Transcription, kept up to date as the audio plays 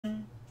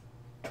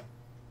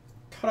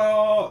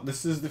Ta-da!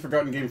 This is the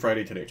Forgotten Game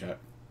Friday today, chat.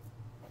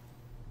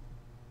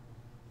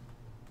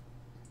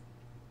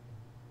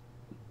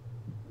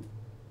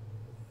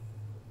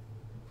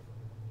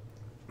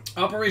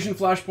 Operation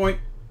Flashpoint,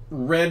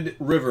 Red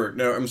River.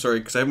 No, I'm sorry,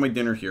 because I have my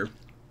dinner here.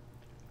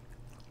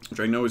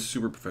 Which I know is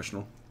super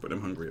professional, but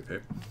I'm hungry, okay?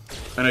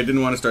 And I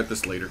didn't want to start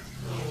this later.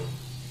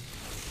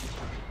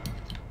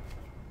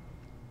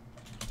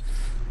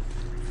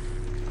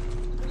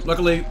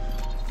 Luckily,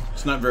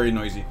 it's not very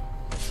noisy.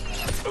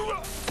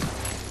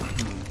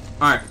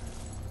 Alright.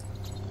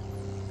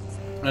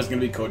 That's gonna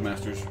be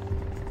Codemasters.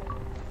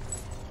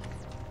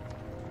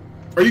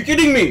 Are you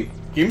kidding me?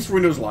 Games for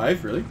Windows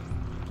Live? Really?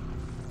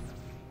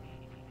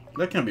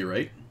 That can't be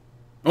right.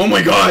 Oh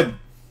my god!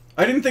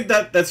 I didn't think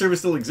that service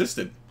still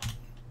existed.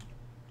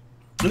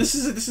 And this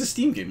is a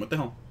Steam game. What the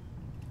hell?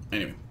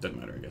 Anyway, doesn't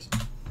matter, I guess.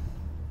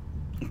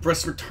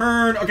 Press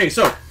return. Okay,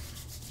 so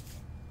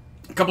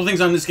a couple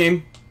things on this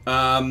game.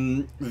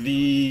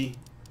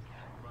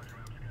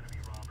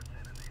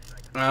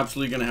 I'm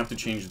absolutely gonna have to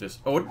change this.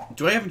 Oh,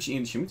 do I have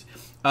changed humans?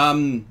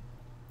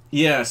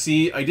 Yeah.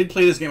 See, I did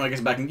play this game, I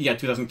guess, back in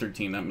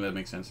 2013. That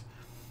makes sense.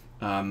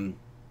 Wow.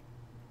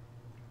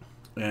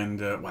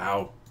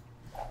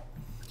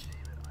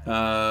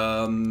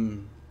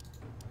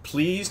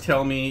 Please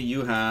tell me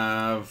you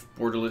have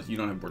borderless. You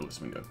don't have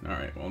borderless window. All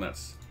right. Well,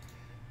 that's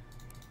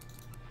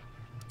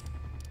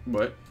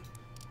what.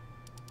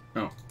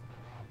 Oh.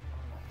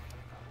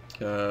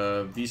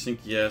 VSync,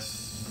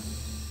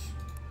 yes.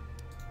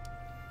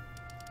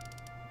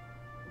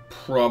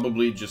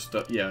 Probably just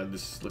yeah.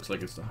 This looks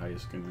like it's the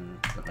highest thing.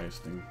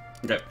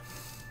 Okay.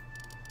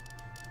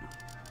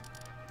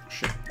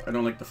 Shit. I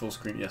don't like the full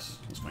screen. Yes,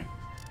 that's fine.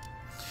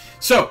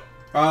 So,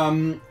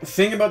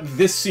 thing about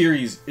this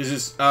series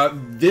is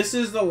this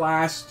is the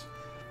last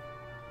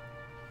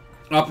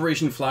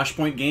Operation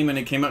Flashpoint game, and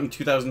it came out in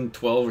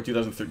 2012 or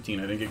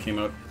 2013. I think it came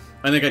out.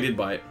 I think I did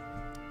buy it.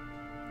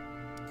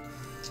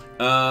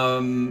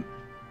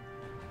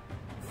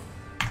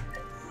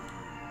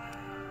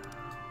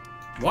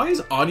 Why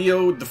is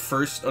audio the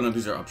first? Oh no,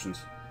 these are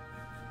options.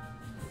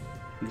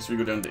 I guess we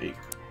go down to 8.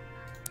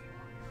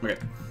 Okay.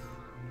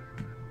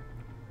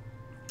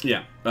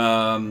 Yeah.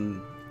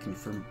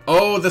 Confirm.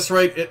 Oh, that's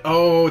right.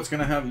 It's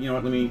gonna have. You know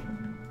what? Let me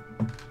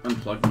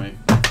unplug my.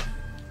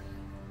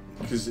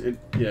 Because it.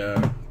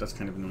 Yeah, that's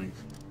kind of annoying.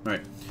 All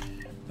right.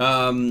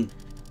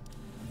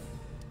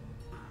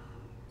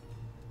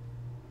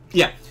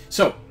 Yeah.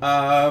 So,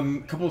 a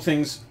couple of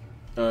things.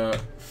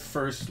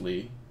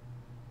 Firstly,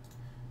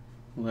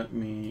 let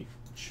me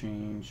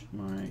change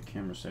my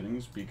camera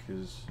settings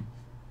because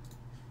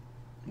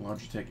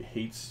Logitech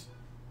hates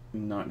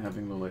not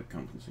having low light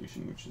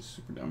compensation, which is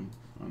super dumb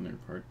on their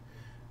part.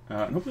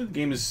 And hopefully the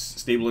game is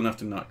stable enough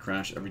to not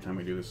crash every time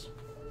I do this.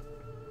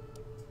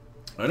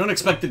 I don't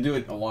expect to do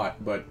it a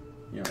lot, but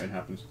you know, it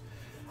happens.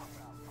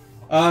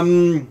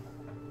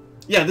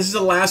 Yeah, this is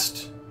the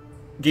last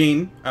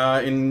game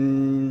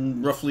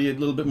in roughly a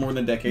little bit more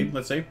than a decade,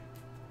 let's say.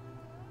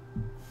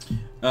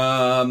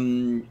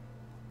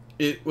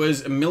 It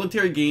was a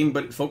military game,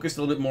 but it focused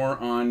a little bit more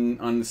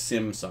on the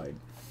sim side.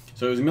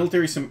 So it was a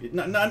military sim,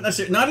 not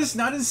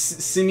as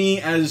simmy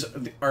as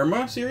the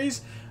Arma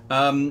series,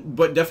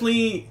 but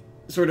definitely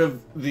sort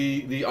of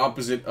the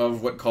opposite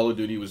of what Call of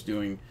Duty was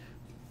doing.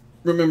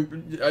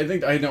 Remember, I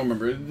don't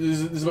remember. This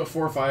is about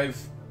 4 or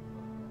 5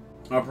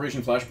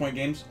 Operation Flashpoint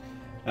games,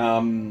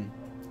 and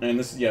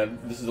this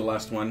is the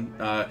last one.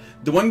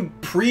 The one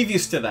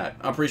previous to that,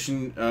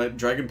 Operation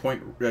Dragon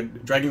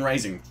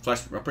Rising,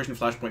 Operation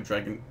Flashpoint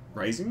Dragon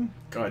Rising.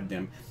 God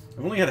damn,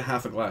 I've only had a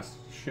half a glass.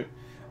 Shit.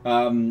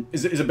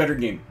 Is a better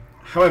game.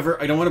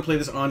 However, I don't want to play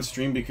this on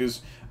stream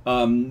because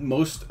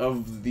most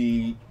of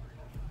the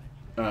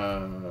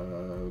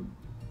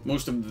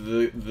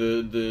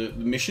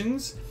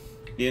missions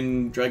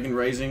in Dragon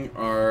Rising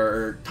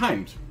are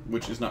timed,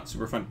 which is not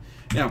super fun.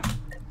 Now,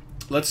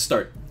 let's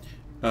start.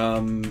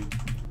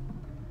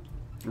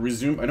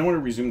 Resume. I don't want to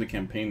resume the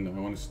campaign though. I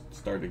want to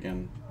start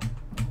again.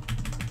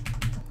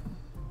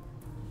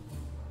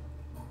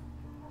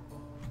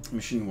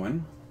 Mission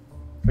 1.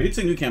 I did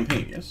say new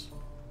campaign. Yes.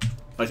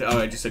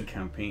 I just said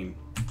campaign.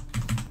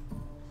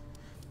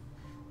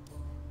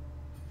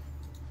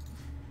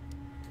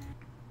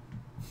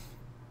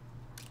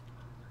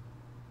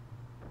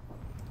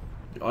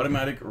 The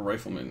automatic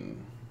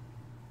rifleman.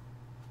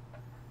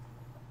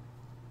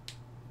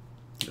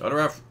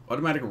 The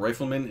automatic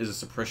rifleman is a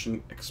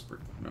suppression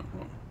expert. No,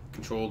 well,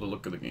 control the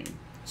look of the game.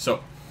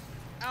 So.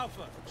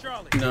 Alpha,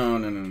 Charlie. No.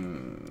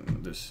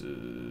 This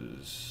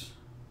is.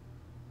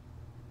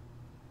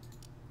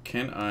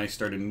 Can I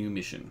start a new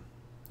mission?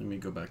 Let me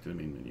go back to the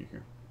main menu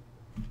here.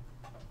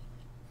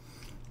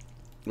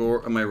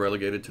 Or am I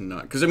relegated to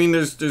not? Because I mean,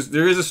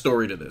 there is a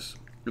story to this.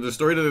 There's a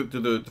story to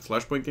the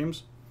Flashpoint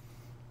games,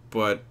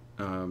 but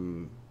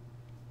can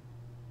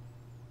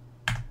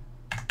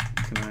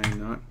I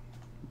not?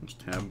 Let's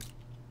tab.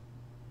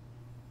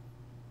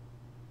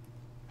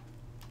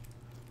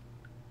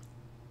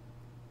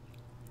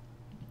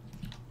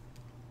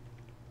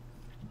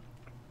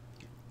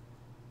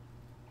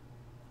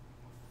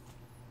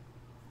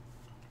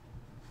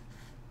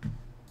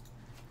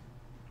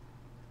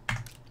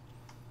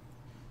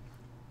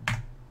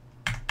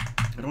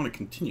 I don't want to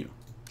continue.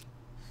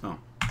 Oh.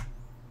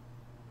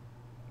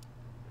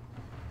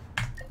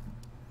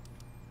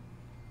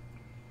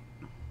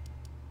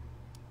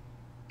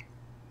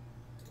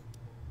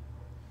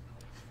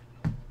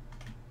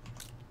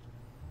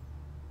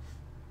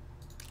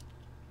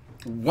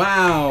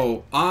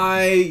 Wow,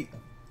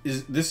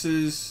 this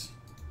is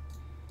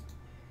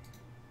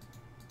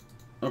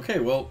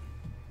okay. Well,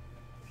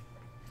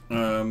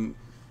 oh,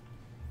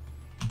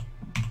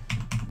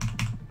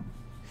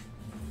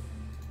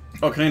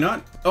 can I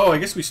not? Oh, I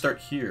guess we start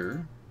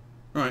here.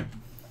 All right.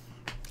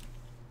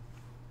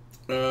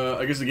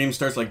 I guess the game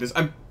starts like this.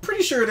 I'm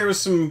pretty sure there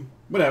was some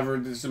whatever.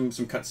 There's some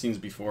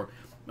cutscenes before.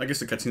 I guess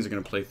the cutscenes are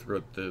gonna play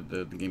throughout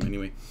the game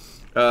anyway.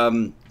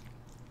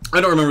 I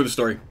don't remember the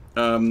story.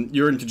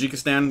 You're in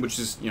Tajikistan, which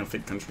is, you know,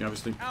 fake country,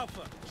 obviously.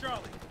 Alpha,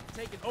 Charlie,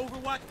 take an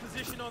overwatch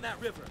position on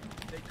that river.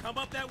 They come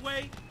up that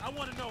way, I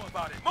want to know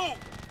about it. Move!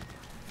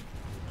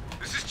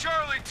 This is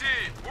Charlie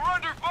team. We're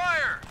under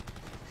fire.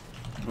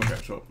 Okay,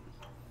 so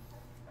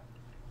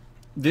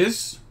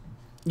this,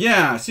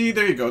 yeah. See,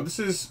 there you go. This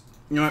is,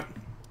 you know what?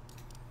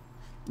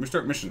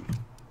 Restart mission.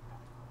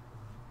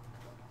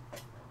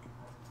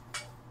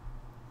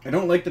 I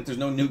don't like that there's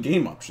no new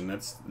game option.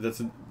 That's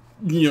a,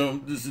 you know,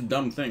 this is a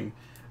dumb thing.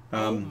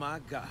 Oh my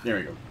god. There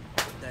we go.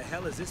 What the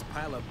hell is this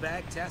pile of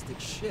bag-tastic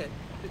shit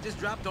that just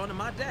dropped onto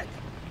my deck?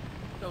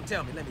 Don't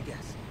tell me, let me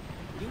guess.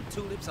 You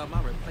tulips are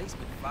my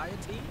replacement fire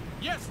team?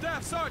 Yes,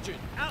 Staff Sergeant.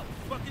 Out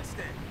fucking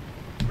stand.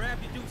 Grab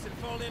your deuce and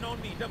fall in on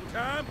me, double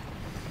time.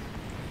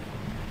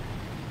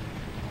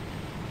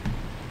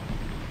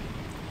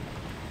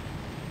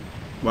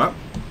 What?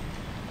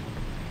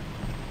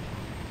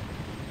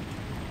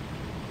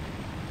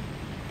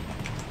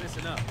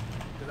 Listen up,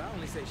 because I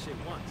only say shit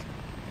once.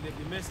 And if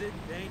you miss it,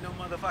 there ain't no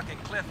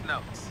motherfucking cliff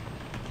notes.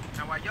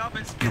 Now while y'all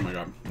been Oh my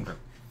god. Okay.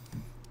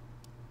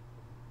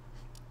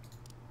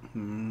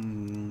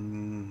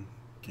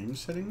 Game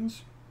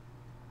settings?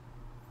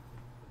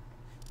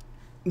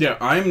 Yeah,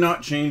 I'm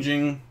not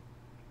changing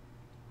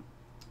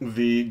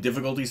the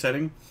difficulty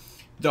setting.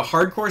 The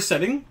hardcore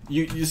setting,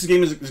 this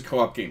game is a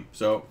co-op game,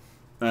 so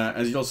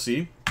as you'll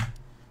see,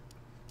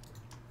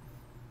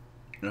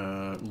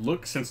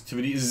 look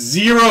sensitivity is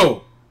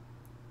 0.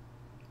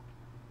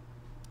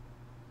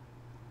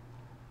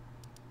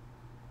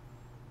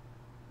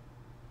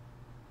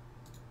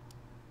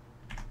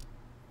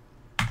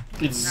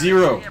 It's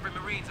 0. Every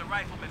Marine's a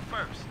rifleman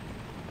first.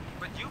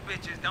 But you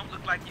bitches don't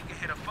look like you can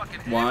hit a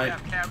fucking Why?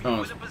 aircraft carrier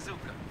with a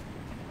bazooka.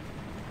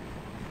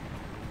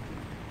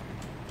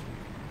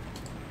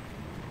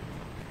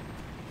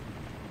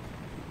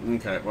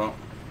 Okay, well.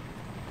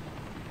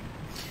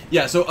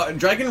 Yeah, so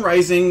Dragon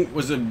Rising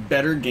was a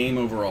better game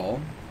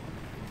overall.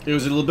 It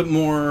was a little bit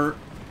more...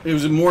 It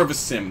was more of a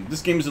sim.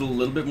 This game is a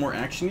little bit more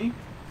action-y.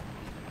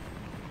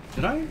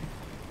 Did I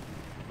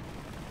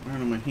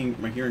don't know,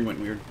 my hearing went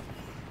weird.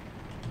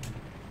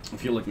 I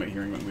feel like my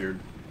hearing went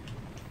weird.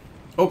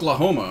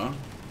 Oklahoma.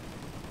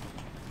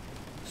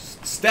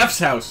 Steph's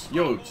house.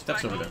 Yo,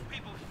 Steph's over there.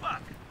 People,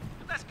 fuck.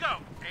 Let's go.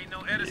 Ain't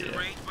no Edison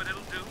range, but it'll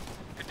do.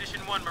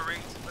 Condition 1,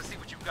 Marines. Let's see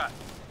what you got.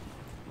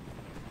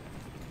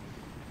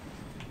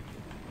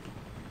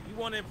 You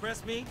want to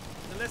impress me?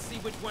 Then let's see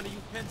which one of you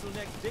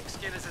pencil-neck dick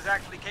skinners is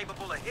actually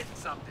capable of hitting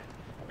something.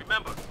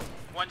 Remember,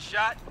 1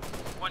 shot,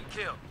 1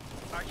 kill.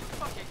 Are you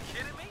fucking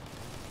kidding me?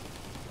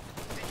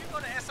 Did you go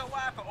to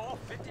SOI for all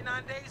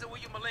 59 days, or were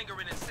you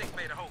malingering in sick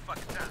bay the whole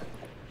fucking time?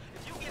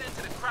 If you get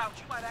into the crouch,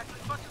 you might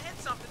actually fucking hit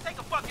something. Take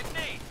a fucking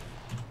knee.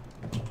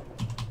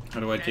 How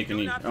do I take a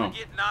knee? And do not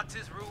forget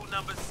Knox's rule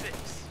number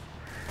 6.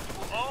 You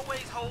will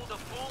always hold a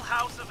full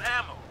house of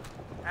ammo,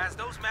 as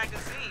those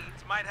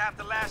magazines might have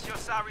to last your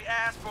sorry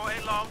ass for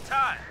a long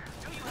time.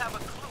 Do you have a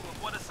clue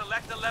of what a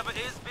selector lever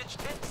is, bitch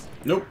tits?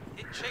 Nope.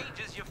 It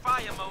changes your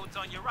fire modes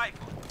on your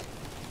rifle.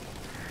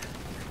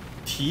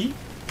 T?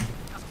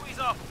 Now squeeze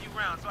off a few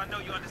rounds so I know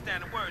you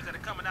understand the words that are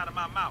coming out of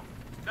my mouth.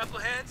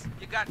 Knuckleheads,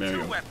 you got There you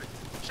 2 go. weapons.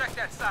 Check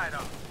that side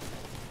off.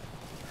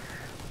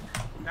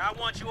 Now I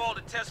want you all to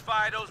test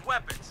fire those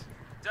weapons.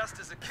 Dust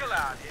is a killer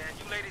out here, and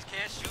you ladies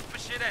can't shoot for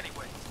shit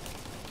anyway.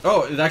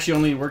 Oh, it actually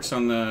only works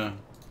on the...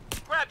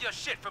 Grab your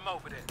shit from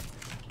over there.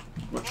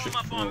 What Roll shit 'em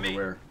up from on over me.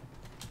 where?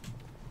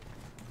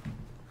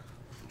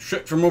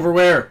 Shit from over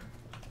where?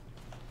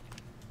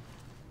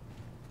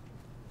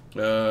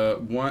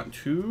 1,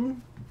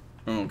 2?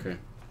 Oh, okay.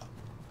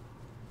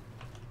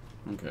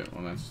 Okay,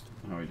 well that's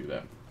how I do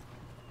that.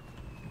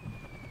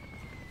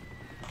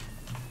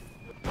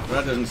 Well,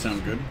 that doesn't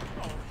sound good.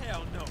 Oh,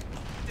 hell no.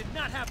 You did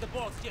not have the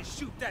balls to just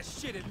shoot that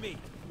shit at me.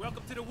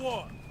 Welcome to the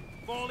war.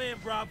 Fall in,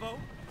 Bravo.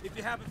 If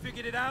you haven't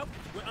figured it out,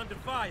 we're under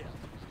fire.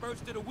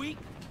 First of the week,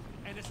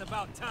 and it's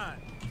about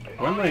time.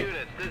 Why am I...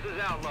 Units, this is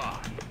Outlaw.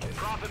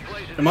 Profit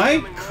places Am I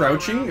incoming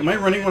crouching? Am I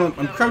running when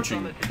I'm crouching?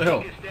 on What the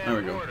hell? Tajikistan There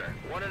we go. border,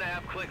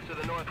 1.5 clicks to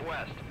the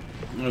northwest.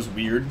 That was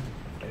weird.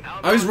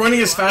 I was running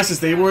as fast as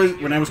they were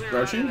when I was Clear out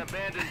crouching. an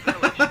abandoned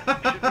village.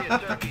 Should be a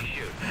turkey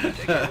shoot.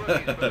 Take your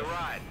rookies for the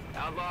ride.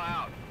 Outlaw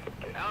out.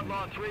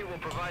 Outlaw 3 will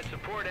provide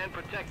support and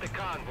protect the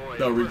convoy.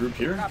 They'll regroup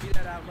here. Copy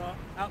that, Outlaw.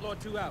 Outlaw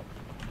 2 out.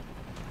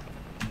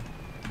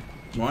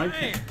 Why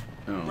Man, can't...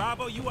 Oh.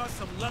 Bravo, you are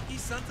some lucky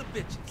sons of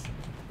bitches.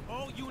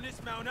 All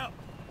units mount up.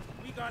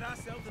 We got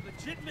ourselves a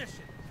legit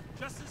mission,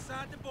 just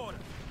inside the border.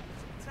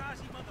 Some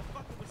Taji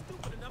motherfucker was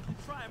stupid enough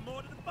to try and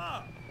mortar the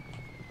bar.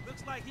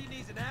 Looks like he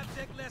needs an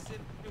abject lesson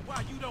in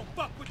why you don't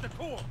fuck with the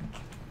Corps.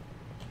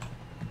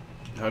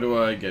 How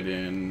do I get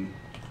in?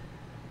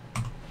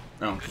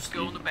 Oh, Let's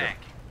go in the back.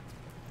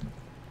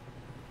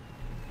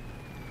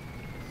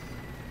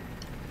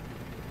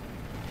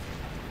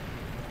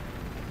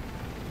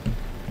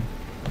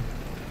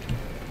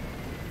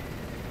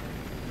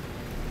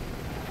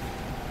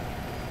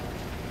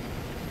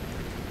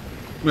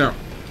 Yeah.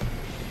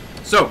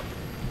 So,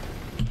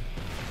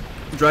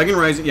 Dragon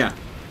Rising, yeah.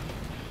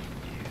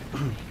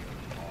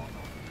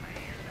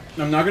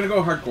 I'm not gonna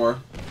go hardcore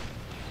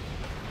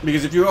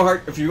because if you go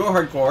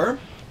hardcore,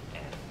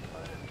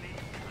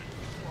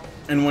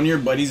 and one of your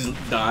buddies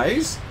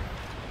dies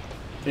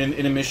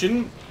in a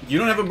mission, you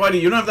don't have a buddy.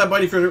 You don't have that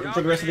buddy for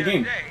the rest of the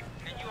game.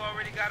 And you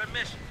already got a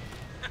mission.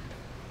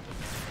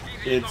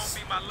 It's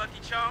gonna be my lucky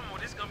charm, or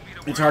this gonna be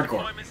the it's worst hardcore.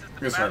 deployment since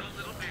the It's Battle hard. of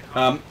Little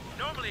Bighorn.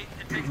 Normally,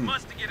 it takes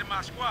months to get in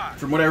my squad.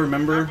 From what I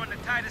remember, I run the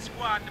tightest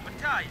squad in the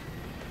battalion.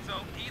 So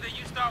either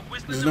you start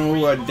whistling there's the no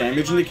Marine Corps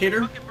damage in my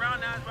indicator. fucking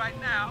brown eyes right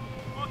now,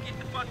 or get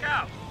the fuck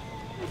out.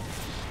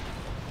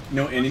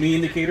 No enemy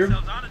indicator.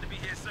 Themselves honored to be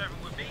here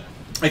serving with me.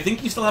 I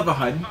think you still have a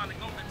HUD, Found a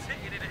golden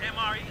ticket in an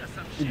MRE or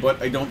some shit.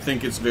 but I don't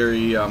think it's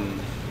very. I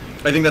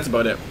think that's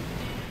about it.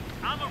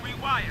 I'ma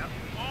rewire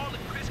all the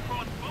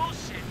crisscross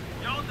bullshit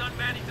y'all done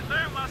managed to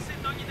learn while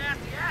sitting on your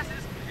nasty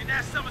asses in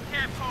that summer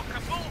camp called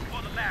Kaboom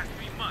for the last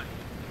 3 months.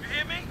 You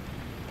hear me?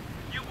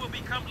 You will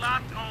become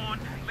locked on,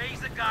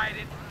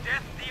 laser-guided,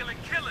 death-dealing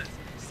killers,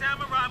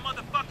 samurai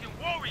motherfucking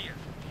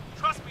warriors.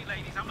 Trust me,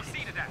 ladies, I'ma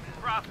see to that.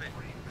 Profit.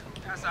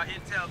 That's our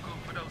intel group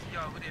for those of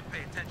y'all who didn't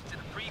pay attention to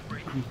the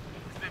pre-brief.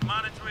 It's been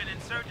monitoring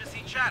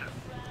insurgency chatter.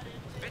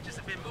 Bitches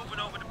have been moving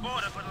over the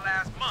border for the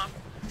last month,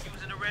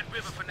 using the Red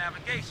River for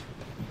navigation.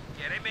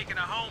 Yeah, they making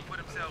a home for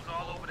themselves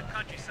all over the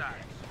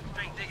countryside,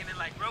 straight digging in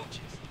like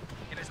roaches.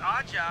 And it's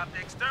our job to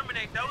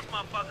exterminate those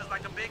motherfuckers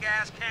like a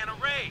big-ass can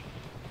of raid.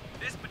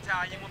 This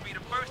battalion will be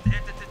the first to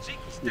enter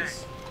Tajikistan.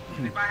 Yes.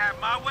 And if I have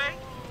my way,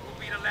 we'll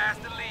be the last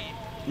to leave.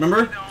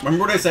 Remember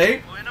what I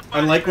say?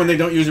 I like when they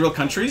don't use real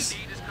countries.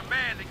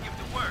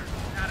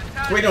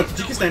 Wait, no,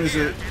 Tajikistan is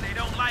a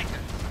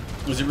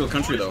real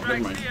country though. Never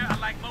mind.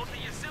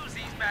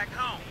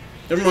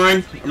 Never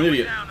mind. I'm an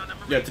idiot.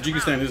 Yeah,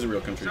 Tajikistan is a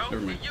real country. Never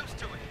mind. Used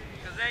to it,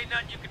 because there ain't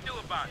nothing you can do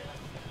about it.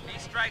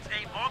 These strikes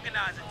ain't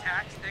organized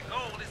attacks. Their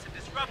goal is to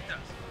disrupt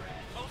us.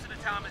 Most of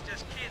the time, it's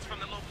just kids from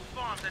the local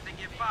farms that they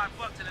give $5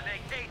 and an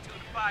AK to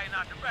fire in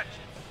our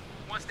direction.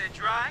 Once they're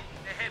dry,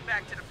 they head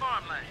back to the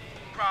farmland.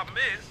 Problem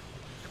is,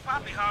 the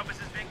poppy harvest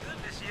has been good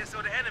this year,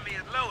 so the enemy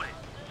is loaded.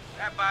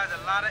 That buys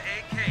a lot of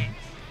AKs.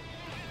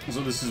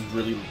 So this is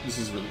really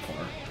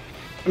far.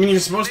 I mean, you're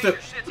supposed to.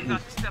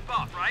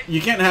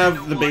 You can't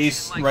have the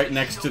base right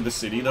next to the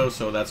city though,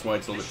 so that's why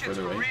it's a little bit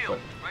further away. But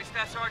Right,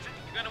 Staff Sergeant?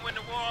 You're gonna win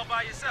the war all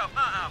by yourself,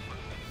 huh, Alpha?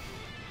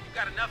 You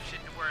got enough shit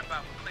to worry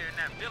about for clearing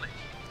that village.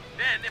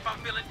 Then, if I'm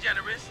feeling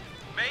generous,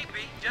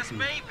 maybe, just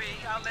maybe,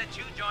 I'll let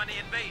you join the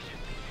invasion.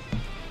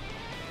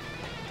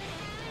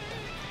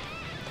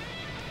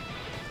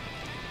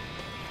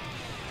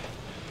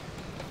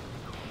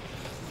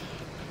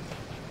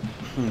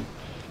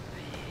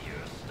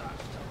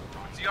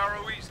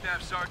 CROE,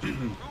 Staff Sergeant.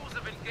 Rules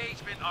of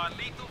engagement are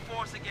lethal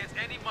force against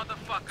any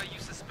motherfucker you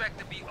suspect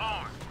to be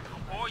armed,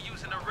 or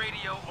using a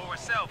radio or a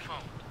cell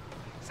phone.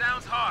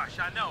 Sounds harsh,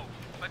 I know,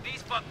 but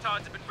these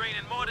fucktards have been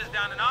raining mortars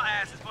down in our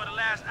asses for the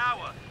last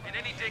hour, and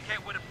any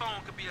dickhead with a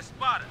phone could be a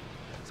spotter.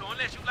 So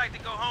unless you'd like to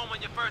go home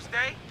on your first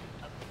day,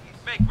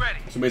 make ready.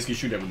 so basically,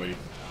 shoot everybody.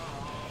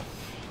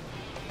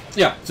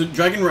 Yeah. So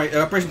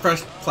Operation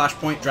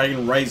Flashpoint,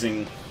 Dragon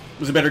Rising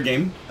was a better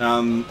game.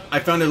 I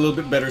found it a little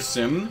bit better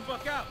sim.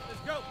 Fuck out,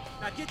 let's go.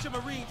 Now get your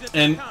Marines into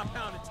And the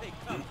compound and take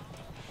cover.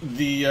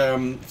 the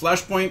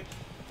Flashpoint,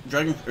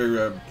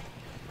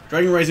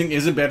 Dragon Rising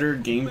is a better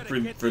game for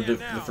the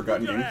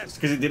Forgotten games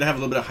because it did have a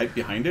little bit of hype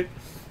behind it,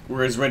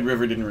 whereas Red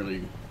River didn't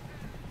really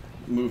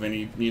move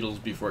any needles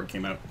before it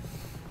came out.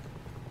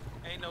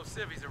 Ain't no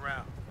civvies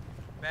around.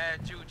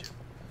 Bad juju.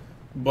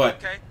 But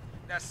Okay,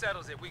 that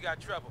settles it. We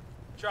got trouble.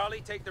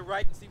 Charlie, take the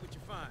right and see what you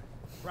find.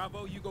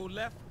 Bravo, you go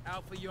left.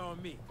 Alpha, you're on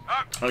me.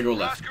 I'll go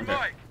left. Oscar Okay.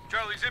 Mike.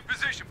 Charlie's in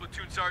position,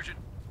 Platoon Sergeant.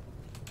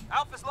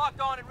 Alpha's locked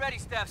on and ready,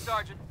 Staff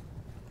Sergeant.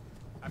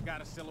 I've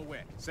got a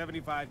silhouette,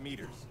 75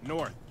 meters,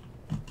 north.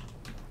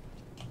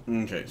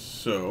 Okay,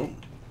 so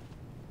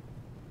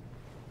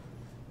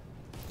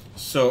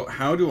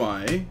how do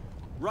I?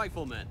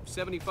 Riflemen,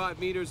 75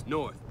 meters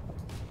north.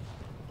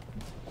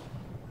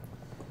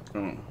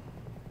 Oh.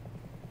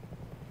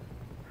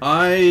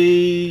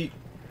 I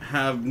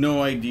have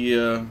no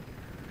idea.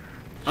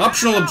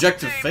 Optional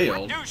objective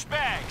failed.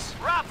 Douchebags.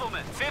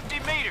 Riflemen, 50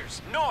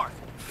 meters north.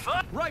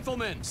 Fuck.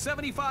 Riflemen,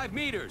 75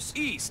 meters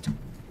east.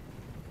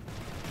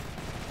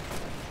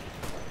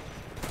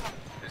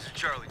 This is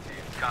Charlie Team.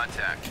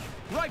 Contact.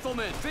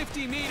 Riflemen,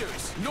 50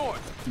 meters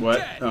north. What?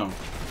 Dead. Oh.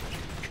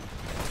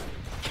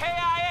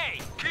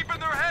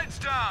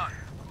 down.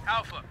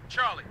 Alpha,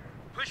 Charlie,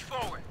 push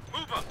forward.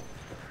 Move up.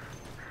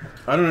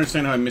 I don't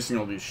understand how I'm missing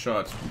all these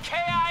shots.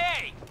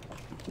 KIA!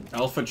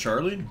 Alpha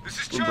Charlie? This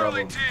is Or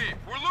Charlie Bravo? team.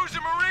 We're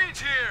losing Marines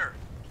here.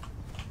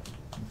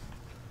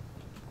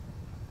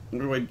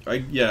 What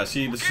do yeah,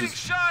 see, We're this getting is...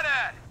 shot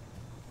at.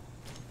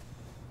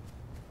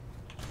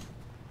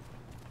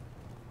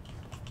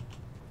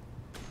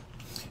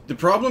 The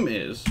problem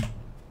is...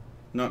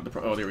 Not the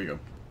oh, there we go.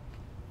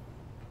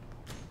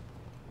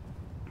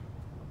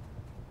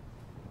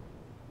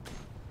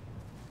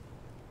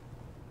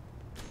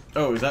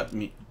 Oh, is that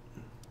me?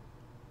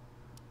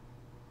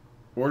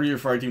 Order your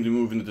fire team to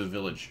move into the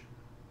village.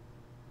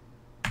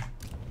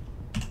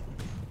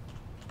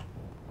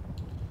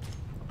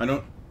 I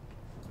don't...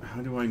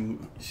 How do I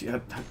move? See,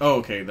 oh,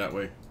 okay, that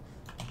way.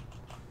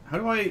 How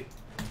do I...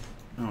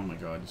 Oh my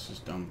god, this is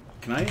dumb.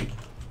 Can I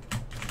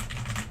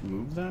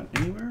move that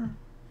anywhere?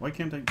 Why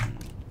can't I...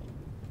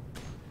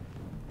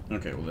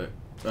 Okay, well that...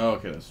 Oh,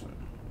 okay, that's...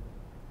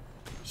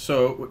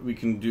 So, what we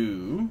can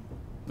do...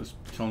 Let's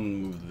tell them to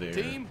move there.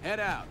 Team, head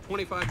out.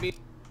 25 meters.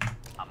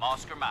 I'm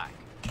Oscar Mike.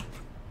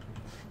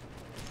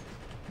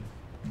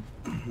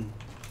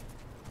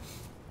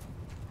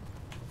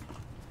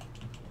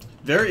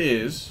 There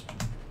is...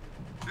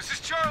 This is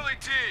Charlie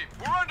team.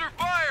 We're under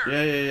fire.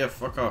 Yeah,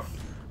 fuck off.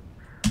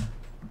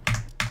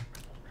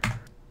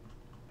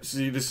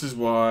 See, this is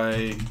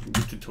why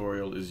the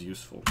tutorial is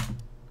useful.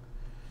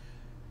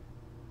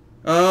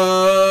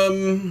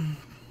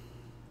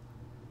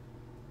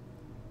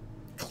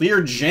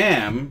 Clear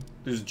jam.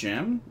 There's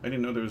jam? I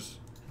didn't know there was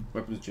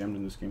weapons jammed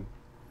in this game.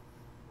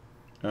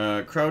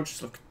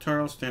 Crouch, left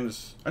control, stand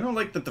is... I don't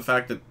like that the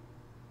fact that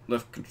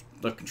left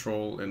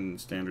control and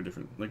stand are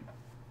different. Like,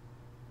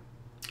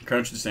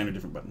 crouch and stand are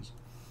different buttons.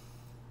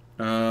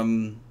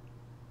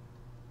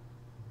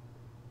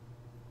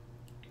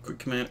 Quick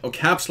command. Oh,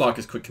 caps lock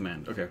is quick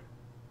command. Okay.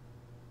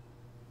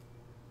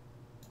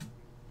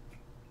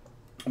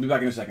 I'll be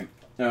back in a second.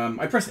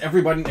 I pressed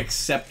every button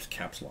except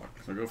caps lock,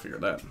 so go figure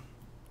that.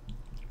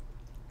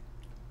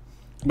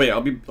 But yeah,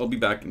 I'll be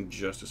back in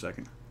just a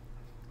second.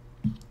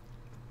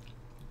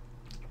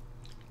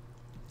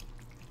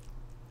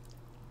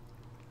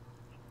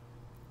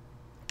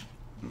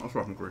 I'll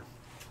fucking agree.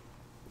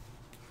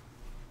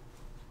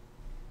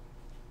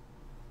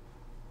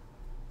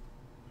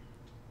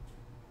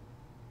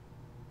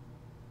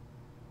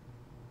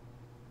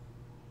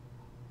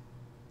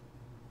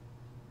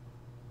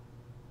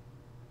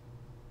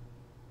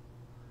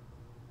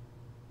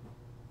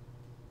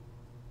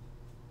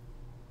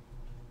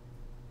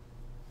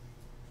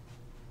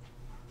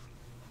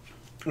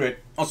 Right.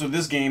 Also,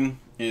 this game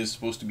is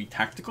supposed to be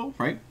tactical,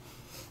 right?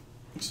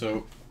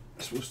 So,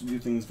 it's supposed to do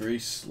things very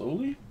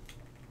slowly.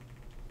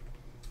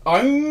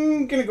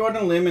 I'm gonna go out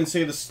on a limb and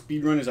say the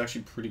speedrun is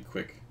actually pretty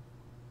quick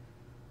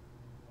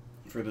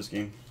for this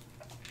game.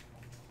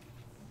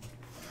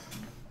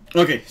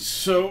 Okay,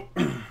 so...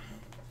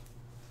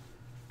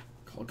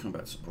 Call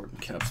combat support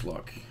and caps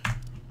lock.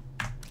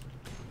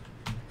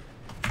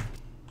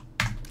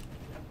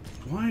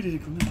 Why did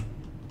it come down?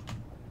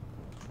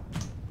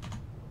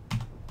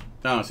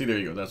 Oh, see, there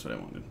you go. That's what I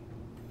wanted.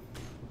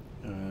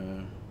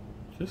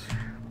 This?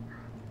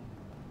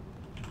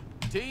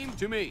 Team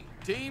to me.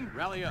 Team,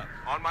 rally up.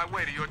 On my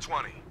way to your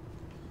 20.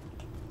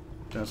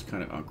 That's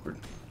kind of awkward.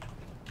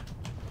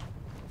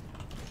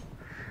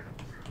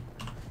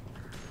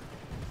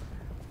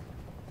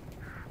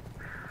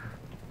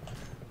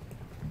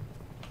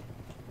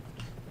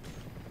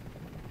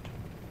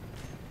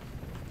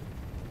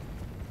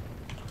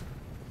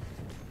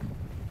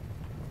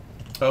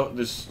 Oh,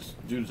 this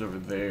dude's over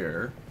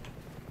there.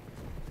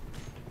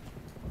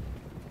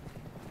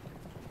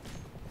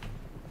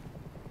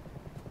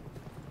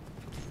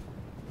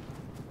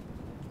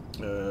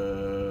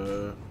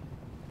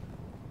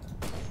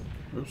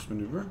 Oops,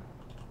 maneuver.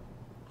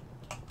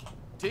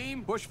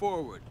 Team, push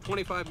forward.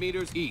 25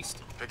 meters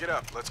east. Pick it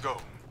up. Let's go.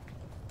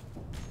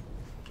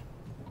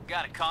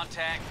 Got a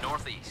contact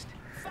northeast.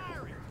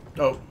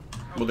 Oh,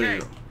 well, there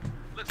you Okay. go.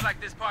 Looks like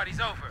this party's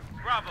over.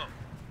 Bravo.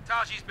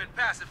 Taji's been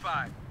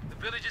pacified. The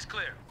village is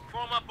clear.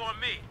 Form up on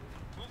me.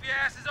 Move your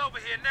asses over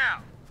here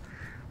now.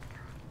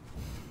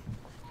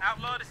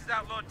 Outlaw, this is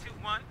Outlaw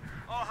 2-1.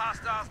 All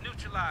hostiles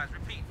neutralized.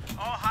 Repeat.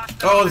 All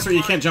hostiles... Oh, that's right.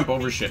 You can't jump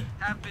over shit.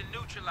 ...have been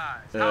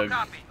neutralized. How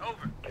copy?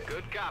 Over.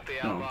 Good copy,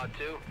 Outlaw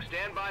 2.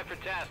 Stand by for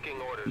tasking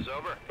orders,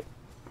 over.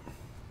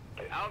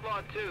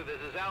 Outlaw 2,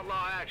 this is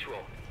Outlaw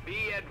Actual.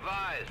 Be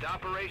advised,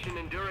 Operation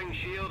Enduring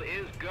Shield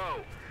is go.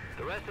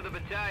 The rest of the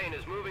battalion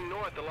is moving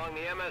north along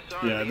the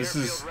MSR Yeah, to the this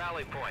airfield is-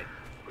 rally point.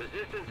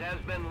 Resistance has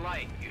been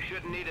light. You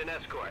shouldn't need an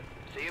escort.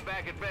 See you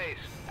back at base.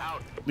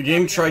 Out. The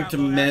game tried to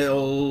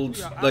meld,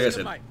 like I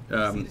said,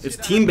 it's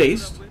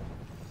team-based,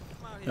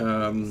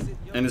 and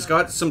it's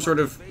got some sort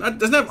of, it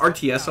doesn't have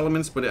RTS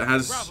elements, but it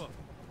has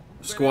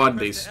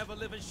squad-based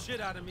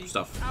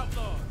stuff.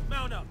 Outlaw,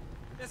 mount up.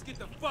 Let's get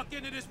the fuck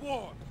into this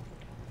war.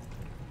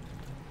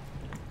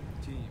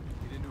 Team,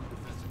 get into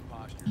defensive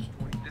postures.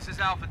 20. This is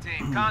Alpha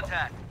Team.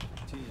 Contact.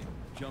 Team,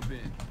 jump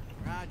in.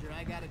 Roger,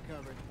 I got it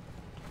covered.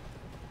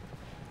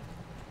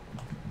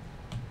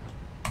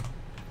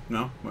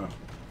 No? Well.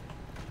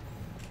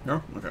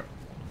 No? Okay.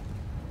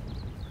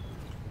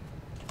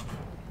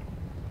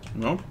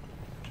 No? Where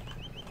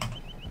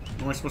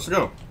am I supposed to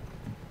go?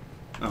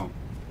 Oh.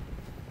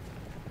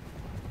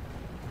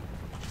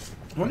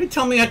 Why did you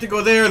tell me I had to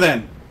go there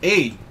then?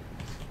 A.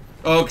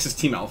 Oh, because it's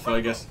Team Alpha,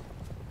 I guess.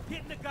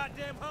 Get in the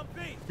goddamn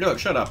Humvee. Yo,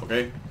 shut up,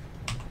 okay?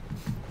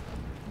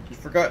 You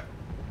forgot.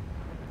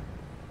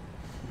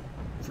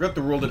 Forgot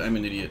the rule that I'm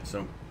an idiot,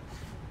 so.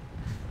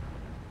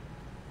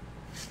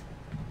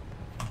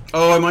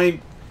 Oh, am I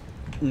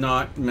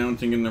not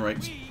mounting in the right?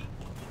 We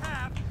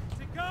have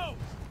to go.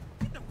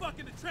 Get the fuck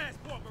in the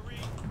transport, Marine.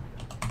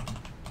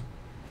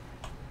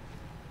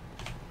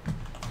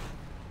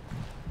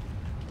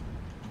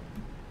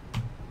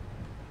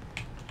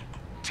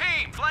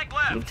 Team, flank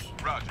left. Oops.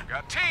 Roger,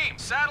 got Team,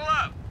 saddle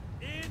up.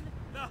 In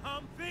the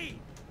Humvee.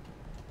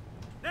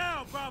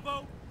 Now,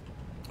 Bravo.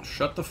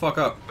 Shut the fuck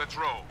up. Let's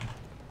roll.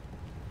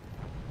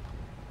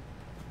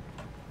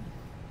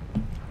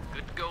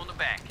 Good to go in the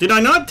back. Did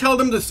I not tell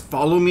them to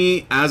follow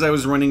me as I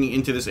was running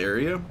into this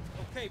area?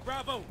 Okay,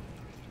 Bravo. I'm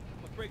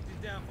gonna break this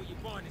down for you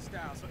Barney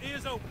style. So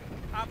ears open.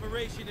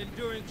 Operation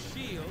Enduring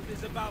Shield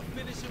is about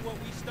finishing what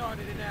we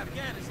started in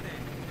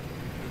Afghanistan.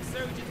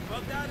 Insurgents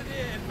bugged out of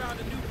there and found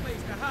a new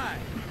place to hide.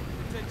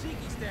 The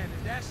Tajikistan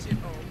is that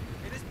shithole,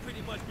 and it's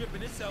pretty much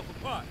ripping itself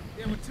apart.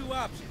 There were two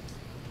options.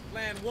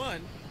 Plan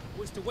one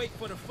was to wait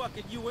for the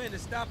fucking UN to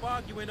stop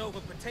arguing over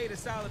potato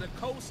salad and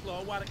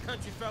coleslaw while the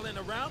country fell in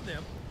around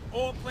them.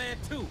 Or plan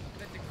two,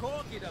 let the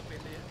Corps get up in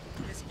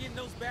there and skin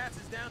those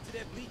bastards down to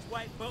their bleach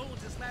white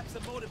bones and slap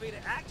some motivated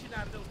action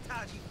out of those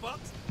Taji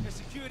fucks and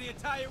secure the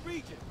entire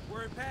region.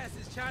 Word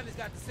passes, China's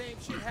got the same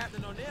shit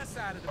happening on their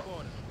side of the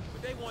border,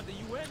 but they want the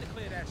UN to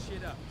clear that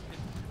shit up.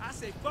 And I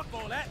say fuck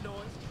all that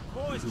noise.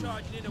 Corps is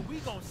charging in and we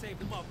gonna save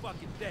the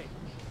motherfucking day.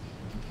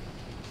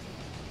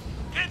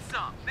 Get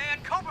some. Man,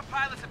 Cobra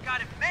pilots have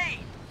got it made.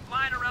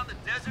 Flying around the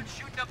desert,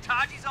 shooting up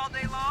Tajis all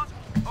day long.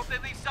 Hope they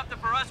leave something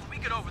for us when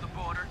we get over the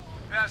border.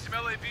 Yeah, some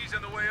LAVs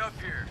on the way up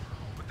here.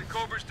 What the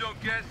Cobras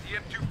don't get, the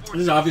M24.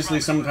 This is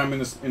obviously sometime in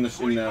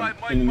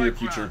the near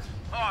future.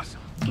 Awesome.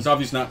 It's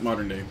obviously not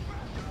modern day.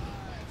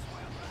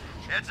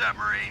 Heads up,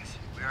 Marines.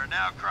 We are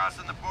now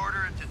crossing the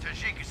border into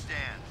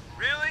Tajikistan.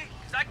 Really?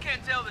 Because I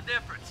can't tell the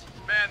difference.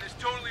 Man, this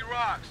totally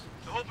rocks.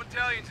 The whole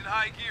battalion's in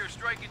high gear,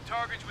 striking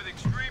targets with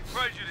extreme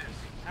prejudice.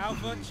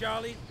 Alpha,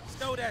 Charlie,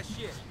 stow that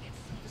shit.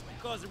 Just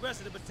because the rest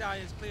of the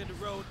battalion's cleared the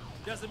road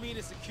doesn't mean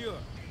it's secure.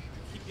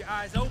 Keep your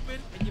eyes open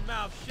and your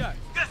mouth shut.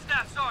 Good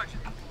stuff,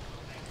 Sergeant.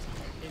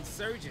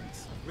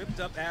 Insurgents ripped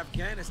up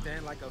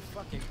Afghanistan like a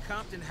fucking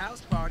Compton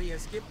house party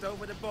and skipped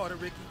over the border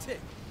Ricky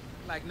Tick.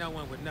 Like no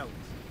one would notice.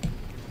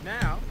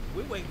 Now,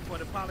 we're waiting for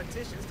the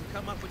politicians to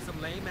come up with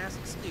some lame-ass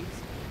excuse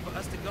for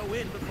us to go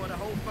in before the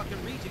whole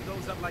fucking region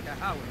goes up like a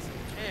howitzer.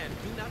 And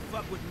do not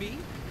fuck with me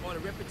or the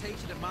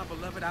reputation of my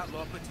beloved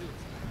outlaw platoon.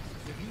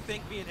 If you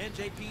think being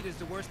NJP'd is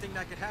the worst thing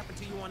that could happen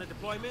to you on a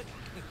deployment,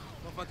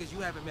 motherfuckers, you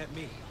haven't met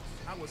me.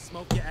 I will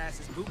smoke your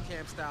asses boot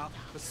camp style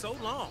for so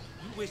long,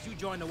 you wish you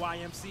joined the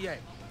YMCA.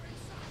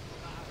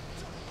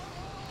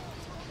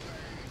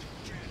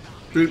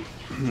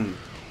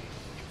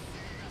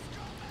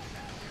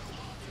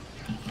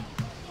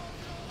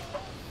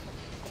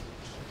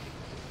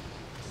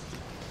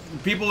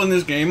 People in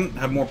this game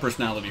have more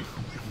personality.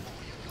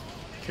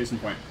 Case in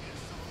point.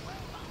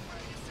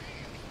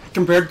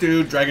 Compared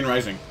to Dragon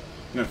Rising.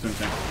 That's what I'm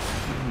saying.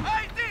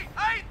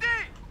 ID!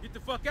 Get the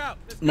fuck out.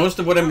 Let's go. Most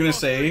of what I'm gonna Outlaw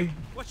say. 3,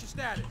 what's your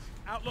status?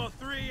 Outlaw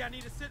 3, I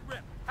need a sit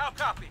rep. How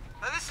copy?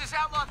 This is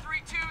Outlaw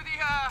 3-2.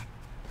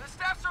 The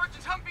staff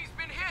sergeant's Humvee's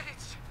been hit.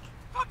 It's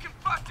fucking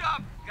fucked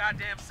up.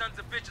 Goddamn sons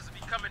of bitches will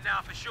be coming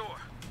now for sure.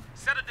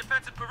 Set a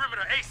defensive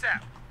perimeter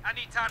ASAP. I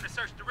need time to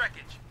search the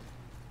wreckage.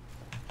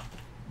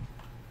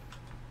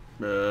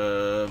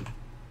 No.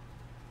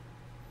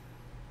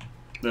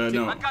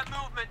 I've got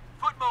movement.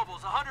 Foot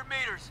mobiles, 100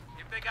 meters.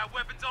 If they got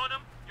weapons on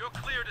them, you're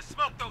clear to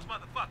smoke those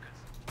motherfuckers.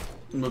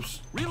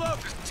 Whoops. Reload!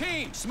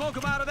 Team, smoke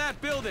them out of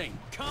that building!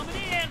 Coming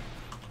in!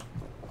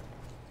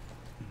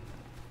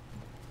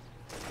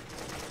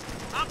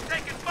 I'm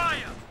taking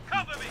fire!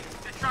 Cover me!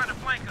 They're trying to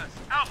flank us.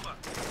 Alpha,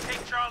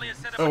 take Charlie and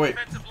set up a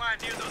defensive line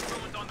near those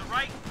ruins on the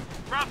right.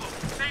 Bravo,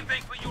 same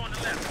thing for you on the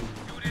left.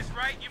 Do this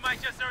right, you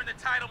might just earn the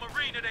title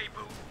Marine today,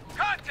 boo.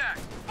 Contact!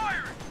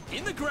 Firing!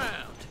 In the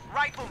ground!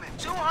 Riflemen,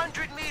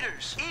 200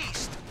 meters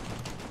east.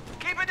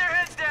 Keeping their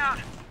heads down.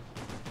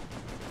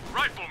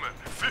 Rifleman,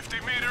 50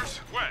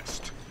 meters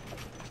west.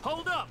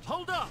 Hold up!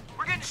 Hold up!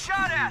 We're getting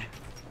shot at.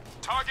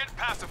 Target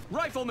passive.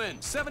 Rifleman,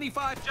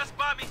 75... Just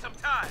buy me some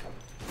time.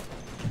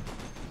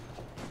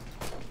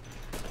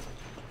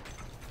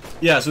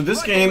 Yeah, so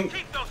this game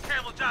Keep those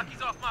camel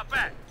jockeys off my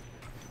back.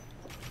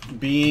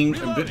 being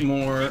a bit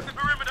more Keep the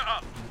perimeter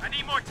up. I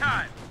need more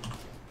time.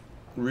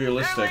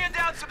 realistic. They're laying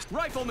down some...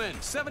 Rifleman,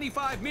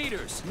 75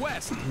 meters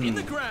west. In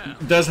the ground.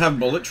 Does have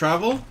bullet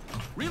travel.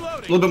 A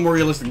Reloading. little bit more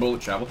realistic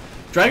bullet travel.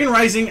 Dragon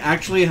Rising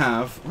actually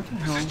have... What the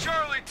This hell? is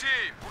Charlie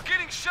Team. We're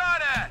getting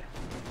shot at.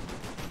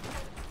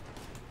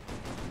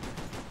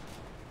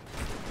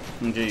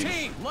 Engage.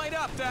 Team, light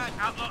up that...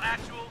 Outlaw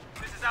Actual,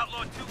 this is is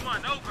Outlaw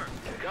 2-1, over.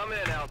 Come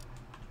in, Al.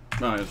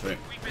 No, that's right.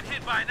 We've been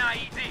hit by an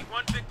IED,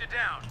 one victor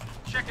down.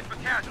 Checking for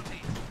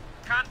casualties.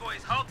 Convoy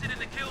is halted in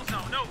the kill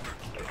zone, over.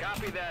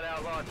 Copy that,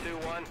 Outlaw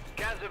 2-1.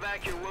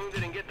 Casevac, you're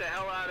wounded and get the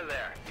hell out of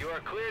there. You are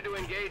cleared to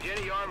engage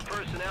any armed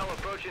personnel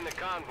approaching the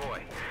convoy.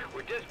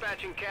 We're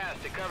dispatching CAS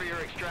to cover your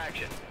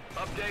extraction.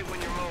 Update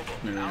when you're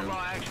mobile.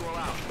 Outlaw actual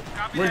out.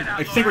 Copy We're, that, I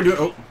Outlaw think we're doing.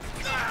 Oh,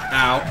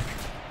 ow.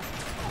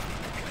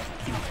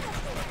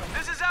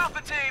 This is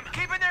Alpha Team,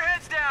 keeping their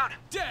heads down.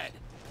 Dead!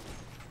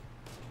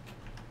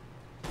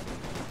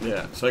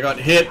 Yeah. So I got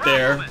hit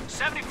there. Rifleman,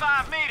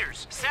 75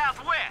 meters,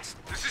 southwest.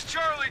 This is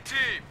Charlie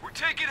Team. We're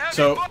taking heavy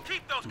So-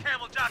 Keep those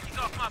camel jockeys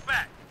off my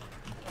back.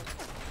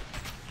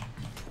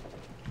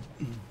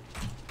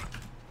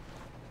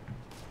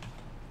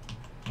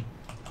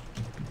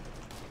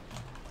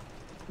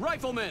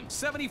 Rifleman,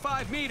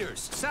 75 meters,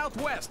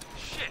 southwest.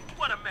 Shit,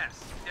 what a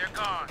mess. They're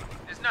gone.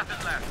 There's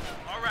nothing left.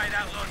 All right,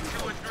 Outlaw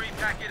 2 and 3,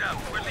 pack it up.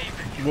 We're leaving.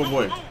 Whoa,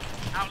 boy.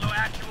 Move. Outlaw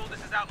actual,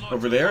 this is Outlaw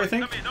Over 2. there, I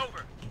think? Come in,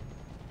 over.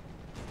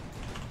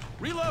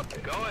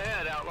 Reload. Go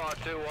ahead, Outlaw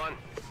 2-1.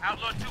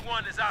 Outlaw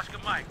 2-1 is Oscar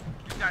Mike.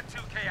 You got 2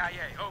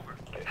 KIA, over.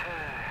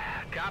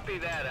 Copy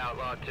that,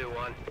 Outlaw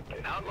 2-1.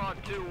 Outlaw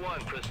 2-1,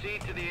 proceed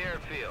to the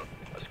airfield.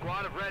 A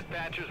squad of red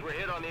patchers were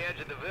hit on the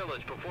edge of the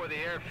village before the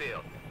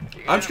airfield.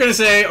 I'm just gonna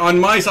say, on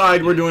my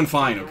side, we're doing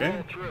fine. Okay.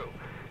 Roll through.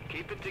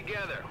 Keep it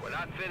together. We're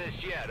not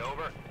finished yet.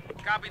 Over.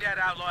 Copy that,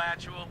 Outlaw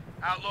actual.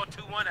 Outlaw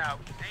 2-1 out.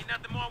 Ain't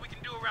nothing more we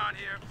can do around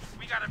here.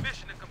 We got a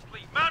mission to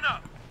complete. Mount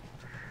up!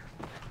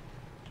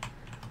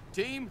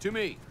 Team, to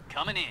me.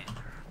 Coming in.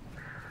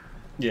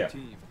 Yeah.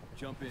 Team,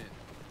 jump in.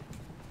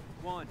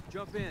 1,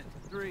 jump in.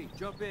 3,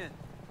 jump in.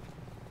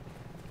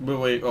 But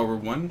wait. Oh, we're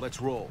one.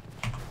 Let's roll.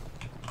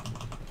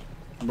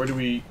 Where do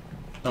we?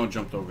 Oh,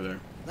 jumped over there.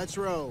 Let's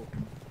roll.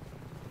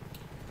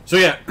 So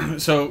yeah.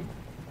 So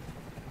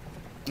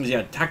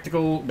yeah,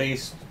 tactical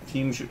based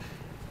team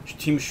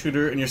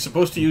shooter, and you're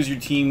supposed to use your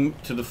team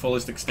to the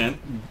fullest extent,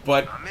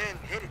 but I'm in.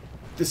 Hit it.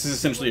 this is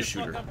essentially a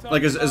shooter. What the fuck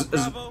Like I'm as talking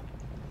about, Bravo?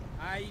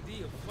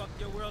 IED will fuck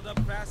your world up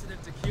faster than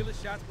tequila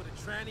shots with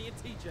a tranny and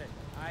TJ.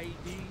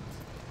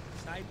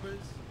 IEDs, snipers,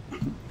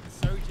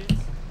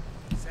 insurgents,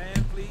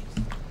 sand fleas.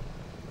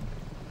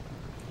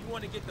 You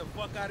want to get the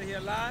fuck out of here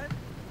alive?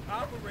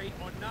 Operate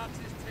on Knox's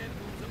 10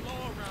 rules of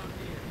law around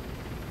here.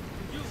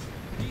 To you,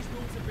 these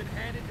rules have been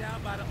handed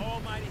down by the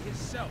Almighty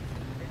himself.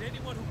 And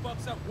anyone who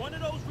fucks up one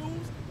of those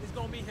rules is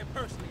gonna be him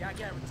personally, I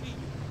guarantee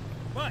you.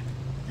 But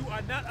you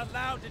are not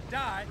allowed to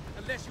die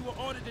unless you are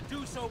ordered to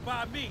do so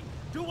by me.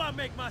 Do I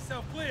make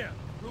myself clear?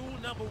 Rule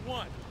number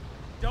 1,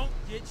 don't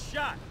get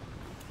shot.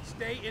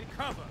 Stay in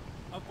cover.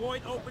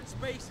 Avoid open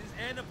spaces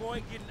and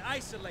avoid getting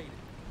isolated.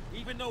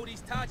 Even though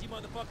these Taji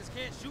motherfuckers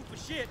can't shoot for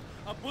shit,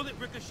 a bullet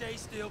ricochet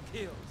still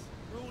kills.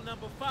 Rule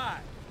number 5,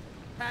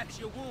 patch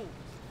your wounds.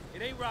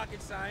 It ain't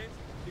rocket science.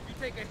 If you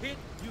take a hit,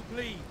 you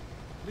bleed.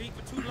 Bleed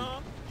for too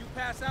long, you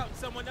pass out and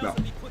someone else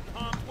will be put in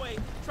harm's way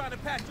trying to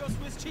patch your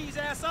Swiss cheese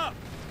ass up.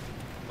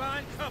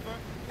 Find cover,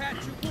 patch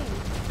your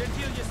wounds, then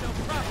heal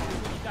yourself properly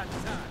when you got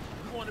the time.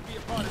 You want to be a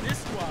part of this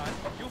squad,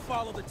 you'll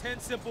follow the 10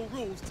 simple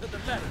rules to the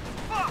letter.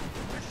 Fuck!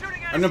 They're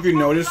shooting at I don't know if you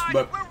noticed,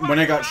 but when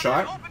I got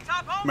shot,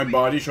 my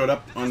body showed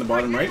up on the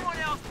bottom right.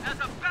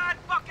 That's a bad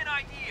fucking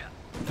idea.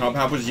 Top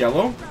half was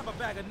yellow, Grab a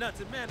bag of nuts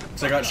and man the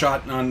so I fuck got up.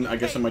 shot on, I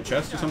guess, on my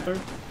chest or something.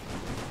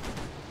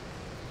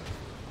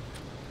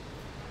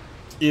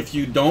 If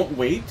you don't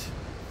wait,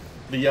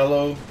 the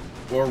yellow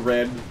or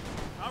red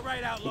All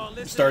right, outlaw,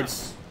 listen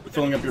starts up.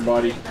 filling up your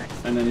body,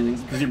 and then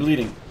because you're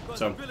bleeding.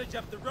 So The village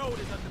up the road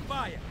is under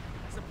fire.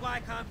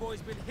 Supply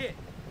convoy's been hit.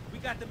 We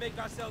got to make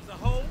ourselves a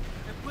hole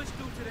and push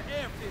through to the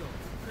airfield.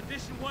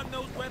 Condition 1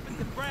 those weapons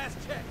and brass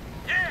check.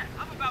 Yeah,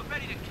 I'm about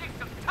ready to kick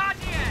some Taji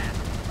ass.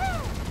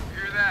 Woo!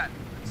 Hear that?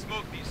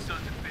 Smoke these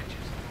sons of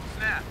bitches.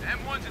 Snap.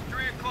 M1's at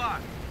 3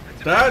 o'clock.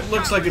 that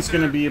looks like it's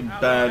gonna be a Outlaw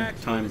bad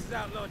actual, time. This is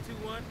Outlaw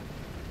 2-1.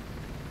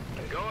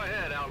 Go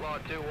ahead, Outlaw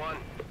 2-1.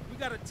 We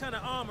got a ton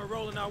of armor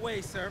rolling our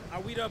way, sir.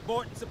 Are we to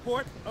abort and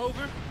support?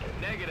 Over.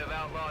 Negative,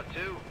 Outlaw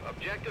 2.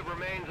 Objective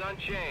remains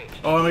unchanged.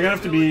 Oh, am I gonna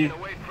have to be? Can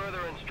await further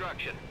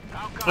instruction.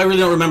 I really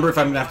don't remember if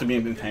I'm gonna have to be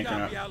in tank or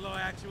Copy, not. Outlaw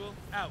actual.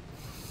 Out.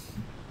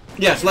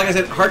 Yes, like I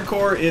said,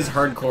 hardcore is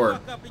hardcore.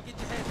 Fuck up and get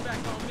your heads back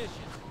on mission.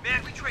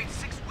 Man, we trained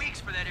 6 weeks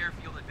for that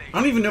airfield invasion. I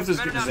don't even know if this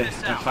Better is not a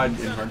miss out. HUD in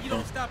Son, if you hardcore.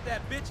 don't stop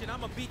that bitch, and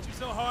I'm gonna beat you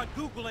so hard,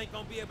 Google ain't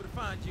gonna be able to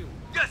find you.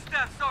 Yes,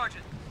 Staff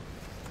Sergeant.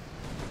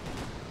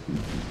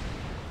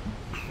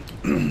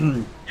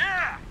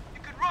 Yeah,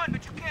 you can run,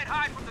 but you can't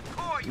hide from the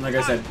core. You Like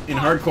I said, in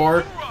fuck.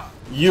 hardcore, Hoorah!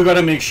 you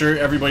gotta make sure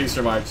everybody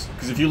survives.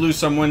 Because if you lose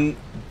someone,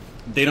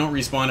 they don't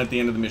respawn at the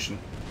end of the mission.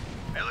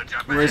 Hey, look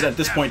up Whereas ahead, at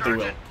this Staff point, they will.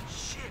 Sergeant.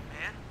 Shit,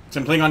 man. So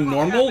I'm playing on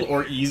normal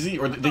or easy,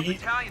 or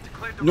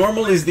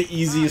normal is the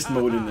easiest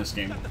mode in this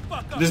game. Shut the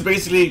fuck up, There's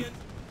basically,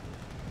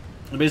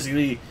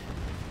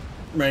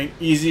 right,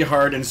 easy,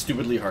 hard, and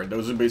stupidly hard.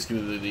 Those are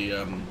basically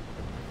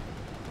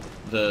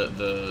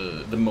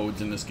the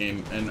modes in this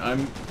game, and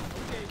I'm Okay,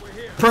 we're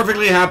here.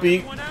 perfectly happy.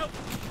 One out.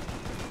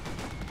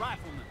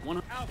 Rifleman,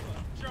 1. Alpha,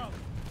 Charlie,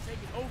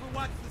 taking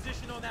overwatch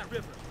position on that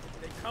river.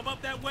 They come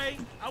up that way,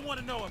 I want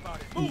to know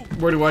about it.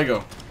 Move! Where do I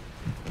go?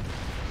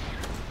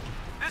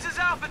 This is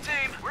Alpha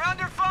Team. We're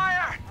under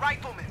fire.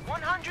 Rifleman,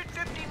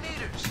 150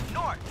 meters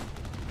north.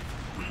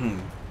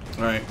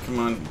 Alright, come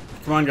on.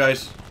 Come on,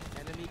 guys.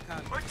 Enemy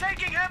contact. We're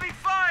taking heavy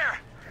fire.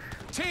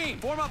 Team,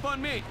 form up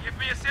on me. Give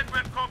me a sit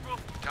rep, Corporal.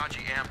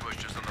 Taji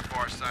ambushed us on the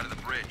far side of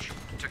the bridge.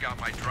 Took out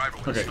my driver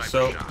with Okay, a sniper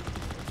so- shot.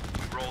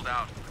 We rolled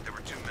out, but there were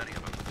too many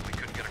of them. We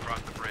couldn't get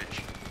across the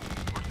bridge.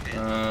 We're dead.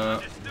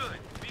 Understood.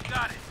 We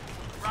got it.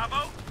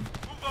 Bravo,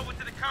 move over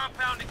to the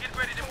compound and get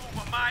ready to move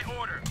on my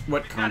order.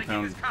 What We gotta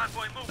compound? Get this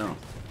convoy moving. No.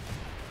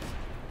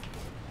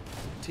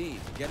 Team,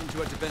 get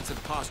into a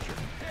defensive posture.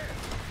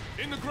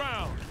 In the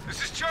ground.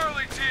 This is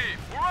Charlie Team.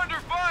 We're under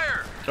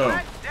fire. Oh.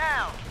 Threat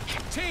down.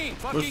 Team,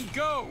 fucking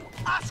go.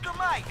 Oscar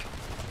Mike.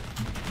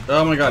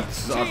 Oh my god,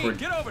 this is Team, awkward.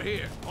 get over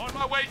here. On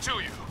my way to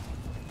you.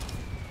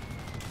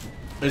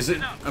 Is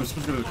it? I'm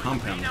supposed to go to the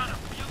compound. Lay down a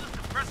field of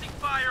suppressing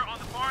fire on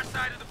the far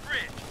side of the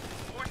bridge.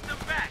 Force them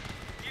back.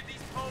 Give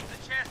these poles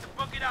a chance to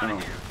book it out Oh.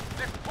 of here.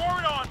 Let's pour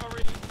it on,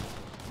 Marine.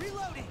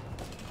 Reloading.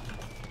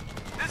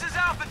 This is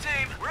Alpha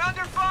Team. We're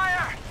under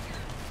fire.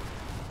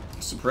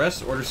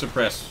 Suppress? Order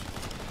suppress.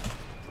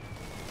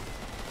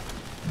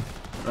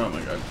 Oh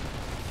my god.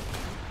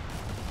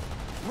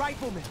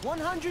 Rifleman,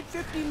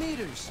 150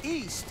 meters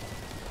east.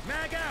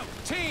 Mag out.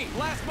 Team,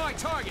 blast my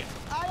target.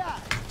 Aye,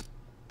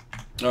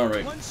 aye.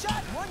 Alright. One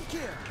shot, one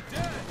kill.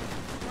 Dead.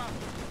 Bravo.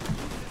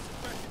 Use this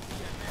suppression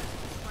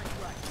TMS. Like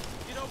right.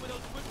 Get over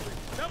those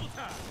footprints. Double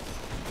time.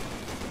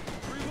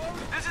 Reload.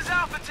 This is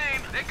Alpha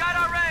Team. They got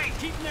our range.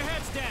 Keeping their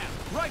heads down.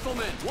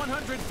 Rifleman,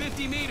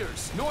 150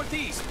 meters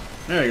northeast.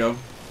 There you go.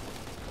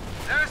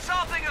 They're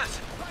assaulting us.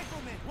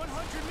 Rifleman,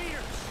 100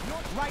 meters.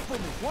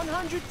 Rifleman,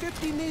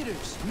 150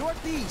 meters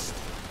northeast.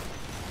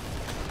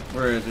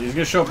 Where is he? He's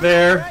gonna show up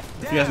there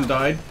if he hasn't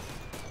died.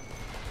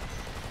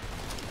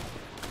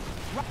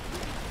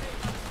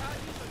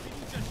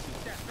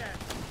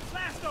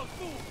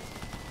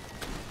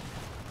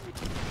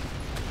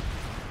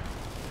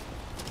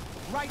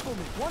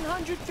 Rifleman,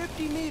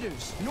 150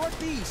 meters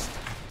northeast.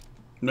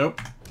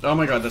 Nope. Oh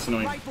my god, that's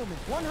annoying. Rifleman,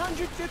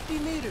 150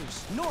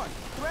 meters north.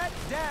 Threat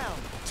down.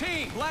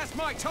 Team, blast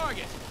my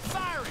target.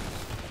 Firing.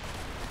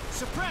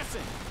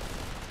 Suppressing.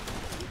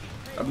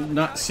 I'm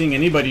not seeing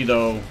anybody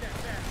though.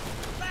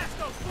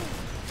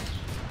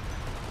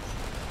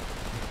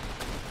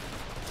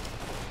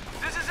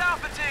 This is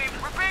Alpha Team.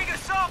 We're being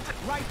assaulted.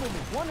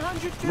 Rifleman,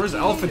 150 Where's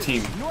Alpha meters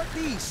Team?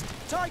 northeast.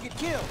 Target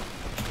killed.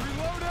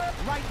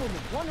 Reloader.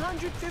 Rifleman,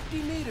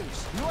 150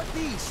 meters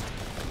northeast.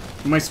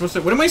 Am I supposed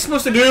to? What am I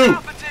supposed to do?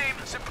 Alpha Team.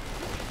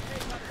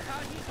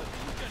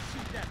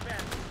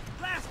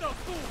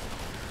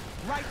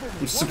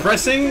 Rifleman,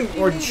 Suppressing,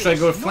 150 or should I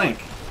go meters flank?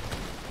 north.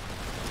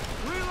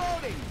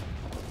 Reloading.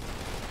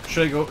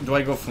 Should I go? Do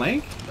I go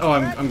flank? Oh,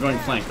 I'm going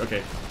flank.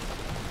 Okay.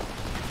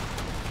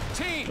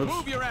 Team, Oops.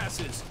 move your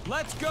asses.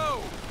 Let's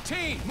go.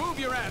 Team, move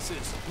your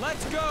asses.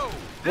 Let's go.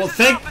 Well, This is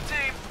thank Alpha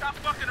Team. Stop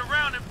fucking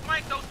around and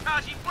flank those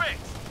Taji bricks.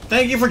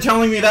 thank you for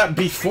telling me that We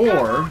got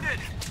before. wounded.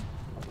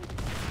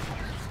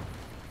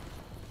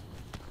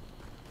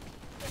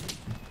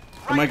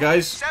 Am I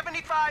guys?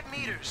 75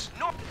 meters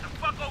north. The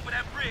fuck over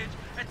that bridge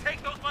and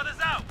take those mothers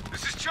out.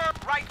 This is Charlie.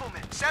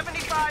 Rifleman,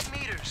 75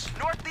 meters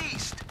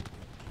northeast.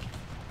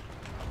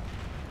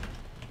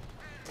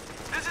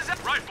 This is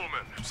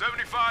Rifleman,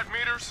 75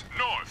 meters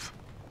north.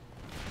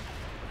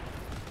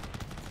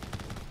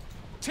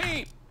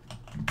 Team,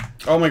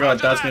 Oh my god,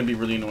 that's gonna be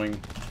really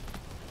annoying.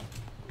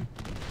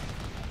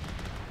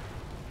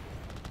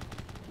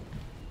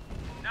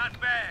 Not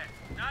bad.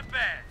 Not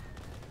bad.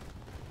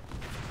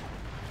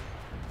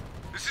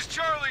 This is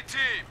Charlie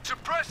Team.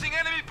 Suppressing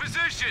enemy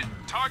position.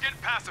 Target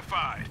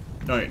pacified.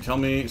 Alright, tell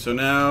me. So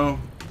now.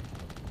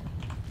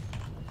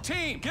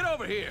 team, get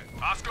over here.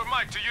 Oscar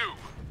Mike to you.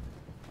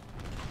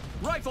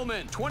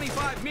 Rifleman,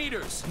 25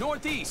 meters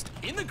northeast,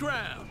 in the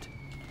ground.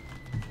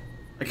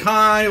 I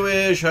kinda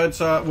wish I'd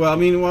saw. Well, I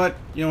mean, what?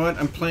 You know what?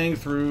 I'm playing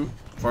through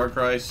Far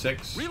Cry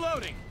 6.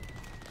 Reloading.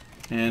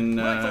 And,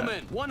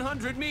 Rifleman,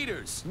 100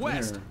 meters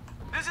west. where?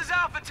 This is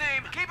Alpha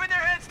Team. Keeping their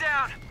heads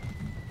down.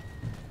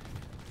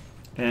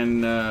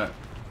 And,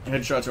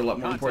 headshots are a lot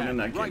more important in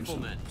that game. So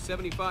Rifleman,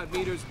 75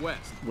 meters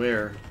west.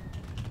 where?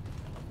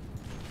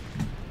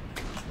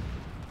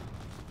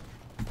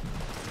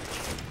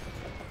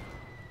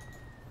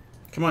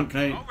 Come on, can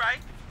I? All right.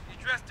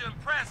 You dressed to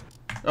impress.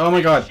 Oh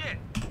my god. Shit.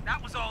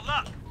 That was all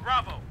luck.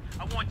 Bravo.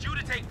 I want you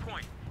to take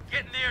point.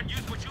 Get in there and use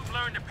what you've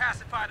learned to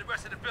pacify the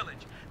rest of the village.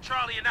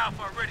 Charlie and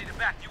Alpha are ready to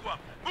back you up.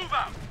 Move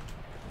out.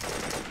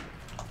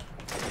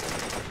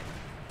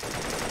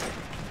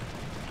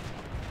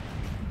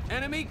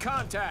 Enemy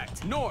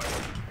contact,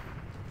 north,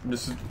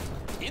 This is.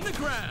 in the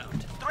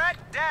ground. Threat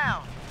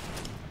down.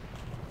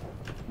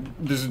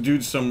 There's a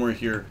dude somewhere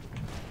here.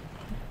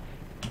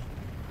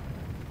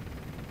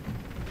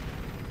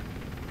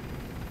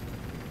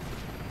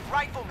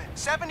 Rifleman,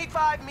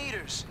 75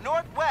 meters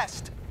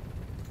northwest.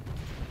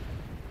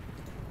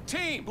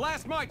 Team,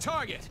 blast my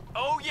target.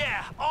 Oh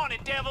yeah, on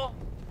it, devil.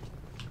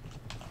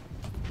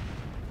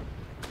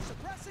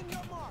 Suppressing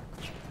your mark.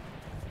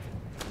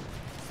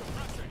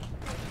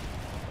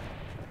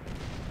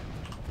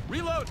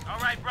 Reload. All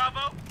right,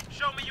 Bravo.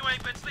 Show me you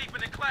ain't been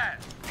sleeping in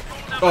class.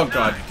 Rule number Oh,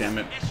 God 9, damn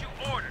it. Issue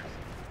orders.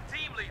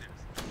 Team leaders,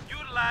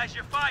 utilize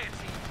your fire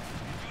team.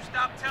 You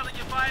stop telling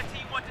your fire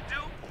team what to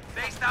do,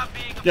 they stop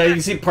being Yeah, you can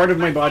effective. see part of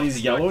my Like body's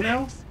focus your yellow now.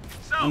 dicks.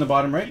 So, On the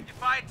bottom right. keep your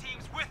fire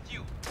teams with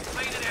you.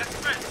 Play to their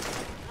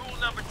strengths. Rule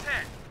number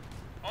 10.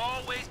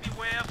 Always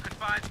beware of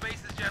confined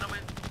spaces, gentlemen.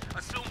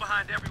 Assume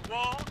behind every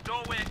wall,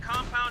 doorway, and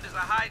compound is a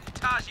hiding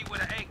Taji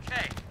with an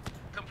AK.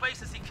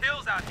 Complacency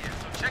kills out here,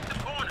 so check the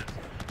corners.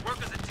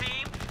 Work as a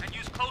team and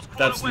use close quarter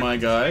That's my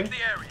weapons to guy. sweep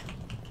the area.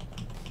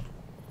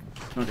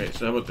 Okay,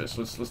 so how about this?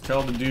 Let's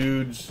tell the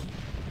dudes.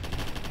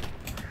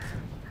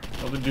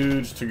 Tell the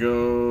dudes to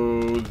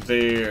go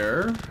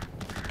there.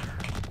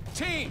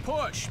 Team,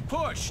 push,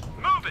 push.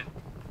 Move it.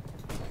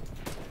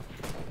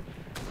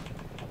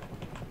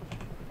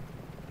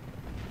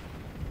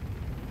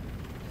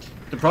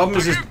 The problem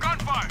is,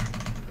 Gunfire!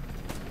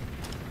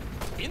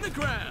 In the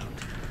ground.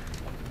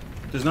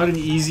 there's not an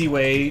easy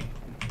way.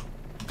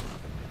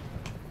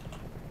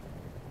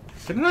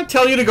 Did I not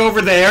tell you to go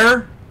over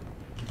there?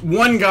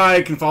 One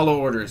guy can follow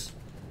orders.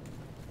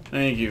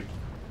 Thank you.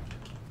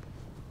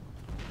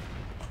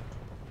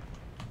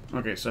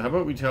 Okay, so how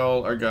about we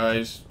tell our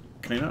guys,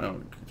 can I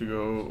not, to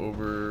go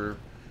over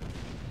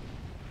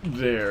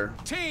there.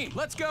 Team,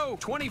 let's go.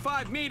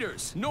 25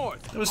 meters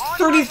north. That was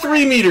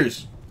 33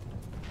 meters.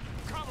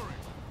 Covering.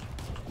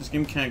 This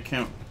game can't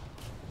count.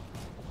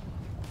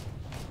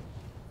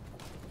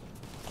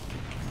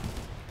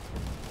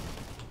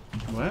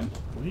 What?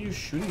 What are you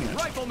shooting at?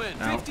 Rifleman,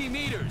 Ow. 50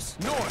 meters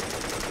north.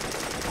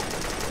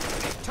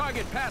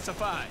 Target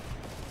pacified.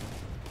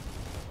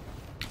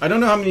 I don't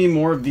know how many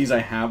more of these I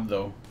have,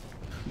 though.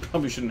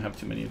 Probably shouldn't have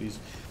too many of these.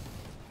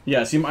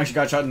 Yeah, see, I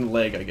got shot in the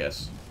leg, I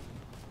guess.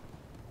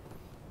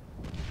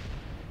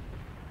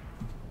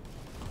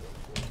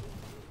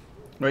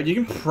 Right, you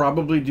can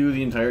probably do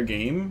the entire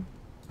game.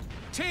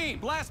 Team,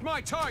 blast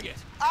my target.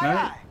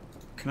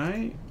 Can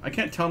I? I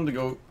can't tell him to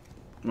go.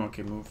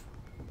 Okay, move.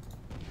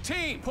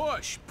 Team,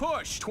 push,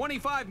 push.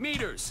 25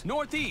 meters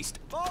northeast.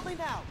 Follow me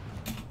now.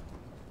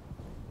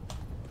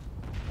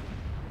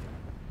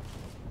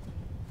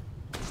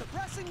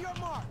 Suppressing your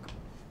mark.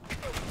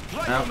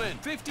 Rifleman,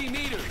 50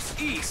 meters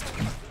east.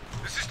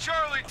 This is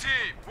Charlie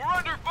Team. We're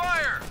under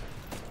fire.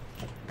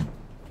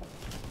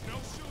 No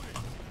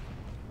shooting.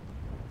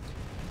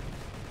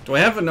 Do I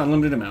have an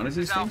unlimited amount of This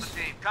these is Alpha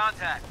things? Team.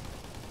 Contact.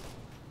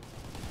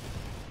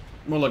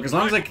 Well, look, as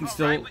long as I can All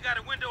still. right, we got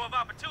a window of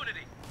opportunity.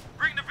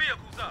 Bring the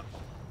vehicles up.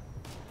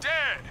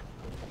 Dead.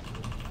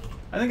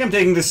 I think I'm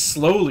taking this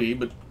slowly,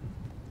 but.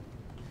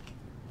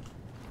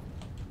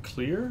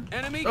 Clear?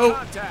 Enemy Oh.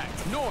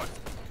 contact north.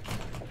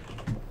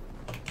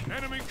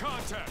 Enemy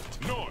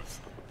contact. North.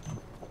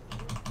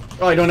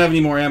 Oh, I don't have any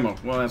more ammo.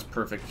 Well, that's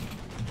perfect.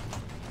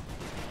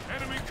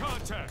 Enemy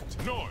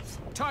contact. North.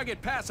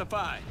 Target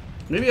pacified.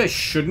 Maybe I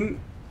shouldn't.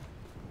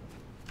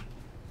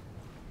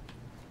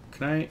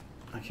 Can I?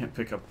 I can't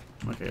pick up.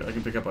 Okay, I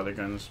can pick up other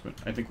guns, but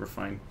I think we're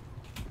fine.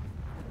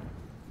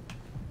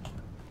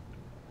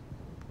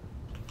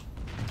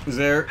 Is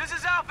there? This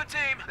is Alpha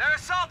Team. They're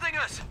assaulting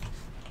us.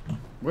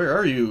 Where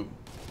are you?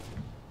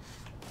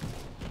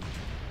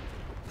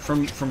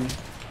 From.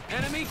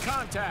 Enemy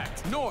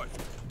contact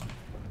north.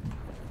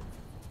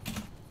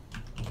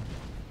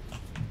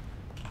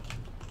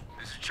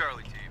 This is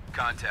Charlie Team.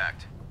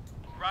 Contact.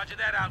 Roger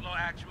that, Outlaw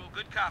Actual.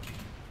 Good copy.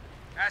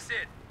 That's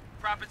it.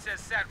 Prophet says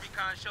Sat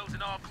Recon shows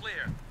an all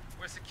clear.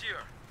 We're secure.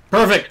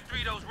 Perfect. Get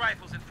 3 those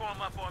rifles and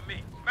form up on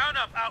me. Mount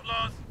up,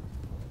 Outlaws.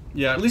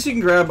 Yeah, at least you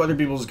can grab other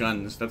people's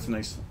guns. That's a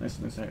nice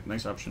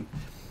option.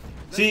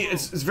 See,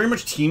 it's very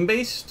much team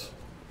based,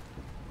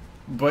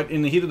 but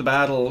in the heat of the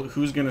battle,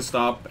 who's gonna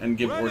stop and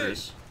give Ready.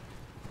 orders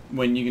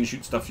when you can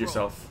shoot stuff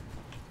yourself?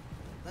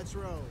 Let's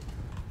roll.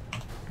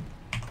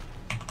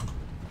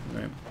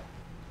 Right.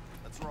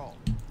 Let's roll.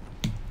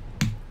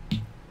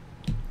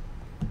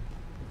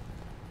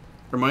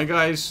 For my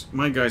guys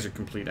are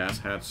complete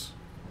asshats.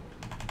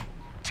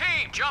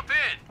 Team, jump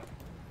in.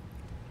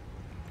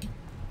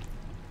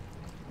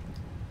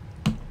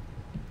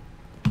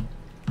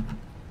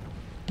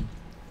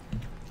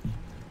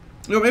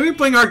 You know, maybe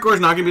playing hardcore is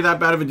not gonna be that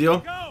bad of a deal.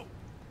 Go!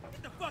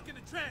 Get the fuck in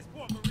the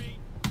transport, Marine.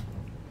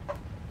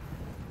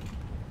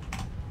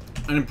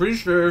 And I'm pretty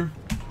sure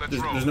Let's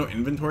there's, roll. there's no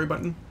inventory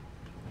button.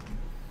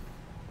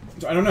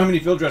 So I don't know how many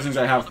field dressings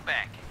I The have.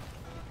 back.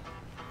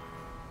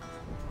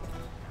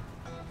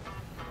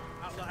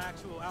 Outlaw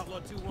Actual, Outlaw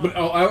 2-1. But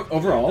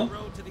overall, The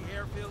road to the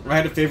airfield. I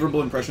had a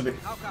favorable impression of it.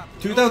 How copy?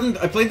 2000.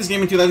 I played this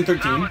game in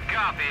 2013. Solid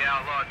copy,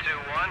 Outlaw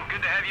 2-1.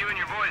 Good to have you and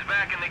your boys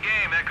back in the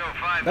game, Echo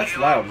 5. That's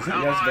Kilo. loud, isn't it?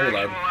 Yeah, it's very Outlaw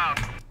loud.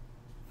 Actual out.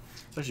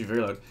 It's actually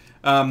very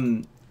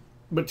loud.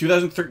 But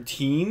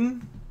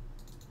 2013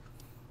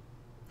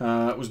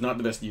 was not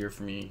the best year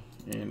for me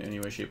in any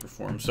way, shape, or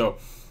form. So,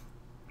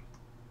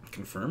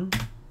 confirm.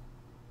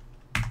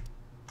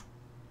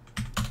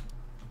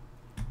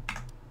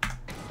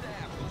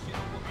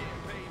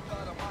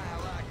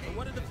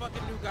 What are the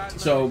fucking new guys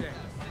So- like today?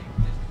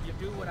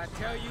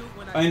 tell you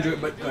when I enjoyed, tell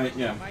you but to do it,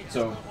 yeah. you might just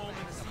So go home in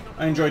the seat of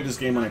I enjoyed this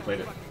game when I played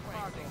it.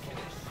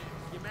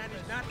 You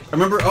managed not to I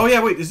remember. Oh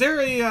yeah, wait. Is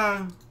there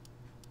a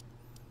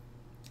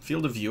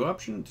field of view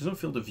option? There's no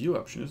field of view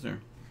option, is there?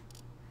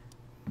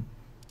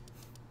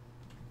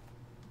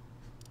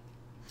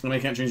 And I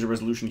can't change the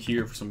resolution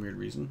here for some weird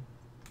reason.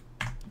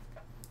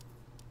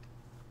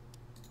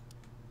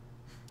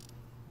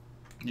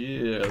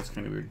 Yeah, that's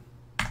kind of weird.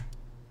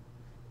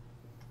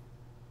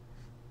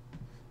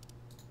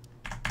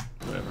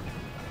 Whatever.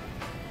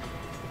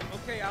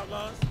 Okay,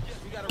 outlaws.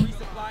 We got a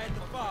resupply at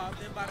the fob,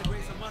 then by the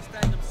grace of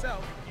Mustang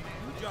himself, you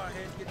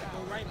jarheads get to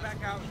go right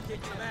back out and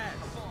kick some ass.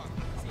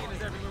 Seeing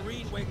as every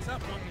Marine wakes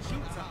up wanting to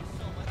shoot something,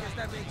 I guess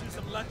that makes you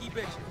some lucky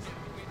bitches.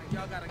 Like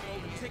y'all got a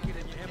golden ticket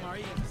in your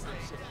MREs or some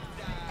shit.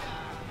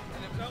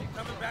 So,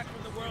 coming back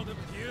from the world of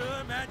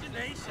pure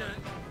imagination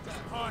to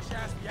some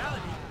harsh-ass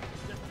reality,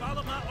 just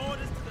follow my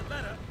orders to the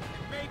letter,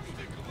 and maybe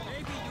you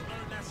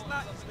earn that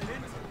slot you slid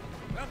into.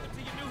 Welcome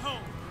to your new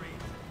home,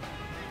 Marine.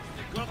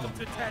 Welcome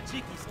to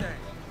Tajikistan.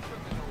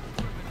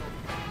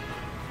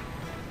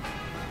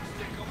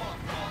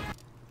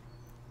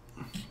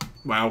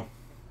 Wow.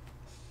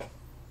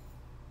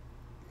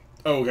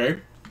 Oh,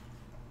 okay.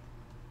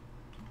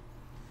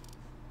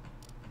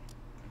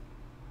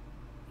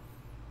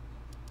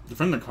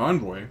 Defend the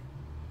convoy?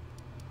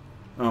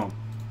 Oh.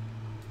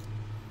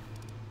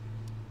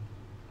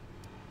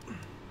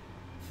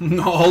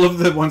 All of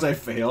the ones I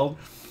failed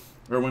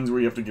are ones where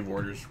you have to give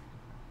orders.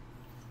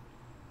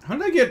 How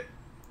did I get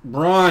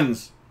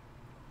bronze?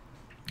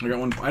 I got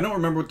one. I don't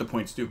remember what the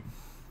points do.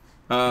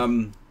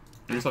 I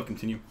guess I'll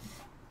continue.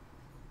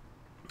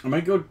 I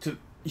might go to...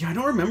 Yeah, I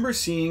don't remember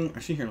seeing...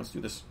 Actually, here, let's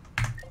do this.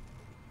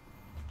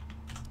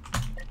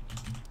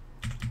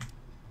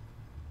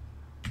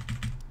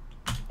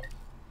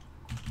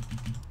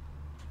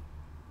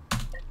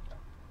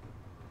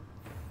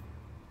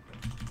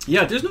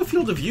 Yeah, there's no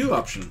field of view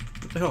option.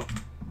 What the hell?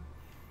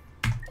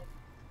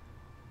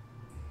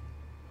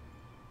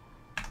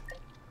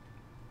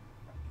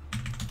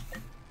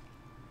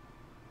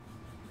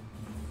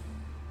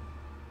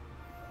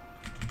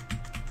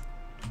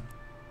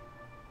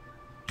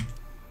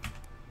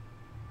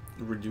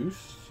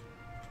 Reduced?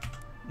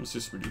 What's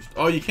this reduced?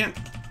 Oh, you can't...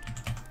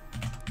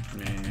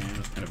 Man,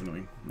 that's kind of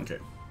annoying. Okay.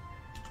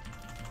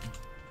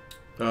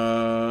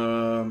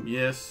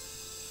 Yes.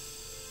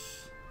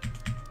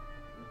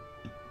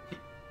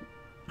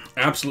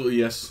 Absolutely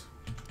yes.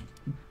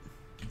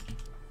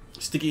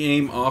 Sticky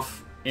aim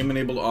off. Aim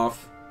enabled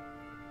off.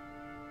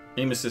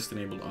 Aim assist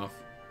enabled off.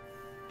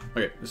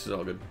 Okay, this is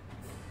all good.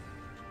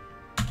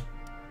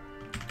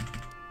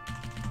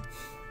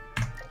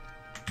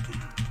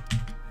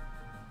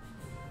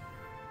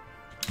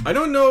 I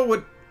don't know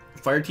what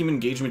Fireteam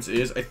Engagements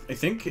is. I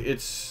think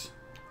it's...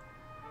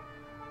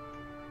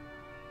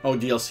 Oh,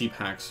 DLC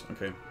packs.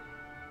 Okay.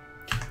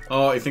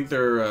 Oh, I think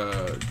they're...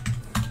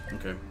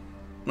 Okay.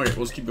 Okay,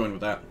 let's keep going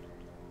with that.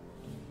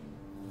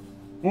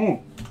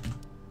 Oh.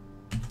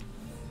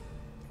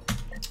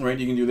 Alright,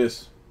 you can do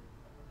this.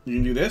 You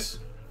can do this.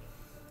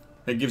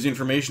 It gives you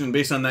information, and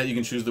based on that, you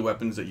can choose the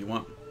weapons that you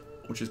want,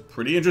 which is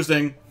pretty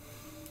interesting.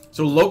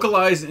 So,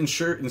 localized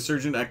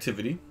insurgent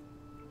activity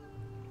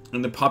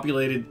in the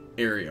populated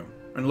area,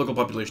 in the local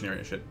population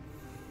area, shit.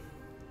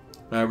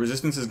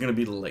 Resistance is going to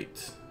be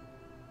light.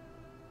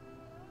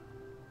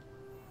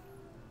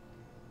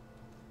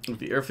 With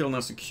the airfield now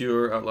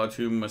secure, Outlaw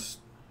 2 must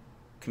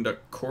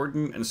conduct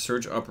cordon and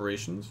search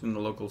operations in the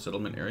local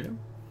settlement area.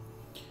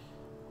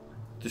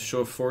 This show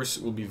of force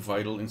will be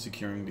vital in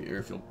securing the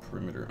airfield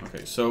perimeter.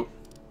 Okay, so...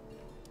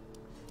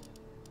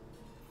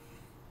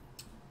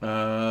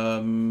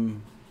 yeah,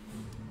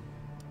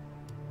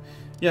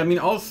 I mean,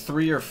 all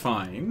three are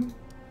fine.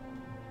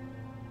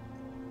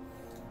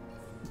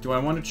 Do I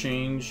want to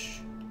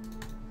change...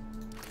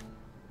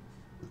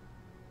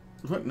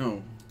 What?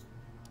 No.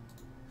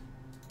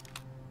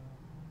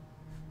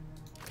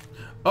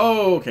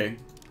 Oh, okay.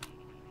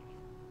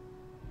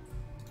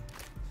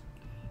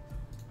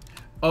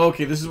 Oh,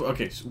 okay, this is...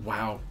 Okay, so,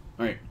 wow.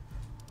 Alright.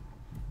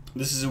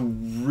 This is a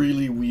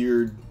really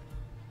weird...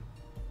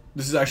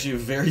 This is actually a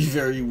very,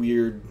 very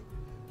weird...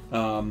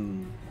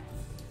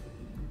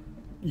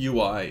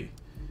 UI.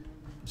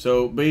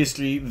 So,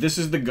 basically, this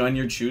is the gun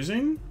you're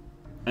choosing,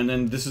 and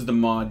then this is the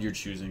mod you're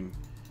choosing.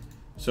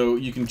 So,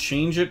 you can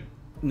change it.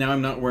 Now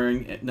I'm not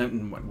wearing...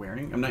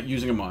 I'm not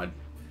using a mod.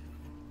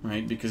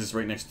 Right? Because it's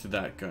right next to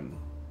that gun.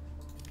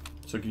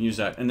 So I can use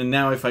that. And then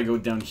now if I go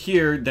down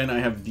here, then I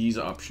have these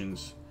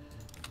options.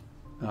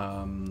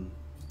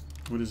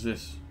 What is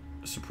this?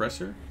 A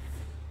suppressor?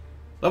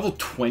 Level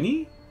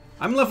 20?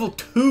 I'm level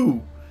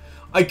 2!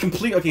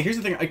 Okay, here's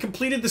the thing. I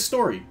completed the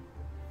story.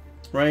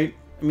 Right?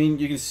 I mean,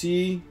 you can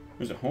see...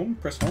 Was it home?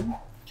 Press home?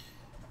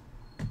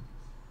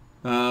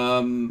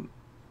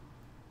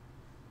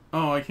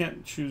 Oh, I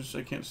can't choose...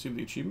 I can't see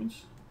the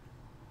achievements?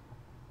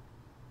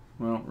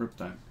 Well, rip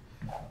that.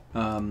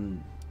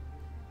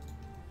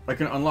 I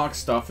can unlock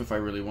stuff if I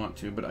really want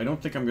to, but I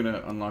don't think I'm going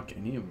to unlock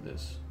any of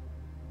this.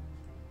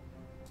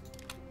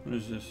 What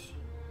is this?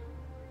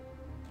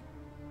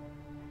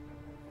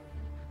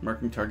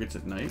 Marking targets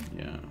at night?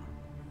 Yeah.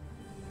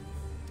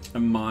 A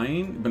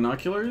mine?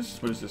 Binoculars?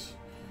 What is this?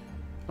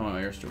 Oh,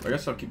 airstrip. I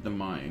guess I'll keep the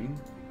mine.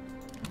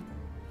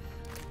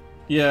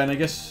 Yeah, and I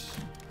guess...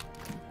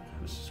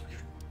 This is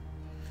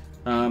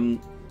weird.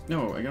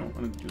 No, I don't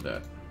want to do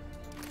that.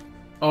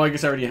 Oh, I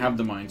guess I already have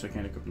the mine, so I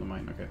can't equip the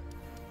mine. Okay.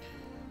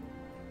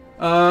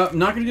 I'm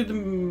not going to do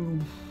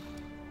the...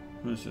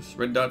 What is this?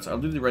 Red dots. I'll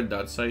do the red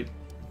dot site.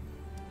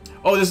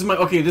 Oh, this is my...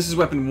 Okay, this is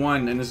weapon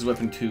 1, and this is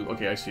weapon 2.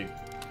 Okay, I see.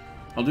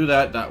 I'll do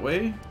that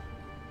way.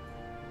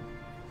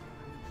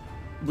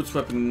 What's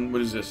weapon...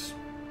 What is this?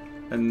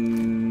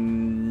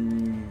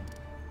 And...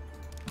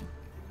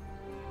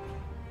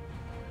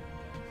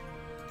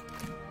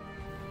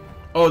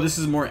 Oh, this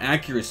is more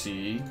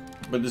accuracy,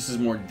 but this is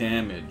more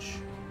damage.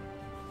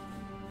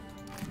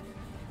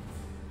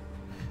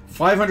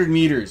 500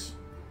 meters.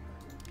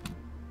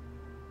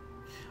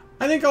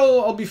 I think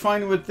I'll be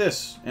fine with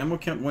this. Ammo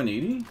count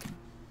 180?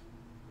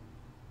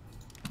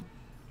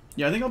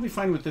 Yeah, I think I'll be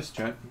fine with this,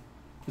 chat.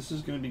 This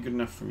is gonna be good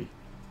enough for me.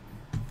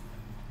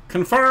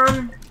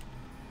 Confirm!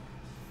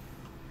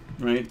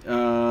 Right,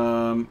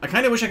 I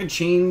kinda wish I could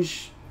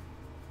change...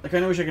 I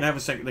kinda wish I could have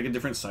a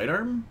different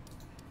sidearm.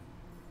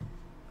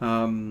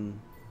 Could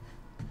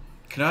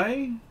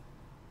I?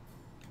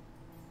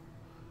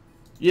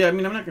 Yeah, I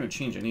mean, I'm not gonna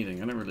change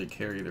anything. I don't really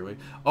care either way.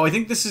 Oh, I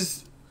think this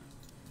is...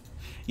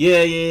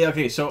 Yeah,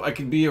 okay, so I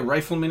could be a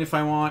rifleman if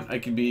I want. I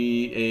could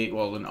be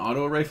an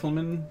auto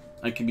rifleman.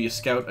 I could be a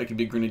scout, I could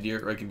be a grenadier,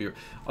 or I could be...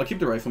 I'll keep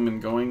the rifleman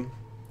going.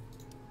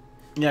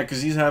 Yeah,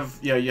 because these have...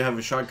 Yeah, you have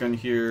a shotgun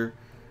here.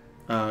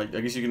 I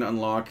guess you can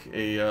unlock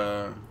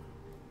an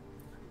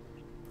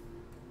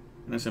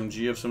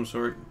SMG of some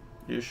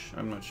sort-ish.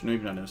 I'm not sure.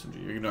 Maybe not an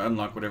SMG. You're going to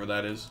unlock whatever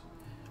that is.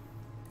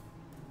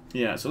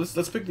 Yeah, so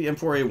let's pick the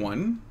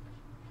M4A1.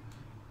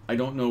 I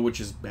don't know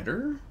which is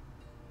better.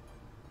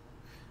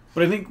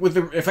 But I think with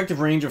the effective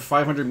range of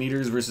 500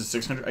 meters versus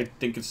 600, I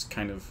think it's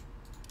kind of...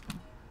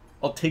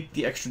 I'll take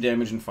the extra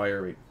damage and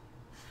fire rate.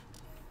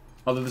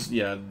 Although this,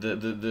 yeah,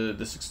 the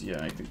 6,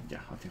 yeah, I think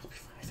I'll be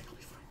fine.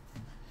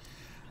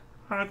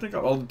 I think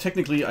I'll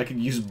technically I could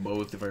use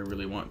both if I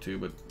really want to,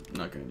 but I'm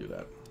not going to do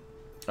that.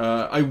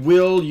 I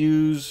will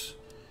use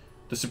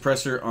the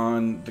suppressor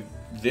on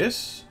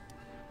this,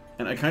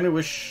 and I kind of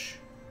wish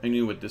I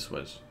knew what this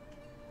was.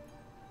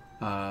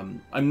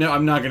 I'm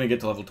not going to get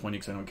to level 20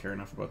 because I don't care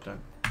enough about that.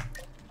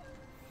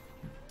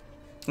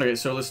 Okay,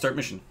 so let's start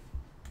mission.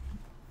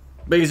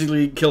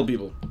 Basically, kill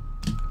people.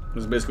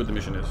 That's basically what the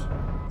mission is.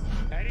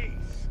 At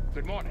ease.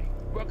 Good morning.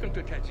 Welcome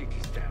to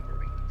Tajikistan,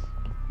 Marines.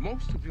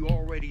 Most of you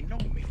already know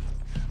me.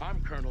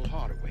 I'm Colonel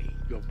Hardaway,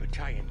 your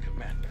battalion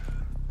commander.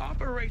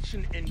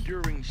 Operation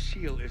Enduring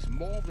Shield is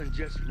more than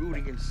just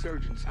rooting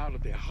insurgents out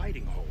of their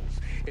hiding holes.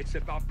 It's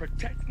about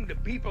protecting the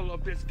people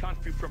of this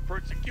country from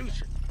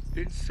persecution.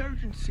 The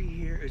insurgency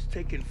here is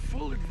taking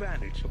full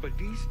advantage of a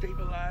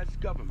destabilized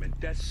government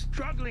that's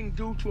struggling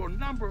due to a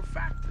number of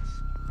factors.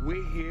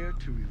 We're here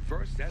to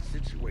reverse that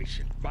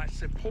situation by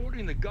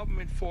supporting the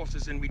government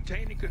forces in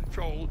retaining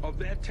control of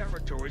their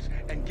territories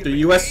and giving the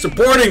U.S.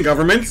 supporting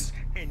governments.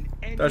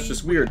 That's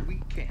just weird.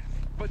 We can.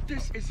 But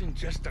this isn't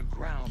just a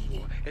ground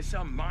war, it's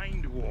a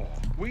mind war.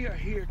 We are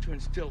here to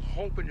instill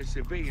hope in the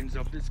civilians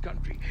of this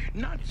country,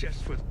 not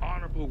just with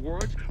honorable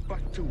words,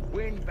 but to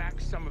win back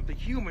some of the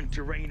human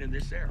terrain in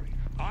this area.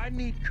 I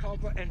need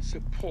cover and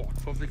support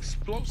for the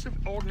explosive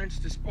ordnance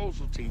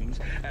disposal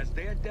teams as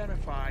they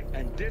identify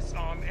and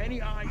disarm any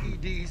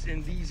IEDs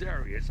in these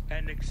areas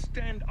and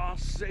extend our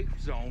safe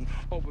zone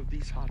over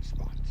these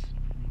hotspots.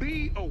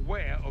 Be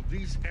aware of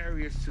these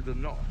areas to the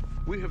north.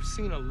 We have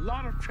seen a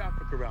lot of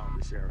traffic around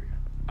this area.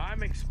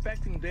 I'm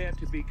expecting there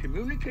to be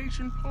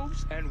communication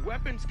posts and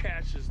weapons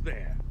caches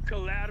there.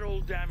 Collateral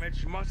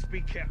damage must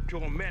be kept to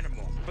a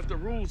minimum, but the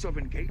rules of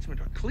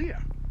engagement are clear.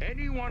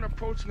 Anyone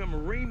approaching a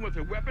Marine with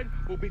a weapon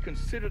will be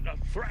considered a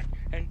threat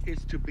and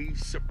is to be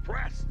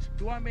suppressed.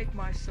 Do I make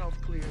myself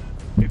clear?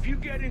 If you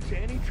get into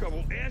any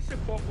trouble, air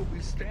support will be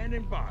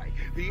standing by.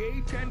 The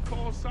A-10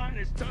 call sign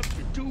is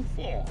Tusker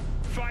 2-4.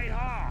 Fight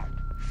hard.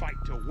 Fight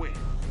to win.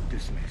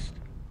 Dismissed.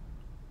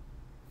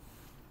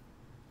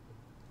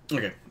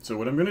 Okay, so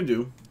what I'm gonna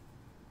do,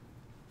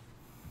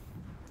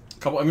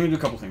 I'm gonna do a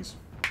couple things,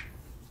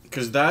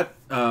 because that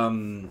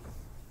when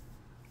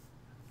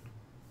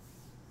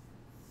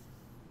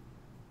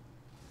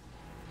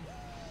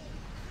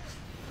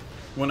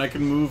I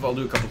can move, I'll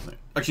do a couple things.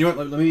 Actually, you know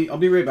what? I'll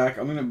be right back.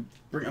 I'm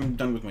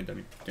done with my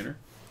dinner,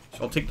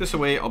 so I'll take this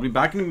away. I'll be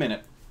back in a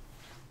minute,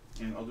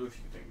 and I'll do a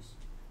few things.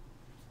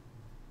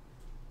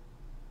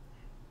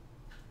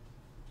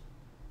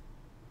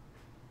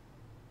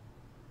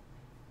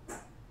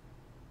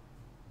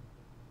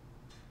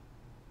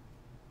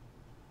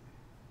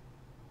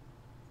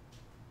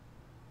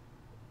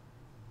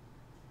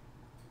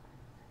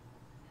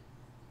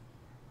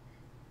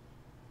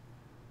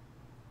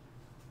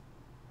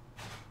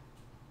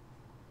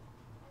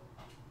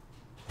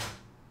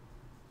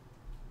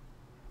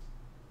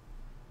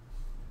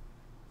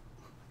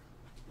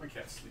 My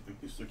cat's sleeping.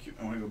 He's so cute.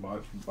 I want to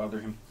go bother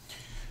him.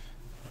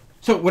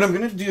 So what I'm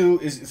gonna do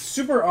is, it's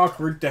super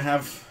awkward to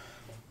have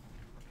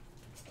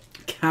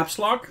caps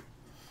lock.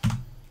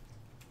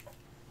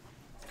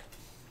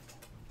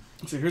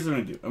 So here's what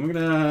I'm gonna do. I'm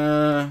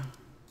gonna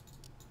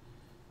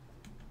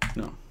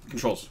no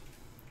controls.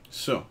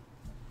 So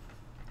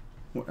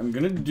what I'm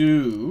gonna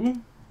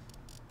do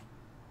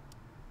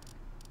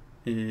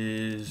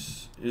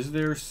is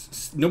there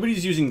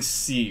nobody's using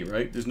C,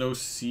 right? There's no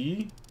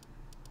C.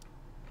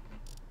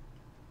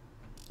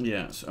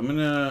 Yeah, so I'm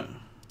gonna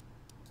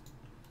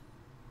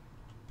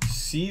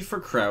C for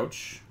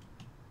crouch,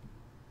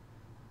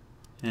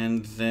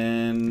 and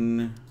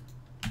then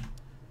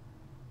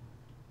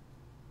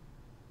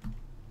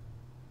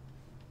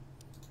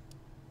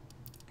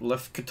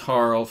left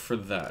catarl for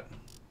that.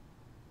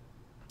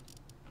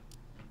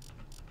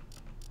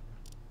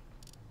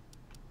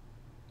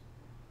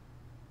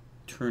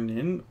 Turn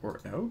in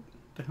or out? What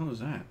the hell is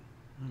that?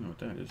 I don't know what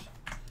that is.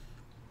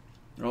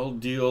 I'll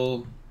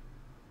deal.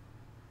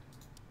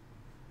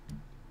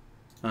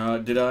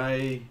 Did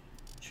I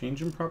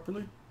change him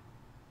properly?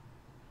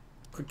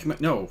 Quick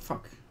command. No,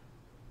 fuck.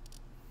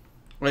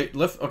 Wait,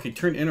 left. Okay,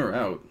 turn in or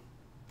out.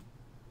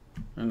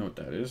 I don't know what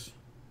that is.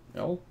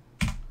 L?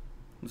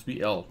 Let's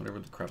be L, whatever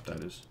the crap that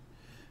is.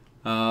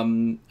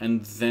 And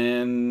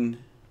then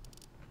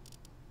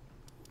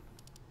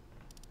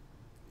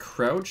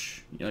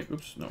crouch. Yeah, like,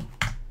 oops, no.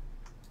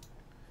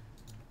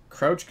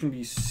 Crouch can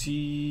be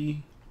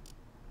C,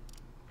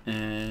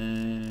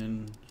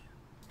 and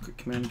quick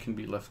command can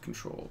be left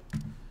control.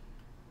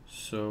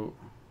 So,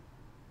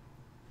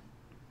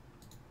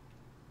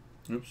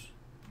 oops.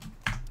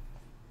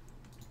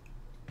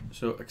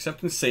 So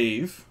accept and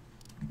save.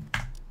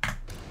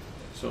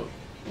 So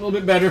a little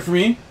bit better for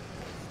me.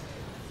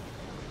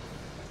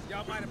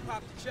 Y'all might have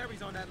popped the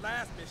cherries on that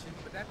last mission,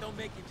 but that don't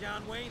make you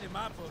John Wayne in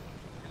my book.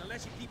 And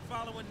unless you keep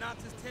following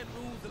Knox's 10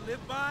 rules to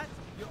live by,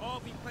 you'll all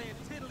be playing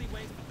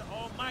tiddlywinks with the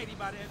Almighty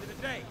by the end of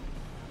the day.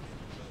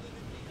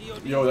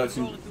 Yo, that's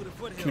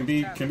can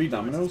be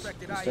Domino's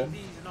instead.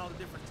 IEDs in all the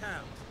different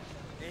towns.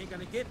 They ain't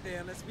gonna get there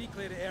unless we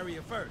clear the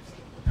area first.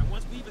 Now,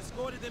 once we've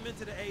escorted them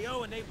into the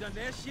AO and they've done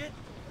their shit,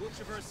 we'll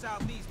traverse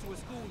southeast to a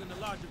school in the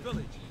larger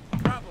village.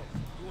 Bravo,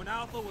 you and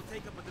Alpha will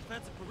take up a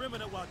defensive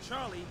perimeter while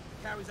Charlie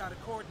carries out a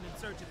cordon in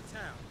search of the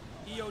town.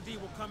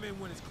 EOD will come in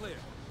when it's clear.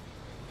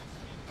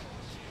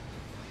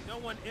 No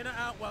one in or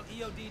out while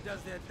EOD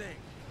does their thing.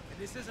 And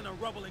this isn't a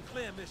rubble and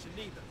clear mission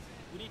neither.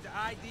 We need to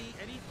ID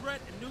any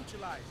threat and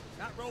neutralize it,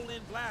 not roll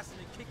in blasting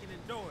and kicking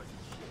in doors and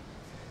shit.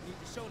 We need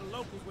to show the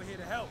locals we're here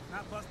to help,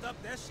 not bust up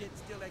their shit and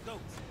steal their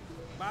goats.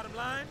 Bottom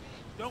line,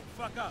 don't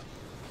fuck up.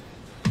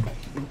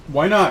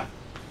 Why not?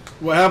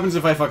 What happens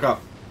if I fuck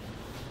up?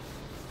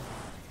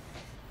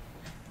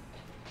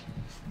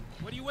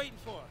 What are you waiting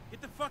for?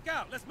 Get the fuck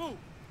out. Let's move.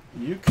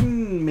 You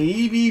can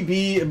maybe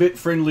be a bit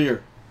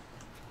friendlier.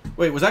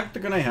 Wait, was that the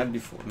gun I had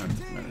before? No, it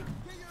doesn't matter.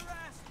 Get your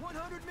ass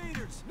 100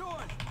 meters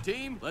north.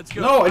 Team, let's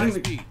go. No, I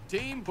didn't. Speed.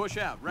 Team, push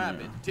out.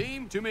 Rapid. Yeah.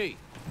 Team, to me.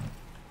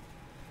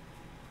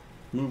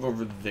 Move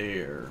over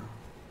there.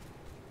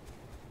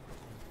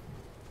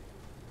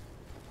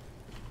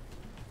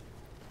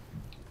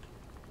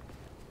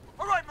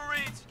 All right,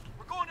 Marines.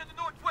 We're going to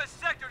the northwest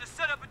sector to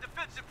set up a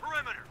defensive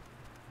perimeter.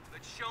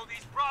 Let's show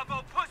these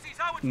Bravo pussies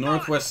how it's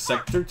Northwest done.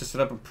 sector to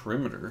set up a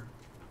perimeter.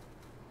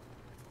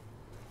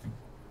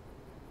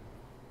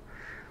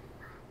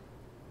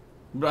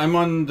 But I'm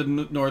on the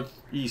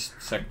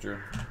northeast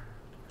sector.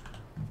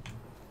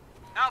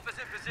 Alpha's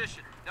in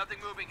position. Nothing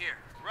moving here.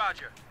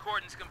 Roger.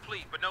 Cordon's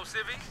complete, but no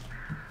civvies?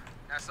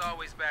 That's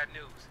always bad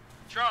news.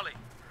 Charlie,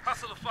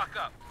 hustle the fuck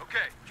up.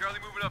 Okay, Charlie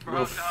moving up from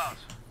house to house.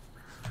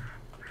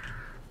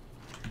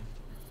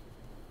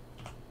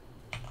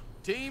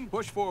 Team,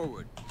 push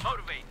forward.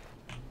 Motivate.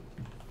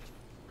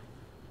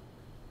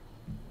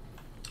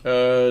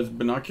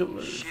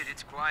 Binoculars. Shit,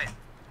 it's quiet.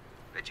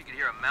 Bet you could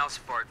hear a mouse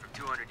fart from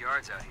 200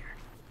 yards out here.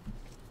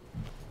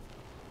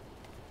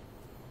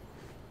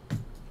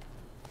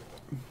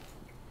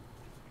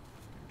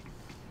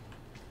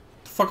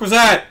 The fuck was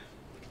that?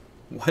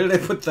 Why did I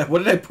put that? What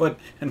did I put?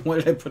 And why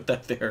did I put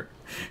that there?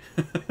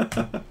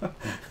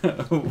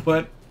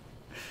 What?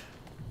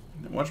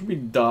 Watch me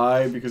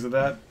die because of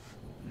that.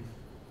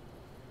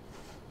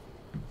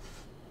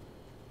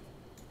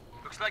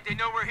 Looks like they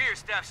know we're here,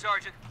 Staff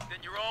Sergeant. Then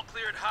you're all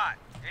cleared hot.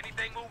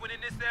 Anything moving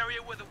in this area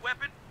with a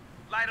weapon,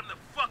 light them the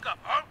fuck up,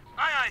 huh?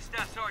 Aye, aye,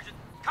 Staff Sergeant.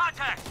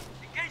 Contact!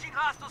 Engaging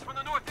hostiles from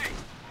the northeast.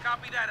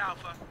 Copy that,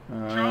 Alpha.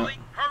 Charlie,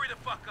 hurry the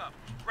fuck up.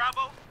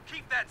 Bravo,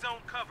 keep that zone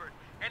covered.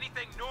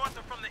 Anything north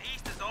or from the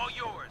east is all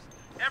yours.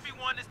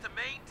 Everyone is to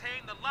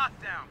maintain the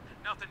lockdown.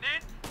 Nothing in,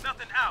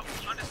 nothing out.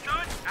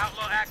 Understood?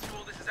 Outlaw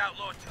Actual, this is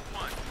Outlaw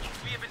 2-1.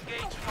 We have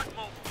engaged Foot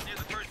Mobile near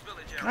the first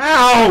village area.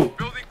 Ow!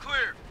 Building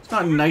clear. It's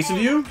not nice of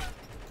you.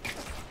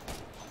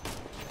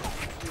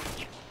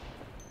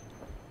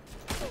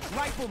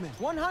 Rifleman,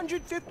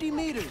 150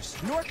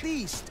 meters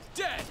northeast.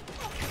 Dead.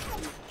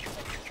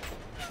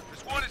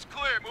 This one is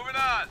clear. Moving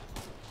on.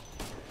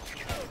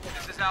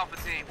 This is Alpha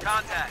Team.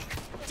 Contact.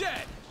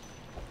 Dead.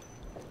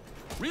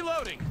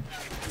 Reloading.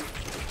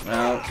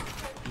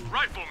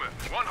 Rifleman,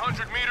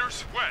 100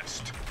 meters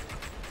west.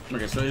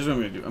 Okay, so here's what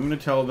I'm gonna do. I'm gonna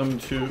tell them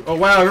to. Oh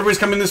wow, everybody's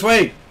coming this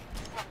way.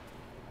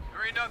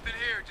 There ain't nothing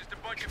here, just a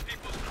bunch of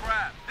people's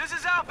crap. This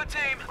is Alpha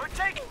Team. We're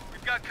taking...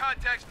 We've got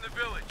contacts in the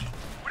village.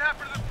 What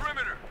happened to the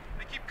perimeter?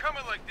 They keep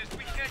coming like this.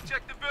 We can't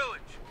check the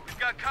village. We've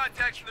got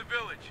contacts in the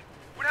village.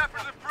 What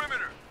happened to the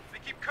perimeter? They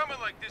keep coming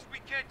like this. We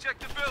can't check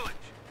the village.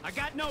 I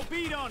got no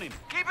beat on him.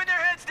 Keeping their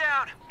heads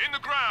down. In the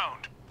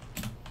ground.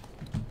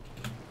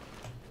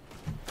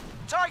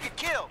 Target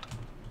killed.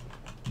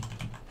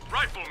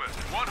 Rifleman,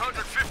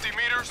 150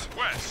 meters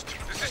west.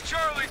 This is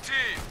Charlie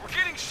Team. We're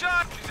getting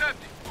shot. She's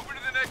empty. Moving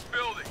to the next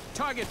building.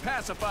 Target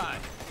pacified.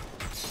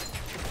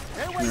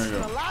 They're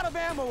wasting a lot of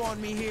ammo on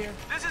me here.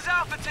 This is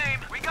Alpha Team.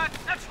 We got...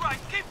 That's right.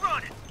 Keep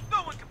running. No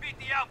one can beat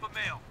the Alpha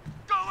male.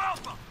 Go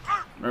Alpha.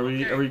 Are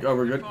we good?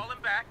 We're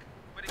falling back,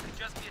 but it could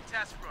just be a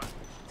test run.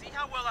 See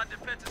how well our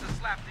defenses are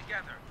slapped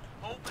together.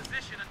 Hold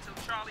position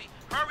until Charlie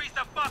hurries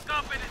the fuck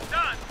up and is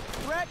done.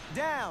 Threat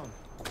down.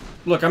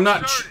 Look, I'm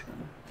not.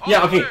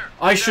 Yeah, okay.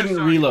 I shouldn't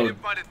reload. We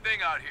didn't find a thing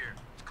out here.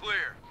 It's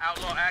clear.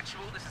 Outlaw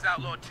Actual, this is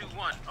Outlaw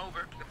 2-1.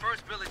 Over. The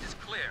first village is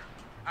clear.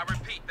 I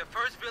repeat, the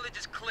first village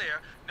is clear.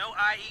 No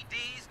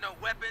IEDs, no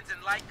weapons,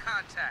 and light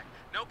contact.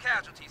 No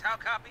casualties. How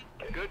copy?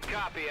 Good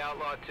copy,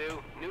 Outlaw 2.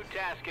 New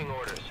tasking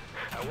orders.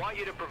 I want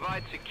you to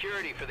provide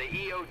security for the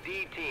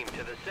EOD team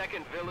to the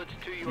second village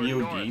to your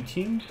north. EOD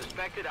team?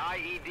 Suspected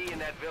IED in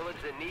that village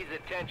that needs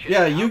attention.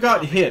 Yeah, you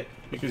got hit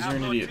because you're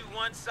an Outlaw idiot.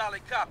 2-1,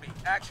 solid copy.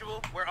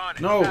 Actual, we're on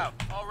it. No. Out.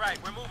 All right,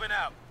 we're moving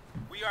out.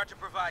 We are to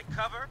provide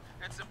cover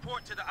and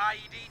support to the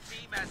IED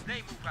team as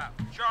they move out.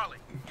 Charlie,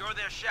 you're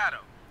their shadow.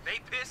 They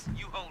piss,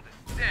 you hold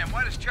it. Damn,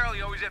 why does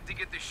Charlie always have to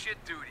get the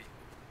shit duty?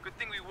 Good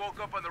thing we woke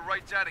up on the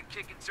right side and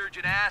kicking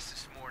surgeon ass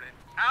this morning.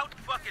 Out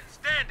fucking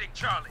standing,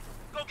 Charlie.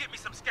 Go get me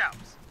some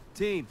scalps.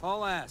 Team,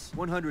 all ass.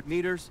 100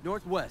 meters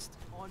northwest.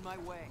 On my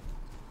way.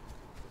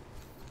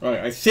 Alright,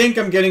 I think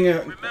I'm getting a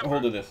Remember,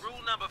 hold of this. Rule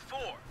number 4.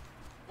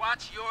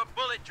 Watch your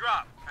bullet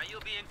drop. Now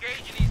you'll be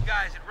engaging these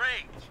guys at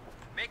range.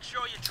 Make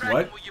sure you track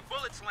them where your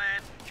bullets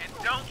land, and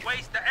don't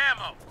waste the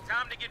ammo.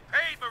 Time to get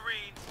paid,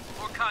 Marines.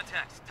 More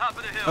contacts. Top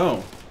of the hill.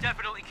 Oh.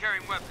 Definitely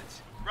carrying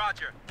weapons.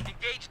 Roger.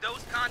 Engage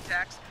those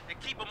contacts and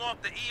keep them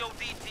off the EOD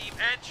team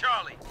and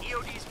Charlie.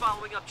 EOD's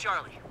following up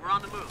Charlie. We're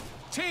on the move.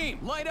 Team,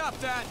 light up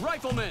that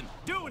rifleman.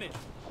 Doing it.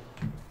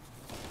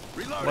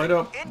 Reloading. Light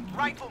up. In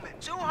Rifleman.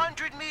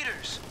 200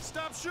 meters.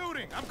 Stop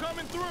shooting. I'm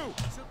coming through.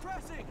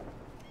 Suppressing.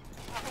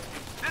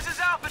 This is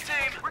Alpha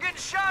Team. We're getting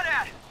shot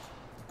at.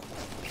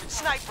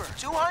 Sniper.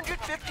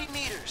 250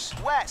 meters.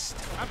 West.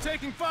 I'm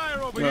taking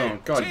fire over Oh, here.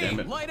 god Team, damn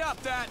it. light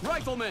up that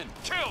rifleman.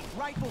 Kill!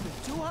 Rifleman.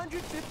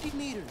 250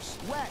 meters.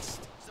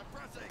 West.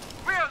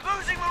 We are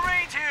losing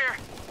Marines here.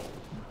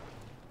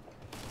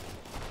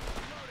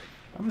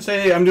 I'm gonna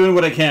say I'm doing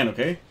what I can,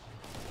 okay?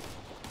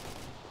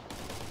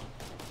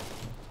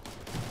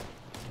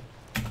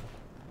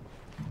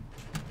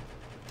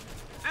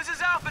 This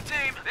is Alpha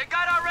Team. They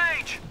got our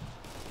range.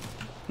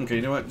 Okay,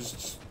 you know what?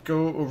 Just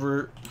go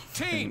over.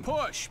 Team,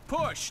 push,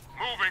 push.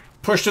 Moving.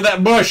 Push to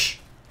that bush!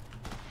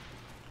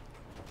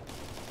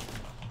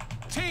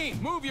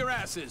 Team, move your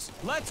asses.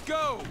 Let's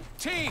go.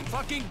 Team,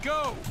 fucking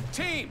go.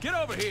 Team, get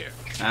over here.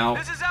 Ow.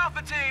 This is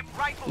Alpha Team.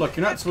 Rifleman. Look,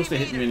 you're not supposed to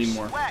 50 hit me meters.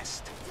 anymore.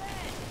 West.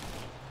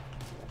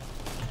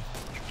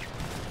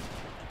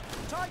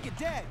 Target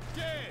dead.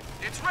 Dead.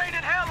 It's raining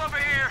hell over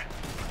here.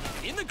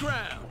 In the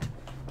ground.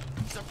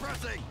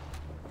 Suppressing.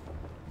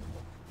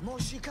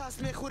 Moshikas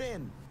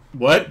mechuren.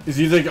 What? Is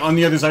he like on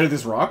the other side of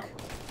this rock?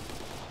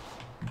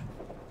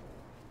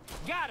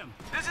 Got him.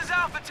 This is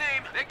Alpha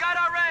Team. They got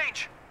our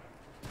range.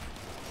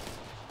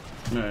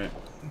 Alright.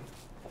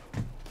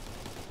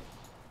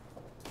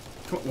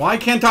 Why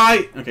can't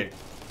I? Okay.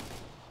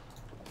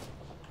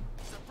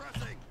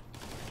 Suppressing.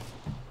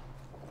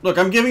 Look,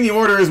 I'm giving the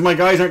orders. My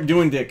guys aren't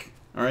doing dick.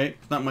 Alright?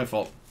 It's not my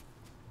fault.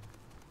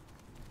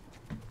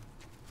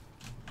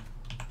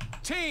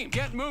 Team,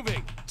 get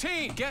moving.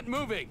 Team, get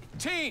moving.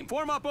 Team,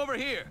 form up over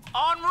here.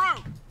 En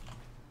route.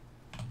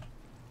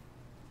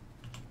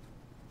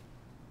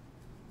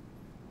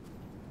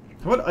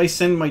 How about I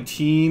send my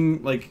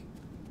team, like,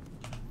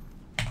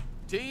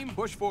 Team,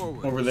 push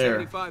forward. over there?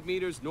 75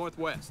 meters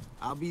northwest.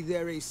 I'll be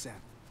there ASAP.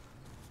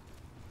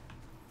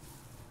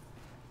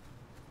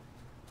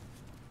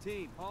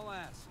 Team, all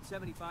ass.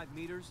 75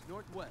 meters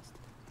northwest.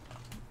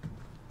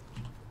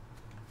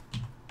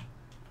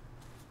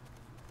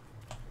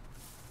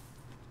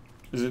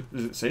 Is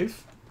it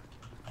safe?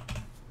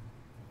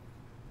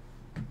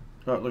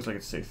 Oh, it looks like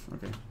it's safe.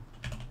 Okay.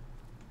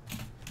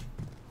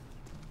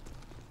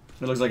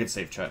 It looks like it's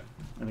safe, chat.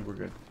 I think we're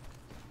good.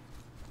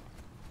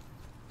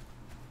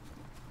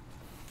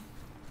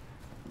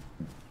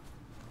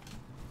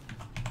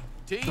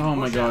 Team, Oh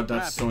my push god, out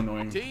that's so rapid.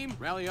 annoying. Team,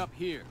 rally up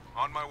here.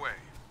 On my way.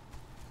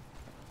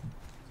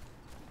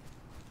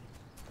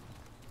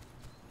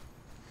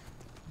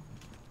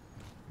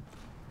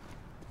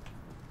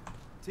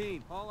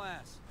 Team, all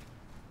ass.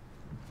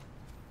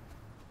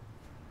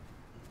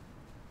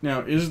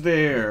 Now, is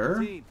there...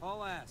 Team,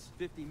 all ass.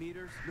 50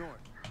 meters north.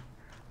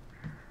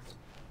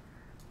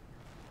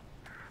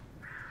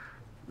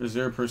 Is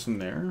there a person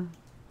there?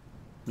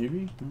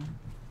 Maybe? No.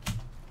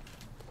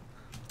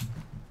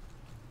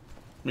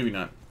 Maybe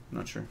not.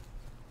 Not sure.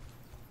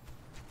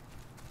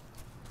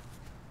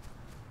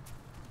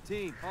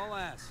 Team, all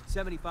ass.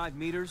 75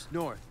 meters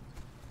north.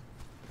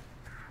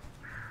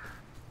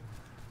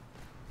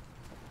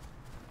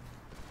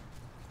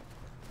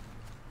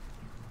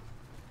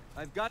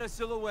 I've got a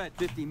silhouette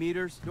 50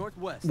 meters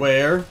northwest.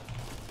 Where?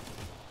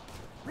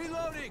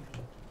 Reloading!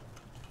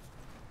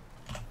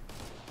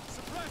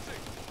 Suppressing!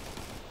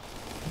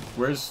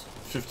 Where's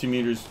 50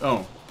 meters?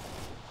 Oh.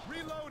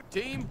 Reload!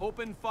 Team,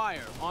 open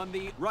fire on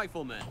the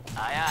rifleman.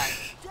 Aye, aye.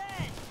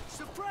 Dead!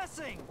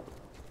 Suppressing!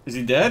 Is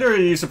he dead or are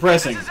you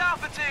suppressing? This is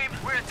Alpha Team.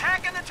 We're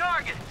attacking the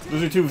target.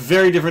 Those are two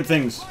very different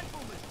things.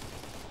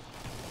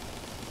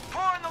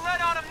 Pouring the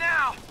lead on him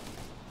now.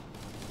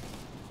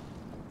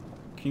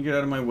 Can you get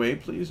out of my way,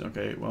 please?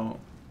 Okay, well,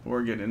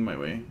 or get in my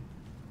way.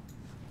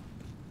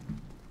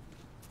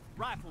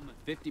 Rifleman.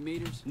 50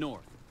 meters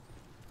north.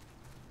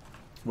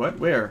 What?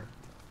 Where?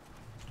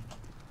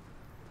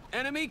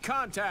 Enemy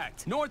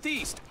contact,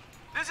 northeast.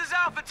 This is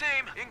Alpha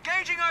Team.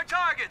 Engaging our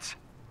targets.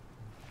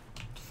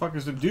 The fuck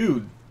is the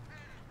dude?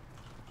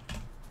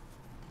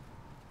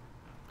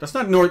 That's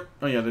not north.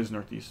 Oh yeah, there's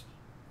northeast.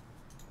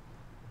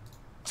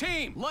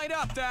 Team, light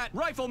up that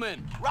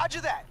rifleman. Roger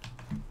that.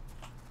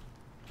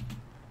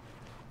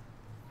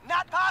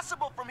 Not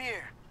possible from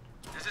here.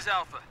 This is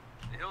Alpha.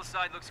 The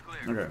hillside looks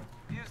clear. Okay.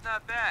 View's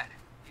not bad,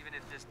 even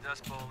if this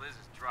dust bowl is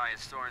as dry as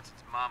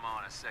Sorensen's mama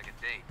on a second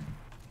date.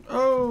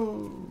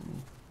 Oh.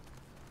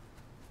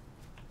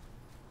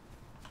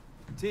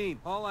 Team,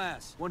 all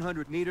ass.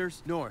 100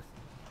 meters north.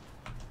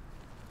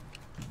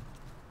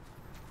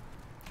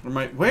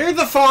 Where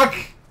the fuck?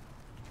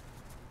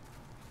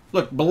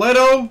 Look,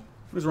 Boleto.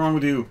 What is wrong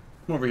with you?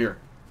 Come over here.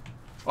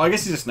 Oh, I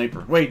guess he's a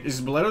sniper. Wait,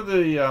 is Boleto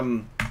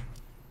the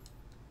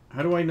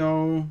how do I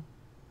know?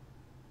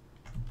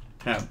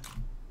 Tab.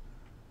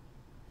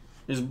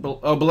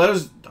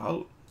 Boleto's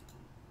not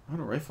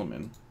a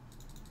rifleman.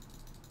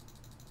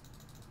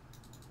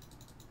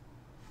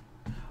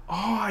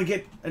 Oh, I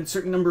get a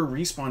certain number of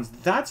respawns.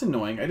 That's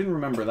annoying. I didn't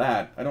remember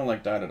that. I don't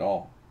like that at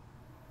all.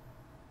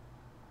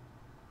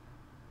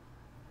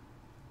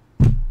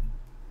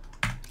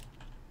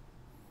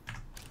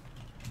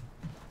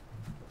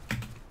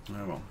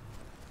 Oh well.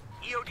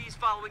 EOD's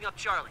following up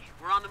Charlie.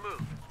 We're on the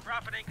move.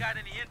 Prophet ain't got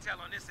any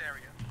intel on this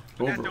area.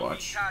 But that don't mean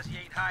Overwatch. Taji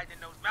ain't hiding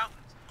in those mountains,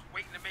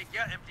 waiting to make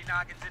your empty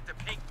noggins into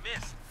pink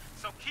mist.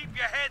 So keep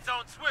your heads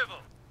on swivel.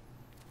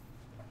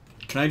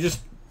 Can I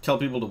just tell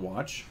people to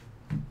watch?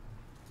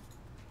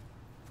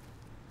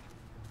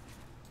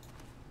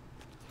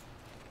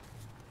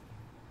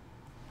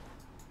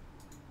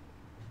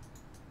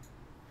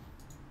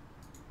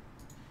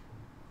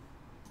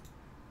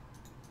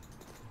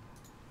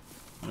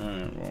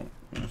 Well,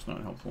 that's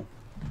not helpful.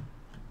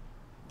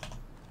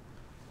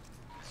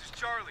 This is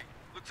Charlie.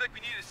 Looks like we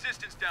need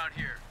assistance down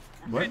here.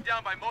 We're What? pinned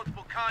down by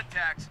multiple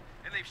contacts,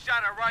 and they've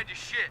shot our ride to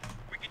shit.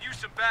 We could use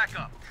some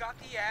backup.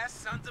 Cocky ass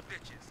sons of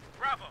bitches.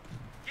 Bravo.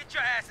 Get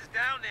your asses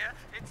down there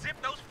and zip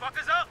those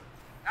fuckers up.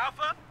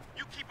 Alpha,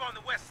 you keep on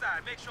the west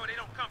side. Make sure they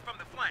don't come from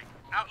the flank.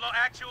 Outlaw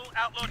actual,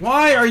 outlaw...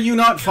 Why are you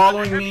not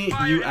following Heavy me,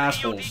 fire you and the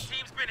assholes? EOD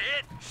team's been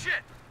hit.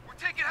 Shit! We're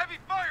taking heavy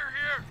fire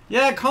here!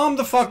 Yeah, calm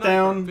the fuck Sniper,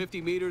 down.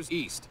 50 meters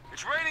east.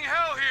 It's raining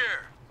hell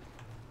here!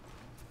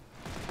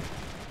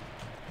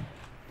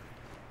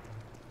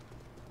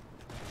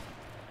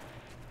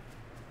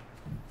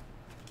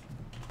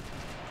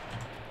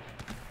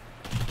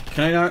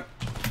 Can I not?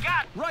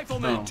 Got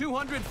Rifleman, Oh.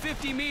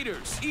 250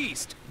 meters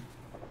east.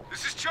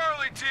 This is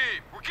Charlie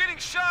team! We're getting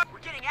shot! We're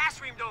getting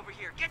ass-reamed over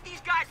here. Get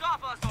these guys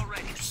off us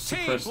already. Team,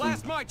 Suppress them.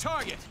 blast my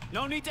target.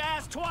 No need to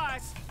ask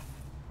twice.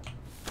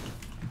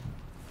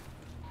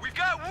 We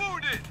got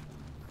wounded!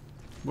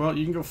 Well,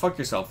 you can go fuck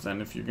yourself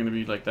then if you're gonna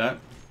be like that.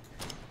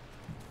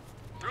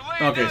 They're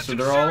laying Okay, down so some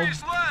they're all-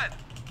 serious lead!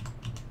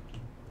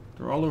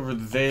 They're all over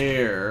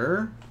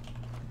there.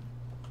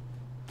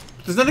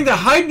 There's nothing to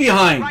hide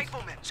behind.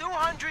 Rifleman,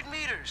 200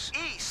 meters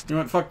east. You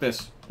know what? Fuck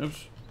this.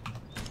 Oops.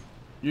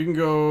 You can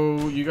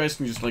go. You guys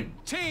can just like.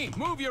 Team,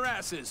 move your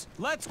asses.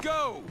 Let's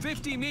go.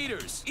 50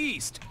 meters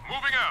east.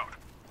 Moving out!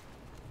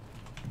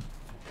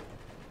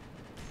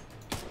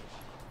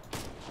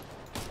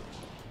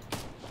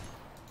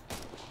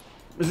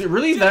 Is it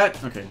really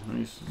that? Okay. Let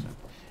me.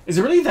 Is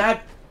it really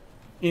that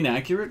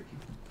inaccurate?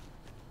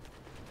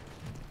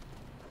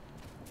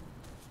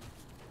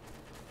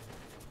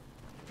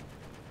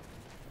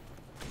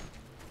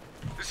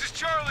 This is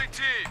Charlie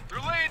team! They're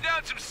laying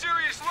down some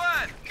serious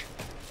lead!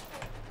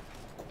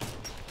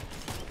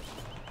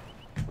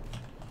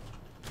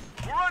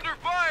 We're under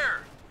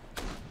fire!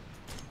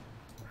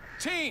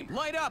 Team,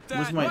 light up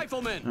Where's that my-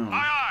 rifleman. Oh.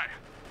 Aye aye!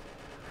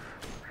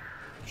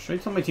 Should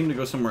I tell my team to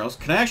go somewhere else?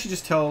 Can I actually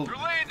just tell? They're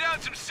laying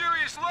down some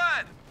serious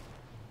lead!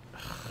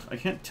 I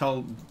can't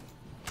tell.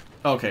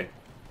 Okay.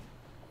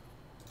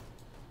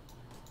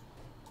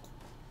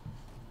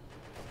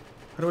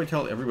 How do I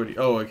tell everybody?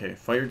 Oh, okay.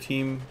 Fire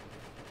team.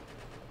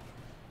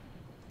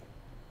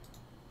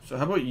 So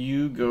how about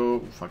you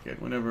go? Fuck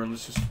it, whatever.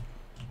 Let's just.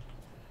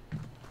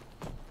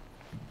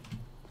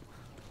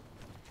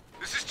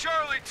 This is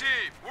Charlie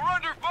Team. We're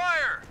under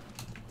fire.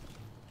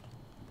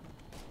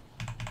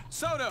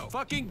 Soto,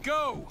 fucking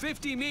go!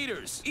 50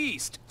 meters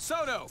east.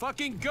 Soto,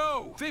 fucking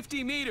go!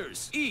 50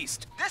 meters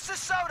east. This is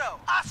Soto.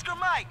 Oscar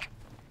Mike.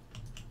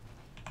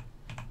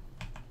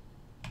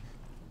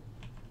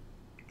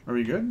 Are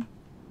we good?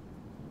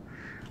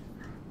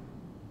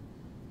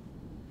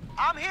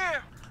 I'm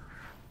here.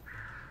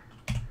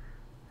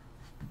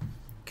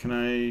 Can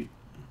I?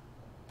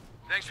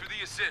 Thanks for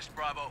the assist,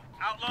 Bravo.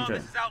 Outlaw, Okay.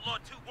 this is Outlaw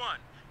 2-1.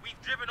 We've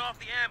driven off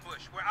the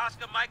ambush. We're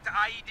Oscar Mike to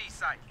IED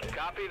site.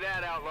 Copy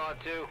that, Outlaw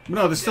 2.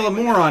 No, there's still a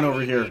moron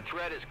over here.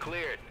 Threat is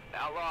cleared.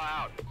 Outlaw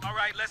out. All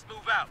right, let's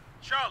move out.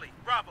 Charlie,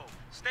 Bravo,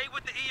 stay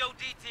with the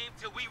EOD team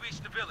till we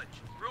reach the village.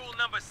 Rule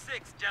number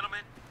 6,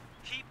 gentlemen.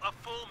 Keep a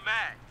full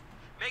mag.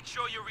 Make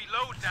sure you're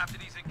reloading after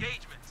these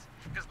engagements.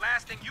 Because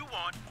last thing you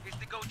want is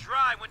to go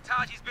dry when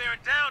Taji's bearing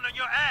down on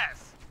your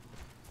ass.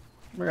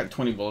 I got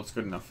 20 bullets,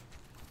 good enough.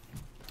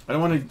 I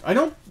don't want to. I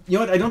don't. You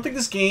know what? I don't think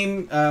this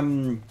game.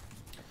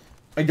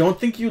 I don't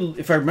think you.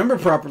 If I remember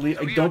properly,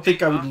 I don't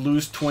think I would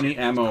lose 20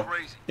 ammo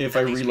if I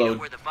At least we know reload.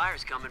 where the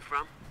fire's coming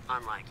from,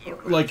 unlike you.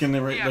 Like in the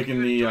Yeah, like in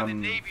you the joined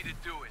the Navy to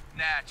do it,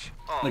 Natch.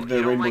 Oh, like you the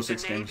don't Rainbow like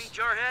Six the Navy, games.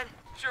 Jarhead?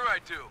 Sure I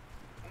do.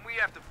 When we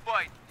have to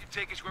fight, you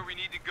take us where we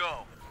need to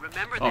go.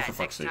 Remember Oh, that for next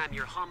fuck's sake. time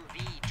your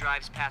Humvee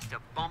drives past a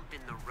bump in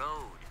the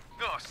road.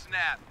 Oh,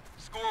 snap.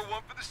 Score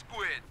one for the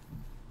squid.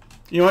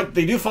 You know what?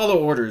 They do follow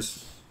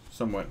orders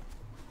somewhat.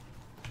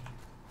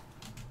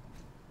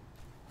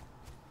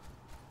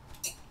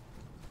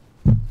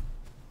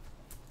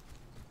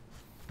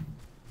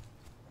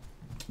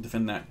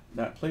 Defend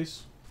that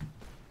place.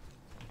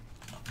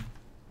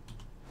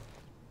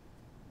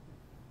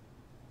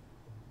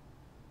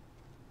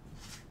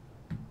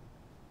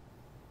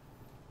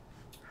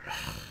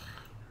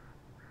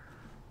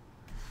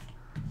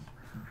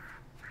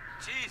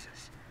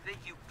 Jesus, think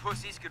you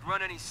pussies could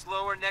run any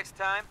slower next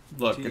time?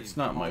 Look, Team, it's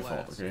not my all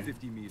fault, ass, okay?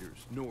 50 meters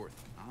north.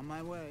 On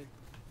my way.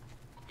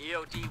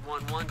 EOD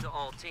 1-1 to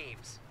all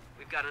teams.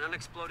 We've got an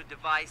unexploded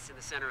device in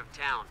the center of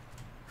town,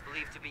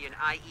 believed to be an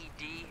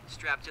IED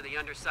strapped to the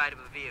underside of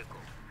a vehicle.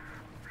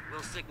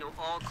 We'll signal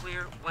all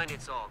clear when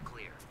it's all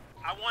clear.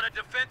 I want a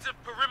defensive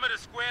perimeter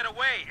squared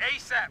away,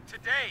 ASAP,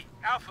 today.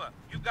 Alpha,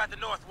 you got the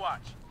North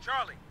Watch.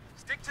 Charlie,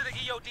 stick to the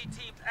EOD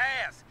team's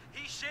ass.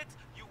 He shits,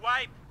 you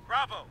wipe.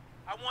 Bravo,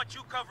 I want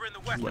you covering the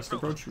west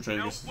approach, which I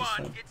no guess is this one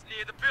side. gets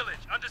near the village,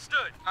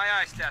 understood?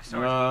 Aye, Staff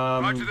Sergeant.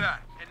 Roger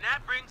that. And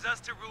that brings us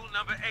to rule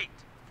number 8.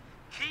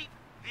 Keep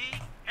the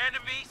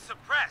enemy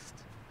suppressed.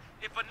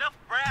 If enough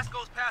brass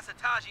goes past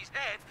Ataji's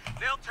head,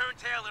 they'll turn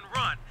tail and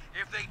run.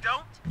 If they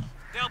don't,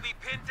 they'll be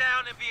pinned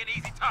down and be an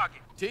easy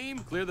target. Team,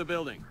 clear the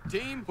building.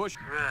 Team, push.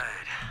 Right,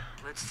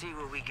 let's see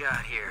what we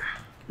got here.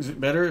 Is it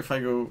better if I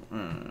go?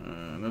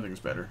 Nothing's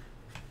better.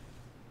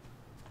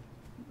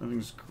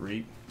 Nothing's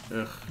great.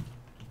 Ugh.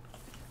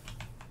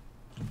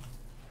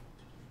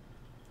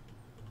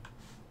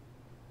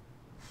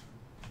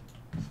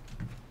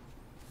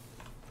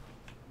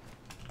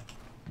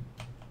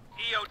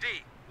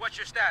 EOD, what's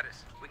your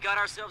status? We got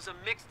ourselves a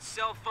mixed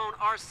cell phone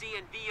RC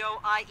and VO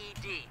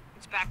IED.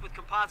 It's packed with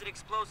composite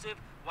explosive,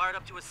 wired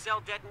up to a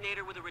cell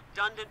detonator with a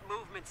redundant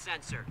movement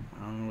sensor.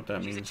 I don't know what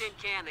that She's a means. tin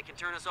can that can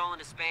turn us all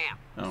into spam.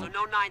 Oh. So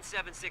no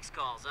 976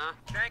 calls, huh?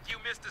 Thank you,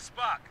 Mr.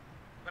 Spock.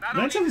 But I don't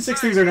 976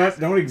 need things are not science.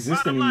 don't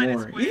exist Bottom line is,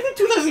 anymore. Squid, Even in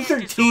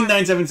 2013,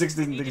 976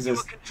 didn't Need to do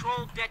exist. a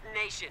controlled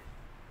detonation.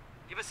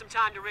 Give us some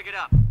time to rig it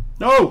up.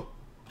 No,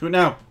 do it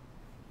now.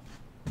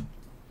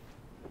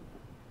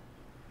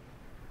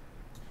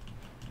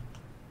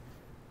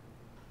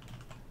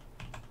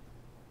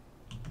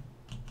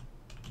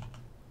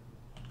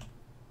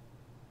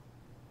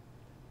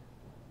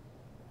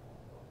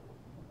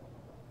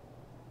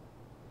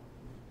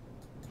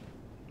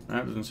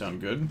 That doesn't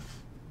sound good.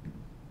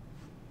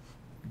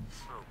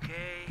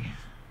 Okay,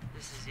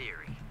 this is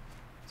eerie.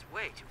 It's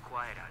way too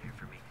quiet out here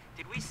for me.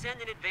 Did we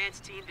send an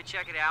advanced team to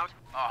check it out?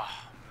 Oh,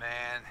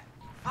 man.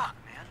 Fuck,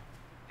 man.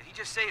 Did he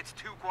just say it's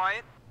too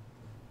quiet?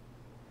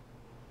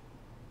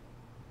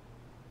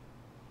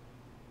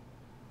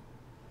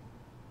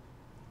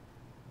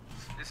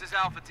 This is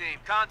Alpha Team.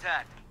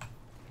 Contact.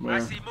 Where? I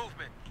see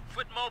movement.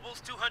 Foot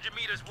mobiles 200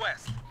 meters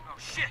west. Oh,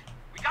 shit.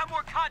 We got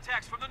more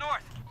contacts from the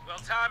north. Well,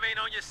 time ain't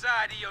on your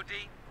side,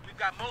 EOD. We've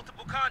got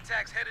multiple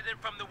contacts headed in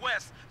from the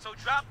west, so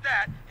drop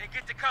that and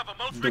get to cover.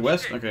 Most The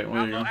west? Okay, well,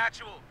 there you Outlaw go.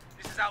 actual.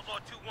 This is Outlaw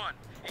 2-1.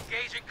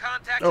 Engaging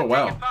contacts Oh, and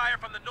wow. taking fire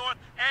from the north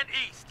and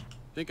east.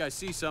 Think I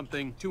see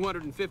something.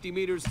 250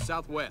 meters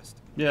southwest.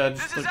 Yeah,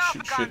 just This is like Alpha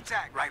shoot shit.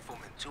 contact.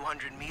 Rifleman,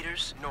 200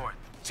 meters north.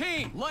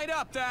 Team, light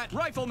up that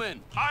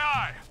rifleman.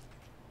 Aye,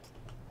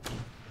 aye.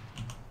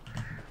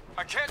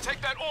 I can't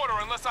take that order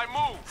unless I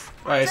move.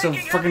 Alright, so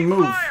Taking fucking heavy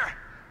move. fire.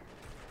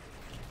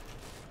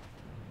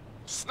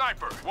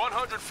 Sniper,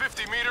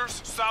 150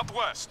 meters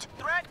southwest.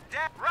 Threat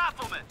deck.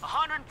 Rifleman,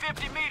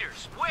 150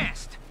 meters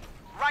west.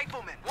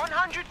 Rifleman,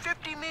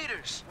 150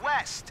 meters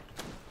west.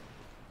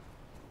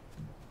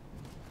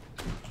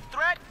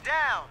 threat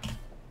down.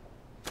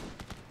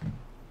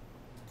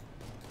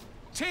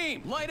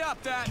 Team, light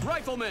up that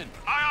rifleman.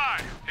 Aye,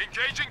 aye.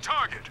 Engaging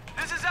target.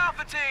 This is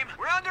Alpha Team.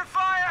 We're under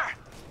fire.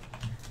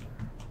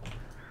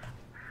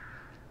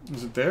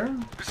 Is it there?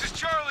 This is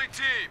Charlie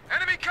Team.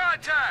 Enemy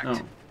contact.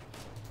 Oh.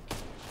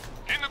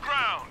 In the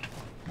ground.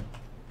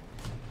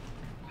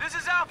 This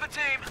is Alpha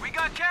Team. We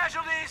got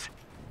casualties.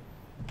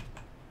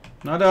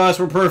 Not us.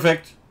 We're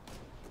perfect.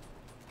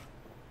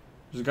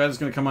 There's a guy that's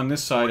gonna come on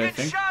this side, We're I getting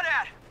think. shot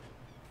at.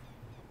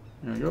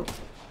 There we go.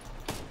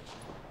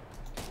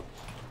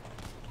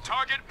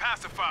 Target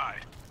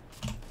pacified.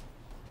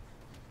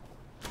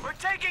 We're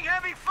taking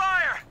heavy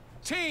fire.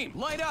 Team,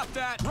 light up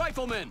that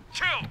rifleman.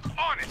 Kill.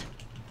 On it.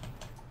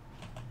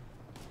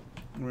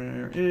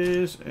 Where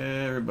is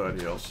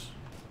everybody else?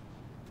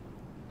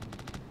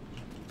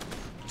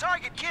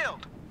 Target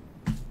killed.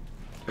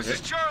 This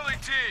is Charlie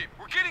Team.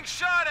 We're getting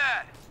shot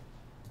at.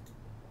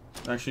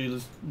 Actually,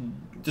 let's...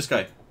 this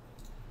guy.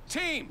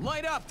 Team,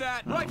 light up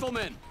that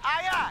rifleman.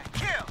 Aye, aye.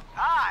 Kill.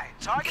 Aye.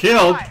 Target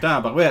Killed. fire.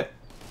 Da, bah, wait.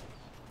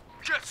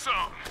 Get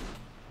some.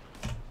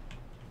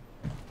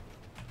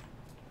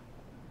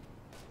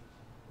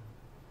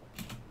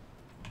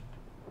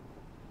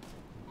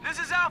 This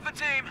is Alpha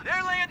Team.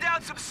 They're laying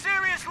down some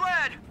serious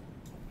lead.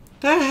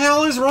 The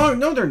hell is wrong?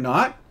 No, they're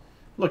not.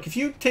 Look, if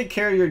you take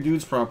care of your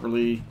dudes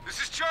properly...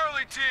 This is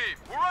Charlie Team.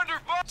 We're under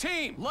fire.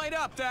 Team, light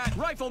up that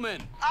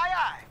rifleman. Aye,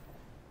 aye.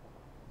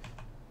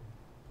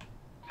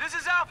 This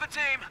is Alpha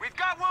Team. We've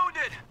got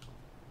wounded.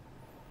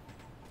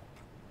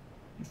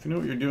 If you know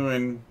what you're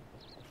doing...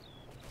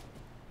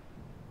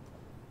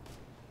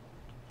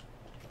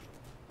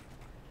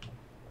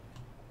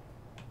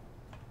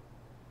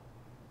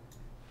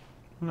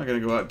 I'm not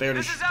gonna go out there to...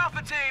 This is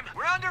Alpha Team.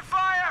 We're under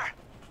fire.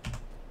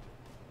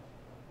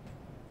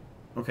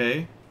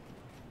 Okay.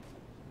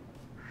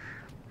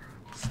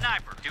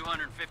 Sniper,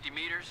 250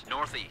 meters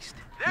northeast.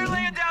 They're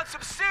laying down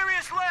some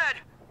serious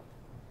lead.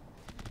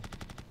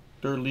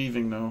 They're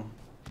leaving, though.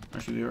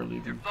 Actually, they are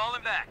leaving.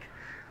 Falling back.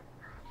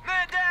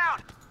 Man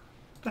down.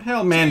 The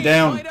hell, man Team,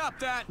 down. light up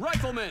that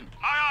rifleman.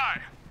 Aye,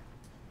 aye.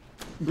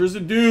 Where's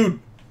the dude?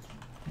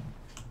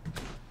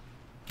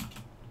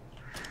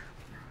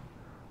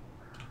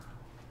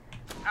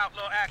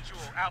 Outlaw Actual,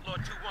 Outlaw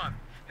 2-1.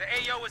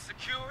 The AO is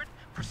secured.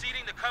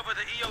 Proceeding to cover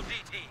the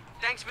EOD team.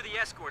 Thanks for the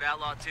escort,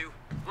 Outlaw 2.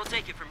 We'll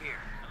take it from here.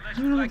 Unless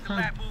you'd like to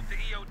lap move to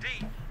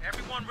EOD,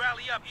 everyone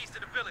rally up east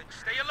of the village.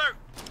 Stay alert.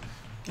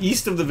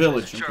 East of the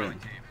village. Charlie Okay.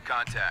 Team,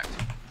 contact.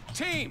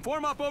 Team,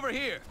 form up over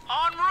here.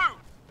 En route.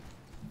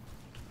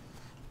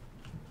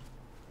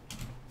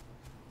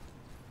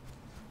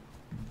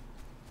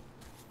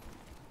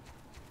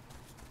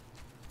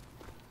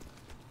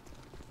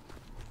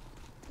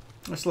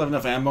 I still have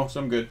enough ammo, so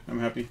I'm good. I'm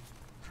happy.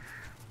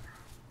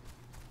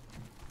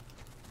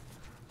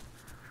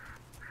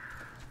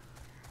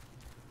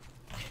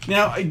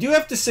 Now, I do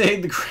have to say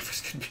the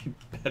graphics could be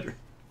better.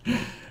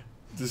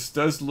 This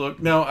does look...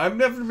 Now, I've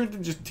never been to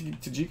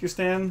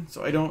Tajikistan,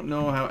 so I don't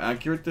know how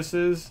accurate this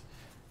is.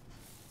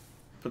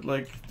 But,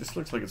 like, this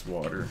looks like it's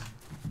water.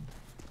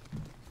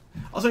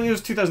 Also, it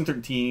was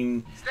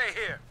 2013. Stay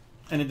here.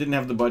 And it didn't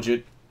have the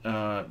budget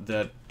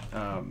that...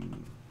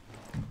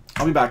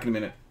 I'll be back in a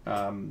minute.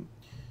 I'm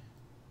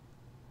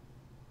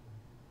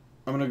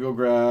gonna go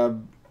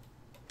grab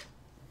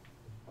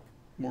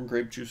more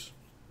grape juice.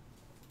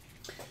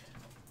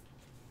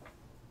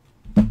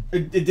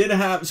 It did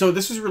have... So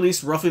this was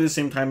released roughly the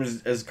same time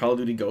as Call of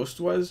Duty Ghost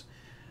was.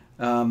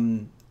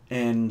 Ghost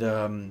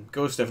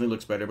definitely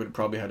looks better, but it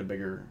probably had a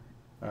bigger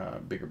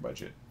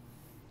budget.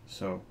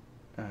 So,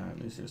 at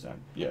least there's that.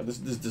 Yeah, this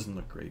doesn't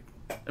look great.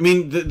 I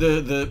mean,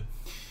 the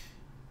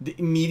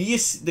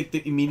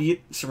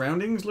immediate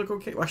surroundings look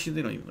okay. Well, actually,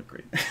 they don't even look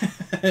great.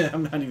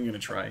 I'm not even gonna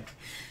try.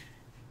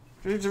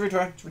 Should we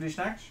try? Should we do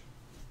snacks?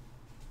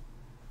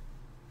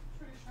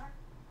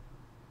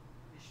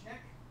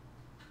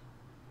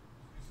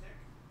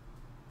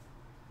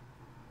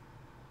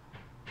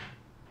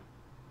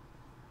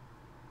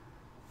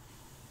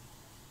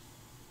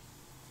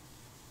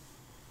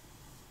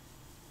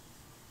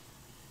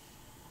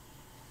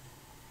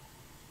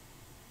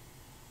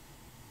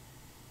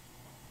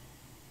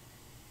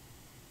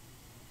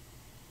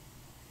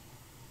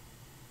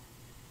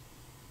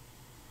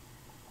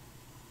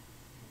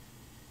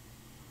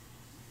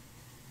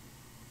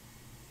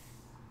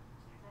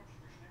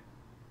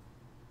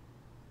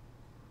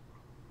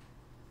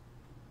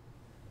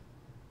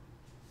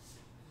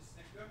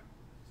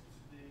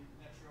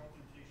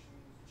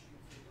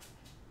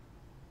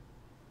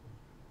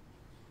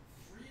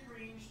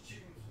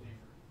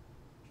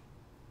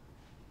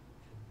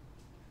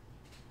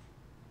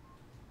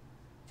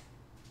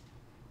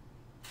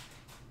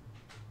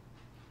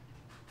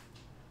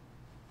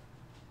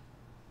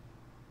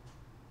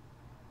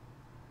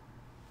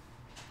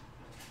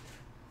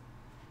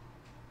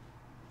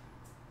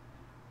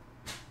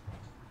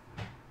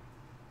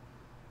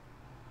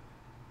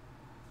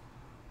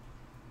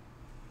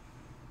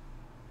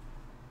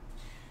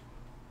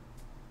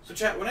 So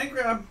chat, when I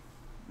grab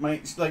my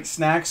like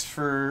snacks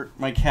for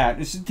my cat.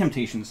 It's just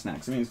temptation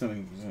snacks. I mean, it's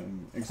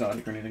nothing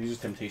exotic or anything. It's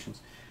just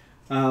temptations.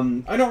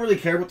 I don't really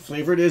care what the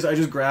flavor it is. I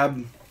just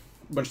grab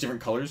a bunch of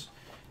different colors,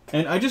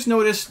 and I just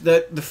noticed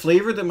that the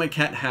flavor that my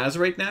cat has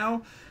right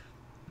now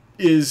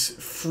is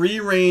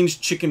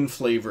free-range chicken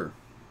flavor.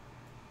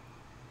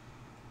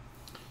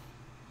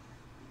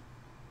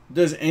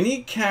 Does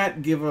any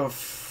cat give a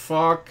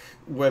fuck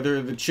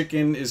whether the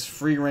chicken is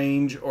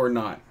free-range or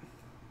not?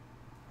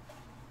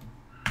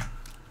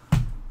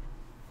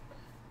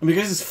 And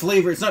because it's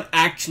flavor, it's not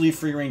actually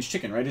free-range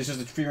chicken, right? It's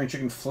just a free-range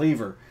chicken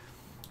flavor.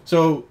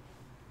 So,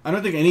 I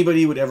don't think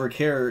anybody would ever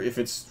care if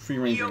it's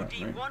free-range or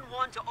not, right?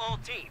 1-1 to all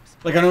teams.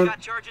 Like, I don't... Got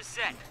charges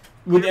set.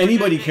 Would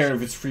anybody care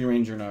if it's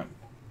free-range or not?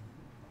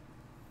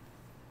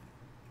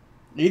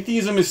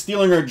 Atheism is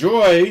stealing our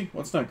joy.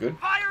 Well, that's not good.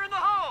 Fire in the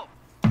hole!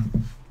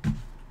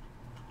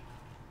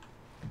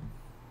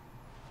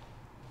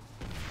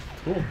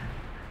 Cool.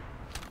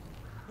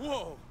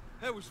 Whoa,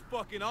 that was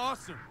fucking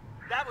awesome.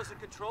 That was a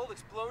controlled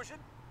explosion?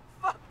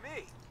 Fuck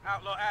me.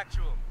 Outlaw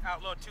Actual,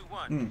 Outlaw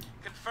 2-1.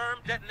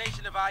 Confirmed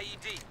detonation of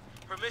IED.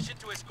 Permission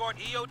to escort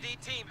EOD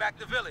team back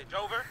to village.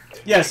 Over.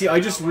 Yeah, see, I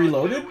just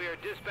reloaded,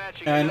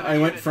 and I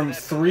went from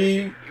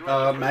 3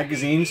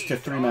 magazines to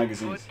 3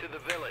 magazines.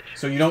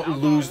 So you don't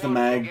lose the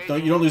mag,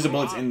 you don't lose the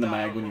bullets in the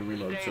mag when you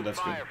reload, so that's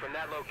good.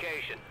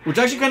 Which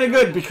is actually kind of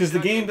good, because the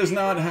game does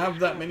not have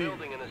that many...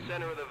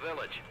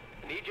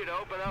 Need you to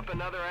open up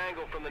another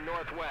angle from the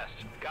northwest.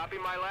 Copy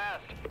my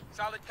last.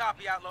 Solid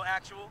copy, Outlaw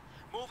Actual.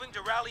 Moving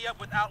to rally up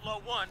with Outlaw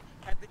 1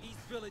 at the East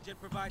Village and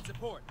provide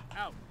support.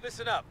 Out.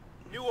 Listen up.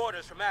 New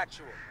orders from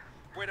Actual.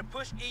 We're to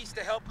push east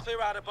to help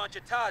clear out a bunch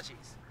of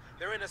Tajis.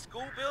 They're in a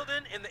school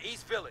building in the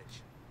East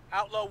Village.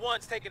 Outlaw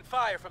 1's taking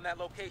fire from that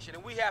location,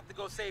 and we have to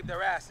go save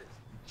their asses.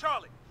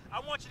 Charlie,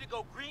 I want you to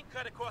go green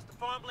cut across the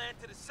farmland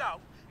to the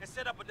south and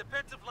set up a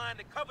defensive line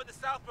to cover the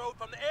south road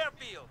from the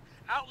airfield.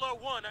 Outlaw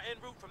 1 are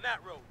en route from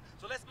that road,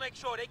 so let's make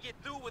sure they get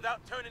through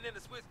without turning into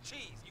Swiss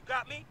cheese. You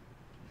got me?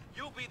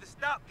 You'll be the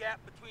stopgap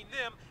between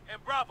them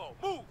and Bravo.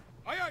 Move!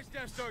 Aye, aye,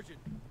 Staff Sergeant.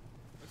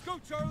 Let's go,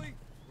 Charlie.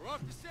 We're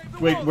off to save the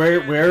Wait,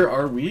 world, where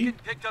are we?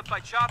 Picked up by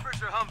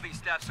choppers or Humvees,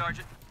 Staff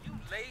Sergeant? You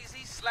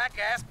lazy,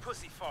 slack-ass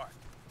pussy fart.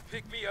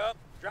 Pick me up,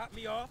 drop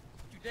me off.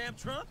 You damn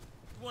Trump?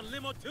 You want a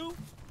limo too?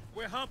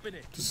 We're humping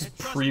it. This is And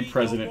trust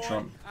pre-President me,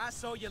 Trump. I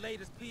saw your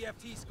latest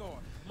PFT score.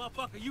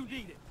 Motherfucker, you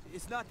need it.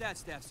 It's not that,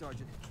 Staff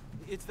Sergeant.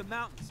 It's the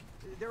mountains.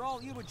 They're all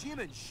Iwo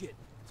Jima and shit.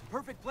 It's a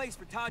perfect place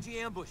for Taji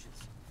ambushes.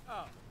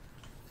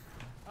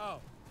 Oh,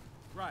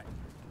 right.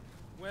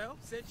 Well,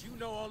 since you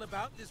know all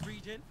about this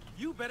region,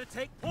 you better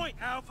take point,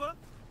 Alpha.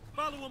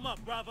 Follow him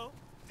up, Bravo.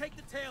 Take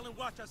the tail and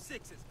watch our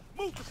sixes.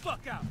 Move the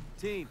fuck out.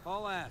 Team,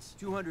 all ass.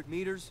 200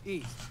 meters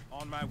east.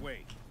 On my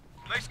way.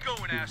 Nice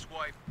going,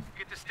 asswipe.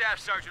 Get the Staff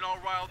Sergeant all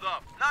riled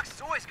up. Knox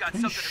has always got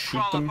Can you something to shoot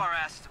crawl them? up our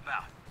asses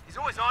about. He's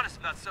always honest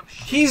about some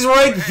shit. He's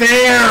right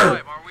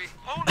there! Are we?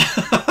 Hold on.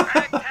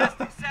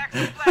 Fantastic sacks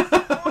of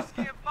plastic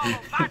foreskin follow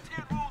my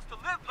 10 rules to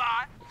live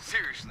by.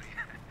 Seriously,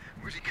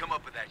 where's he come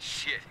up with that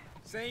shit?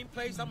 Same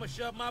place I'ma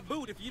shove my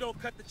boot if you don't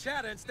cut the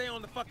chatter and stay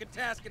on the fucking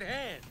task at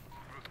hand.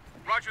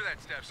 Roger that,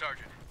 Staff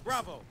Sergeant.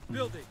 Bravo,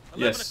 building, 11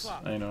 Yes,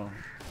 o'clock. I know.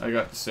 I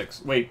got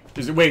 6. Wait,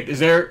 is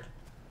there...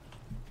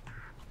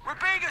 We're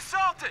being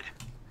assaulted.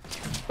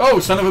 Oh,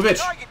 son of a bitch!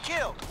 Target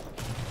killed.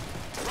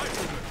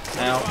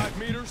 Ow. 5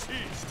 meters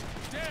east.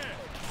 Dead.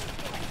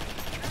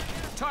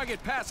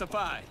 Target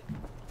pacified.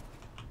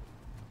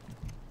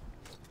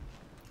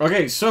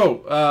 Okay,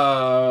 so,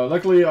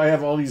 luckily I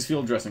have all these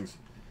field dressings.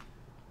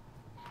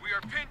 We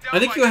are pinned down I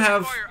think by you heavy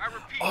have... fire. I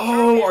repeat,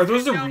 Oh, are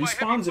those the pinned down by heavy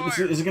respawns?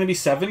 fire. Is it going to be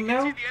 7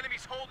 now? See the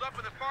enemy's hold up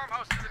in the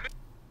farmhouse in the middle.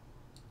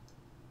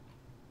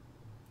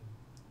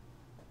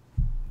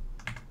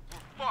 We're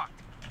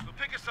fucked. They'll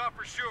pick us off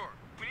for sure.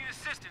 We need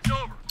assistance.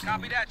 Over.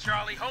 Copy that,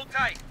 Charlie. Hold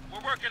tight.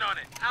 We're working on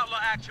it. Outlaw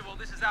Actual,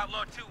 this is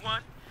Outlaw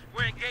 2-1.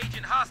 We're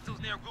engaging hostiles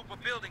near a group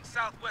of buildings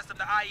southwest of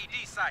the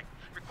IED site.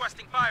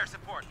 Requesting fire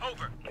support.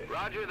 Over.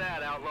 Roger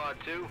that, Outlaw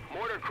 2.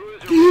 Mortar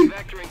crews are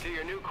re-vectoring to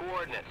your new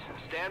coordinates.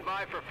 Stand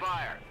by for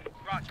fire.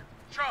 Roger.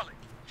 Charlie,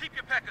 keep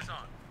your peckers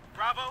on.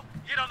 Bravo,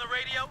 get on the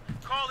radio.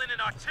 Call in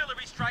an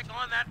artillery strike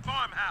on that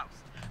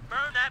farmhouse.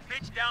 Burn that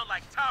bitch down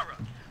like Tara.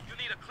 You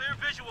need a clear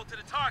visual to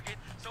the target,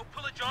 so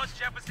pull a George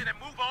Jefferson and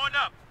move on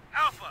up.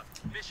 Alpha,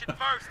 mission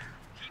first.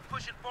 Keep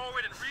pushing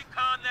forward and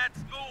recon that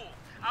school.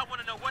 I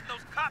want to know what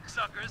those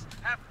cocksuckers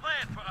have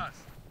planned for us.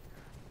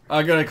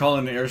 I gotta call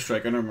in the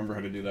airstrike. I don't remember how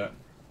to do that.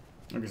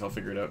 I guess I'll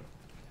figure it out.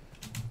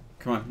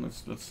 Come on,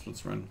 let's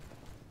run.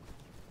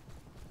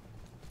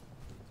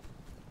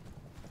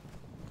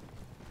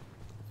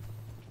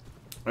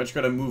 I just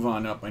gotta move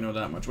on up. I know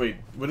that much. Wait,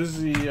 what is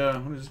the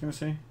what is this gonna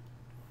say?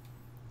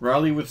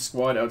 Rally with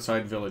squad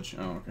outside village.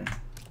 Oh, okay.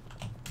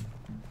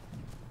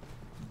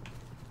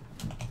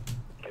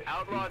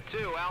 Outlaw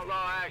 2,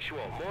 Outlaw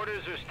Actual.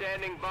 Mortars are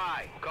standing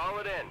by. Call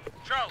it in.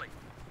 Charlie,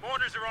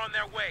 mortars are on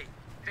their way.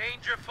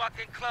 Danger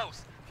fucking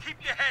close.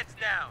 Keep your heads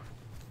down.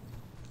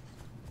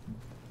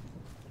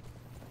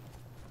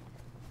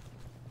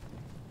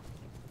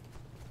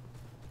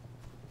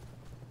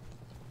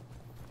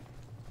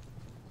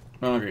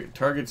 Okay,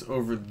 target's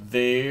over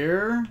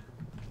there.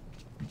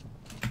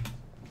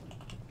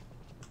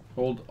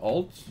 Hold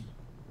Alt.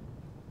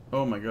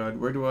 Oh my god,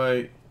 where do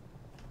I...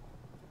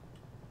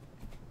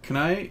 Can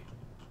I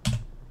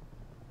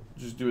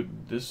just do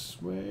it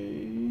this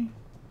way?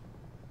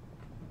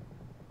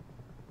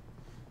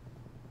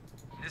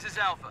 This is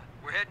Alpha.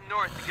 We're heading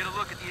north to get a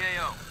look at the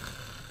AO.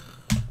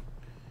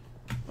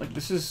 Like,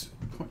 this is...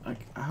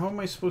 Like, how am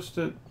I supposed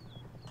to...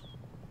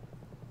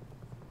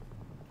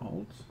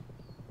 Alt?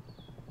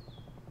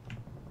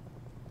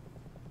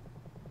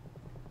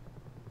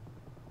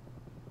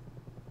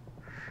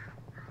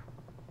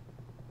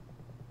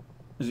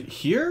 Is it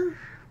here?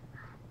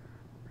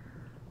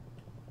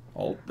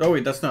 Alt? Oh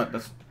wait, that's not...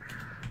 That's...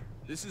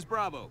 This is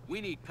Bravo.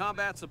 We need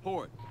combat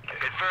support.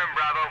 Confirm,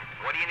 Bravo.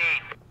 What do you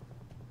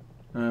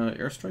need?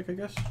 Airstrike, I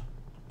guess?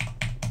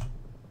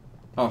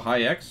 Oh,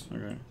 high X?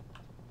 Okay.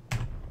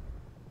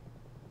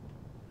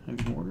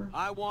 Heavy mortar?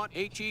 I want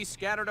HE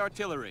scattered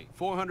artillery,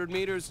 400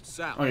 meters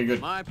south. Okay, good.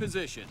 My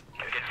position.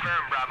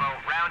 Confirm, Bravo.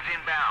 Rounds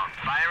inbound.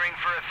 Firing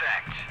for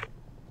effect.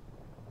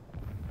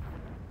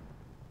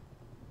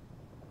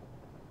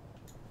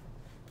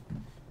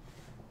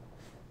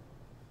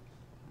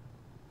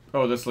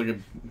 Oh, that's like a...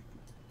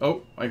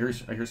 Oh, I hear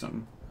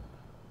something.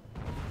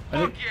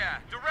 Fuck yeah!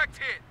 Direct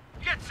hit!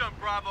 Get some,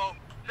 Bravo!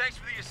 Thanks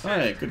for the assist.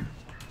 Alright, good.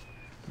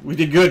 We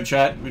did good,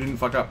 chat. We didn't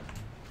fuck up.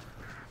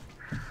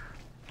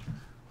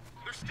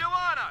 They're still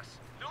on us!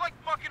 They're like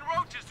fucking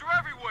roaches, they're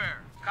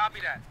everywhere!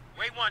 Copy that.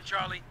 Wait 1,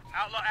 Charlie.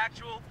 Outlaw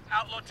actual,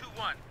 Outlaw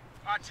 2-1.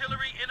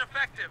 Artillery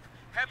ineffective.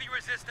 Heavy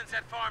resistance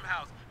at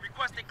farmhouse.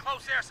 Requesting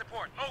close air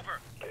support.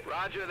 Over.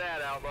 Roger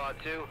that, Outlaw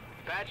 2.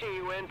 Patching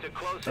you in to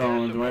close air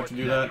Oh, support do I have to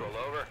do that? Central,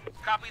 over.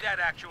 Copy that,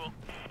 actual.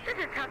 This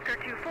is Tusker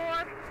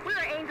 2-4. We're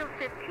Angel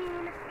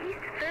 15, east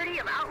 30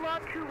 of Outlaw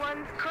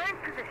 2-1's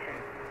current position.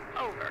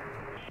 Over.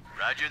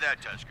 Roger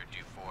that, Tusker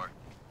 2-4.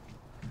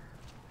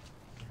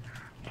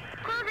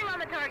 Closing on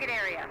the target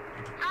area.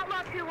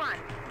 Outlaw 2-1.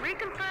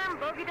 Reconfirm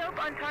bogey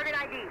dope on target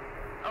ID.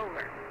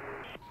 Over.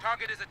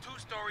 Target is a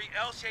 2-story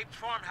L-shaped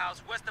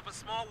farmhouse west of a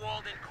small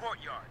walled-in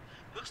courtyard.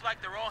 Looks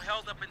like they're all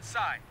held up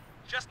inside,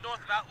 just north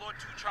of Outlaw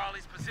 2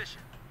 Charlie's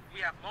position.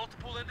 We have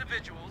multiple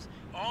individuals,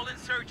 all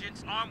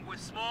insurgents armed with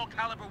small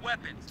caliber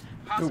weapons,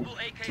 possible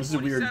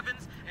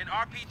AK-47s and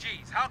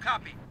RPGs. How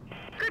copy?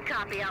 Good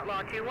copy,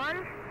 Outlaw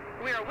 2-1.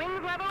 We're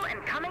wings level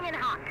and coming in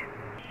hot.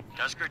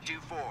 Tusker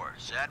 2-4.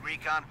 Sat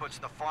Recon puts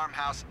the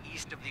farmhouse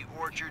east of the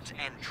orchards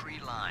and tree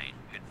line.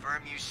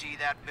 Confirm you see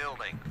that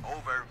building.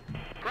 Over.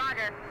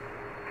 Roger.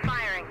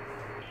 Firing.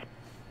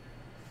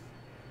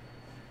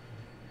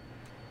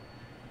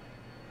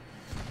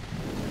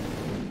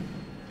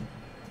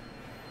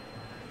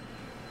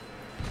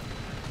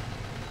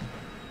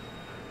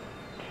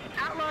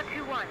 Outlaw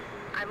 2-1.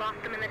 I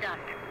lost them in the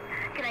dust.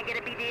 Can I get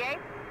a BDA?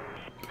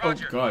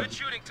 Roger. Oh, God. Good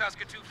shooting,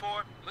 Tusker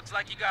 2-4. Looks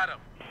like you got him.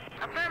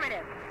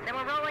 Affirmative. Then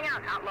we're rolling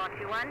out, Outlaw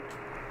 2-1.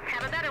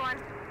 Have a better one.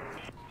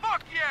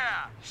 Fuck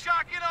yeah!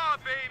 Shock it on,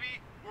 baby!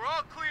 We're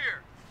all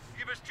clear.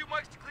 Give us 2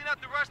 mics to clean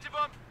out the rest of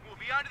them, and we'll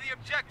be on to the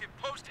objective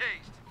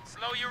post-haste.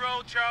 Slow your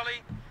roll,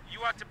 Charlie.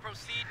 You are to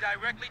proceed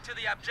directly to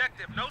the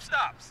objective. No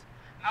stops.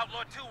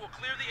 Outlaw 2 will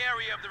clear the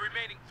area of the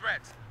remaining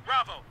threats.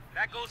 Bravo.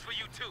 That goes for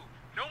you, too.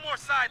 No more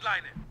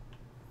sidelining.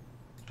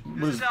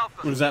 What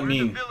does that mean?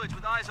 We're in the village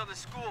with eyes on the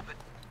school, but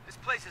this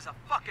place is a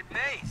fucking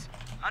maze.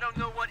 I don't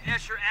know what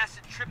Escher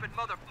acid-tripping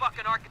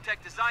motherfucking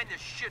architect designed this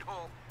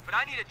shithole, but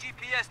I need a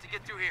GPS to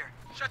get through here.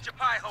 Shut your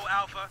pie hole,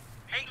 Alpha.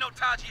 Ain't no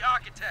Taji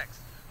architects.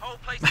 Whole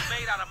place is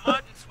made out of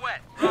mud and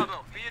sweat.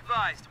 Bravo, be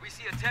advised. We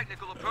see a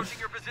technical approaching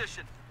your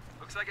position.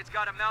 Looks like it's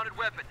got a mounted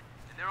weapon,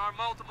 and there are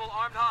multiple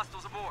armed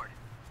hostiles aboard.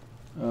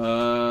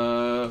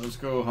 Let's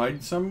go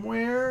hide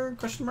somewhere?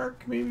 Question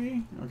mark,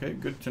 maybe? Okay,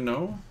 good to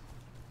know.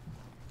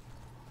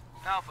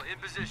 Alpha, in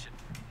position.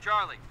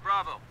 Charlie,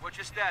 Bravo, what's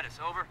your status?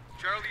 Over?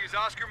 Charlie is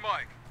Oscar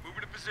Mike.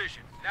 Moving to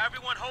position. Now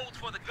everyone holds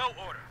for the go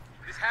order.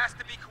 This has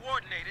to be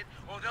coordinated,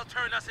 or they'll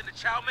turn us into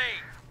chow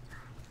mein.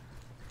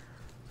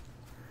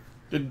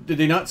 Did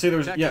they not say there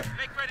was... Yeah.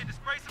 Make ready to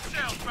spray some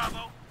shells,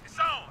 Bravo. It's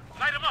on.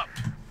 Light them up.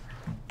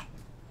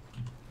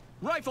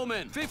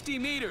 Rifleman, 50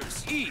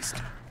 meters east.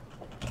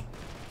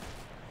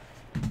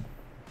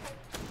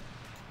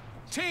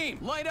 Team,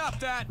 light up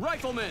that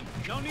rifleman.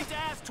 No need to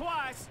ask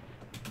twice.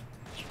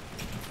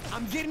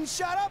 I'm getting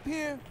shot up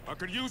here. I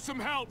could use some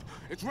help.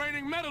 It's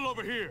raining metal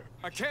over here.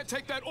 I can't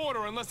take that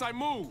order unless I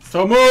move.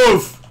 So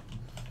move!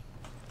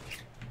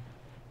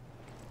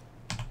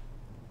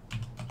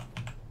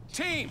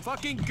 Team,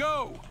 fucking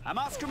go! I'm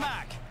Oscar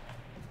Mac.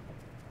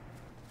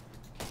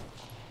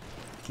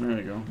 There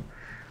you go.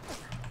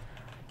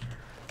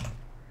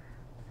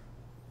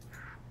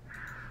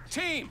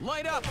 Team,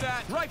 light up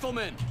that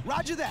rifleman.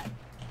 Roger that.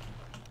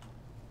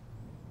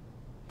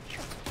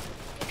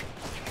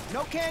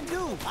 No can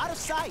do. Out of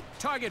sight.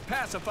 Target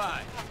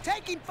pacified.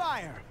 Taking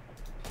fire.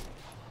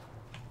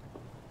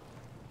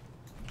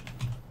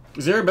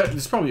 Is there a better...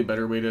 There's probably a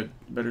better way to...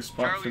 Better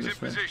spot Charlie's for in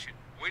this, right? position,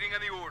 waiting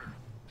on the order.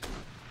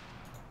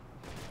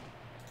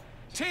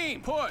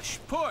 Team, push,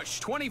 push,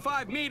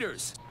 25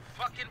 meters.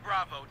 Fucking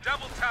bravo.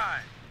 Double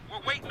time.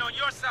 We're waiting on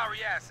your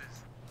sorry asses.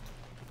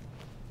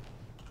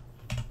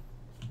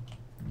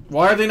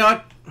 Why are they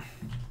not?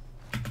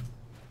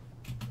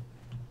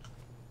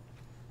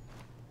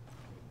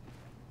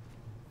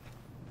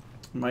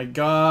 My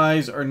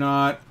guys are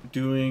not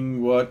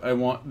doing what I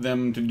want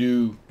them to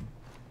do.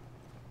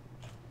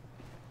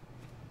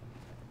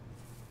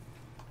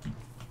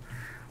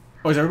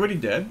 Oh, is everybody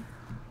dead?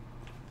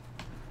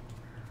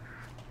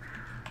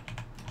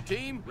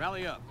 Team,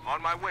 rally up.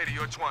 On my way to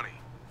your 20.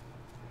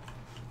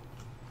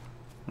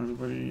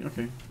 Everybody,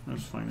 okay,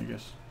 that's fine, I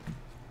guess.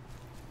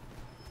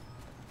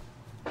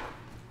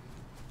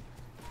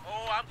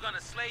 Oh, I'm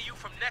gonna slay you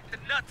from neck to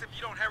nuts if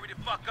you don't hurry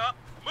the fuck up.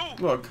 Move!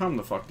 Look, calm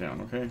the fuck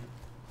down, okay?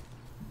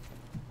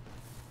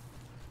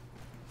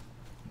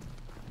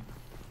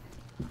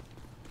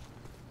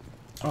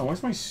 Oh, why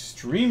does my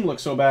stream look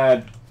so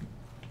bad?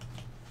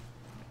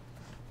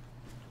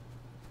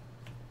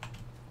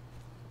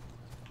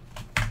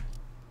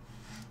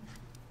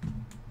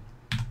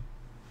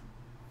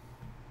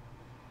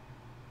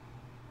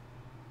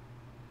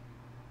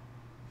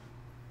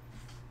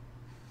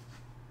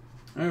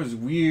 That was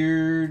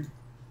weird.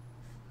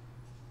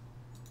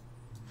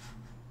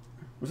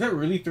 Was that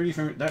really 30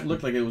 frames? That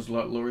looked like it was a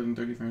lot lower than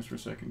 30 frames per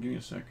second. Give me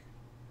a sec.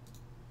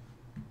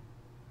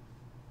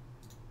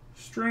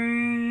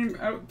 Stream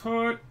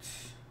output.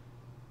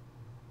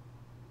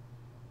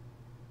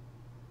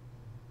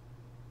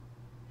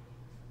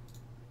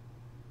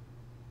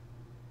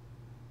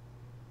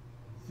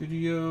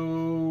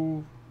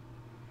 Video.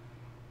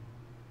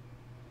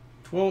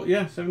 12,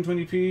 yeah,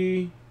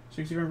 720p,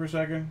 60 frames per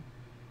second.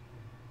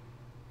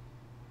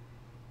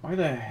 Why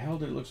the hell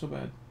did it look so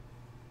bad?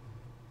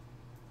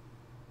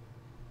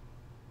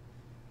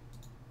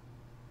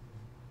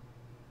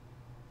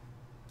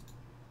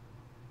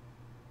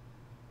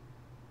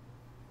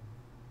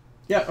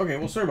 Yeah, okay,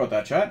 well, sorry about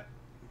that, chat.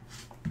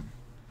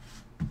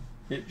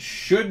 It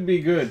should be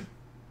good.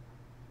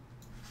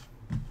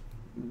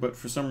 But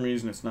for some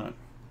reason, it's not.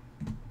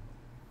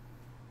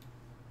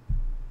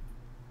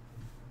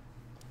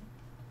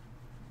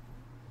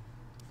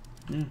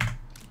 Yeah.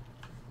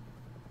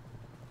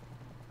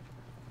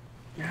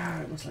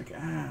 Yeah, it looks like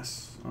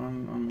ass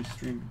on my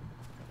stream.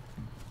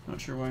 Not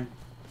sure why.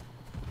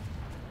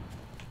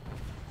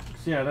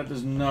 Yeah, that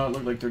does not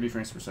look like 30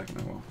 frames per second.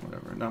 Oh, well,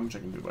 whatever. Not much I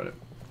can do about it.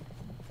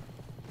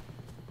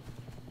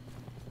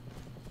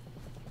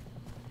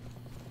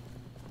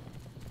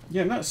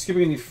 Yeah, I'm not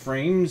skipping any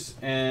frames,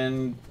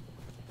 and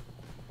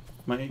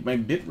my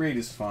bit rate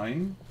is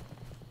fine.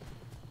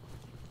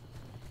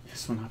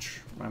 Yes, I'm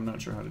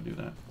not sure how to do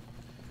that.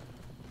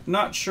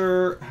 Not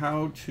sure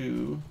how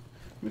to.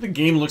 Maybe the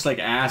game looks like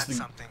ass.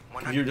 The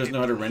computer doesn't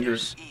know how to render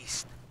it.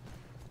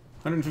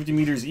 150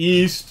 meters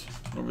east,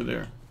 over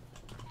there.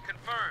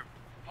 Confirmed.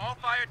 All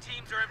fire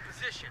teams are in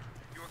position.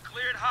 You are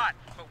cleared hot,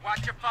 but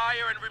watch your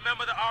fire and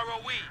remember the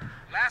ROE.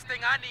 Last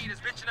thing I need is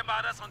bitching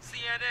about us on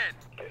CNN.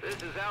 This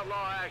is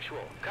Outlaw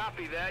Actual.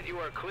 Copy that. You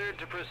are cleared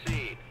to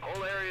proceed.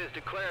 Whole area is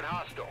declared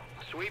hostile.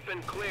 Sweep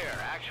and clear.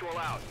 Actual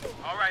out.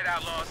 All right,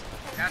 Outlaws.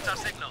 That's our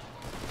signal.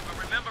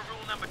 But remember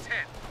rule number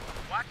 10.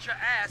 Watch your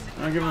ass in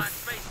I don't give a confined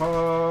spaces.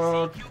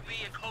 fuck. CQB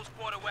and close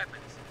quarter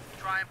weapons.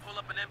 Try and pull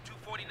up an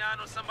M249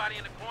 on somebody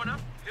in the corner,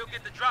 he'll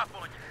get the drop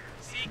on you.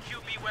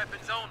 CQB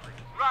weapons only.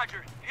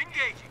 Roger.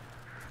 Engaging.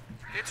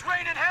 It's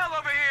raining hell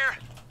over here.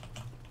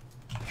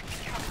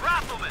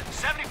 Rifleman,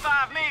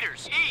 75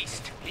 meters,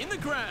 east. In the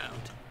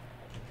ground.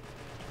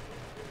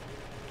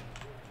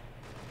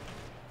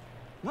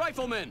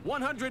 Rifleman,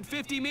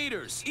 150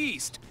 meters,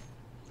 east.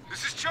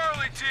 This is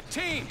Charlie Team.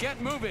 Team,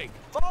 get moving.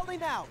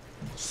 Falling out.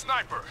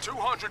 Sniper,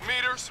 200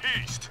 meters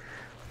east.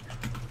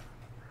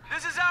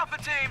 This is Alpha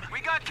Team. We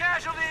got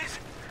casualties.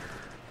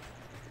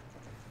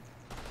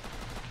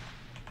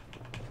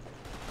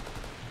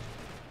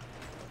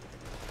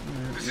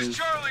 This is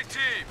Charlie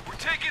Team. We're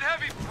taking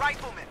heavy.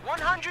 Rifleman,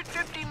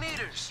 150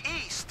 meters,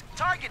 east.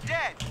 Target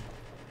dead.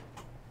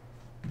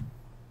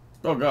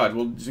 Oh god,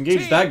 well, just engage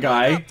Team, that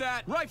guy. pick up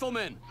that.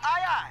 Rifleman.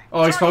 Aye, aye.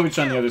 Oh, he's probably Target just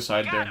on the killed. other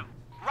side Got there. him.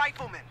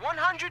 Rifleman,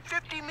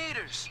 150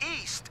 meters,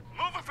 east.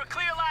 Moving for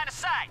clear line of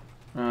sight.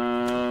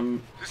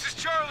 This is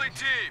Charlie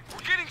Team.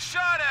 We're getting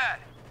shot at.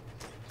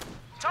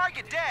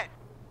 Target dead.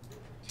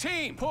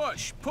 Team,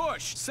 push,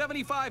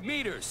 75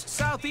 meters,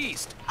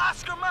 southeast.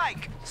 Oscar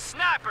Mike.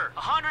 Sniper,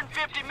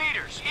 150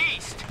 meters,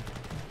 east.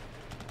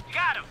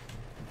 Got him.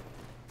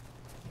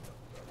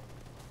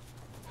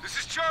 This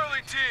is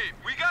Charlie Team.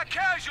 We got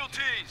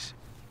casualties.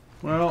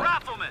 Well,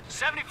 Rifleman,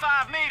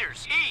 75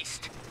 meters,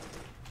 east.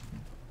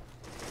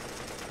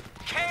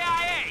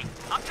 KIA.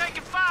 I'm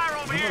taking fire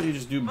over how here. about you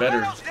just do better?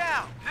 Mulatto's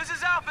down. This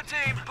is Alpha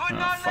Team. Putting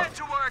Oh, on fuck. lead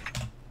to work.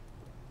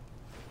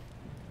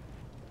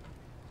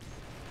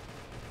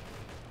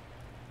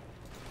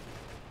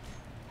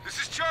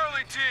 This is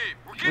Charlie Team.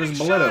 We're getting Where's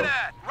shot Mulatto?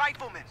 at.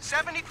 Rifleman,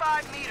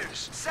 75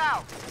 meters,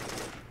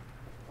 south.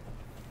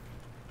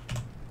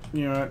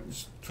 You know what?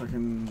 Just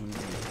fucking.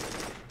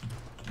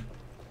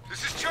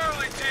 This is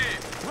Charlie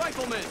Team.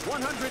 Rifleman,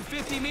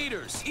 150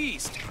 meters,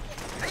 east.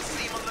 They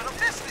seem a little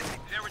distant.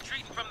 They're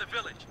retreating from the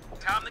village.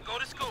 Time to go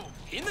to school.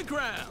 In the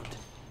ground.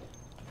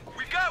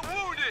 We got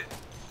wounded!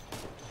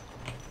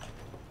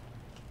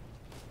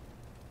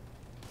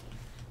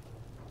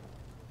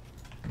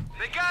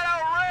 They got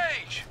our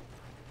range!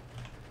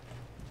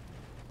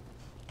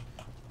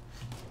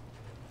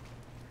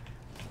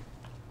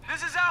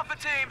 This is Alpha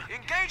Team,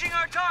 engaging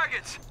our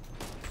targets.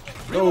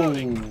 Oh,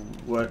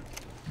 what?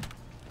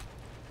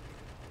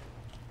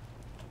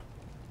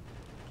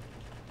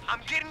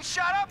 I'm getting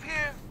shot up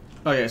here.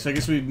 Okay, so I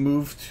guess we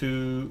move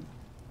to...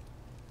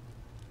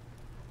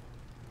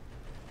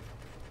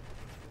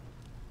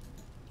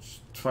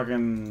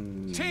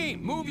 Fucking...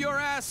 Team, move your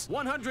ass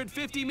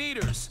 150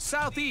 meters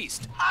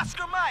southeast.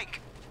 Oscar Mike.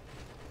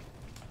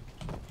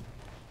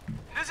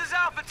 This is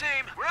Alpha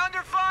Team. We're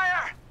under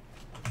fire.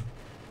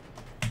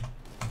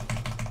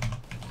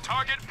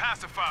 Target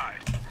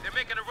pacified. They're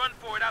making a run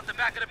for it out the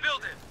back of the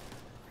building.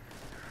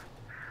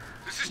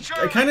 This is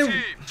Charlie kind of-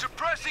 Team.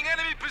 Suppressing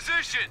enemy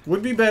position.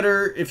 Would be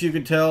better if you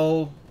could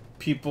tell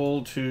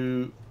people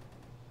to...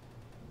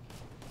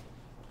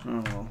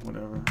 Oh, well,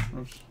 whatever.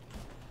 Oops.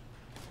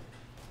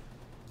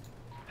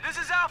 This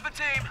is Alpha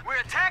Team.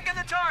 We're attacking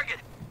the target.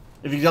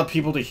 If you could tell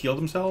people to heal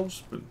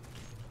themselves, but...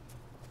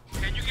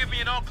 Can you give me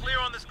an all clear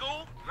on the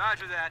school?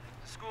 Roger that.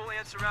 The school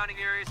and surrounding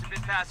areas have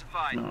been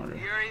pacified. No, okay.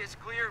 The area is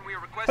clear and we are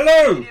requesting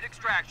Hello! immediate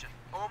extraction.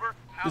 Over.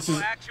 This Outlaw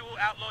is actual,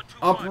 Outlaw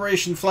 2-1.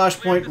 Operation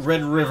Flashpoint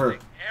Red River.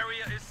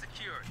 Area is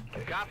secured.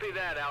 Copy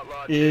that,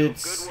 Outlaw 2.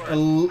 It's Good a,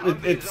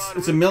 work.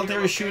 it's a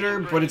military shooter,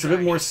 but it's a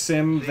bit more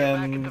sim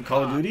than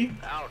Call of Duty.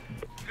 Out.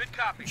 Good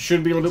copy.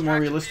 Should be a little bit more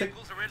Extraction realistic.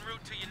 vehicles are en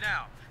route to you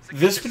now.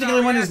 Secure This the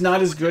particular one sorry is not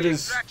assholes as good to the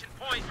as extraction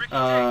point, Ricky J.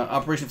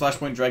 Operation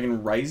Flashpoint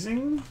Dragon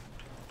Rising,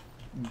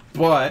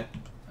 but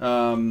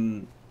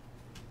the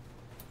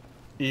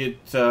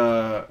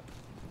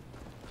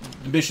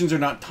missions are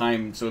not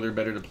timed, so they're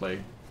better to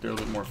play. They're a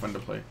little bit more fun to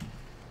play.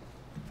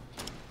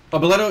 Oh,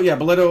 Boleto, yeah,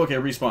 Boleto, okay,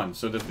 respawn.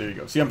 So there you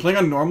go. See, I'm playing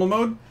on normal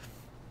mode,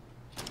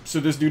 so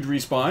this dude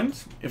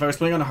respawned. If I was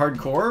playing on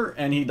hardcore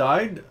and he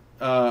died,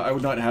 I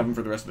would not have him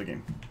for the rest of the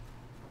game.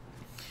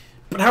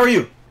 But how are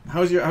you?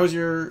 How's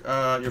your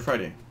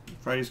Friday?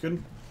 Friday's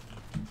good?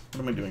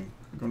 What am I doing?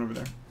 I'm going over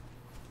there.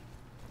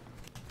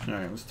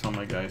 Alright, let's tell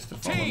my guys to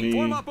follow Team, me.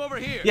 form up over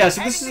here. Yeah,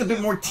 so this is a bit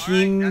more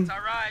team That's all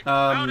right.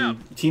 Round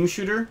up. team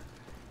shooter.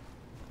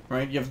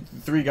 Right? You have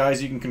 3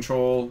 guys you can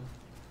control.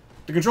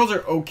 The controls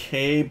are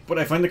okay, but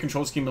I find the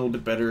control scheme a little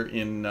bit better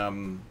in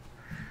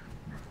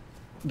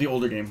the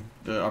older game,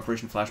 the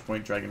Operation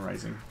Flashpoint Dragon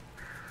Rising.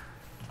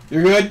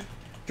 You're good?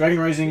 Dragon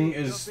Rising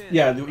is...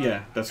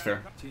 Yeah, that's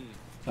fair.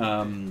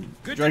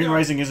 Dragon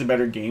Rising is a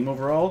better game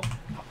overall,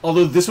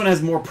 although this one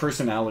has more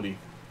personality.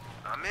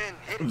 I'm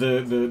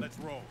in. Let's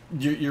roll.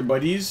 Your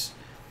buddies.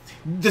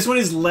 This one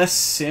is less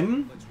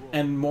sim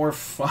and more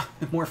fun.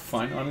 More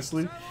fun,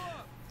 honestly.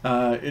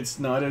 It's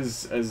not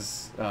as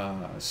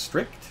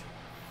strict,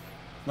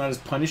 not as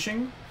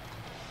punishing.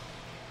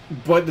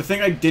 But the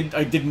thing I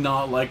did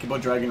not like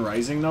about Dragon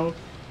Rising though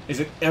is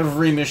that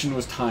every mission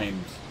was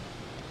timed.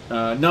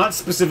 Not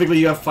specifically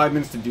you have 5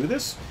 minutes to do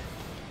this,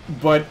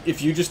 but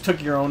if you just took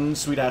your own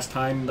sweet ass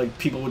time, like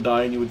people would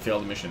die and you would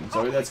fail the mission.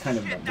 So that's kind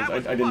of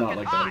I did not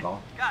like that at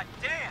all. God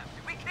damn.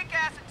 Did we kick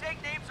ass and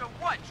take names or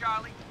what,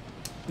 Charlie?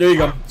 There you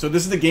go. So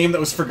this is the game that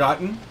was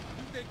forgotten,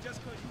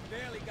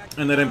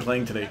 and that I'm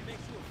playing today.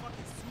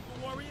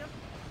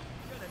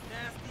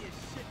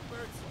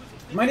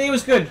 My day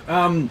was good.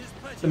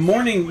 The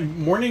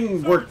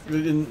morning work,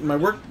 my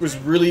work was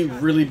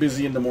really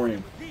busy in the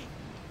morning.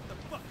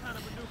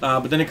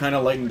 But then it kind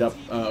of lightened up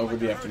over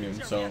the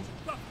afternoon. So,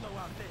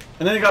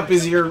 and then it got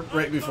busier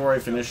right before I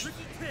finished.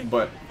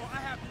 But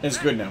it's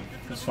good now.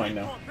 It's fine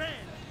now.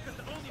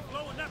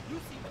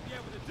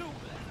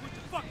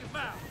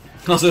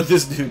 Also,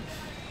 this dude.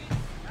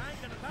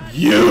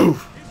 You!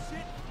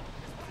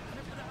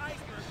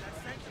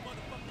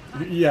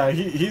 Yeah,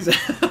 he's...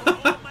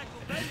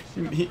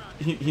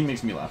 he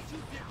makes me laugh.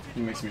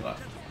 He makes me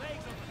laugh.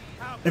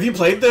 Have you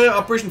played the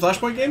Operation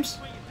Flashpoint games?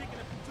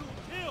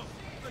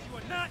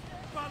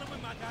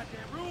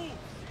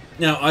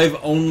 Now, I've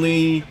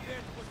only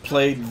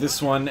played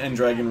this one and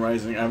Dragon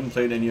Rising. I haven't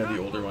played any of the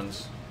older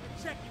ones.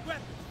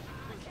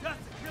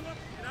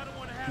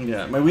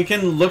 Yeah, my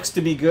weekend looks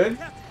to be good.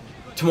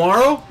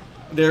 Tomorrow,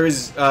 there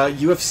is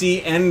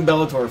UFC and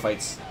Bellator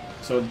fights.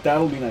 So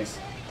that'll be nice.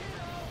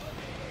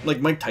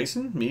 Like Mike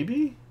Tyson,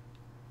 maybe?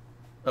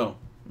 Oh,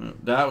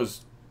 that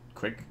was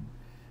quick.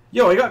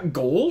 Yo, I got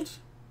gold?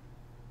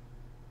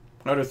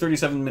 Out of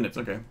 37 minutes,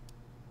 okay.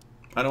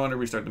 I don't want to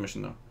restart the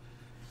mission, though.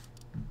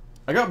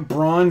 I got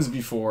bronze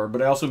before,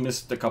 but I also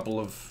missed a couple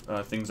of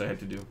things I had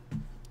to do.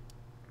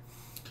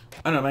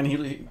 I don't know,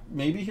 man.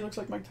 Maybe he looks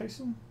like Mike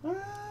Tyson?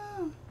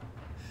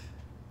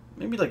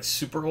 Maybe like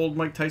super old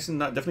Mike Tyson.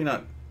 Definitely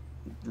not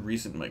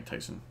recent Mike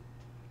Tyson.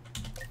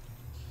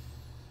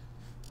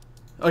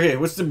 Okay,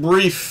 what's the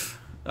brief?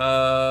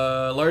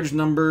 Large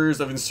numbers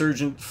of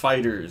insurgent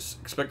fighters.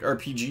 Expect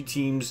RPG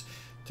teams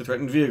to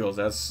threaten vehicles.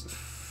 That's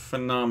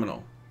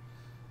phenomenal.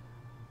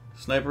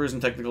 Snipers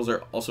and technicals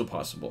are also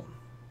possible.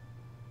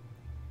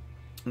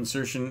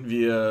 Insertion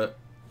via...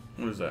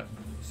 What is that?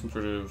 Some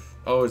sort of...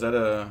 Oh, is that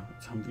a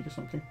Humvee or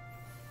something?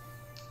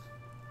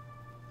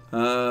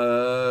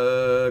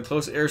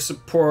 Close air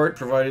support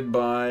provided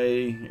by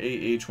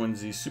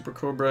AH-1Z Super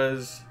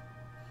Cobras.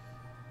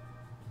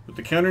 With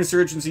the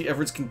counterinsurgency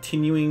efforts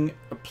continuing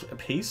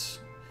apace,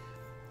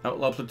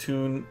 Outlaw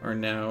Platoon are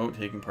now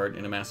taking part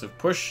in a massive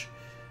push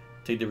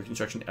to take the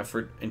reconstruction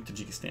effort in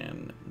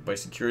Tajikistan by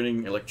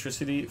securing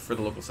electricity for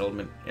the local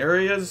settlement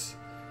areas.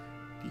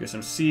 The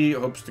USMC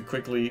hopes to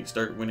quickly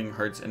start winning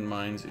hearts and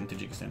minds in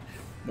Tajikistan.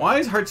 Why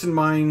is hearts and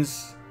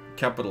minds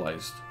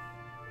capitalized?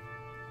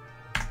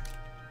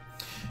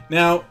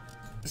 Now,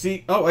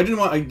 see, oh, I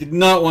did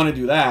not want to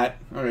do that.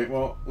 All right,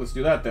 well, let's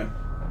do that then.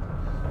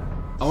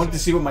 I wanted to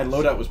see what my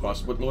loadout was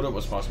possible. What loadout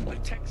was possible? A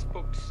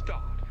textbook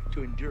start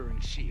to Enduring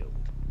Shield.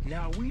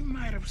 Now, we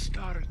might have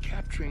started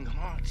capturing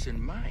hearts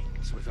and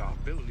minds with our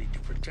ability to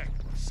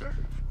protect and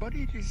serve, but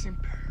it is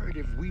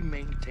imperative we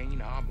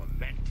maintain our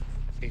momentum.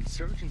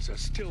 Insurgents are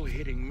still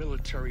hitting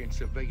military and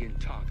civilian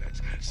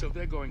targets, so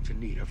they're going to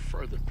need a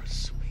further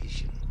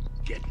persuasion.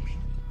 Get me?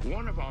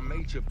 One of our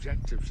major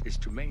objectives is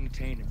to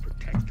maintain and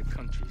protect the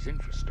country's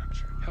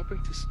infrastructure,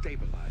 helping to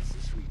stabilize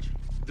this region.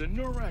 The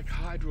Nurak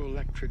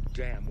hydroelectric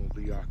dam will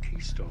be our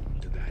keystone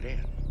to that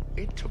end.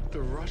 It took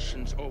the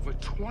Russians over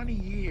 20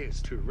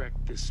 years to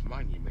erect this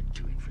monument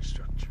to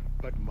infrastructure,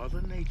 but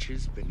Mother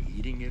Nature's been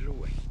eating it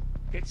away.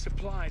 It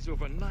supplies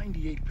over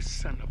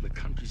 98% of the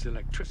country's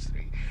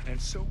electricity, and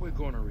so we're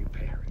going to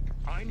repair it.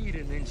 I need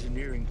an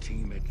engineering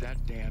team at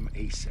that dam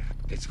ASAP.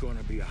 It's going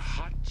to be a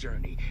hot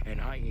journey,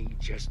 and I ain't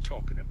just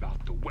talking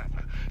about the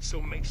weather, so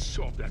make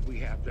sure that we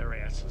have their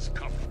asses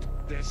covered.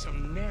 There's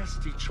some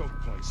nasty choke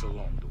points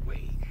along the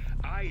way.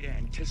 I'd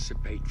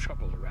anticipate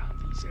trouble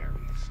around these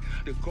areas.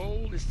 The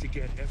goal is to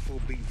get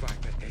FOB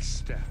Viper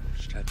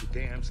established at the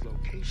dam's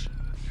location.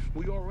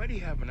 We already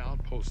have an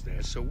outpost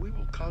there, so we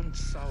will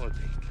consolidate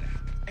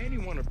that.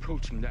 Anyone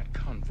approaching that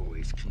convoy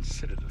is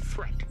considered a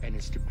threat and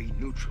is to be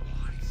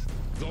neutralized.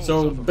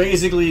 So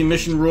basically,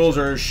 mission rules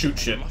are shoot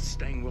shit.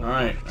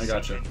 Alright, I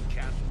gotcha.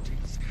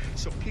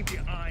 So keep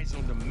your eyes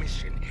on the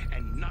mission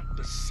and not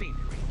the scenery.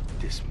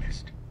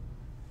 Dismissed.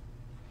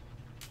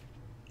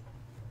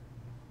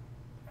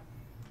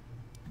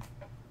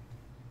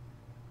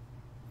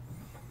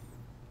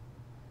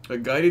 A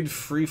guided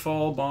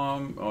freefall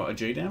bomb. Oh, a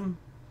JDAM?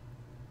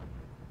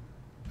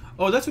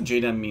 Oh, that's what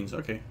JDAM means.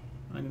 Okay,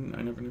 I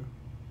never knew.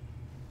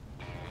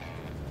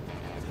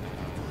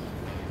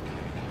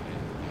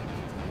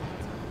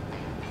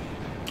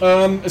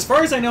 As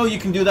far as I know, you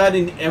can do that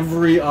in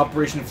every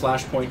Operation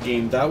Flashpoint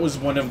game. That was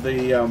one of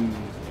the All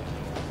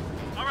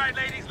right,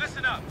 ladies,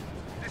 listen up.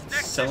 This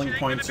next selling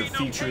points or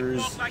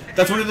features.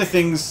 That's one of the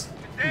things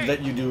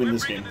that you do in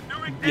this game.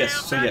 Yes,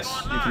 so yes,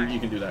 you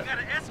can do that. We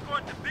gotta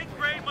escort the big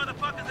brave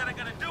motherfuckers that are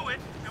gonna do it,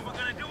 and we're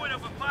gonna do it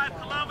over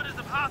 5 kilometers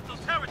of hostile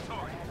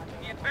territory.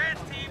 The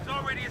advanced team's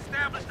already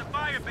established a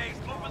fire base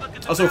overlooking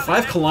the Also,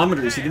 valley 5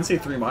 kilometers. He didn't say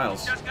 3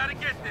 miles. Just gotta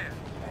get there.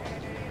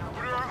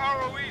 What are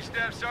our ROE,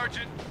 Staff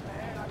Sergeant?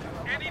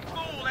 Any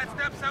fool that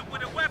steps up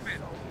with a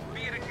weapon,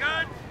 be it a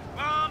gun,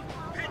 bomb,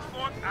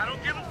 pitchfork, I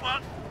don't give a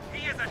fuck.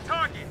 He is a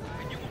target,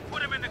 and you will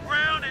put him in the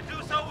ground and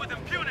do so with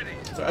impunity.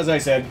 So as I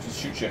said, just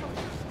shoot shit.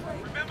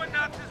 Remember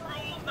Knox's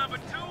rules number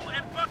 2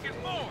 and fucking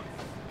 4.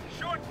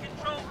 Short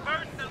control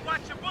burst and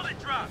watch your bullet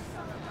drop.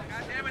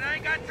 God damn it, I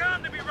ain't got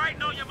time to be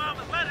writing on your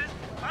mama's letters,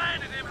 lying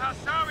to them how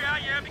sorry I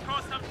am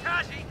because some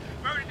Tashi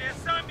murdered their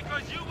son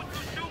because you were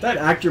too stupid. That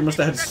actor must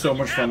have had so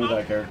much fun with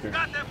that character.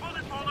 Got that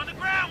bullet fall on the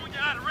ground when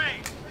you're out of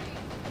range.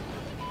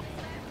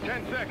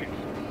 10 seconds.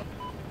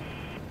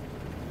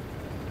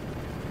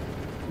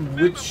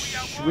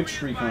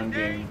 Which recon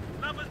game?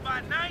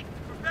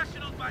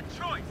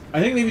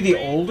 I think maybe the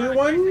older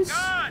ones,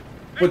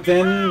 but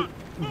then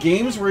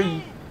games where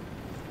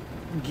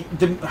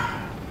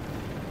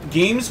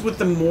games with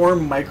the more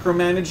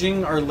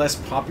micromanaging are less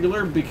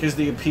popular because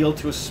they appeal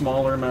to a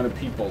smaller amount of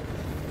people.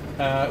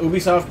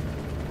 Ubisoft.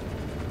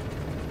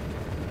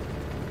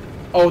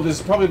 Oh,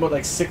 there's probably about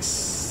like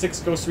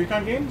six Ghost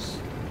Recon games.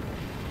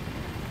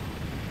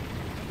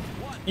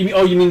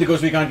 You mean the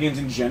Ghost Recon games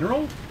in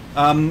general?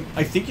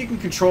 I think you can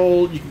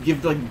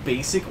give like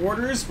basic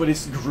orders, but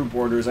it's group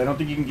orders. I don't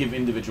think you can give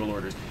individual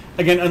orders.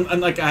 Again,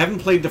 unlike I haven't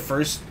played the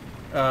first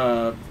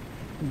bunch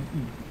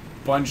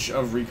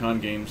of Recon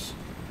games,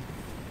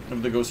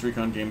 of the Ghost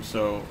Recon games,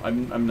 so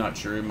I'm not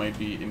sure. It may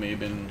have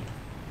been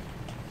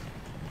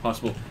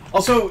possible.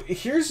 Also,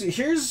 here's the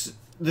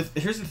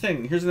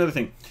thing. Here's another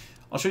thing.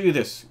 I'll show you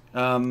this.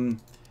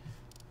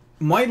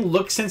 My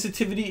look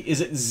sensitivity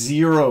is at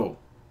 0.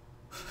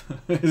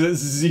 Is at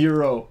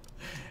 0.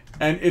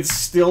 And it's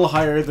still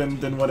higher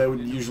than what I would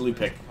usually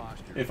pick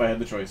if I had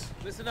the choice.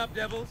 Listen up,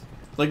 devils.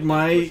 Like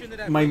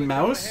my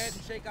mouse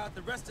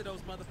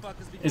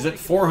is at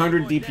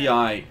 400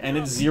 DPI and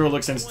it's 0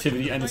 look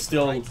sensitivity and it's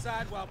still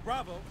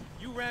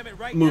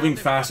moving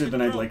faster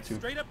than I'd like to.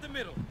 Straight up the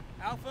middle.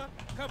 Alpha,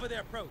 cover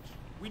their approach.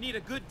 We need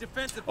a good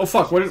defensive. Oh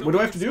fuck! What do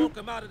I have to do?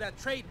 Come out of that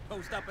trade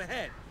post up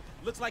ahead.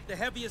 Looks like the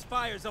heaviest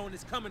fire zone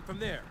is coming from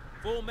there.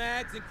 Full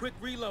mags and quick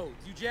reloads.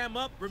 You jam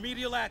up,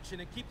 remedial action,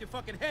 and keep your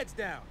fucking heads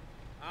down.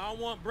 I don't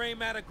want brain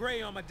matter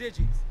gray on my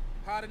digits.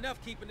 Hard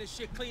enough keeping this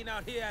shit clean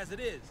out here as it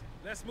is.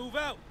 Let's move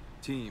out.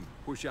 Team,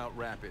 push out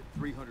rapid.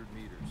 300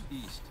 meters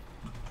east.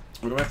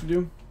 What do I have to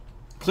do?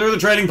 Clear the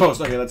trading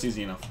post. Okay, that's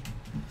easy enough.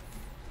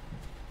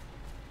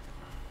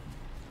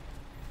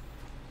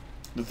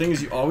 The thing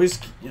is, you always...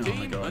 Oh my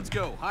Team, God. let's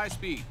go. High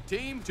speed.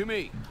 Team, to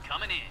me.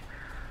 Coming in.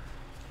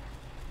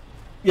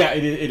 Yeah,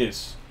 it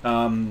is.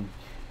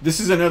 This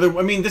is another...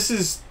 I mean, this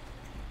is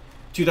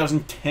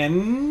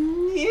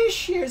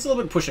 2010-ish? Yeah, it's a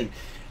little bit pushing.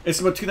 It's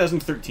about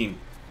 2013.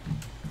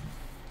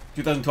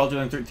 2012,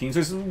 2013. So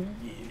it's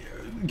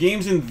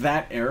games in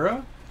that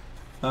era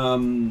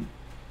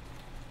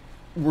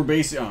were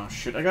based... Oh,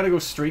 shit. I gotta go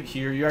straight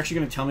here. You're actually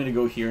gonna tell me to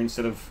go here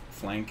instead of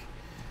flank.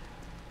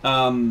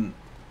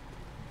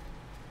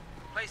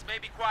 Place may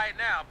be quiet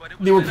now, but it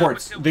was They were lit up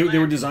ports. until we They were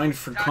landed. designed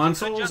for Targets could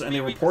consoles, just and be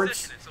they were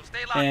ports. repositioning, so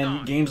stay locked And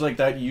on. games like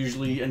that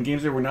usually... And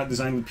games that were not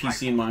designed with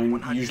PC in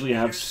mind usually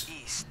have This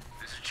is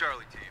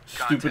Charlie Team.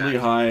 stupidly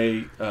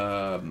high...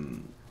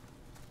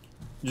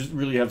 just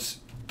really have...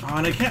 Oh,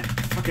 and I can't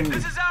fucking...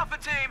 This is Alpha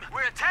Team.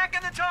 We're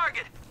attacking the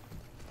target.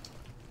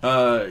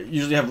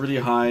 Usually have really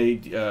high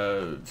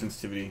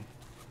sensitivity.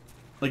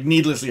 Like,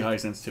 needlessly high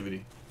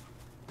sensitivity.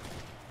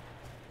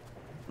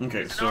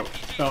 Okay, so...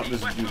 Oh,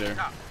 this is you there.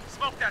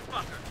 Smoke that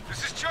fucker.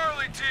 This is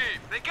Charlie Team.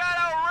 They got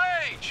out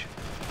range.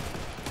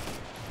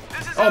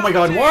 This is Oh my Alpha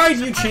God, Team. why did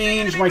you Suppressing change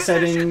enemy my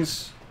position.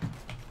 settings?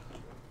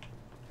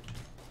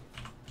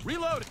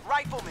 Reload.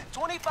 Rifleman,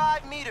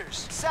 25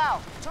 meters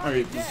south.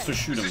 Alright, so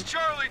shoot This him. is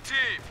Charlie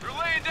Team. They're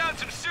laying down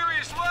some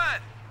serious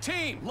lead.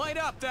 Team, light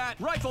up that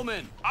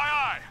rifleman. Aye,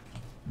 aye.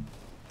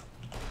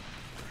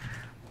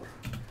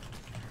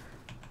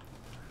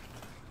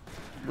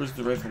 Where's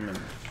the rifleman?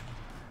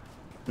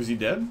 Was he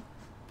dead?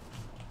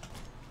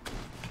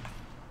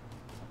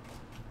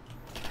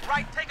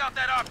 Right, take out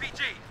that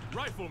RPG.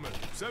 Rifleman,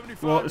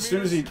 75 Well, as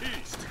soon as he... meters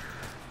east.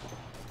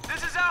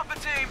 This is Alpha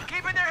Team.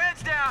 Keeping their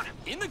heads down.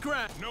 In the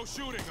ground. No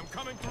shooting, I'm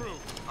coming through.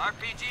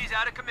 RPG's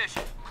out of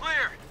commission.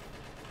 Clear.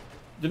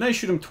 Didn't I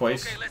shoot him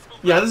twice? Okay, let's move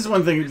Yeah, out. this is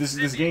one thing. This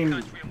is game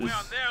Indian country, and is we're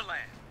on their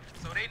land,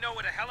 so they know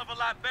it a hell of a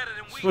lot better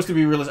than we. supposed to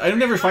be realistic. I've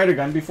never fired a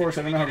gun before,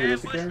 so I don't know how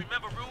realistic they are.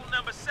 Remember rule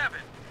number 7.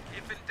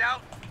 If in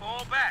doubt,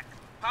 fall back.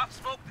 Pop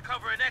smoke to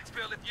cover an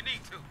exfil if you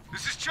need to.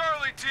 This is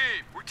Charlie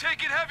Team. We're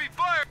taking heavy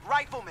fire.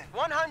 Rifleman,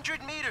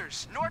 100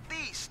 meters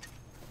northeast.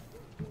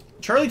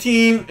 Charlie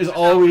Team is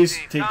always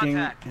Team, taking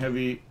contact.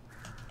 heavy...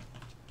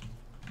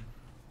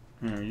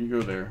 Here, you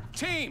go there.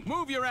 Team,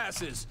 move your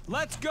asses.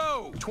 Let's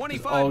go.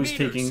 25 always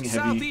meters taking heavy-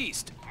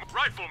 southeast.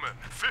 Rifleman,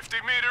 50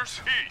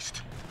 meters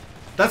east.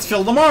 That's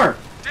Phil Lamar!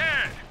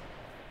 Dead.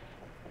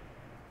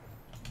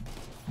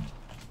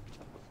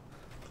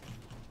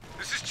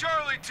 This is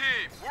Charlie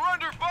Team. We're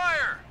under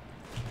fire.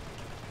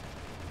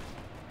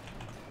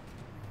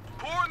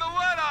 Pouring the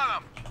lead on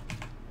them.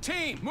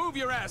 Team, move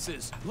your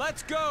asses.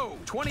 Let's go.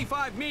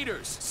 25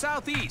 meters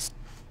southeast.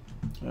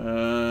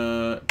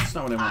 That's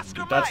not what I meant to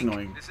do. That's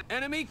annoying.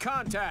 Enemy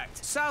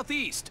contact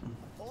southeast.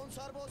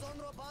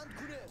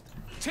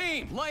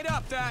 Team, light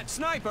up that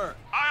sniper.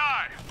 Aye,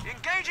 aye.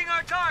 Engaging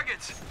our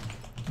targets.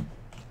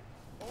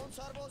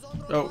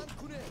 Oh,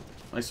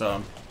 I saw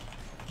him.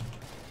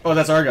 Oh,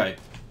 that's our guy.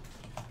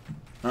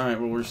 Alright,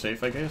 well, we're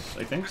safe, I guess,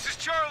 I think. This is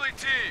Charlie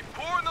Team.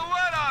 Pouring the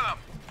lead on them.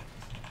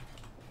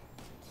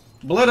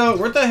 Bledo,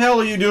 what the hell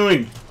are you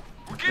doing?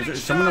 We're Is getting there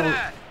shot someone over...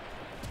 at.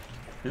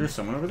 Is there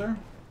someone over there?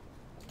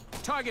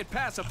 Target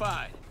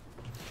pacified.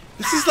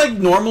 This is like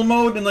normal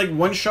mode, and like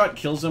one shot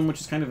kills him, which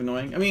is kind of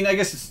annoying. I mean, I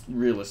guess it's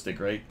realistic,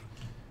 right?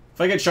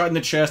 If I get shot in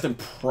the chest, I'm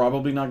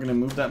probably not going to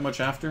move that much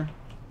after.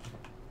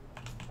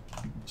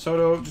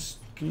 Soto, just...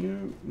 Can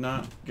you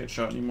not get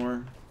shot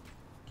anymore?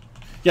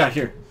 Yeah,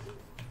 here.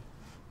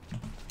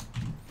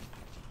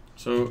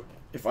 So,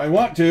 if I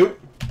want to...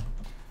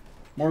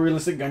 More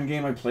realistic gun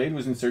game I played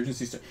was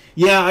Insurgency Star.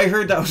 Yeah, I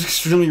heard that was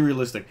extremely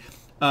realistic.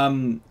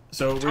 So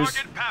where's...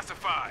 Target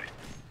pacified.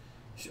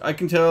 I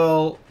can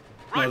tell...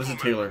 No, this is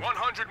Rifleman, Taylor.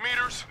 100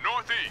 meters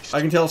northeast.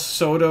 I can tell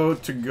Soto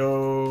to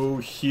go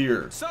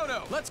here.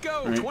 Soto, let's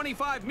go. Right.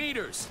 25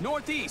 meters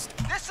northeast.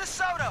 This is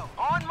Soto.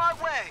 On my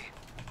way.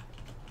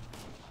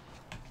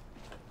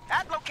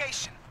 At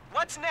location.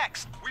 What's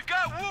next? We've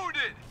got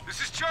wounded. This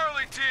is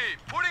Charlie Team.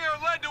 Putting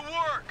our lead to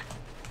work.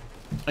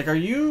 Like, are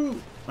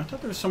you... I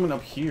thought there was someone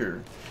up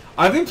here.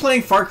 I've been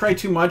playing Far Cry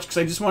too much because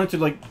I just wanted to,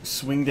 like,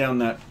 swing down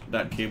that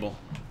cable.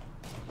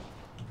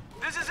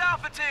 This is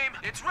Alpha Team.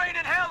 It's raining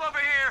hell over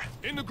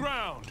here. In the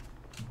ground.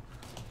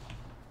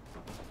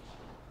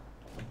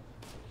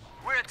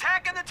 We're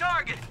attacking the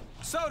target.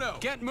 Soto,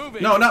 get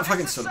moving. No, not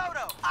fucking This is Soto.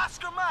 Soto.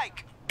 Oscar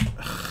Mike.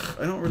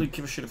 I don't really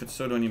give a shit if it's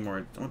Soto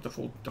anymore. I want the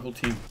whole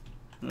team.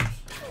 Oops.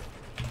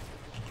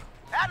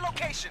 At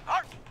location.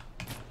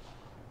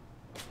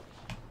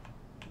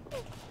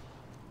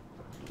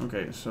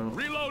 Okay, so...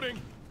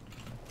 Reloading.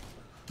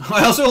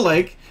 I also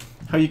like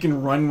how you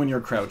can run when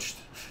you're crouched.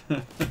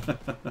 I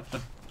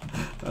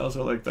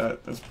also like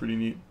that. That's pretty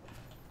neat.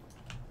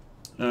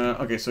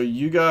 Okay, so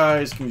you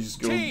guys can just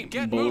go Team,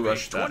 get bull moving.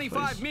 rush that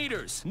 25 place.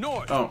 meters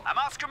north. Oh. I'm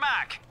Oscar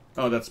Mack.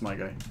 Oh, that's my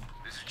guy.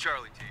 This is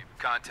Charlie Team.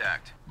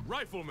 Contact.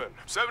 Rifleman,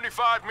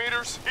 75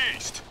 meters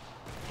east.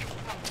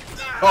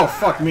 Oh,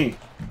 fuck me.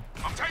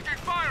 I'm taking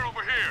fire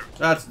over here.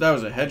 That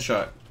was a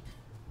headshot.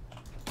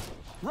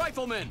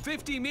 Rifleman,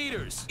 50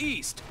 meters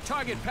east.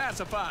 Target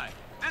pacified.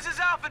 This is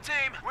Alpha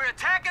Team. We're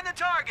attacking the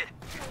target.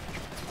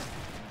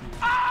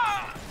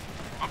 Ah!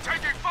 I'm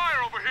taking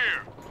fire over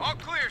here. All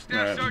clear, Staff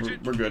Alright,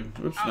 Sergeant. we're good.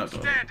 Oops,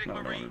 Outstanding,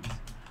 not Marines.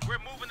 We're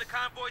moving the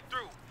convoy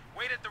through.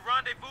 Wait at the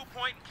rendezvous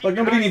point and keep Look,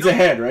 nobody your needs eyes a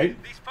head, open.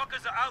 right? These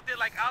fuckers are out there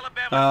like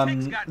Alabama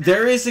pigs, goddamn.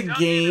 There is a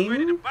Dug in and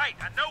ready to game. bite.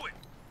 I know it.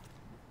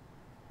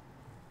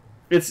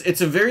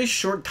 It's a very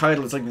short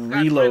title. It's like We've got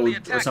friendly Reload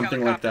attack or something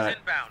like helicopters that.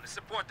 inbound to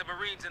support the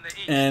Marines in the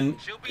east. And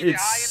She'll be the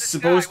it's eye in the sky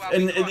supposed, while we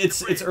and cross the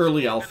it's bridge.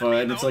 early Gonna alpha, be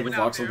and it's like a open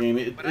out voxel there, game.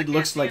 but I It can't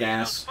looks see like any of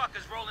ass. those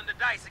fuckers rolling the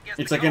dice against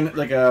It's the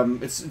like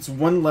culprit. it's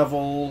one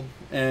level,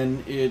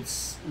 and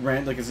it's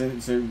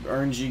it's an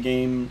RNG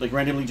game, like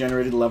randomly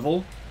generated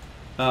level,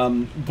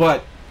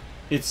 but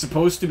it's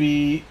supposed to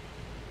be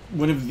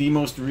one of the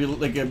most real,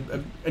 like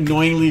a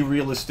annoyingly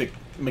realistic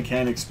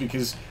mechanics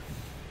because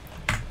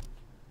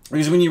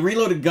when you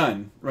reload a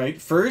gun,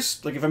 right?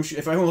 First, like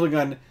if I hold a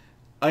gun,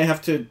 I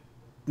have to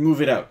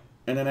move it out,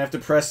 and then I have to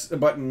press a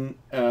button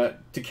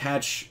to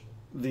catch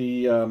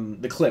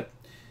the clip,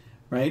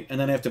 right? And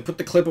then I have to put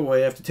the clip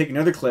away. I have to take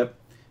another clip.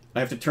 I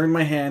have to turn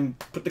my hand,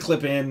 put the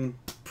clip in,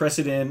 press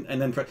it in, and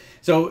then press.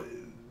 So,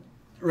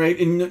 right,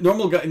 in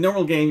normal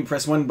game, you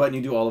press one button,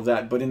 you do all of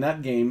that. But in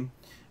that game,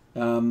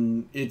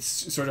 it's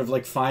sort of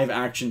like 5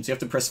 actions. You have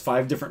to press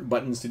 5 different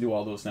buttons to do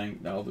all those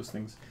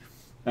things.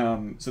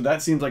 So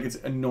that seems like it's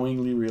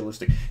annoyingly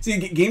realistic. See,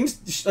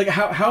 games like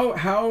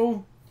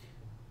how.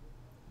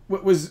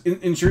 What was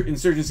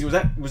Insurgency? Was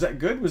that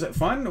good? Was that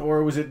fun,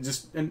 or was it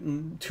just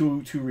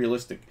too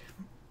realistic?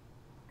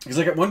 Because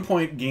like at one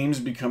point, games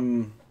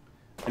become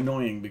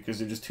annoying because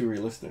they're just too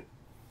realistic.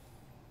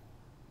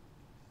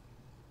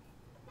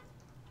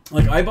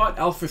 Like I bought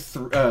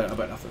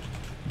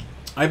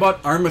I bought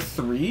Arma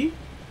 3.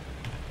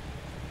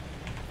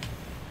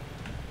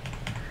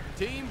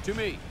 Team to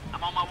me.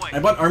 I'm on my way. I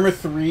bought Arma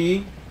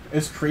 3.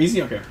 It's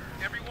crazy. Okay.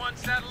 Everyone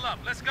saddle up.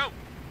 Let's go.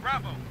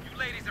 Bravo. You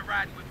ladies are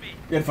riding with me.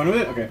 You had fun with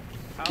it? Okay.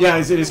 Yeah,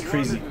 it is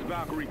crazy.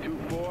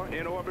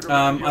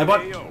 I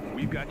bought.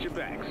 We've got your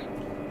backs.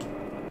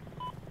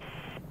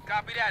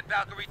 Copy that,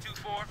 Valkyrie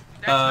 2-4.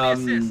 Thanks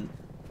for the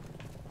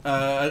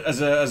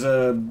assist. As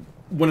a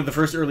one of the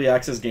first early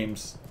access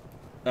games,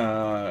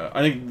 I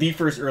think the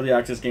first early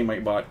access game I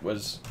bought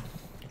was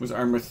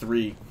Arma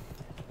 3,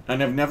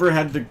 and I've never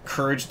had the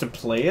courage to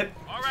play it.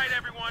 All right,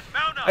 everyone,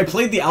 mount up. I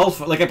played the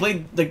alpha. Like I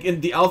played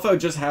in the alpha,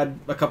 just had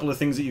a couple of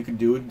things that you could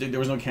do. There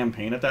was no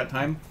campaign at that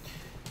time,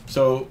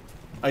 so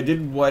I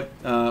did what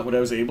I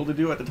was able to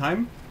do at the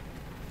time.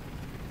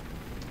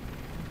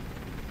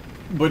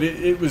 But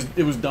it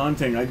was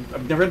daunting.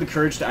 I've never had the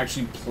courage to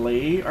actually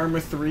play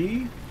Arma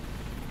 3,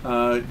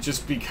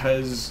 just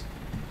because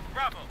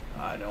Bravo.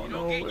 I don't You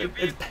know. get your It's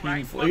vehicle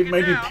painful. right It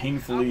might be fucking now. I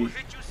painfully will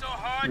hit you so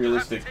hard,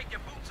 realistic. You'll have to take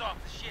your boots off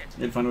the shit.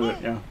 You had fun with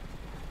it, yeah.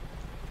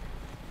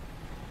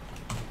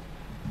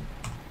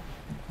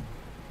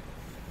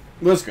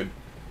 Well, that's good.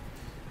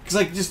 Because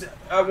like just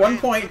at one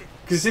point,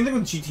 because same thing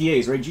with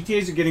GTAs, right?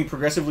 GTAs are getting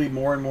progressively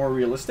more and more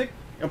realistic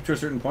up to a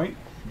certain point.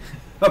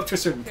 Up to a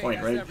certain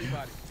point, right?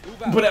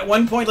 But at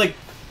one point, like,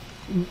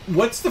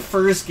 what's the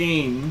first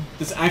game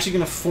that's actually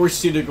going to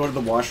force you to go to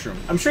the washroom?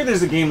 I'm sure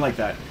there's a game like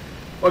that.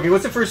 Okay,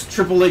 what's the first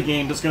AAA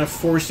game that's going to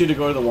force you to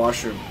go to the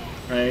washroom,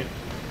 right?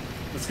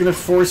 That's going to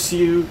force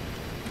you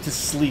to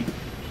sleep.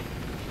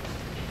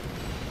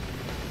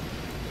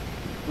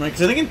 Right,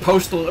 because I think in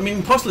Postal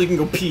you can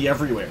go pee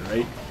everywhere,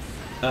 right?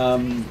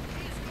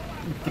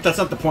 But that's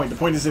not the point. The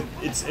point is that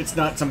it's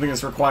not something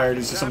that's required.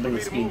 It's just something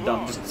that's being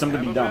done. Just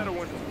something to be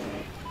done.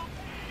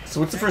 So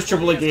what's the first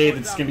AAA game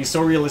that's going to be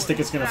so realistic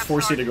it's going to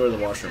force you to go to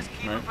the washroom,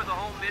 right? For the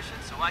whole mission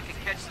so I can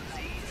catch some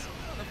Z's.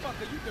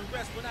 Motherfucker, you can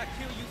rest when I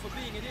kill you for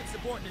being an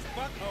insubordinate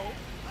fuckhole.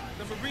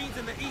 The Marines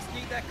in the East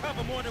need that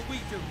cover more than we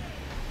do.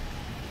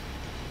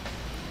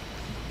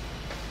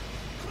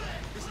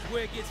 This is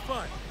where it gets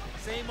fun.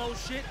 Same old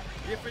shit,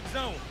 different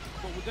zone.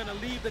 But we're gonna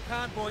leave the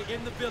convoy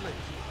in the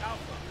village.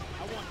 Alpha,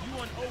 I want you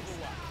on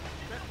Overwatch.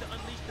 Prep to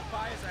unleash the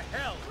fires of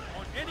hell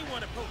on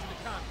anyone approaching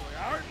the convoy,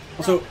 alright?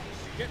 Also,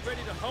 get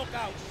ready to Hulk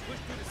out, push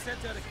through the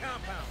center of the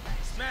compound.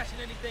 Smashing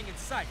anything in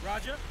sight,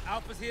 Roger?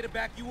 Alpha's here to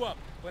back you up,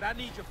 but I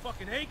need your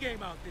fucking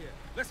A-game out there.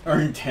 Let's go. Are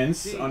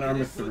intense on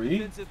Arma 3?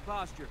 This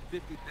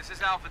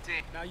is Alpha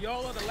Team. Now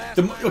y'all are the last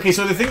Okay,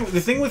 so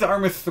the thing with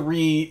Arma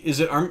 3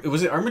 is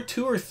was it Arma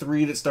 2 or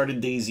 3 that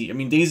started DayZ? I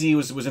mean, DayZ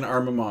was an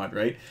Arma mod,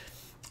 right?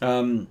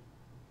 And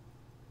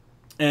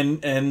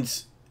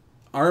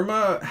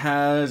Arma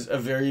has a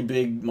very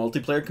big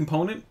multiplayer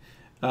component,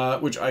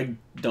 which I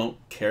don't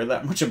care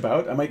that much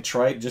about. I might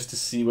try it just to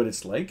see what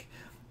it's like,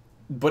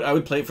 but I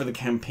would play it for the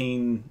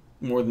campaign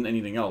more than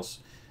anything else.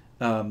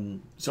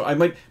 So I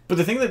might. But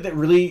the thing that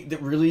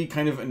really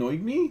kind of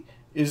annoyed me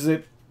is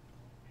that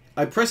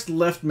I pressed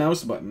left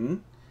mouse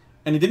button,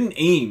 and it didn't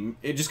aim.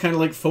 It just kind of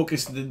like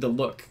focused the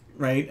look,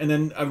 right? And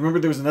then I remember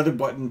there was another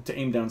button to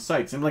aim down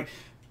sights. And I'm like,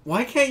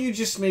 why can't you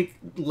just make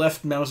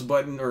left mouse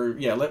button or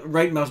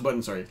right mouse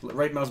button? Sorry,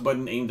 right mouse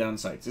button aim down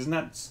sights. Isn't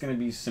that going to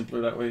be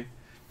simpler that way?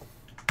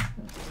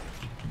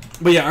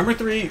 But yeah, Armor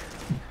 3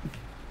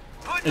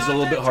 is a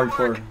little bit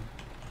hardcore.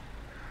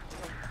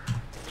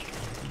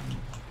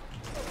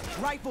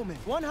 Rifleman,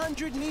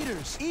 100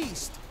 meters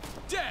east.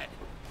 Dead.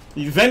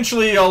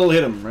 Eventually, I'll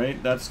hit him,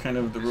 right? That's kind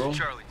of the This is rule.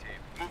 Charlie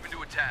team. Moving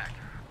to attack.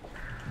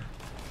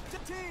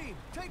 Team,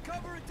 take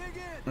cover and dig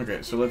in.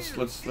 Okay, so let's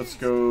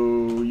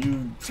go.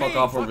 You fuck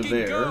off over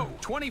there. Go.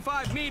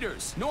 25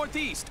 meters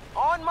northeast.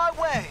 On my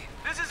way.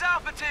 This is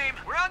Alpha Team.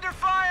 We're under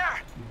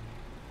fire.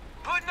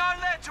 Putting our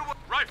lead to work.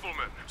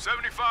 Rifleman,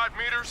 75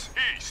 meters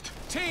east.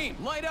 Team,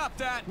 light up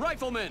that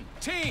rifleman.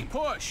 Team,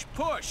 push,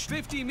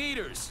 50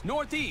 meters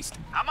northeast.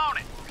 I'm on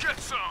it. Get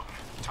some.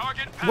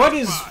 Target pacified. What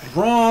is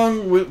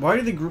wrong with? Why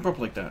did they group up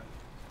like that?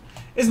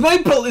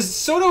 Is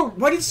Soto?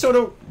 Why did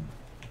Soto?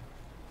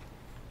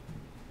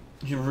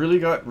 He really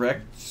got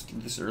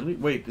wrecked this early?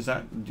 Wait, is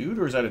that a dude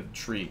or is that a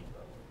tree?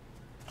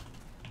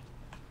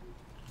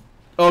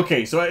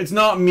 Okay, so it's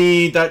not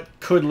me. That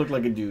could look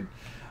like a dude.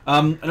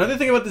 Another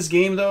thing about this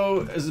game,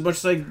 though, as much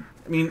as I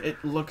mean,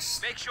 it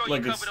looks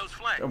like it's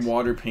a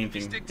water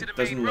painting. It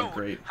doesn't look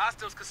great.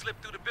 Hostiles can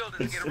slip through the building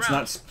and get It's around.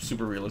 not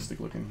super realistic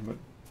looking, but.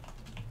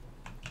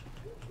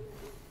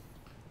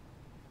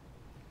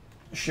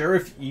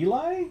 Sheriff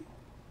Eli?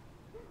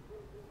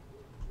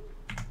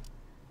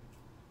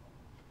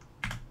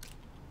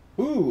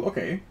 Ooh,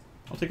 okay.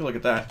 I'll take a look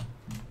at that.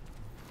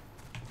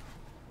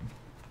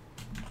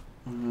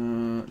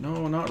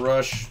 No, not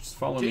rush. Just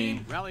follow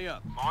me. Rally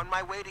up. On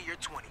my way to your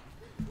 20.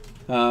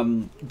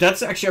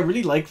 That's actually, I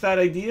really like that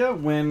idea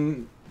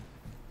when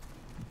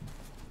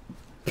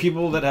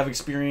people that have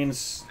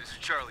experience This is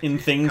Charlie in team.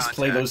 things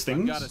play Contact. those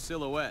things. Got a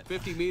silhouette.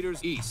 50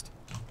 meters east.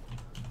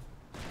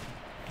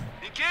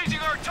 Engaging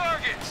our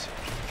targets.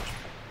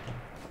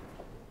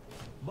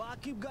 We're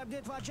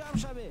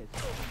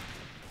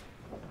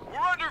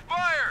under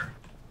fire.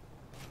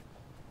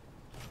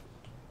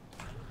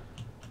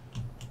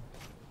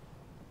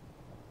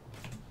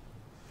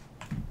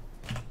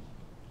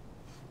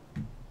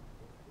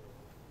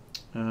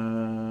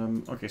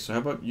 Okay, so how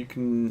about you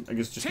can, I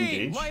guess, just Team,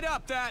 engage? light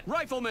up that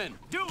rifleman.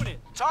 Doing it.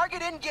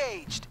 Target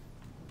engaged.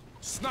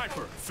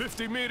 Sniper,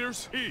 50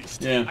 meters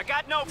east. Yeah. I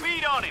got no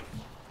beat on him.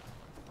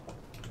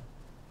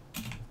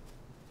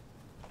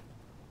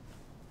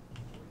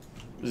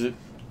 Is it?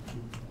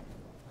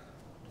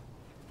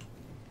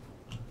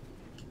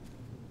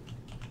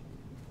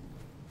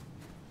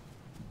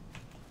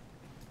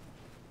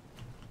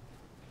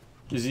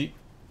 Is he?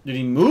 Did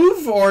he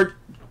move or?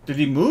 Did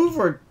he move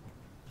or?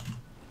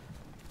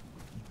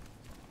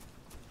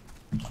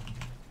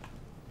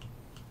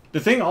 The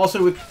thing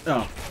also with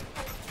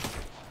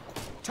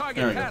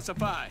Target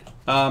pacified.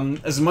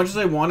 as much as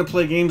I want to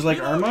play games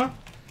like Arma,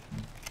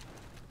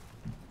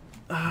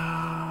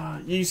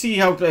 you see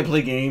how I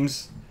play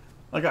games.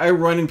 Like, I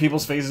run in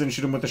people's faces and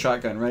shoot them with a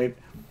shotgun, right?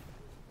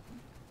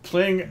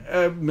 Playing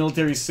a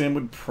military sim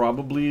would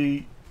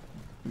probably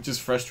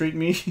just frustrate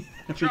me.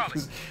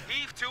 Because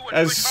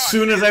as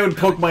soon as I would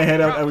poke my head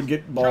out, I would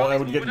get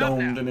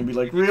domed, and it'd be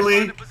like,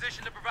 really?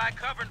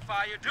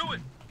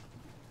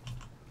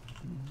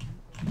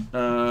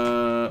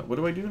 What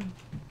do I do?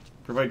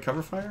 Provide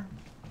cover fire?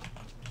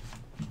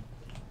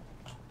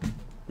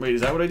 Wait,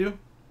 is that what I do?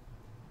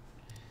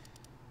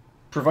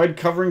 Provide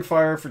covering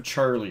fire for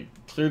Charlie.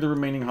 Clear the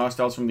remaining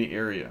hostiles from the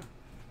area.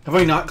 Have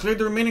I not cleared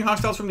the remaining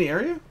hostiles from the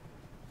area?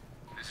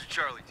 This is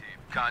Charlie team.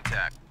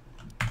 Contact.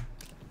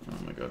 Oh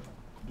my god.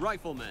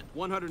 Rifleman,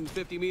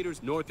 150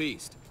 meters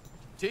northeast.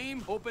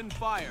 Team, open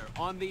fire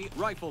on the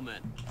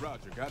rifleman.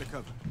 Roger, got it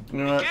covered.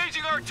 You know what?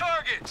 Engaging our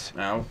targets.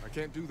 Ow. I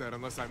can't do that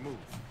unless I move.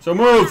 So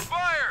Under move!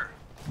 fire.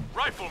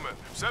 Rifleman,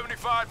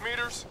 75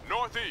 meters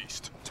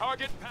northeast.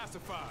 Target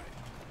pacified.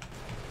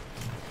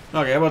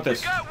 Okay, how about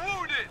this? Got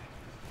wounded.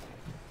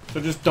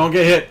 So just don't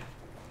get hit.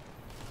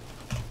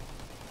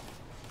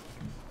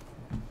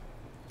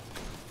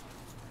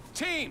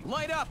 Team,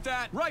 light up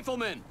that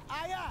rifleman.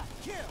 Aye,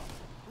 kill.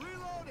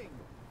 Reloading.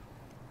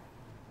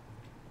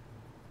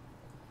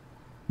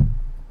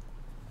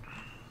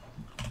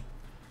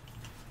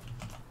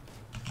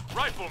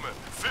 Rifleman,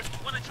 50.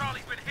 One of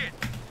Charlie's been hit.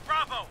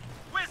 Bravo,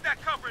 where's that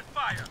covering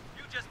fire?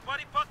 You just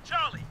buddy fucked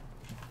Charlie.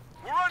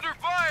 We're under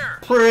fire.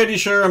 Pretty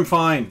sure I'm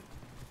fine.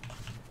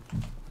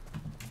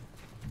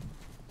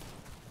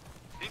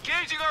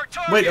 Engaging our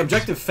targets. Wait,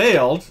 objective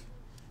failed?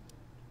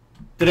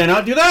 Did I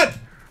not do that?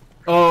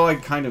 Oh, I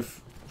kind of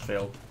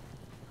failed.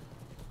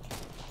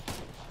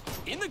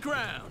 In the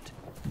ground.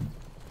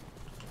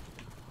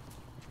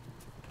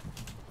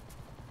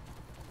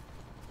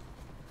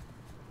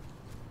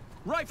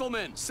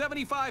 Rifleman,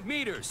 75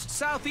 meters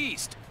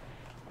southeast.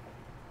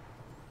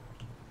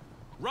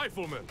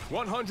 Rifleman,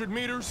 100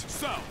 meters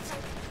south.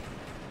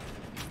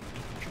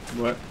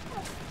 What?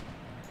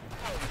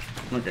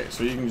 Okay,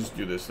 so you can just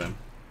do this then.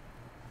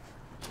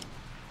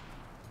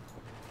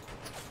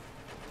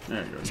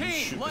 There you go. Team,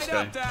 Shoot this light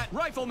guy. up that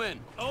rifleman.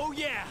 Oh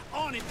yeah,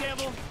 on it,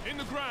 devil. In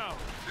the ground.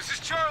 This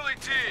is Charlie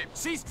team.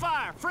 Cease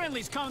fire.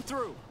 Friendly's coming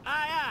through.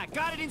 Aye,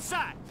 got it in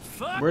sight.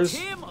 Fuck Where's-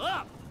 him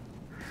up.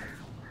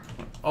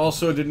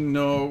 Also, didn't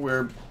know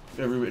where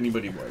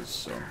anybody was.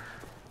 So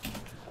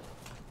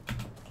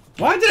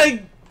why did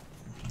I?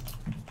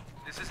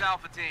 This is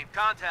Alpha Team.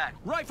 Contact.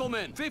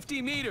 Rifleman,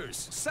 50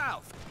 meters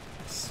south.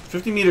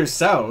 50 meters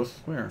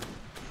south. Where?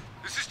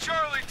 This is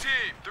Charlie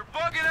team. They're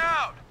bugging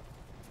out.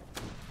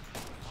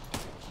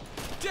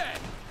 Dead.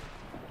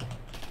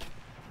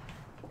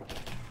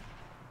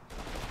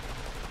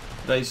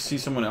 Did I see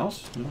someone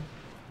else? No.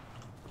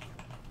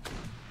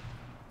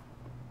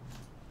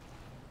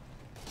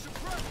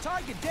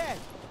 Target dead.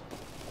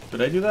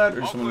 Did I do that, or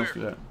did All someone else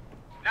do clear. that?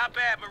 Not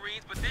bad,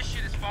 Marines, but this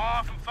shit is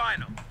far from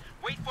final.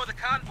 Wait for the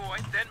convoy,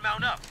 then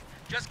mount up.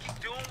 Just keep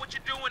doing what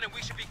you're doing and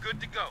we should be good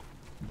to go.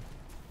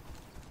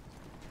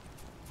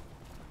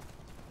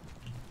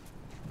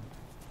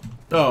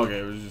 Oh,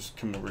 okay. We'll just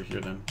come over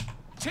here then.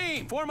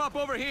 Team, form up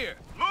over here.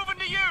 Moving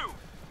to you.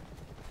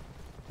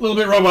 A little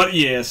bit robot,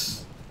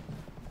 yes.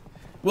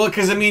 Well,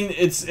 because I mean,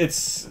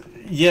 it's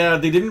yeah.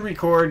 They didn't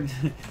record.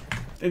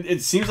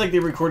 It seems like they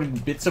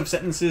recorded bits of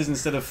sentences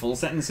instead of full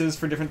sentences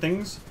for different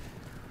things.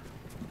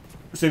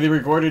 So they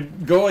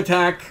recorded "go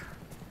attack,"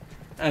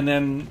 and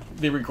then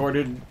they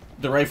recorded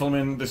the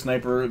rifleman, the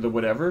sniper, the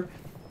whatever,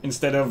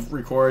 instead of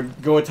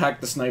record "go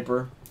attack the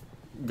sniper,"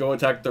 "go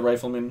attack the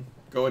rifleman,"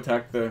 "go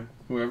attack the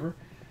whoever."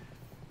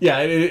 Yeah,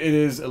 it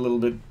is a little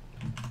bit.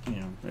 You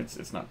know,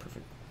 it's not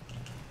perfect.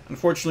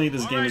 Unfortunately,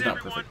 this game is not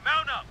perfect.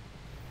 Mount up.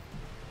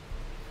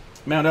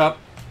 Mount up.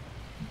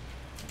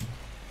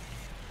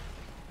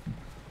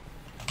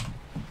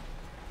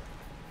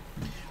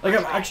 Like,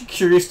 I'm actually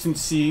curious to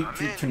see,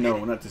 to know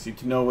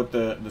what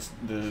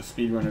the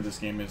speed run of this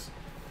game is.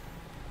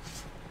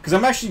 Because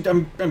I'm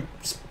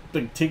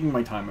like taking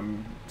my time.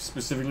 I'm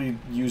specifically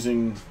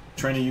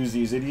trying to use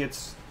these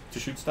idiots to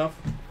shoot stuff.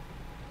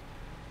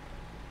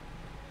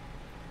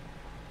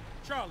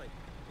 Charlie,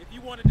 if you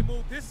wanted to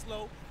move this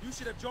slow, you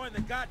should have joined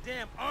the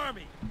goddamn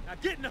army. Now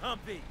get in the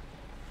Humvee.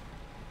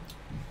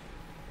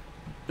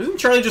 Isn't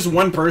Charlie just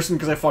one person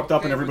because I fucked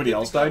up and everybody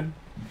else died?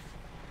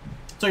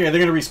 So yeah,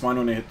 they're gonna respawn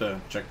when they hit the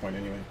checkpoint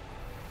anyway.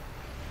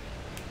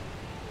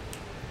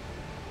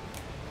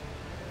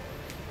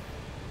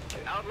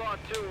 Outlaw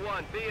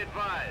 2-1, be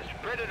advised.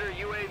 Predator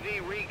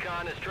UAV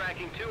recon is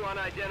tracking 2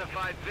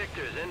 unidentified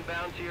victors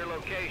inbound to your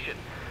location.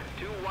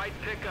 2 white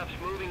pickups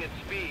moving at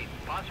speed.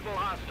 Possible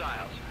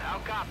hostiles. How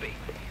copy?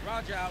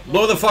 Roger, Outlaw.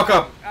 Blow the fuck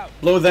up. Out.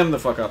 Blow them the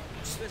fuck up.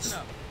 Listen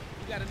up.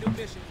 We got a new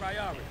mission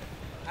priority.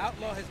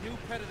 Outlaw has new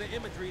Predator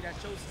imagery that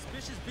shows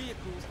suspicious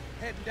vehicles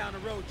heading down the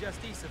road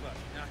just east of us.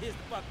 Now here's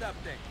the fucked up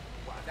thing.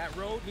 That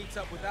road meets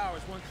up with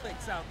ours 1 click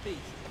southeast.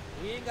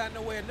 We ain't got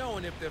no way of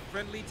knowing if they're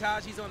friendly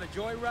Tajis on a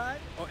joyride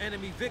or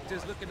enemy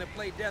victors looking to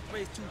play Death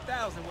Race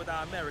 2000 with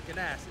our American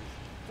asses.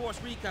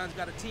 Force Recon's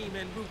got a team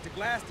en route to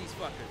glass these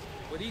fuckers.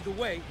 But either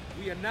way,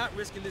 we are not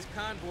risking this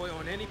convoy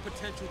on any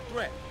potential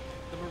threat.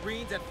 The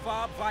Marines at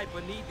Fob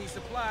Viper need these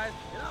supplies,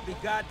 and I'll be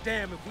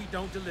goddamn if we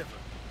don't deliver.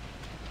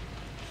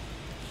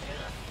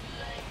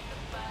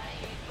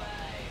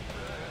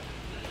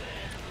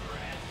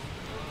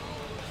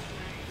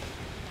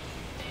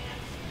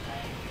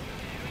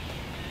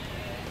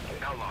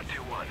 Outlaw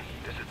 2-1,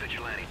 this is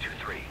Vigilante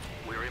 2-3.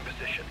 We're in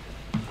position.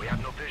 We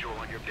have no visual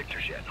on your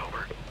victors yet,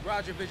 over.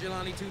 Roger,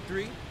 Vigilante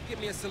 2-3. Give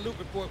me a salute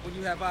report when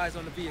you have eyes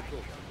on the vehicle.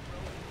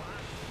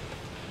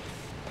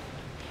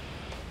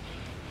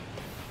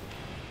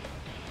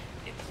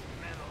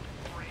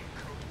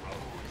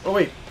 Oh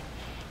wait,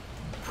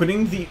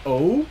 putting the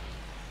O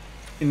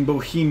in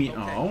Bohemia.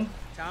 Okay. Oh.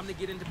 Time to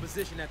get into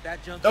position at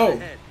that junction Oh.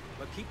 ahead.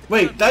 But keep the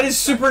Wait, gun that close. is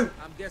super.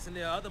 I'm guessing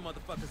there are other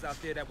motherfuckers out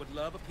there that would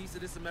love a piece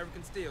of this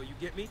American steel. You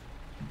get me?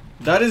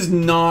 That is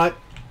not.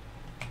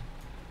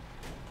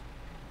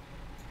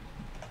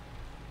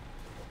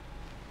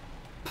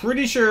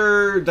 Pretty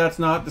sure that's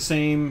not the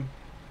same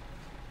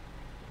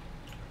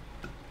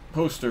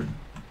poster.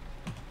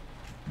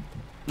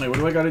 Wait, what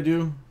do I gotta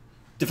do?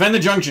 Defend the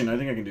junction. I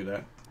think I can do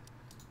that.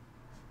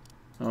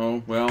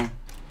 Oh, well,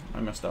 I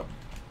messed up.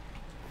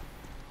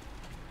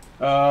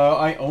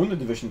 I own the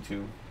Division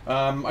 2.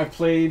 I've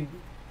played...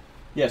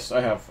 Yes,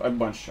 I have. A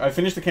bunch. I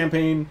finished the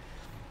campaign.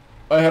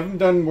 I haven't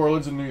done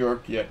Warlords of New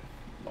York yet,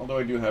 although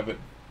I do have it.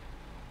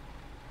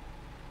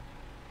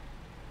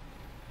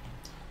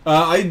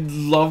 I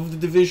love the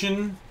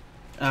Division.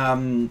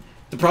 The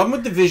problem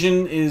with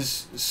Division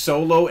is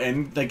solo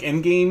and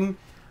endgame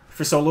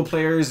for solo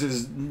players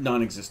is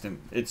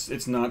non-existent.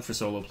 It's not for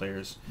solo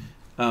players,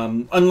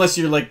 unless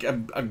you're like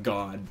a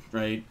god,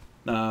 right?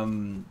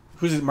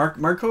 Who's it?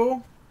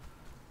 Marco?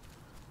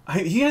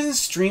 He hasn't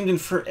streamed in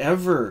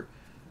forever.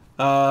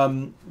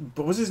 But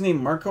what's his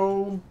name?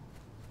 Marco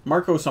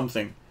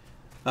something.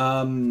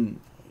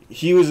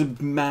 He was a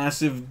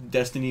massive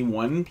Destiny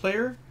 1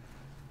 player.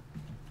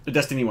 A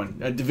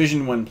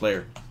Division 1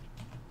 player.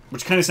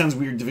 Which kind of sounds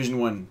weird, Division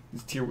 1.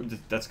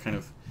 That's kind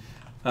of...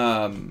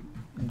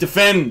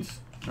 defend!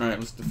 Alright,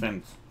 let's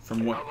defend.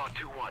 From what? Outlaw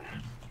 2-1.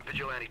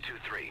 Vigilante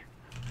 2-3.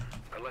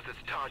 Unless it's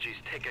Taji's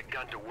take a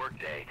gun to work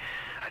day,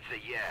 I'd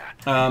say yeah.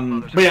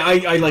 But yeah,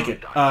 I like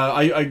it.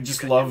 I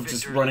just love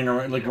just running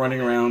around,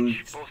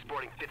 Both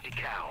sporting 50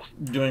 cals.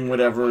 doing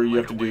whatever you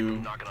have to do.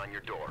 Knocking on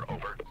your door.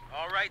 Over.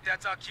 All right,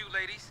 that's our cue,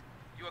 ladies.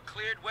 You are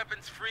cleared,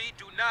 weapons free.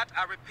 Do not,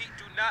 I repeat,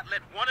 do not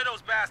let one of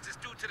those bastards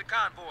do to the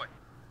convoy.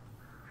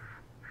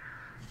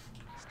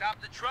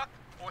 Stop the truck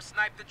or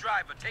snipe the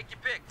driver. Take your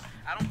pick.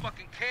 I don't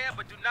fucking care,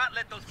 but do not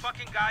let those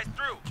fucking guys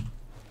through.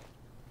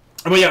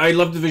 But yeah, I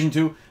love Division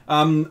 2.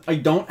 I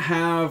don't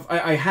have...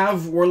 I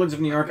have Warlords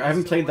of New York. I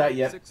haven't played that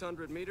yet.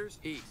 600 meters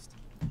east.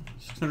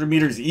 600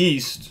 meters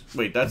east?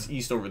 Wait, that's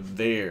east over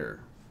there.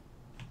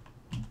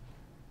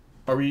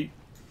 Are we...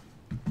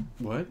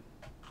 What?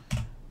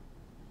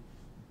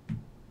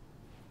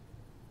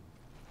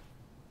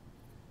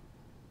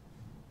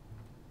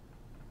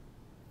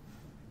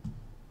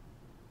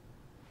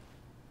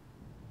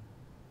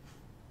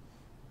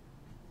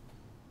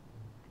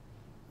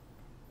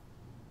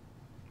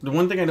 The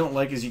one thing I don't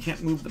like is you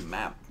can't move the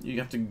map. You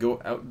have to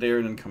go out there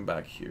and then come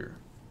back here.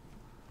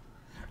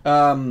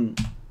 But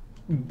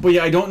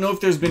yeah, I don't know if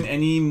there's been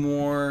any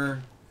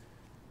more...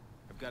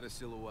 I've got a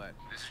silhouette.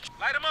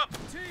 Light them up!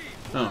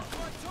 Oh.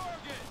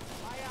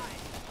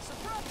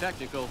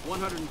 Technical,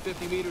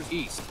 150 meters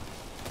east.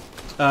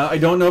 I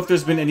don't know if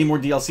there's been any more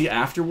DLC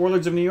after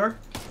Warlords of New York,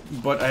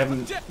 but I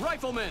haven't...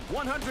 Rifleman,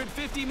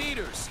 150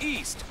 meters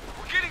east.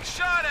 We're getting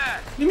shot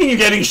at! What do you mean you're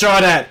getting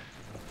shot at?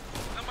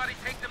 Somebody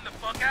take them the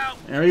fuck out!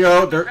 There you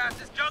go. They're... Past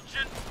this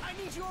junction! I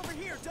need you over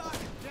here, Doc.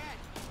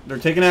 They're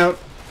taken out.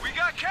 We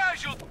got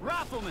casualties!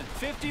 Rifleman,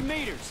 50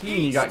 meters.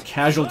 You got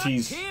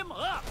casualties. Him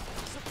up.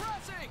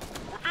 Suppressing.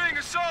 We're being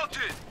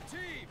assaulted!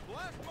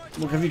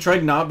 Look, have you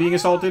tried not being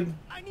assaulted?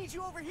 I need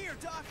you over here,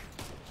 Doc.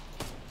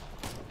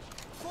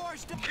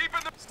 Keeping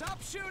the...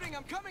 Stop shooting.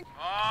 I'm coming.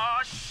 Oh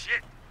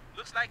shit!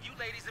 Looks like you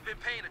ladies have been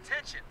paying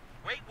attention.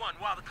 Wait one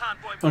while the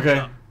convoy moves Okay.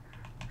 up.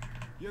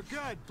 You're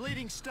good.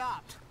 Bleeding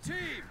stopped.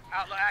 Team!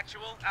 Outlaw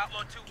Actual,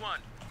 Outlaw 2-1.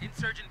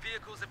 Insurgent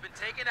vehicles have been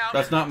taken out.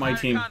 That's not my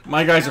team. Convoy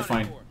My guys are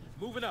accounted fine.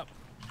 for. Moving up.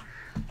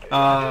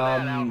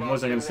 What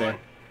was I gonna say?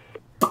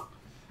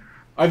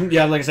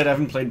 Yeah, like I said, I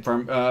haven't played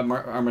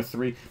Arma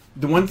 3.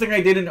 The one thing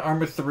I did in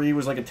Arma 3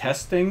 was like a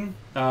test thing,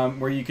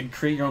 where you could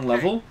create your own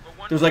level.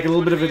 There was like a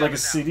little bit of it, like a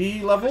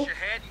city level,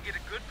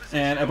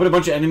 and I put a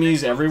bunch of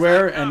enemies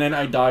everywhere, and then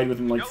I died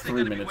within like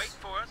 3 minutes.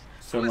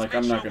 So I'm like,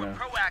 I'm not gonna.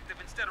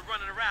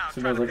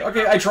 So I was like,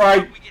 okay, I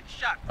tried.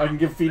 I can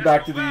give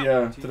feedback to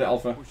the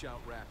alpha. Push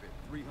out rapid,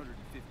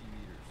 350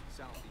 meters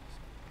southeast.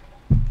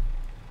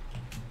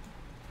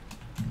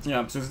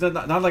 Yeah, so it's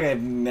not like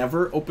I've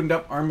never opened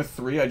up Arma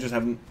 3. I just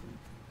haven't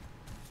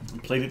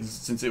played it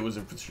since it was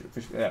officially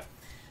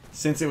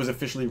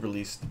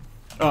released.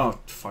 Oh,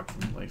 fuck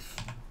my life.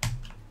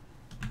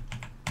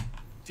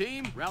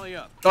 Team, rally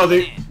up. Oh,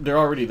 they're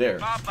already there.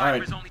 All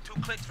right.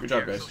 Good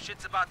job, guys.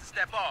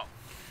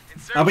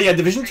 But yeah,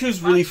 Division 2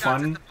 is really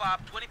fun.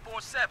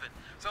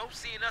 So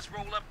seeing us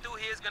roll up through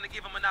here is going to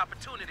give them an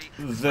opportunity.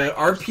 The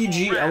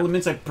RPG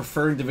elements I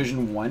prefer in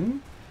Division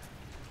 1,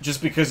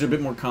 just because they're a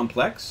bit more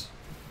complex.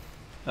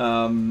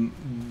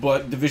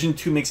 But Division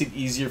 2 makes it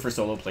easier for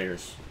solo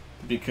players,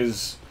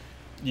 because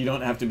you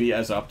don't have to be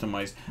as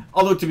optimized.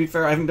 Although, to be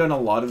fair, I haven't done a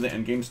lot of the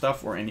endgame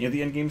stuff, or any of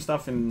the endgame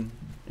stuff in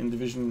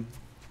Division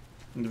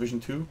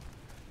 2.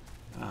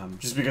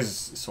 Just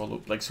because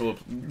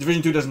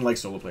Division 2 doesn't like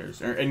solo players,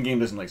 or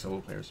endgame doesn't like solo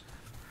players.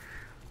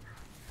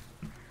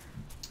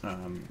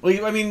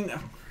 Well, I mean,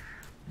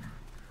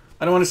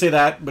 I don't want to say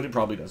that, but it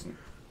probably doesn't,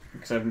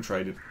 because I haven't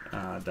tried it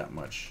that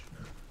much.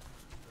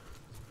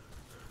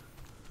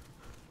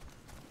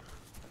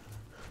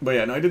 But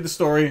yeah, no, I did the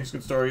story. It's a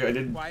good story. I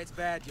did Quiet's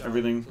bad, y'all.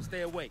 everything. So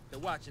stay awake. They're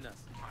watching us.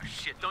 Oh,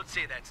 shit, don't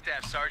say that,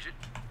 Staff Sergeant.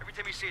 Every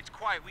time you say it's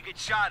quiet, we get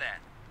shot at.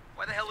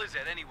 Why the hell is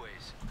that,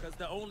 anyways? Because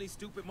the only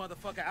stupid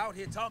motherfucker out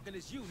here talking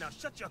is you. Now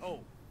shut your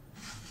hole.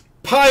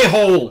 Pie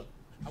hole!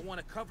 I want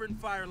a cover and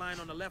fire line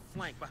on the left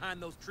flank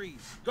behind those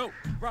trees. Go,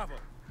 Bravo.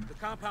 The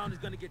compound is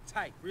gonna get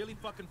tight, really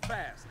fucking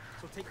fast.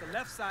 So take the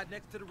left side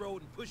next to the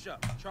road and push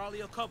up.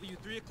 Charlie will cover you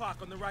 3 o'clock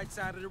on the right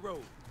side of the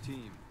road.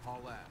 Team,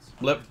 haul ass.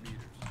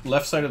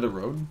 Left side of the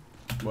road?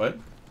 What?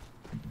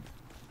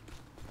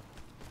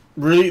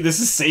 Really?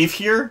 This is safe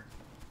here?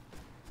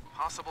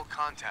 Possible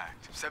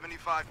contact.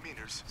 75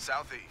 meters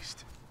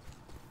southeast.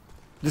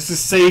 This is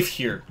safe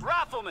here.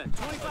 Rifleman,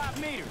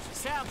 25 meters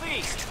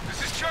southeast.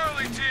 This is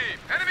Charlie team.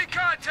 Enemy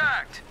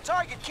contact.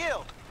 Target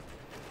killed.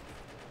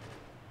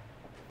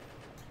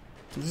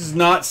 This is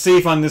not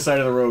safe on this side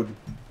of the road.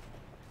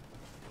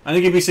 I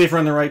think it'd be safer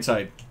on the right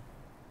side.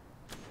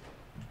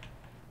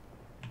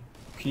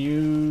 Can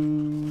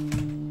you...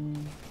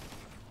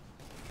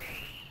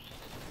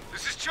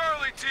 This is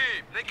Charlie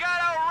team. They got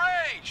our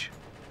range.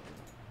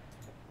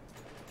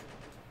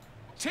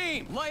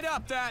 Team, light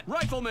up that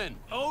rifleman.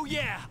 Oh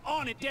yeah,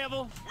 on it,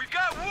 devil. We've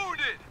got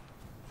wounded.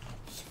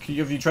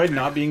 Have you tried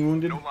not being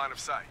wounded? No line of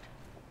sight.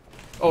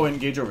 Oh,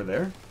 engage over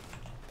there?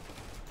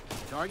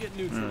 Target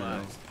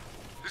neutralized.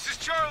 This is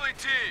Charlie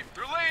team.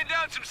 They're laying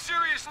down some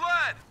serious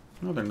lead.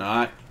 No, they're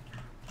not.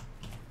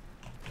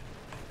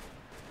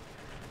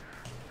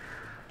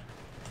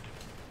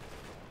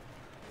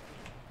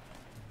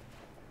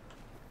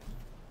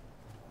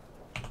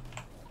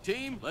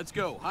 Team, let's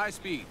go. High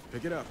speed.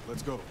 Pick it up.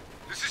 Let's go.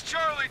 This is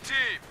Charlie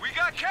Team. We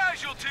got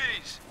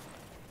casualties.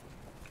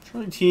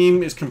 Charlie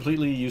Team is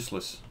completely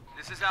useless.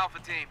 This is Alpha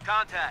Team.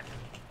 Contact.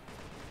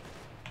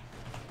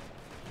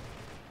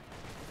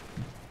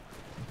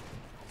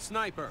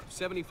 Sniper,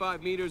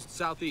 75 meters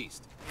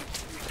southeast.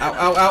 Ow,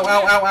 ow, ow,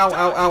 ow, ow, ow,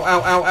 ow, ow,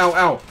 ow, ow, ow,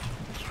 ow.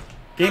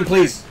 Game,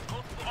 please.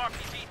 Multiple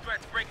RPG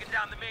threats breaking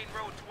down the main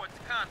road towards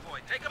the convoy.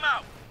 Take them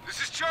out.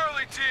 This is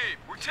Charlie Team.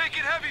 We're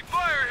taking heavy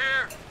fire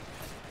here.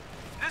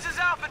 This is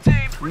Alpha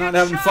Team. I'm not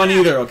having fun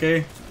either,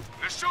 okay?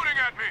 They're shooting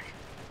at me.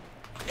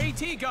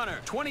 AT gunner,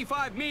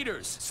 25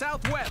 meters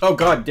southwest. Oh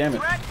god damn it.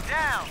 Threat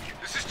down.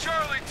 This is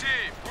Charlie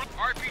Team.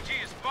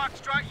 RPG is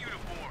Foxtrot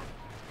uniform.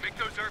 Make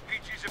those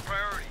RPGs a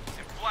priority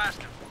and blast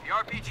them. The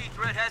RPG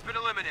threat has been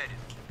eliminated.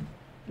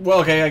 Well,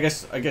 okay, I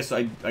guess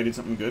I did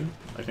something good,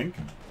 I think.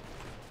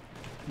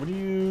 What do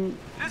you...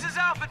 This is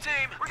Alpha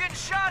Team. We're getting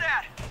shot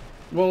at.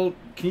 Well,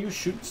 can you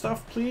shoot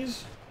stuff,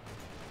 please?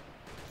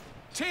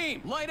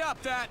 Team, light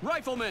up that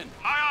rifleman.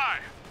 Aye, aye.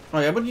 Oh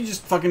yeah, but you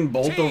just fucking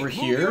bolt Team, over move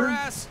your here?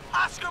 ass.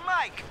 Oscar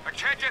Mike. I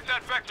can't get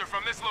that vector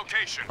from this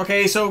location.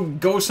 Okay, so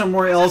go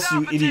somewhere else, you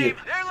Alpha idiot.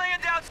 Team. They're laying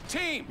down.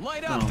 Team,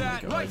 light Oh up my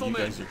that god, you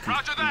rifleman. guys are...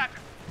 Roger that.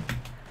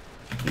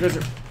 You guys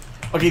are...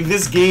 Okay,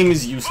 this game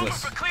is Moving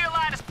useless. for clear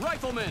line of...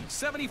 Rifleman,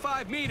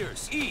 75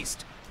 meters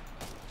east.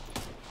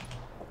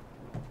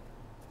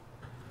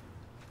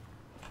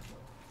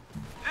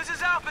 This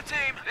is Alpha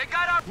Team. They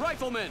got our...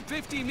 Rifleman,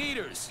 50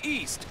 meters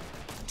east.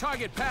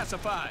 Target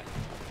pacified.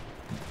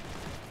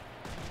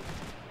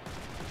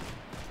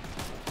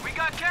 We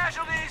got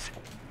casualties.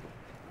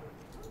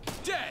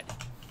 Dead.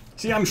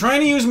 See, I'm trying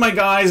to use my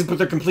guys, but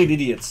they're complete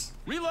idiots.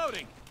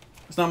 Reloading.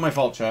 It's not my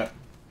fault, chat.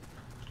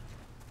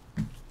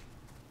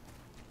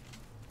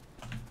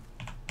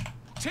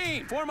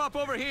 Team, form up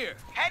over here.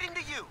 Heading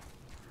to you.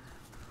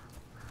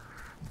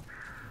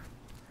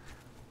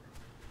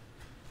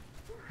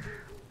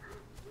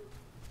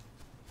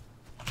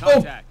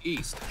 Contact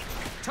east.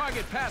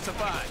 Target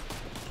pacified.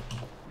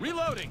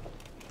 Reloading.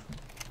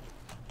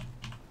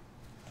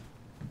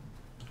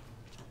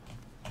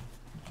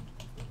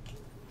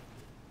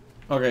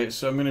 Okay,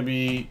 so I'm gonna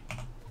be...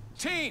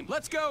 Team,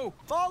 let's go.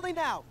 Falling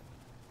out.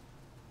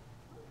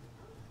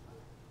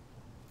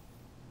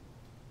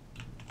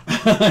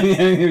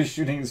 He was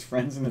shooting his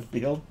friends in the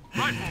field.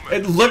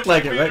 It looked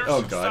like it, right?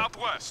 Oh god.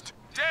 Southwest.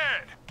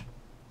 Dead.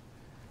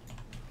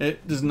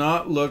 It does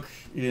not look...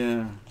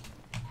 yeah.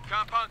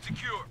 Compound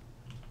secure.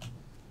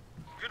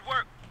 Good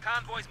work.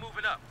 Convoy's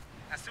moving up.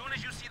 As soon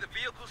as you see the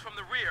vehicles from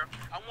the rear,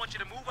 I want you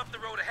to move up the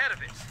road ahead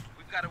of it.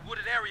 We've got a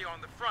wooded area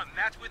on the front, and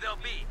that's where they'll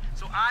be.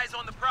 So eyes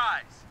on the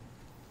prize.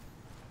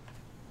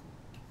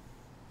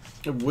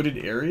 A wooded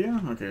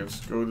area? Okay, let's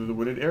go to the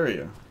wooded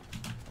area.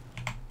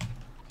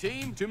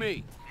 Team, to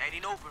me.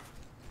 Heading over.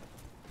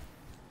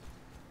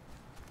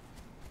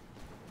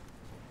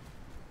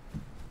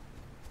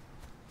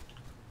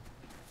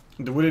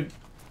 The wooded...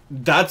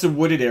 That's a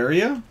wooded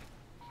area?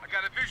 I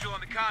got a visual on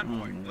the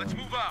convoy. Let's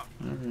move out.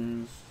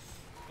 Okay.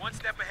 One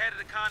step ahead of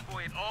the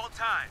convoy at all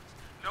times.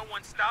 No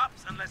one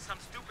stops unless some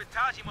stupid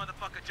Taji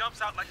motherfucker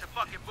jumps out like the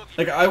fucking boogie.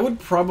 Like, I would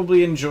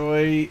probably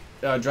enjoy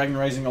Dragon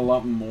Rising a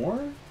lot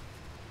more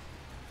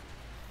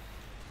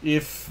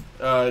if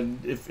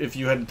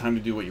you had the time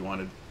to do what you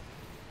wanted.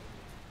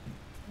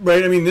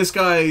 Right? I mean, this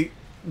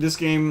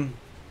game,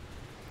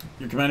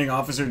 your commanding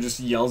officer just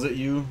yells at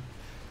you,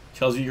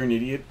 tells you you're an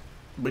idiot,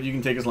 but you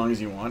can take as long as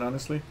you want,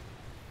 honestly.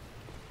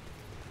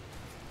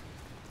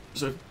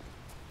 So,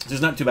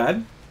 it's not too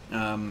bad.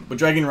 But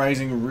Dragon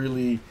Rising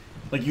really,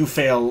 like, you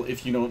fail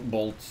if you don't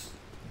bolt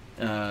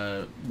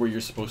where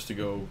you're supposed to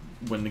go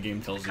when the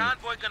game tells you.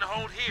 Convoy gonna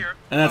hold here,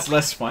 And that's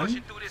less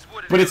fun.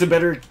 But it's a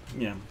better,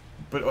 yeah.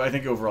 But I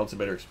think overall it's a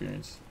better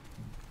experience.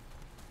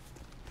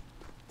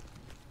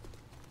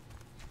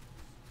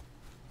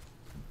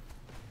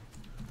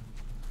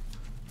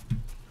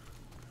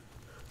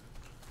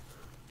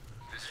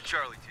 This is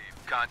Charlie Team.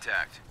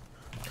 Contact.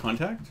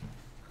 Contact?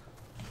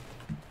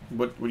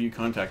 What are you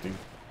contacting?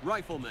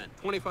 Rifleman,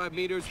 25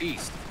 meters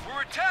east.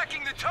 We're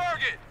attacking the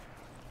target.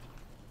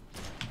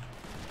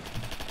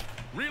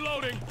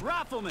 Reloading.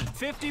 Rifleman,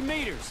 50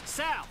 meters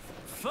south.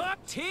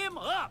 Fucked him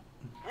up.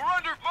 We're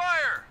under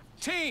fire.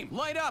 Team,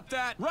 light up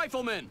that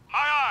rifleman.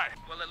 Aye, aye.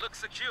 Well, it looks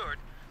secured,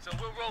 so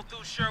we'll roll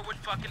through Sherwood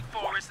fucking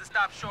Forest and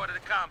stop short of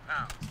the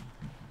compound.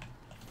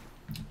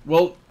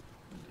 Well,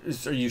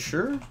 are you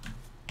sure?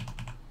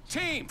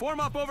 Team, form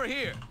up over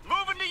here.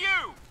 Moving to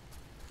you.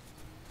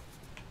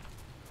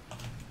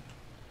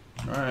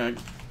 Alright.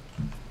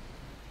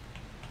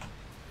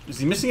 Is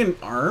he missing an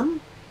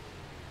arm?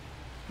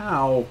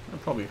 How?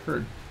 That probably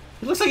hurt.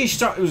 It looks like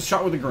he was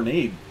shot with a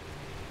grenade.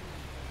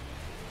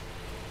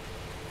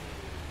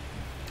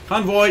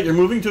 Convoy, you're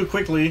moving too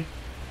quickly.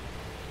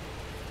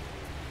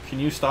 Can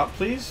you stop,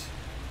 please?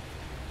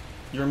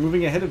 You're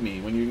moving ahead of me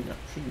when you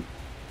shouldn't.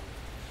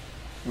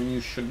 When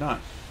you should not.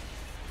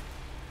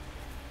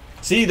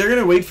 See, they're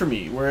gonna wait for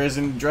me. Whereas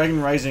in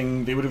Dragon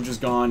Rising, they would have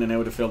just gone, and I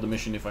would have failed the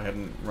mission if I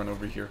hadn't run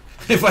over here.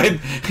 If I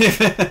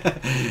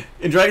had,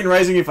 in Dragon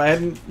Rising, if I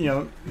hadn't, you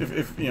know,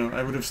 if you know,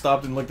 I would have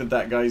stopped and looked at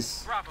that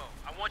guy's Bravo,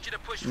 I want you to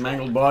push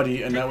mangled forward.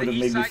 body, and Take that would the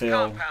have made me east side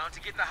fail. compound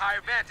to get the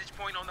higher vantage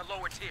point on the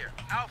lower tier.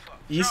 Alpha,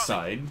 East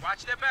Charlie, side?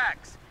 watch their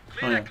backs.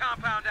 Clear Oh, that yeah.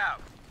 compound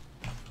out.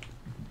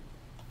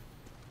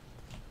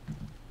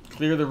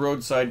 Clear the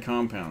roadside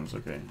compounds.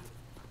 Okay.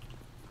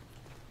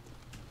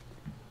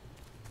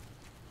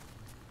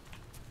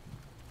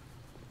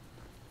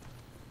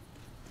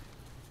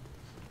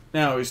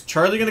 Now, is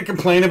Charlie gonna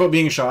complain about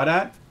being shot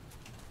at?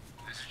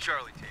 This is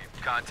Charlie team.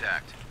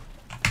 Contact.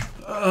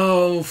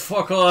 Oh,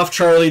 fuck off,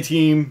 Charlie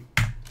team.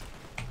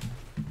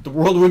 The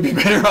world would be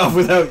better off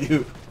without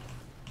you.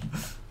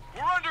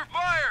 We're under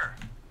fire!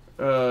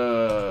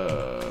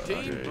 Team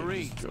Okay,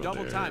 Marines, just go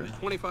double there. time at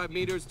 25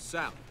 meters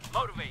south.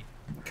 Motivate.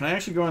 Can I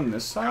actually go on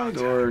this side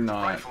or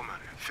not? Rifleman,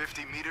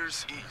 50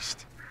 meters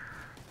east.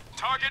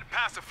 Target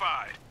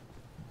pacified.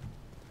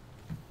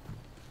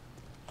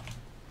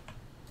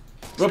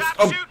 Whoops. Stop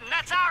Oh, shooting,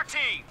 that's our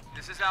team!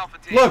 This is Alpha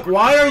Team. look,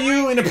 why are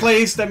you in a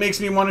place that makes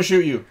me want to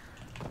shoot you?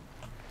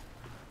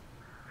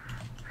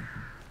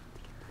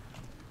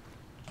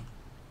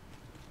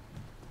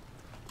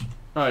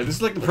 Alright, this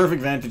is like the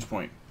perfect vantage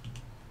point.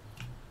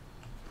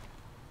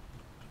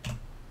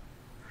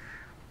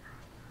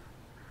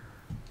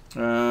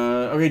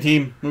 Okay,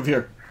 team, move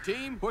here.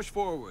 Team, push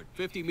forward.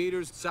 50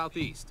 meters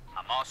southeast.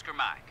 I'm Oscar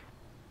Mike.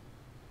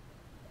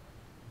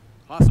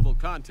 Possible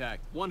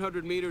contact.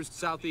 100 meters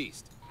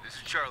southeast. This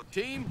is Charlie.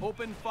 Team,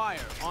 open fire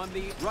on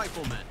the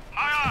rifleman.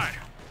 Aye, aye.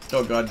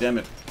 Oh, god damn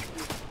it.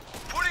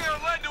 Putting our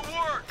lead to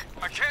work.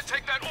 I can't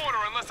take that order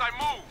unless I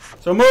move.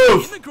 So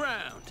move! In the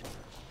ground.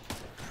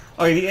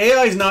 Okay, the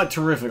AI is not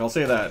terrific, I'll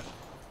say that.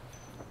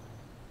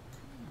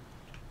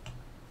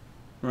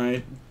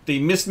 Right. They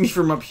missed me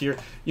from up here.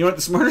 You know what,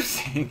 the smarter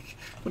thing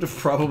would have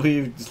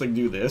probably just, like,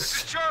 do This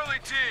this. is Charlie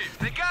team.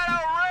 They got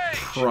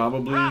outraged.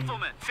 Probably.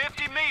 Rifleman,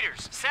 50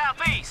 meters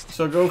southeast.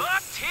 So go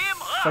Fucked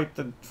him up. fight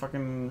the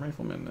fucking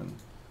rifleman, then.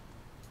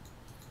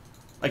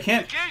 I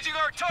can't... Engaging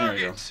our There we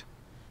go. targets.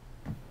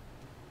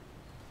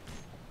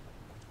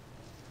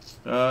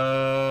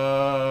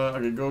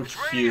 Okay, go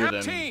here,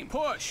 then. Team,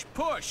 push,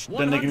 push.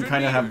 Then they can 100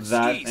 kind of have meters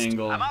that east.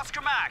 angle. I'm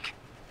Oscar Mike.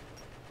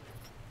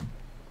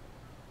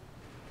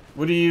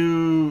 What do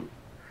you...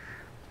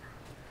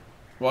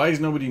 Why is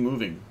nobody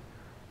moving?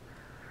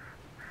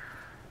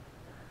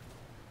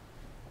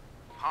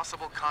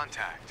 Possible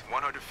contact.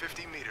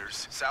 150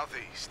 meters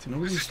southeast.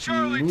 Nobody's This is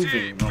Charlie moving.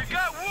 team. Oh, We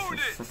got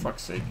wounded. for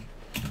fuck's sake.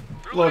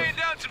 They're Look. laying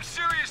down some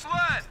serious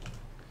lead.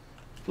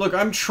 Look,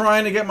 I'm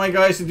trying to get my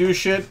guys to do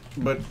shit,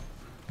 but...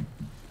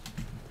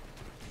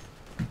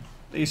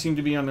 they seem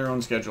to be on their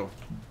own schedule.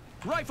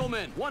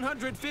 Rifleman,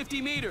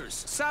 150 meters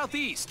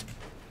southeast.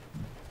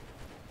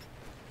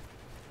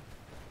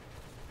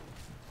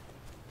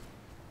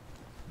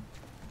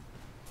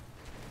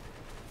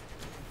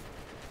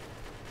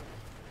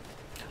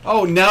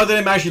 Oh, now that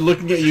I'm actually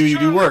looking at you, you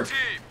do Charlie work. team.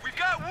 We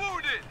got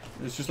wounded.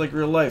 It's just like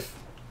real life.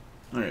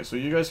 Okay, so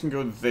you guys can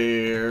go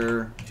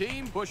there.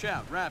 Team, push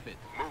out, rapid.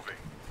 Moving.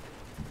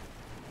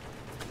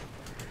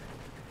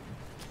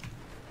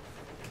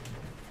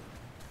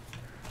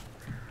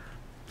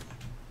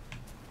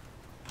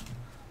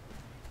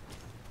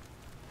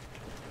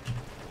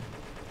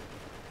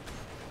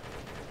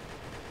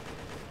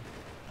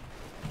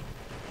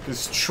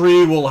 This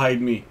tree will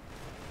hide me.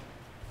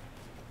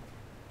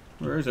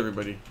 Where is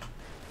everybody?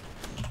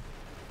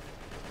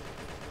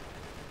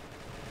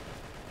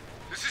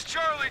 This is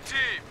Charlie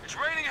team. It's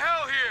raining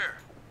hell here.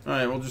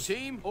 Alright, we'll just...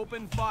 Team,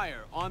 open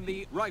fire on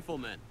the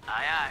rifleman.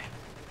 Aye, aye.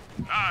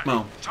 Aye.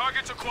 Well.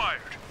 Targets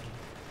acquired.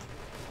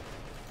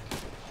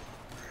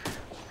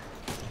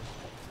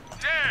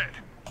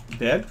 Dead.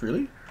 Dead?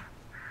 Really?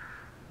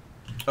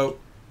 Oh,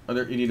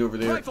 other idiot over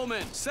there.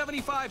 Rifleman,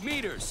 75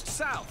 meters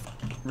south.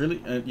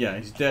 Really? Yeah,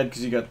 he's dead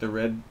because he got the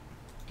red...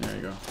 There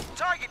you go.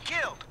 Target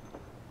killed.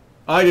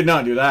 I did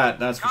not do that,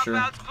 that's for sure.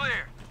 Compound's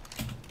clear.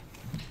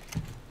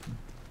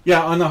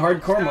 Yeah, on the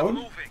hardcore Stop mode,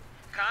 moving.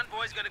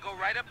 Convoy's gonna go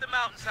right up the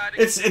mountainside.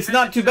 it's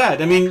not too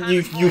bad. I mean,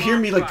 you hear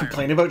me like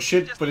complain about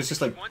shit, but it's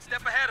just like, One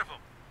step ahead of them.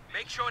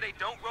 Make sure they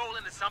don't roll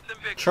into something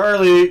big.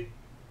 Charlie,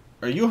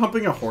 are you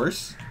humping a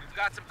horse? We've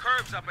got some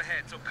curbs up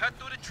ahead, so cut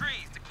through the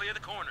trees to clear the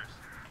corners.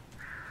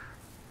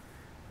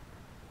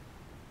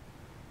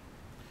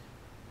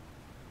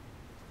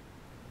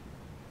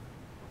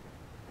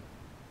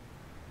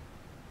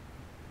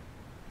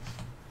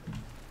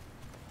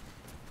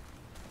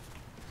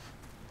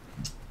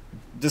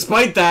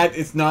 Despite that,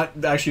 it's not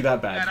actually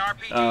that Got bad.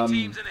 RPG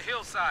teams in the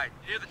hillside,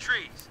 near the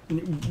trees.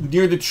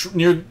 Near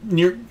the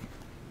near.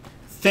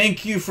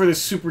 Thank you for the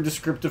super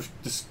descriptive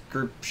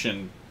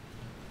description.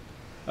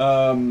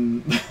 I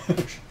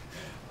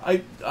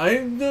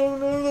don't know if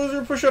those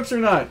are push-ups or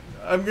not.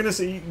 I'm gonna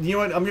say, you know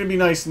what? I'm gonna be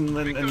nice and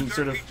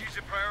sort of. RPG's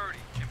a priority.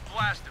 And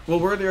blast them. Well,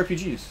 where are the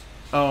RPGs?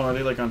 Oh, are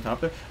they like on top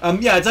there?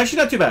 Yeah, it's actually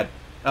not too bad.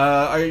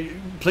 I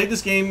played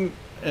this game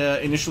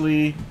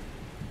initially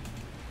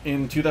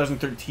in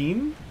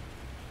 2013,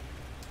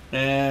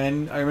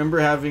 and I remember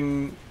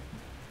having.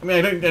 I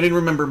mean, I didn't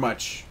remember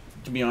much,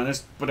 to be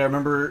honest, but I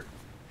remember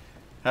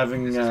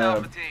having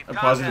a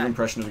positive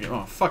impression of the game.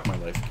 Oh, fuck my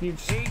life! Can you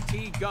just...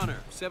 AT Gunner,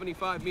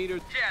 75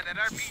 meters. Yeah,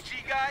 that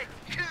RPG guy.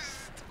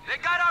 They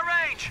got our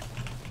range.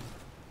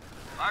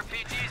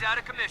 RPG's out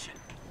of commission.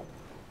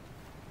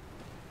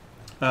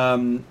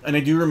 And I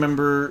do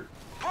remember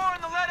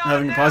Pouring the lead on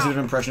having him a now. positive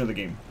impression of the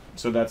game,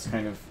 so that's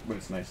kind of what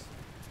it's nice.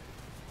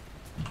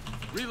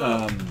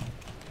 Reload.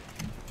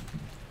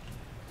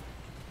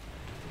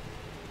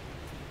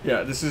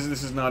 Yeah, this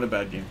is not a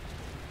bad game.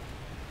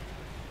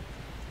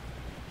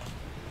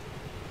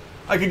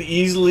 I could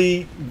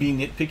easily be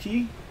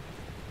nitpicky,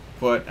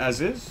 but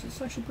as is,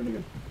 it's actually pretty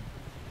good.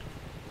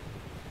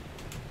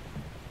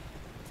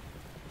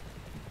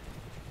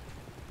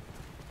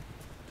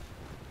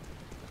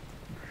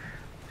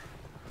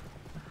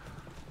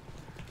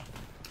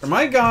 Are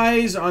my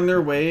guys on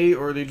their way,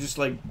 or are they just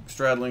like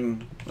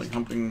straddling, like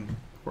humping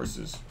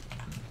horses?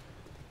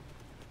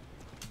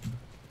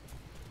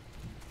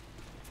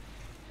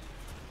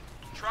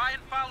 Try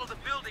and follow the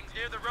buildings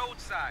near the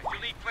roadside.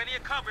 You'll need plenty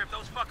of cover if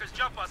those fuckers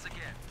jump us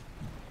again.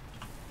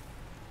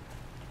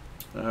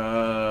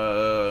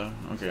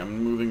 Okay,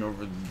 I'm moving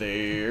over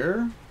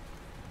there.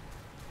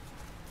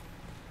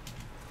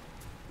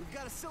 We've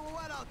got a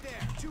silhouette out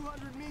there,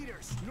 200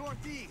 meters,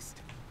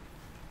 northeast.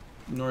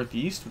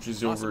 Northeast, which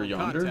is Possible over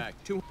yonder.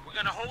 contact. We're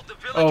gonna hold the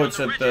village Oh, on it's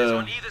the at ridges the-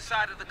 on either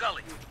side of the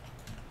gully.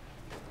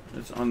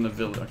 It's on the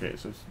village. Okay,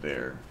 so it's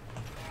there.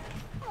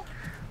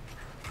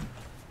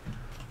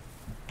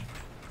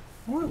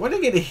 Why did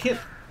I get a hit?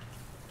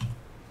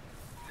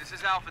 This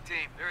is Alpha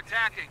Team. They're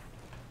attacking.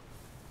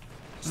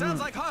 Sounds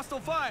like hostile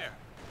fire.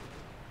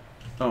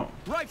 Oh.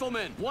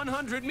 Rifleman,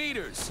 100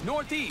 meters,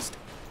 northeast.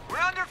 We're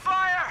under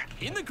fire!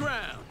 In the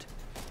ground.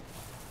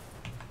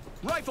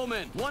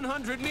 Rifleman,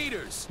 100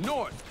 meters,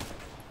 north.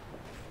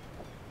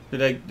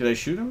 Did I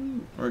shoot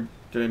him? Or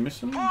did I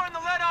miss him? Pouring the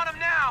lead on him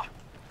now!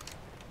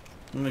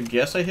 I'm gonna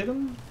guess I hit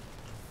him?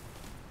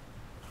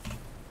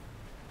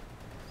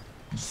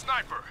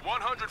 Sniper,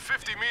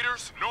 150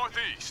 meters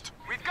northeast.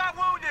 We've got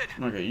wounded!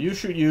 Okay, you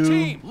shoot you.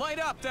 Team, light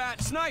up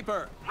that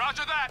sniper.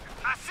 Roger that.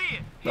 I see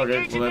it! Okay,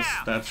 Engaging well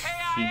now. that's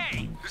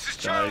KIA. This is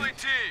died. Charlie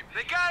Team.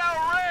 They got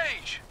our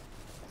range!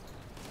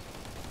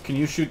 Can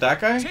you shoot that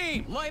guy?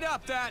 Team, light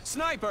up that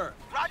sniper.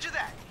 Roger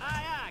that!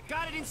 Aye,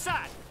 got it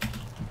inside.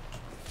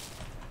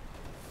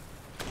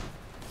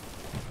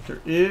 There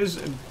is.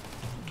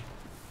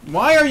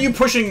 Why are you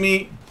pushing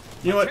me?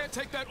 You know what? Can't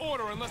take that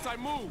order unless I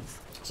move.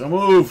 So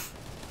move.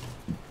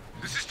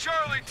 This is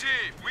Charlie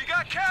Team. We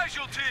got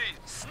casualties.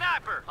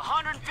 Sniper,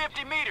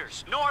 150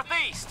 meters,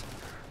 northeast.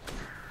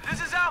 This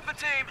is Alpha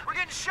Team. We're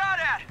getting shot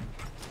at.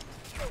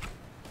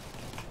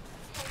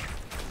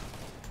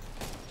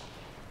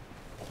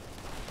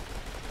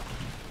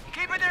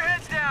 Keeping their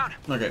heads down.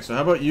 Okay, so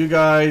how about you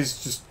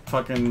guys just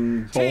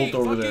fucking bolt Team,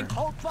 over fucking there?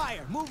 Hold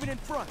fire, moving in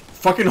front.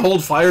 Fucking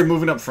hold fire,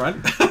 moving up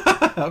front.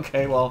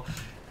 Okay, well,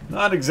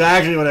 not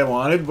exactly what I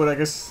wanted, but I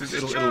guess This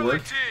is it'll Charlie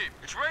work. Team.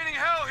 It's raining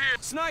hell here.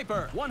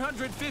 Sniper,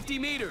 150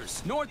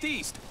 meters,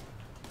 northeast.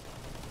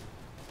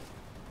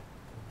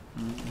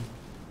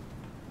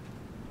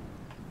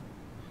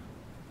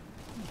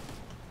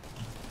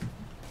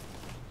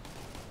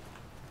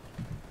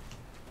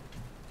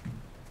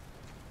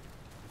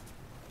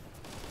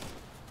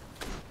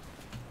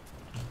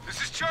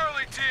 This is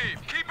Charlie Team.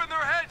 Keeping their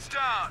heads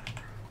down.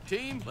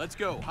 Team, let's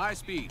go. High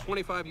speed,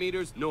 25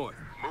 meters, north.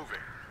 Moving.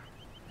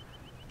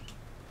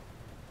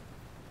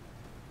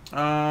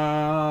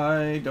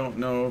 I don't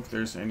know if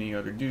there's any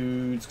other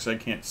dudes, because I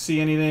can't see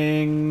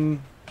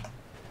anything.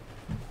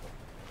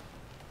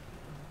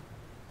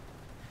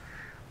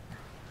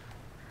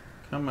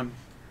 Come on.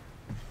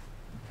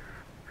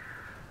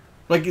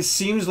 Like, it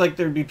seems like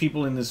there'd be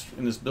people in this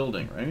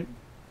building, right?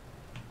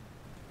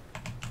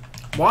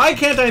 Why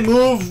can't I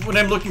move when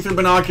I'm looking through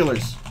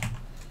binoculars?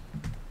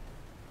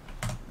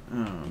 Oh,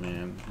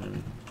 man.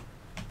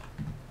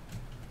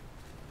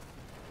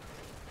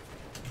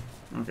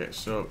 Okay,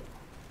 so...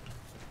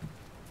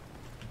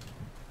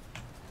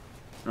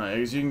 Alright, I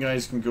guess you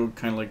guys can go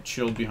kind of like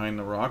chill behind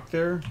the rock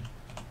there.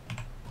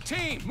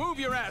 Team, move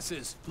your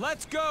asses.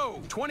 Let's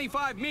go.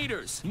 25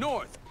 meters,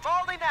 north.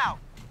 Falling out.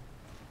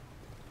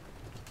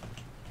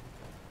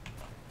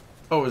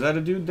 Oh, is that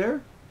a dude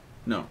there?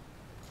 No.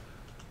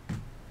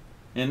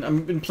 And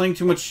I've been playing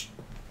too much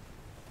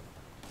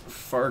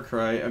Far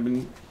Cry. I've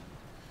been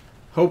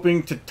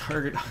hoping to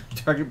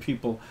target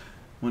people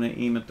when I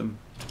aim at them.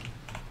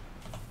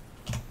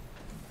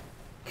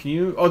 Can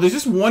you... Oh, there's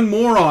just one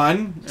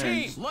moron.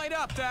 Team, light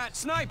up that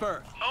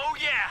sniper. Oh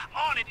yeah,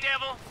 on it,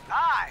 devil.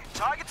 Aye,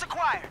 targets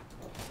acquired.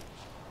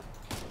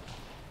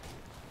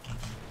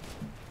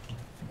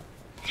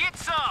 Get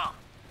some.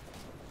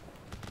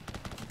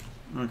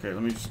 Okay,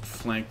 let me just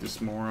flank this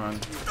moron.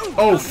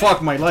 Oh,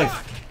 fuck my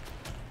life.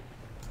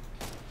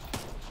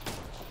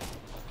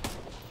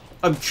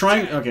 I'm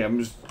trying... Okay, I'm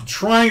just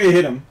trying to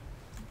hit him.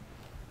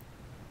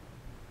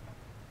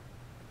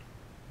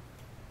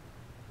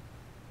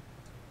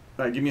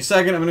 Alright, give me a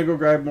second. I'm going to go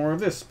grab more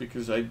of this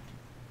because I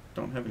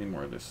don't have any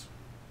more of this.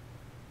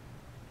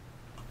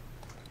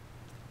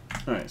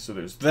 Alright, so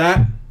there's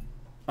that.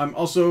 I'm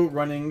also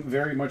running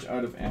very much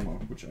out of ammo,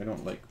 which I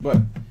don't like.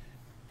 But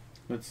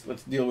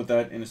let's deal with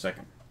that in a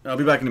second. I'll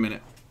be back in a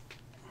minute.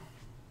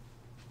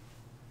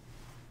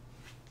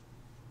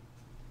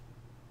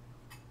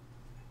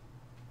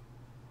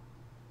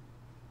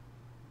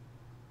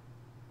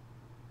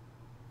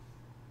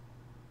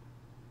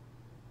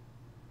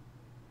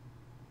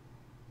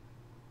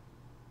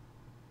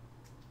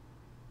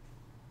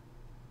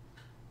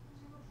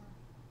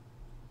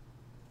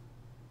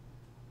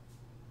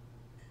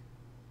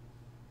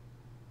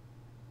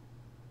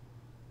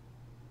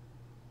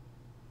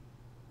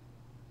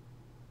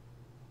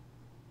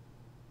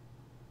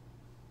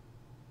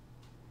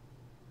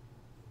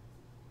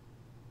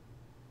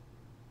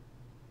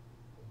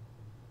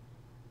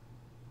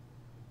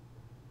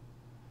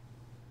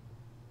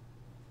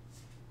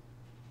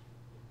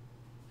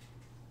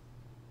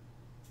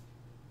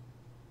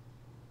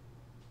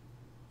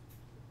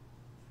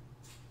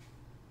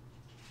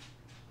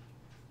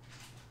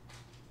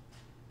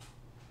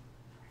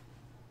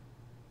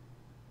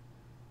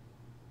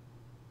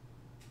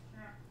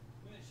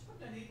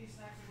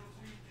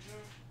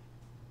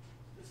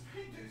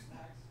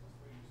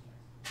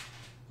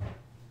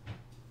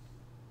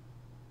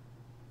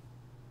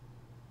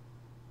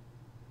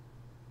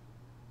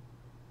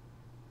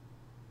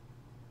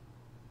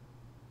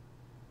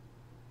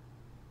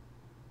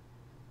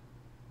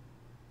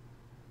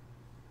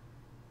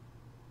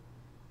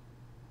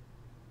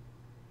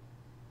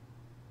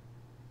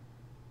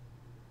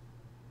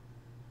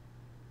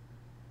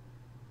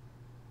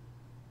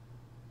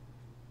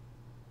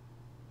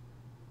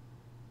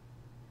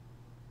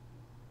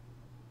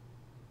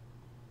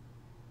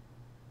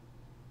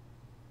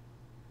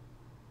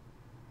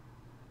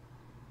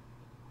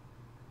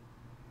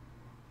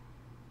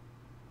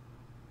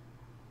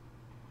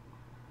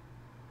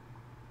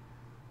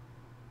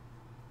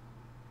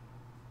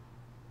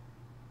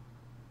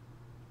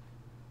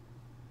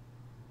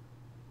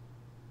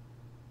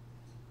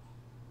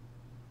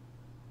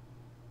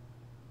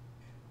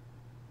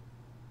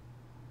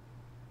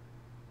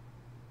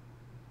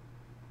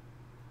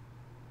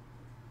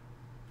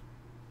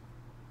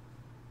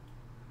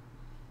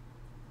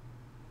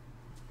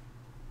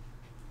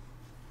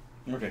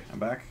 Okay, I'm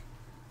back.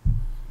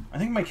 I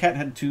think my cat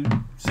had 2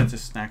 sets of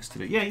snacks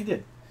today. Yeah, he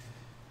did.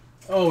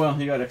 Oh well,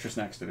 he got extra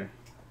snacks today.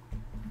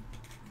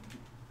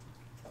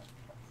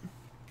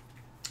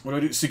 What do I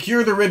do?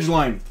 Secure the ridge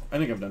line. I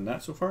think I've done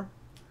that so far.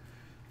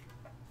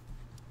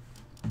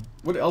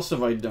 What else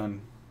have I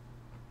done?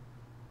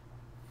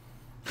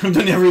 I've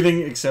done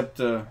everything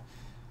except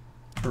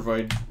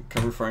provide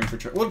cover firing for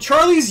Charlie. Well,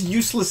 Charlie's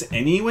useless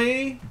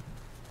anyway.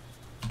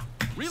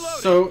 Reloading.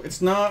 So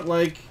it's not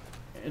like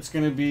it's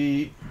going to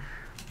be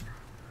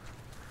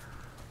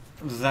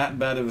that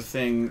bad of a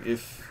thing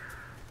if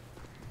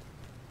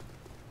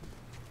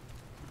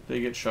they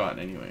get shot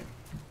anyway.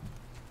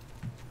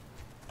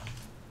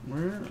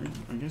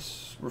 I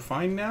guess we're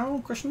fine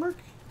now? Question mark?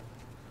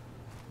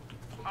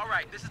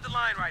 Alright, this is the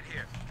line right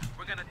here.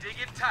 We're gonna dig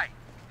in tight.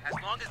 As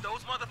long as those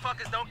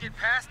motherfuckers don't get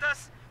past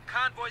us,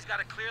 convoy's got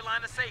a clear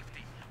line of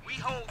safety. We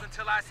hold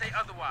until I say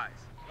otherwise.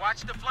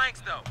 Watch the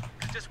flanks though.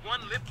 Just one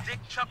lip dick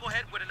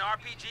chucklehead with an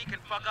RPG can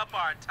fuck up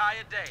our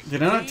entire day.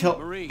 Did I not tell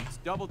Marines,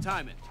 double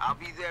time it. I'll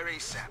be there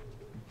ASAP.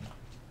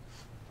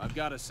 I've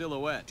got a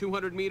silhouette.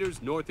 200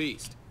 meters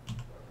northeast.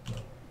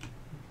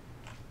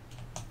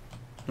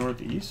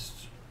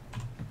 Northeast?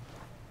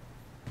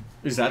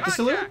 Is that the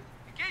silhouette?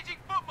 Engaging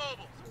foot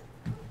mobiles.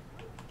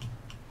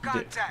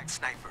 Contact,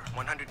 sniper.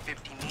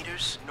 150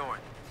 meters north.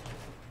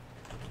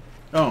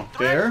 Oh,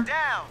 there?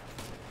 Down.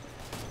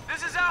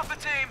 This is Alpha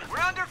Team. We're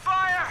under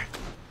fire.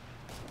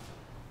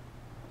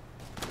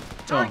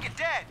 Target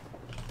dead.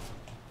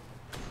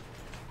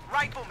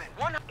 Rifleman,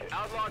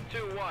 Outlaw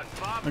 2-1.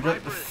 Bob I got Piper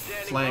the is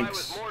standing flanks.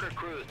 by with mortar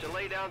crews to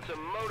lay down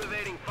some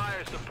motivating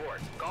fire support.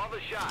 Call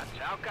the shots.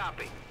 How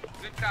copy?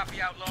 Good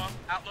copy, Outlaw.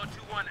 Outlaw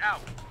 2-1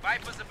 out.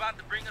 Viper's about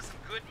to bring us some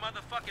good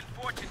motherfucking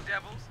fortune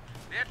devils.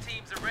 Their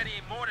teams are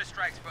readying mortar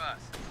strikes for us.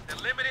 They're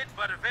limited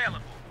but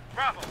available.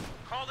 Bravo.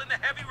 Call in the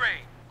heavy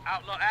rain.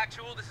 Outlaw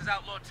Actual, this is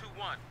Outlaw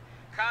 2-1.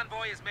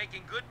 Convoy is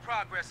making good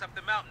progress up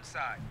the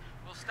mountainside.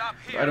 We'll stop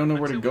here. I don't know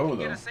where to until go, we can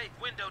though. get a safe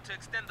window to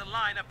extend the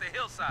line up the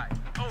hillside.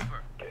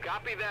 Over.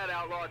 Copy that,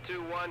 Outlaw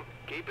 2-1.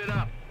 Keep it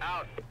up.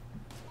 Out.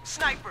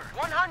 Sniper,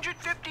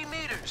 150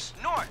 meters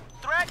north.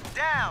 Threat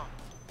down.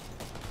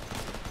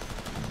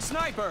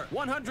 Sniper,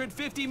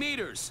 150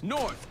 meters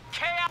north.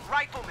 Chaos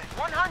Rifleman,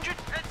 100.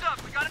 Heads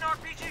up, we got an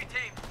RPG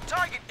team.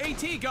 Target.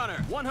 AT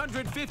gunner,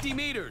 150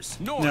 meters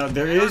north. Now,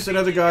 there is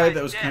another guy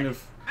that was kind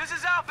of... This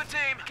is Alpha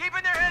Team,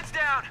 keeping their heads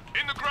down.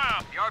 In the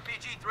ground. The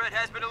RPG threat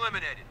has been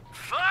eliminated.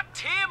 Fucked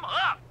him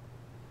up.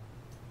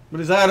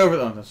 What is that over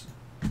there? Oh, that's...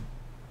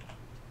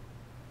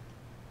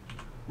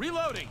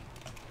 Reloading.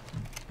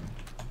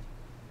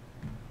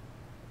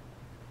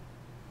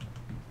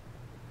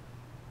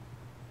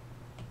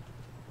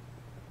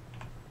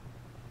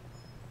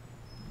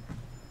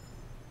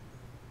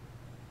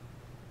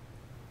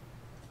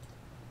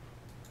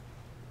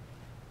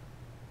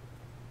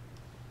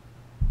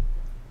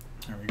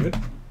 Very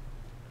good.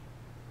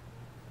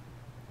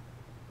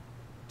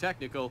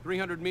 Technical,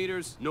 300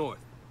 meters north.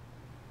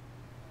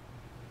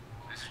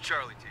 This is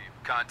Charlie team.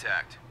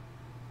 Contact.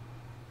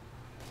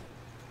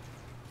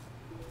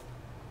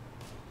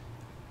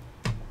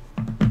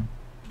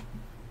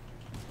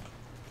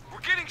 We're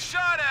getting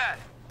shot at!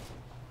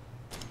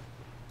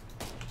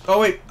 Oh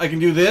wait, I can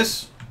do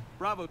this?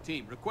 Bravo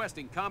team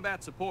requesting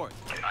combat support.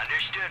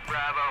 Understood,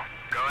 Bravo.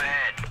 Go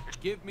ahead.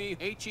 Give me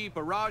HE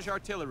barrage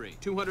artillery,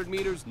 200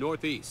 meters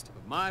northeast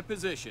of my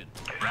position.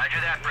 Roger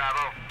that,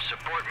 Bravo.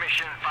 Support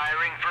mission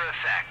firing for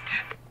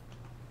effect.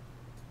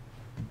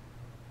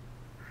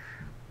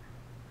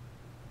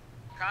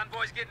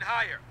 Convoy's getting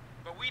higher,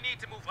 but we need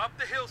to move up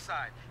the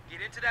hillside,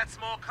 get into that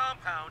small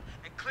compound,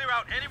 and clear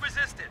out any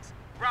resistance.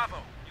 Bravo,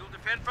 you'll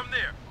defend from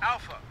there.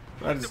 Alpha,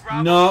 That move is the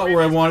Bravo not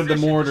where I previous wanted the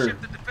position to mortar.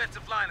 shift the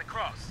defensive line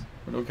across.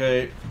 But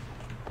okay.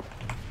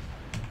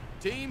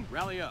 Team,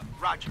 rally up.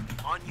 Roger,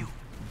 on you.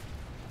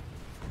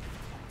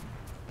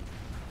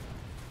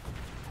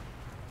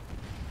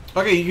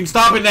 Okay, you can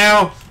stop it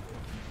now!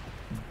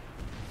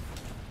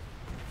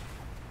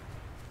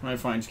 Alright,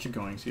 fine, just keep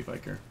going, see if I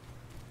care.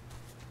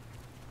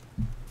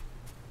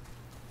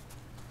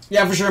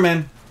 Yeah, for sure,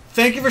 man.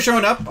 Thank you for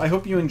showing up. I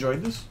hope you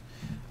enjoyed this.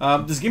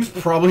 This game's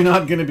probably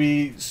not going to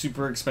be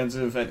super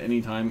expensive at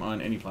any time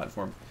on any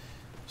platform.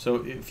 So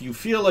if you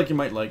feel like you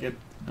might like it,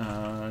 you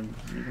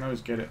can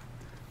always get it.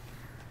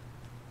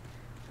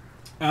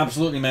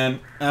 Absolutely,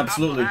 man.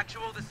 Absolutely.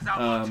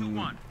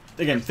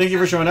 Again, thank you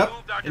for showing up.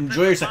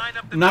 Enjoy your time.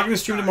 I'm not going to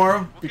stream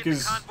tomorrow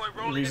because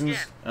of reasons,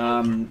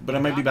 but I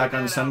might be back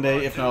on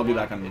Sunday. If not, I'll be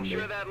back on Monday.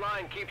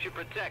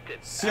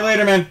 See you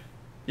later, man.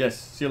 Yes,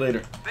 see you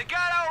later. They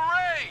got our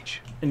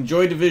range!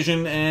 Enjoy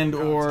Division and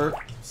or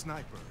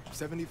Sniper,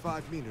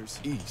 75 meters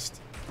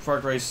east. Far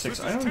Cry 6.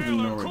 I don't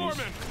even know where it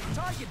is.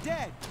 Target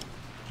dead.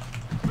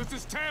 This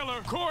is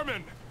Taylor,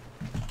 Corman.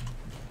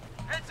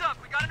 Heads up,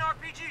 we got an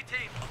RPG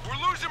team.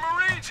 We're losing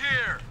Marines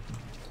here!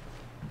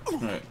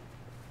 Alright.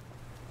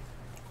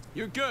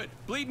 You're good.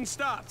 Bleeding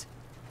stopped.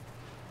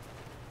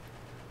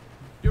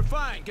 You're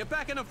fine. Get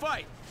back in the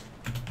fight.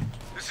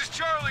 This is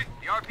Charlie.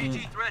 The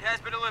RPG threat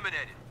has been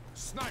eliminated.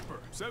 Sniper,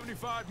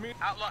 75 meters.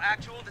 Outlaw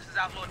Actual, this is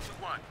Outlaw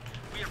 2-1.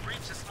 We have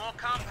reached a small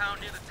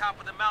compound near the top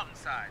of the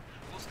mountainside.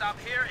 We'll stop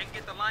here and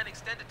get the line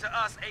extended to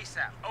us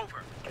ASAP.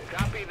 Over.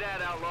 Copy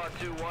that, Outlaw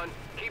 2-1.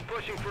 Keep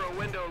pushing for a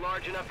window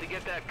large enough to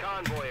get that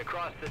convoy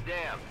across the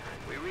dam.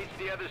 We reach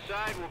the other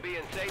side, we'll be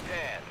in safe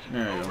hands.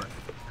 There you go.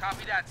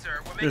 Copy that, sir.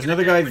 We're There's making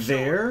another it guy for sure.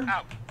 there.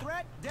 Out.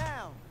 Threat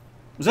down.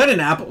 Was that an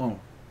apple? Oh.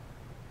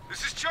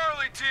 This is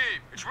Charlie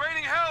team. It's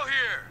raining hell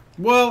here.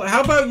 Well,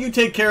 how about you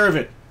take care of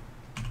it?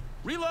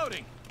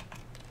 Reloading.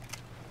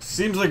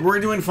 Seems like we're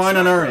doing fine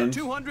on our end.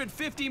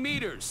 250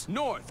 meters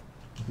north.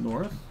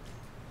 North?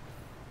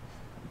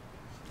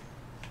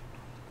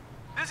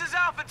 This is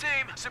Alpha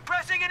team,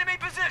 suppressing enemy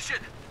position.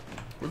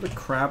 Where the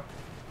crap?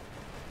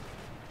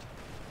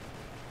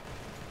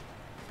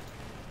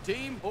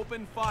 Team,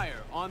 open fire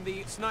on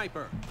the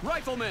sniper.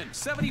 Rifleman,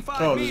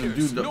 75 Oh, there's a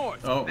meters dude.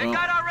 north. Oh, They well.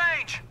 got our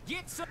range.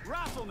 Get some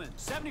rifleman,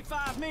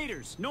 75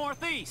 meters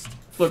northeast.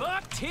 Look,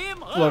 Fucked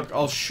him up. Look,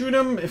 I'll shoot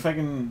him if I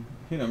can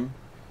hit him.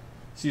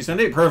 See you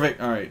Sunday? Perfect.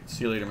 Alright,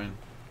 see you later, man.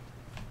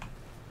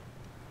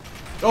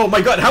 Oh my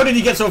god, how did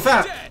he get so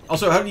fast?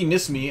 Also, how did he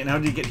miss me, and how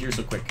did he get here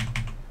so quick?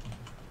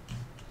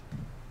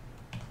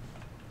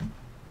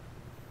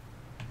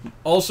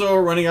 Also,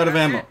 running out of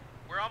ammo.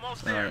 We're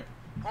almost there. Alright.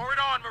 Pour it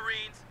on,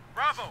 Marines.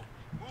 Bravo.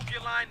 Move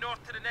your line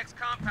north to the next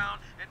compound,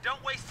 and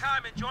don't waste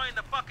time enjoying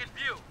the fucking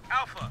view.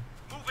 Alpha,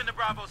 move in the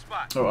Bravo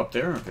spot. Oh, up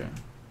there? Okay.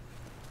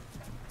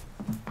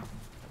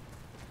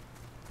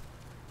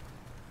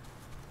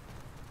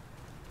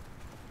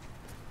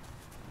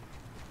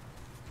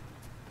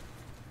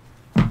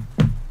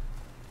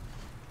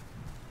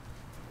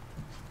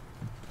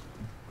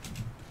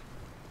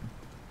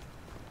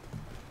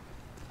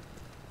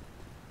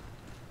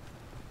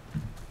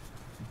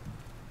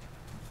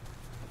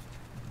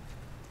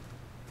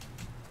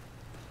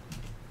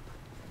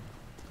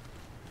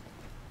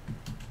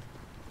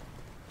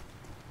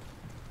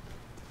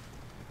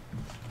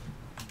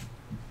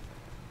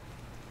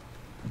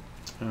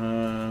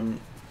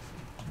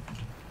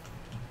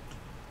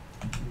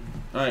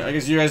 Alright, I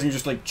guess you guys can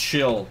just, like,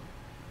 chill.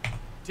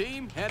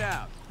 Team, head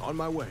out. On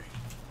my way.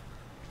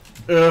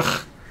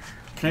 Ugh.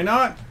 Can I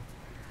not?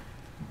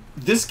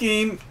 This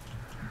game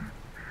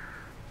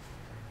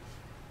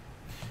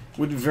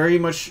would very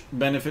much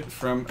benefit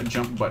from a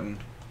jump button.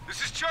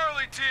 This is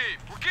Charlie team.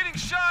 We're getting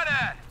shot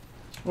at.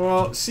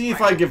 Well, see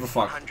if I give a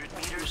fuck. 100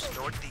 meters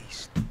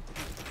northeast.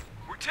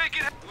 We're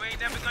taking... You ain't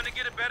never gonna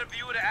get a better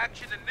view of the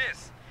action than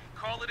this.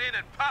 Call it in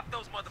and pop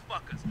those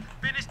motherfuckers.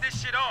 Finish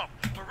this shit off,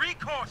 Marine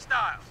Corps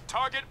style.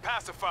 Target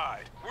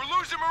pacified. We're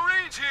losing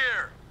Marines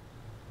here.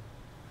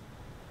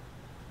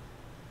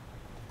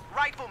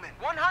 Rifleman,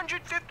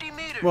 150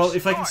 meters. Well,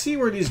 if I can north. see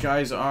where these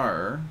guys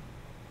are...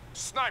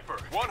 Sniper,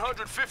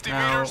 150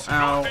 Ow, meters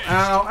ow, northeast.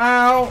 ow,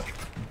 ow!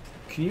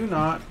 Can you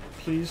not,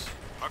 please?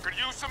 A could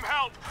use some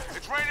help.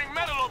 It's raining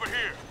metal over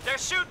here. They're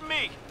shooting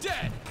me.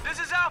 Dead. This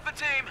is Alpha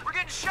Team. We're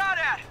getting shot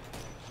at.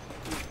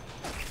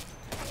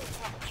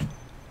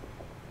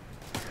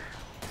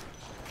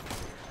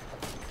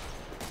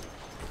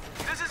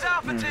 This is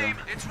Alpha Team.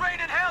 It's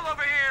raining hell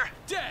over here.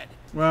 Dead.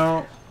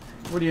 Well,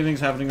 what do you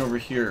think's happening over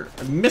here?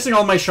 I'm missing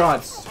all my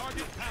shots.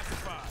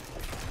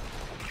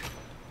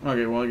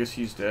 Okay, well, I guess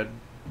he's dead.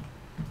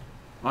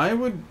 I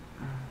would...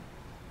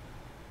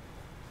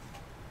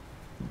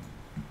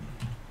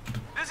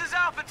 This is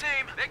Alpha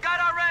Team. They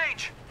got our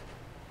range.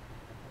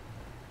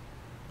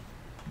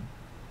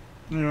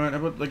 You know what, I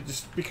would, like,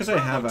 just because I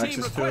have Bravo access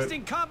team to it...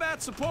 requesting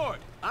combat support.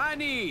 I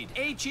need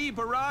HE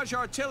barrage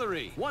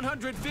artillery,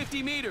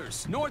 150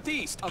 meters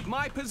northeast of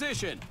my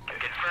position.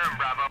 Confirm,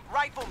 Bravo.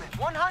 Rifleman,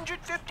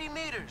 150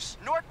 meters,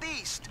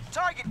 northeast.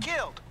 Target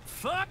killed.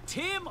 Fucked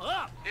him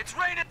up. It's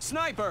raining.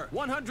 Sniper,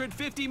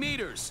 150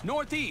 meters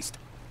northeast.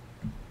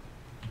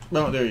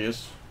 Oh, there he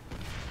is.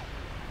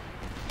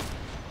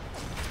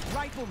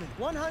 Rifleman,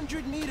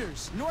 100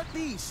 meters,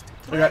 northeast.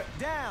 I got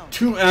Down.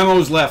 2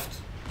 ammos left.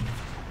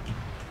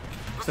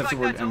 Looks like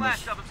that's the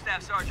last of them,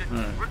 Staff Sergeant.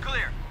 Right. We're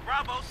clear.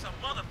 Bravo, some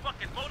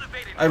motherfucking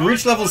motivated. I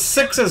reached level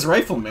 6 as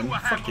rifleman.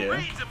 Fuck yeah.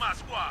 Marines in my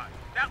squad.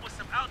 That was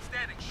some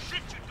outstanding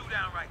shit you threw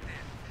down right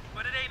there.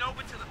 But it ain't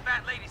over till the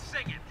fat lady's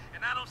singing,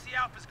 and I don't see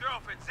Alpha's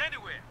girlfriends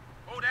anywhere.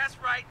 Oh, that's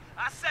right.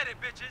 I said it,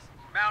 bitches.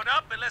 Mount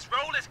up and let's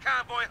roll this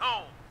convoy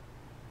home.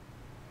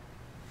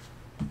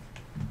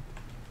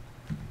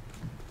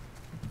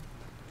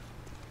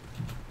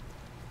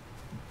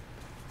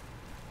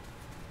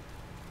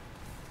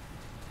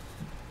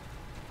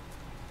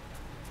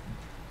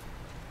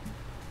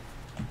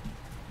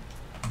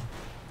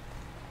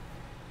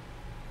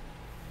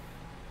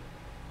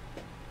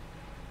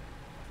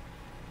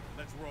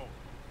 Let's roll.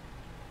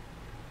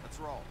 Let's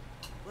roll.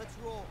 Let's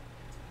roll.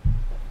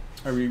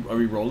 Are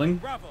we rolling?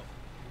 Bravo. If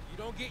you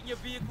don't get in your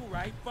vehicle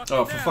right, fuck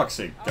Oh, it for down. fuck's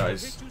sake, I'll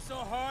guys. hit you so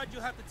hard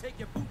you'll have to take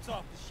your boots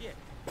off the shit.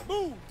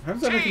 Move. How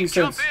does that make any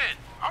Jump sense? in.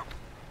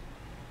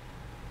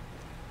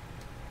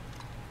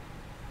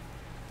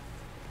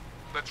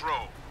 Let's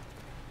roll.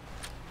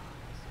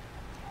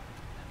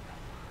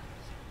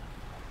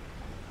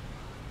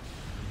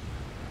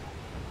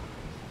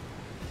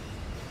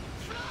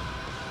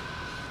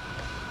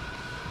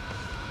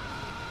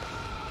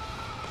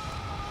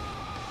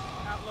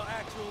 Outlaw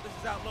Actual, this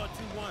is Outlaw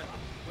 2-1.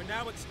 We're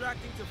now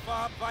extracting to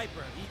Fob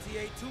Viper.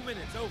 ETA 2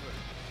 minutes, over.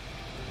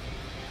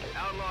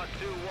 Outlaw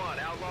 2-1,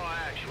 Outlaw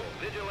Actual.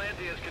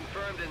 Vigilante has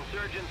confirmed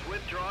insurgents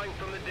withdrawing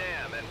from the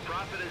dam, and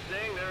Prophet is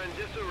saying they're in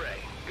disarray.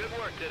 Good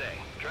work today.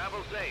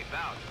 Travel safe.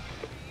 Out.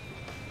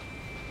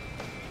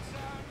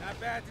 Not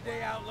bad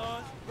today,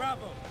 Outlaws.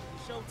 Bravo. You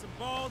showed some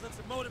balls and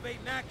some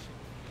motivating action.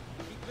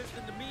 Keep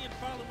listening to me and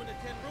following the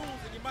 10 rules,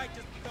 and you might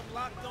just become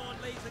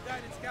locked-on,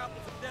 laser-guided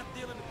scalpers of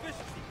death-dealing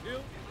efficiency,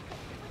 Bill.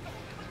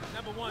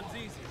 Number 1's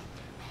easy.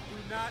 Do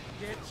not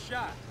get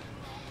shot.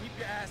 Keep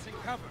your ass in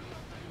cover.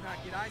 Do not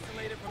get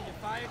isolated from your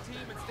fire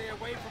team and stay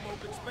away from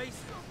open spaces.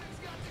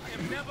 I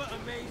am never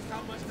amazed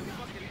how much the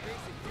fucking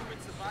basic human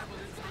survival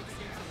instinct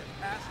seems to have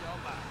passed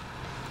y'all by.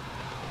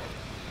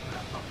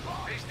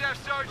 Hey, Staff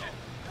Sergeant,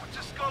 what's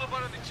the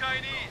scuttlebutt on the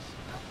Chinese?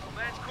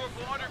 Lance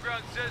Corporal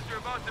Underground says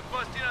they're about to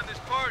bust in on this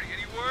party.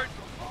 Any word?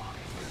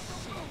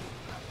 Shit.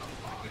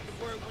 I get the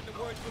word when the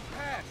words were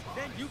passed.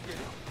 Then you get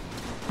it.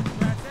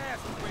 Rat's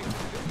ass is breaking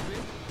this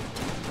bitch.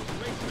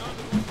 Racing on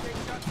the one take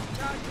shots at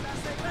Italians, I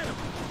say let him.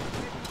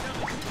 If you tell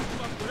me shit, you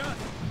fuck with us.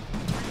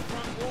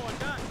 Front war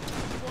done.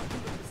 Fought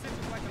through the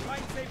Pacific like a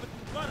lightsaber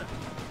through butter.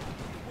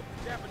 You whoop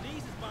the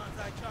Japanese's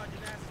bonsai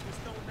charging asses with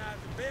stone knives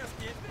and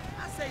bearskin.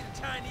 I say the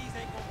Chinese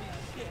ain't gonna be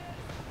the shit.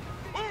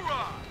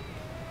 Hoorah!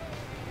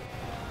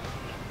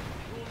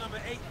 Rule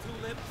number 8,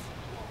 Tulips.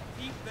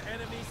 Keep the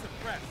enemy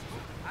suppressed.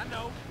 I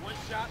know, 1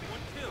 shot, 1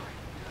 kill.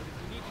 But if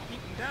we need to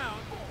keep them down,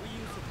 we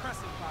use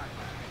suppressive fire.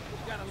 If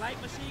you got a light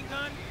machine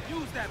gun,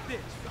 use that bitch.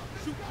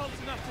 Shoot close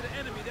enough to the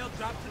enemy, they'll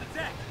drop to the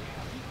deck.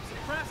 Keep them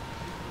suppressed,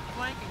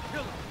 flank and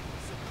kill them.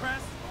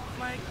 Suppress,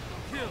 flank,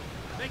 kill.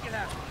 Make it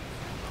happen.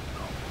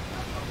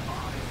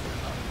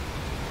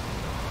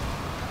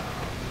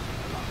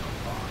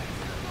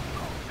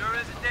 Sure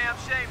is a damn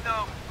shame,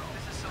 though.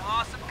 This is some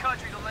awesome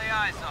country to lay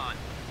eyes on.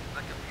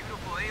 Like a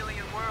beautiful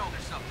alien world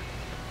or something.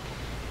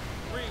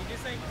 Green,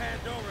 this ain't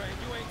Pandora, and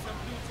you ain't some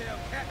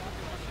blue-tailed cat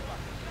looking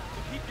motherfucker. So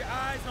keep your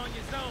eyes on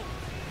your zones.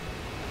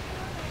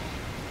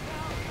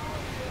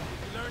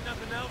 If you learn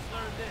nothing else,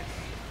 learn this.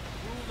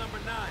 Rule number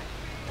 9,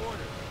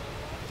 order.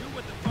 Do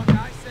what the fuck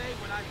I say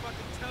when I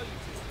fucking tell you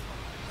to.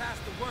 Pass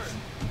the word.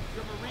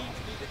 Your Marines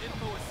need the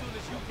info as soon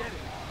as you get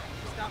it.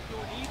 Stop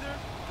doing either,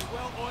 the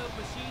well-oiled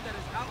machine that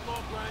is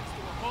outlaw grinds to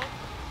a halt,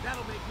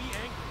 that'll make me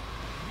angry.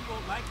 You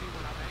won't like me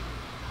when I'm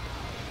angry.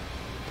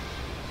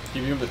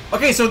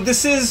 Okay, so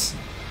this is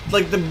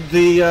like the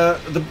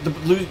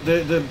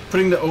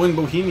putting the O in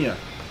Bohemia.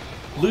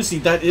 Lucy,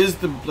 that is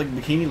the like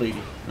bikini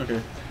lady. Okay.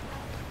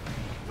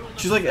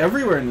 She's like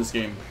everywhere in this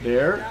game.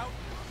 There.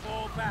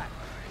 Fall back.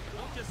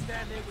 Don't just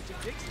stand there with your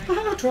dicks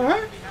I'll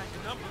try.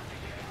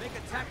 Make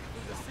a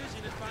tactical decision.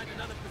 decision and find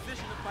another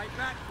position to fight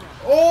back from.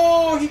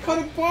 Oh, he caught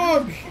a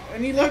bug,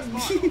 and he left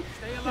me,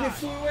 and it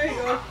flew away.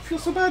 Oh, I feel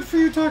so bad for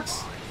you,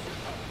 Tux.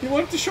 He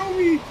wanted to show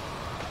me.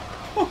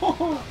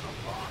 Oh,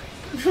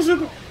 I feel so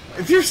bad.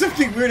 There's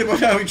something weird about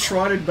how he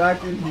trotted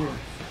back in here.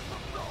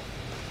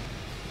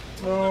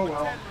 Oh,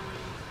 well.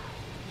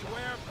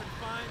 Beware of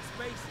confined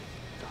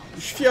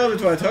spaces. Fiala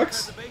to Tux.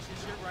 Preservation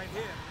shit right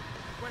here.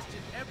 Question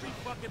every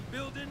fucking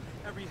building,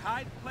 every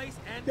hiding place,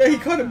 and Yeah, he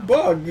caught a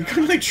bug. He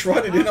kind of like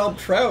trotted in all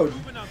proud.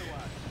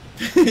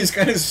 He's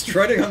kind of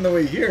strutting on the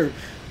way here.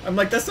 I'm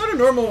like, that's not a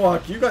normal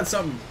walk. You got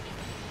something.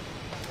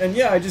 And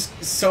yeah, I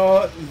just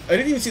saw... I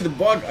didn't even see the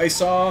bug. I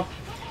saw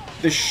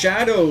the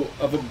shadow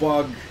of a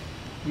bug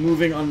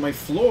moving on my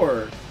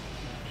floor.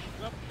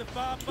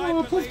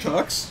 Oh, poor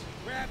Tux.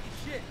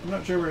 I'm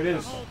not sure where it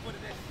is. Oh.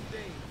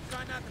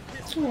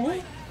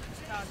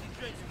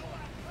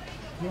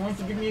 You want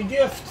to give me a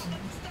gift?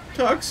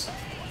 Tux.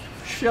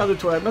 Fier de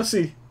toi.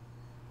 Merci.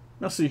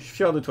 Merci.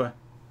 Fier de toi.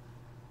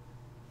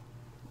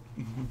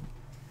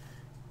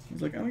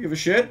 He's like, I don't give a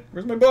shit.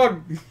 Where's my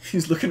bug?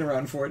 He's looking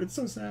around for it. It's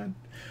so sad.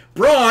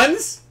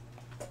 Bronze?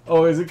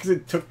 Oh, is it because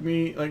it took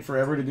me like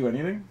forever to do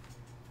anything?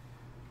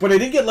 But I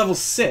did get level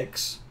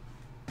 6.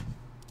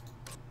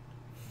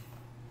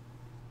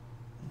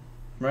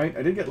 Right?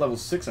 I did get level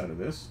 6 out of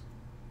this.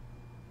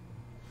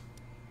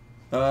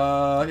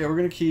 Yeah, we're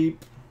gonna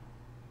keep...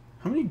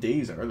 How many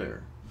days are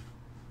there?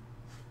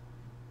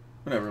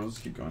 Whatever, let's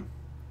keep going.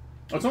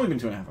 Oh, it's only been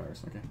 2.5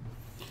 hours. Okay.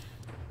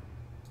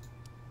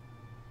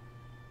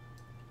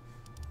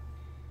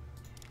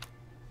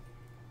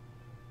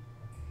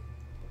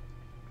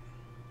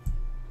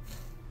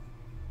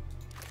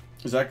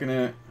 Is that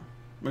gonna...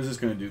 What is this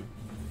gonna do?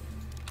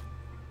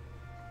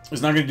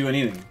 It's not gonna do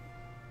anything.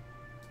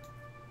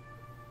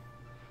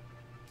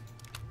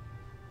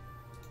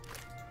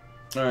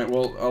 Alright,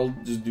 well, I'll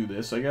just do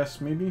this, I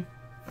guess, maybe?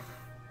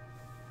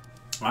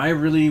 I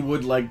really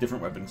would like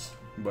different weapons,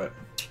 but...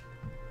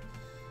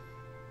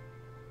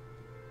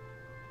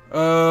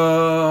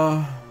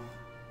 Well,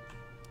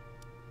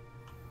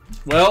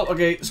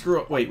 okay, screw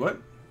up. Wait, what?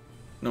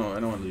 No, I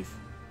don't want to leave.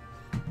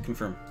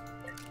 Confirm.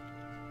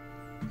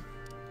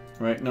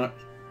 Right, not...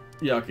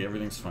 Yeah, okay,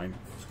 everything's fine.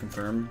 Just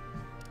confirm.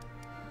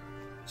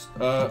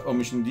 Oh,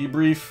 mission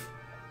debrief.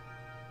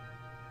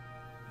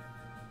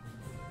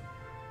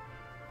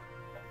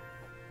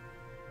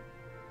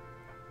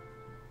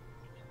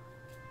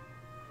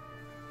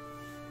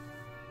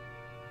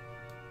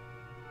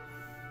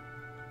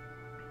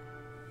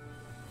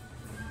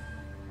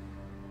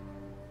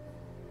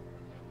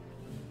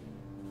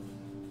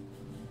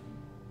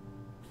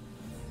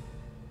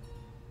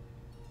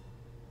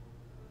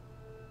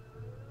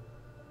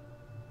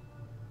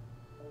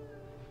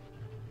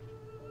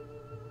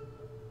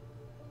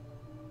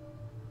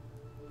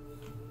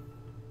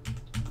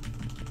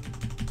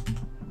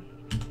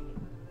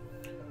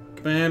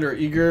 Commander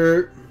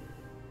eager.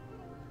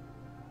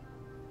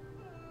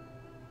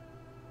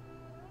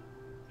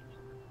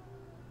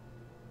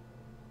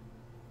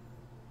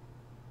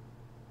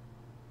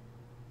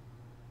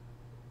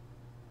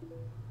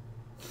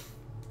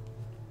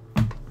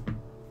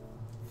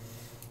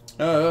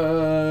 Who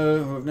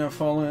have now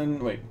fallen.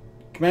 Wait.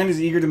 Command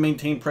is eager to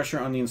maintain pressure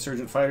on the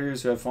insurgent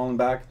fighters who have fallen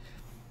back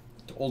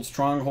to old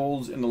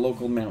strongholds in the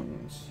local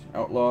mountains.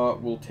 Outlaw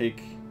will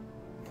take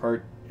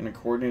part in a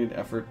coordinated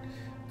effort.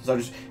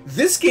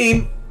 This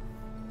game,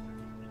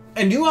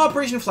 a new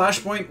Operation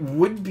Flashpoint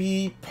would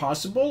be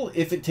possible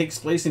if it takes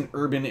place in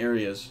urban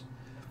areas.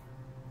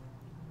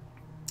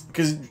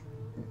 Because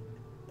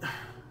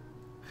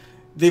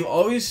they've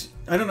always,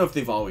 I don't know if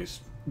they've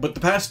always, but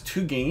the past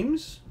 2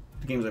 games,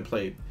 the games I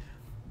played,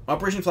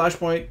 Operation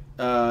Flashpoint,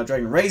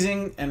 Dragon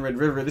Rising, and Red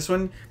River, this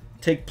one,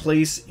 take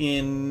place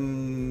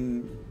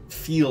in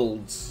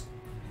fields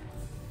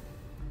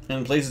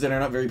and places that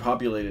are not very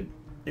populated.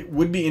 It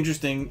would be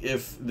interesting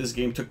if this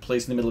game took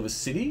place in the middle of a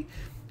city,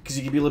 because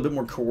you could be a little bit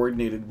more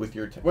coordinated with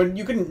your... Well,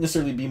 you couldn't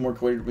necessarily be more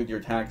coordinated with your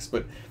attacks,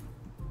 but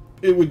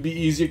it would be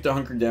easier to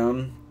hunker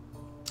down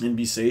and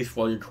be safe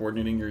while you're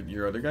coordinating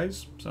your other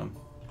guys. So,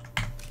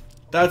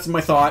 that's my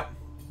thought.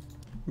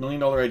 $1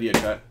 million idea,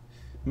 chat.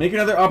 Make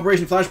another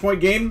Operation Flashpoint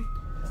game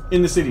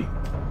in the city.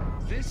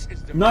 This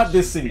is the Not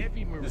this city.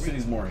 This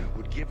city's more.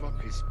 Would give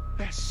up his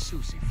best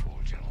Susie for,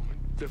 gentlemen.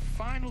 The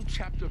final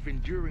chapter of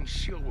Enduring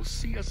Shield will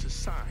see us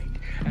assigned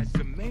as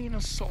the main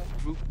assault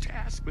group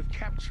tasked with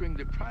capturing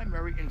the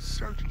primary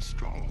insurgent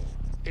stronghold.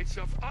 It's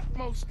of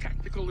utmost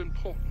tactical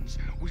importance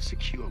we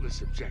secure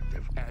this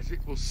objective, as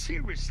it will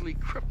seriously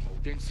cripple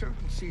the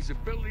insurgency's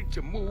ability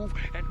to move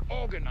and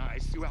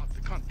organize throughout the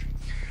country.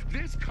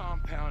 This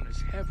compound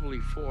is heavily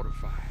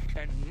fortified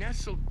and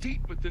nestled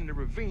deep within the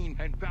ravine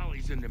and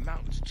valleys in the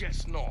mountains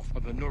just north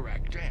of the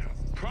Nurak Dam.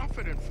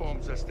 Prophet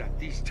informs us that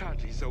these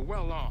Tajis are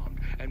well armed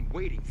and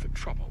waiting for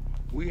trouble.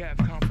 We have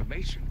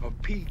confirmation of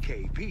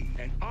PKP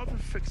and other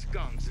fixed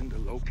guns in the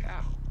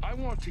locale. I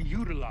want to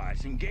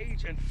utilize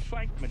engage and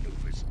flank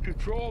maneuvers to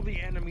draw the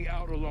enemy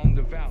out along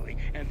the valley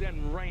and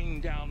then rain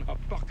down a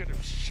bucket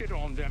of shit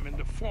on them in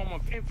the form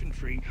of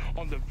infantry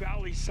on the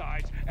valley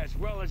sides as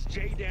well as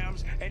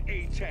JDAMs and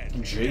A-10s.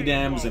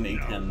 JDAMs and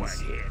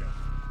A-10s.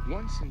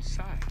 Once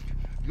inside,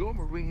 your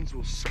Marines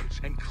will search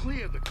and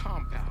clear the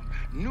compound,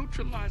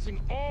 neutralizing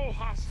all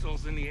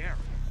hostiles in the area.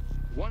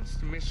 Once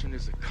the mission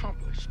is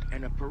accomplished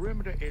and a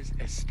perimeter is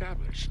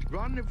established,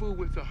 rendezvous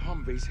with the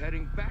Humvees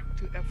heading back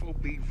to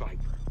FOB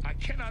Viper. I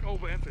cannot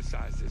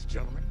overemphasize this,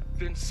 gentlemen.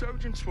 The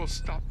insurgents will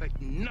stop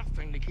at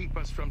nothing to keep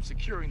us from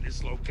securing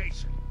this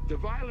location. The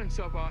violence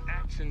of our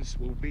actions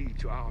will be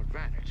to our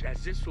advantage,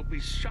 as this will be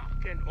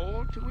shock and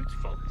awe to its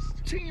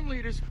fullest. Team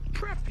leaders,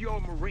 prep your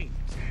Marines.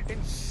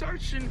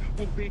 Insertion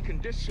will be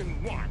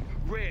condition 1,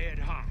 red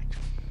hot.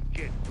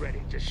 Get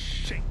ready to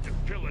shake the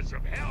pillars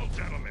of hell,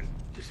 gentlemen.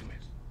 Dismiss.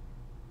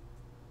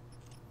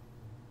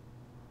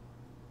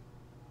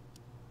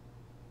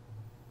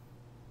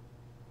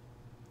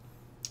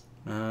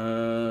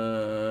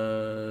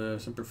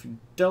 Semper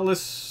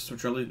Fidelis,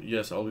 which are,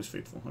 yes, always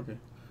faithful. Okay.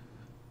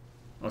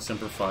 Oh,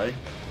 Semper Fi.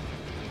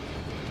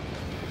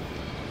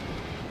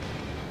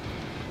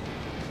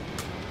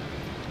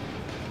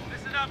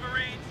 Listen up,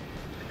 Marines.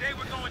 Today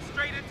we're going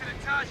straight into the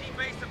Taji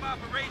base of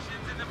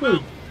operations in the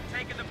mountains,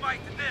 taking the fight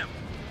to them.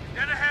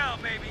 They're to hell,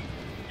 baby.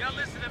 Y'all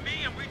listen to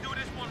me and we do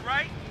this one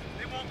right,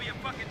 there won't be a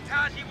fucking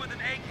Taji with an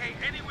AK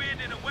anywhere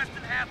near the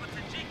western half of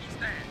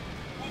Tajikistan.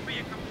 We'll be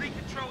in complete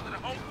control of the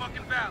whole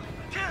fucking valley.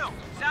 Kill!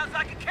 Sounds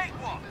like a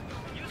cakewalk.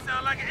 You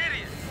sound like an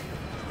idiot.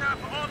 It's time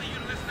for all of you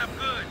to listen up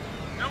good.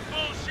 No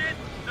bullshit,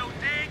 no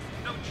digs,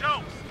 no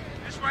jokes.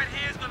 This right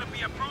here is gonna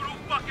be a brutal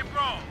fucking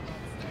brawl.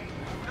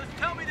 Just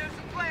tell me there's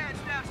a plan,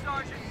 Staff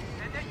Sergeant,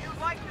 and that you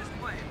like this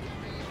plan.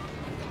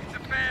 It's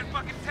a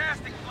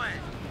fan-fucking-tastic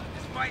plan.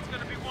 This fight's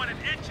gonna be won in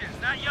inches,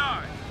 not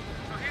yards.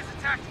 So here's a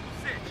tactical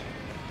sitch.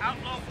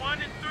 Outlaw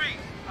 1 and 3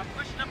 are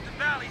pushing up the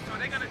valley, so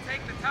they're gonna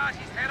take the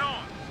Tajis head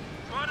on.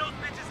 Draw those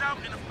bitches out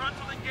in a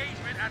frontal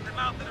engagement at the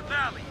mouth of the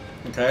valley.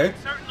 Okay.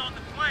 Certain on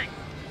the flank,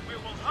 we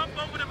will hump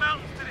over the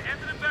mountains to the end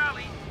of the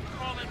valley,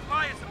 call in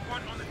fire support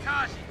on the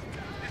Tajis.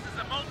 This is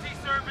a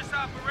multi-service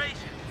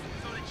operation,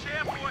 so the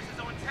chair force is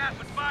on tap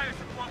with fire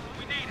support when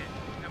we need it.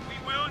 And we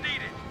will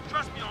need it.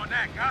 Trust me on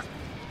that, Gospel.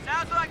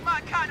 Sounds like my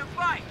kind of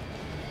fight.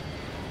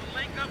 We'll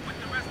link up with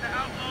the rest of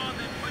Outlaw,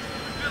 then push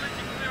through the village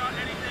and clear out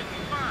anything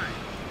we find.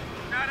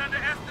 Do not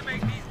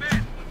underestimate these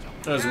men.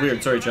 That was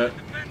weird. Sorry, chat.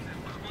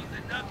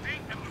 Dug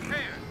deep and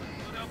prepared,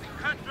 so they'll be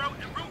cutthroat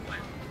and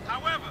ruthless.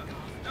 However,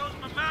 those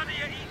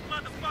Mamania-eating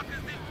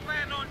motherfuckers didn't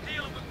plan on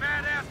dealing with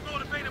badass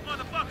motivated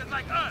motherfuckers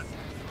like us.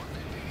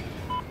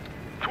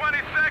 20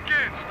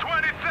 seconds!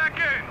 20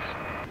 seconds!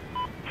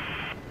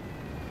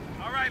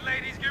 Alright,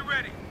 ladies, get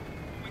ready.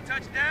 When we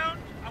touch down,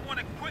 I want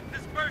a quick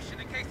dispersion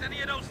in case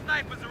any of those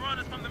snipers are on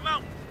us from the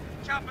mountains.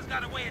 Chopper's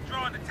got a way of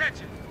drawing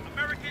attention.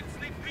 Americans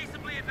sleep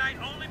peaceably at night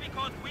only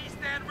because we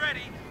stand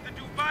ready to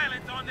do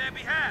violence on their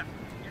behalf.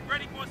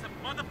 Ready for some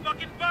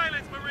motherfucking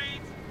violence,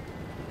 Marines!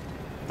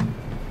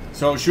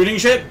 So, shooting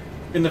shit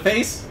in the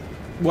face?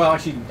 Well,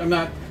 actually,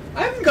 I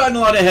haven't gotten a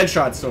lot of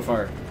headshots so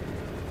far.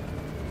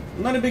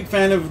 I'm not a big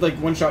fan of, like,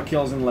 one-shot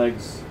kills in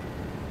legs.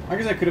 I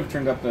guess I could have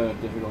turned up the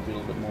difficulty a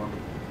little bit more.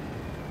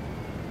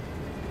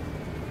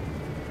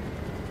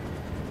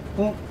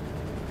 Oh.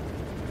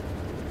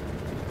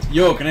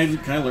 Yo, can I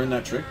learn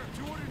that trick?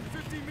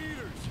 250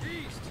 meters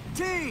east.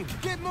 Team,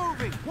 get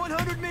moving.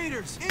 100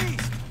 meters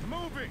east.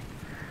 Moving.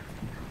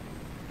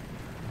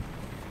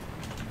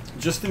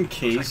 Just in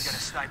case. Looks like you got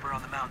a sniper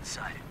on the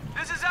mountainside.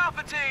 This is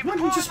Alpha Team.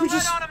 What? We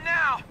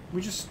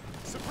just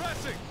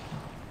suppressing.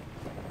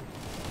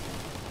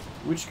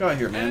 We just got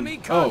here, man. Enemy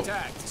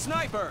contact.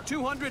 Sniper.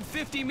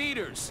 250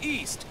 meters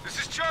east. This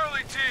is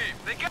Charlie Team.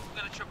 They get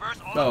gonna traverse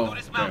all through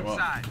this okay,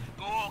 mountainside.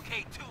 Go all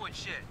K2 and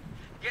shit.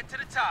 Get to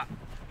the top.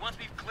 Once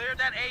we've cleared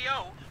that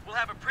AO, we'll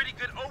have a pretty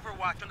good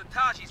overwatch on the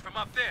Tajis from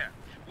up there.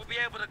 We'll be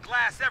able to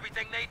glass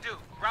everything they do.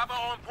 Bravo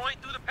on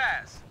point through the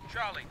pass.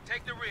 Charlie,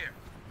 take the rear.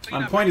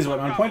 On point is what?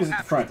 On point is at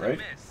the front, right?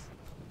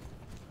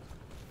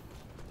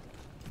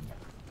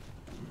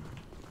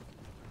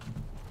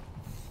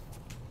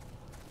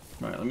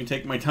 Alright, let me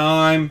take my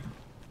time.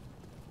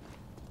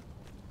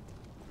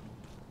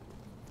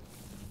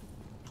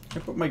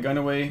 Can I put my gun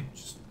away?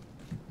 Just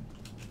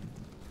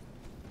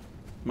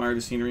admire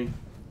the scenery.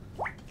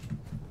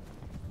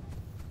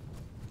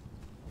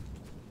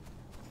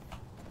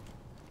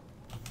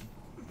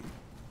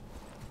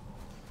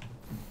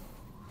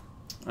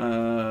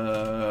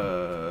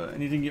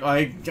 Anything?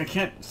 I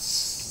can't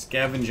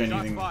scavenge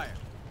anything.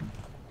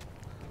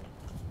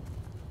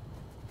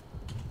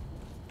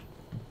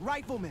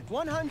 Rifleman,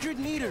 100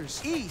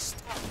 meters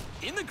east.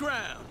 In the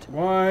ground.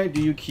 Why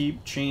do you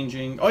keep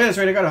changing? Oh yeah, that's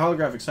right. I got a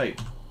holographic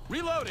sight.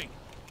 Reloading.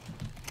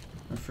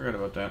 I forgot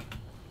about that.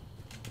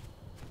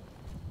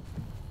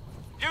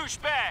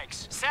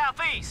 Douchebags,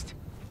 southeast.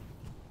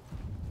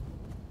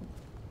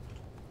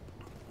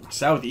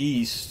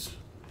 Southeast.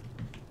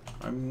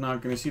 I'm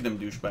not gonna see them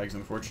douchebags,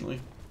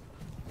 unfortunately.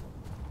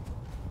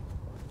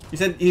 He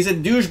said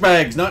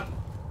douchebags,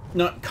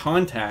 not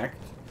contact.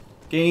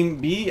 Game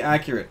B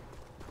accurate.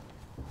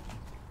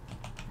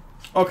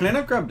 Oh, can I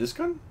not grab this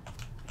gun?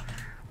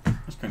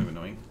 That's kind of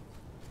annoying.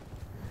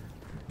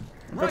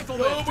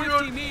 Rifleman,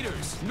 50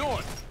 meters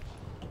north.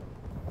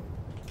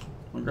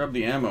 I'll grab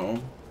the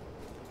ammo.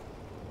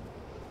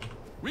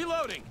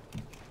 Reloading.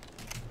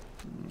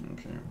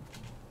 Okay.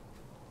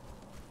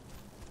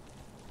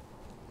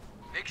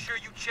 Make sure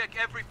you check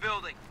every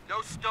building.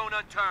 No stone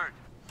unturned.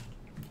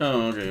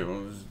 Oh, okay.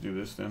 Well, let's do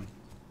this then.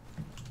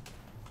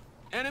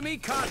 Enemy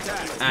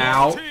contact.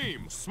 Ow.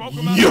 Team, smoke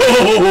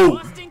Yo!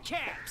 Busting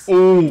caps.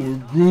 Oh,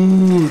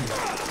 good.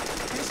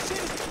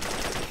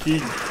 He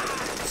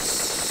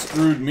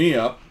screwed me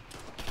up.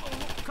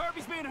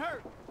 Kirby's being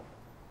hurt.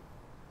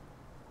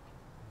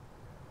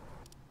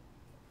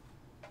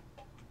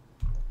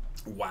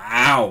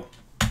 Wow.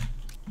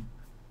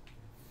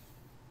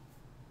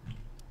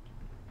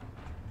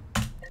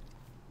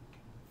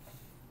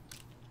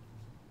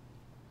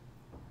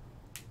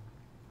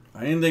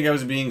 I didn't think I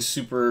was being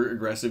super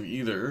aggressive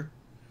either.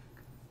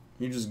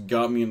 You just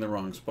got me in the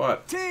wrong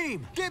spot.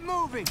 Team, get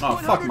moving. Oh,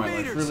 100 fuck my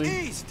life, meters really?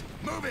 east.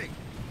 Moving.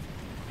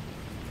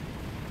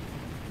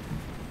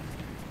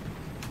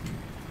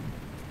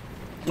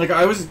 Like,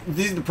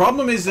 the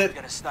problem is that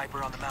Got a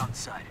sniper on the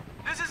mountainside.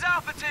 This is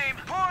Alpha Team.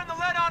 Pouring the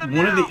lead on him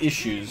one now. of the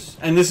issues,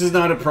 and this is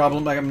not a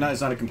problem, like,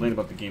 it's not a complaint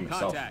about the game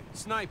itself. Contact.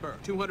 Sniper,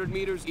 200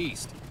 meters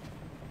east.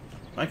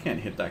 I can't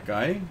hit that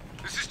guy.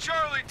 This is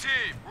Charlie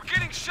Team. We're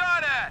getting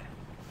shot at.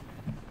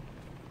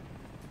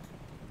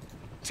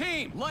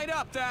 Team, light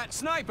up that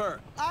sniper.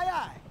 Aye,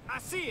 aye. I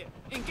see it.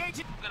 Engage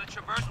it. We're gonna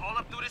traverse all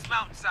up through this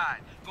mountainside.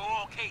 Go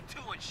all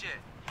K2 and shit.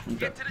 Okay.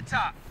 Get to the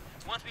top.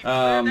 Once we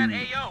clear that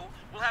AO,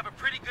 we'll have a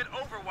pretty good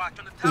overwatch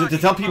on the top. Is it to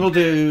tell people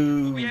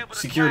to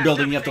secure a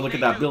building, you have to look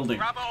at that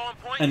building.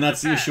 And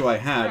that's the issue I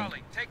had.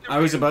 I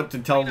was about to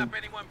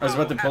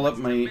pull up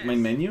my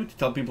menu to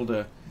tell people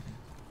to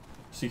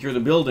secure the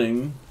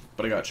building,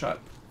 but I got shot.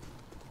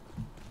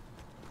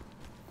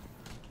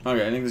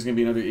 Okay, I think there's gonna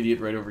be another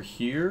idiot right over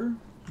here.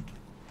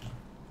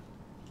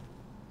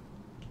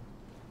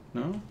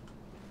 No?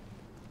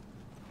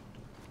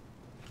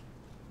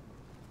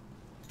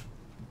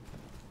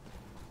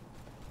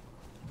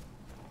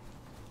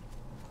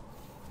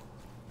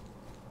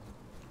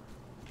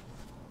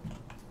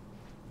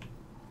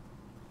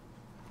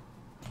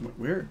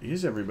 Where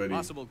is everybody?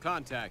 Possible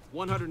contact,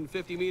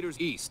 150 meters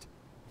east.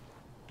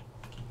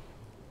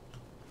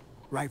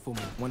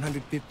 Rifleman,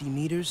 150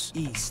 meters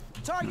east.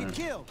 Target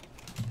killed.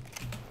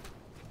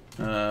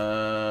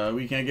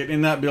 We can't get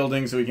in that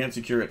building, so we can't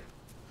secure it.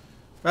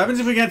 What happens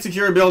if we can't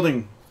secure a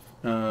building?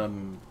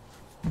 Mr.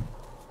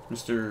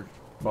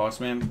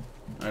 Bossman?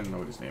 I don't know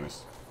what his name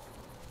is.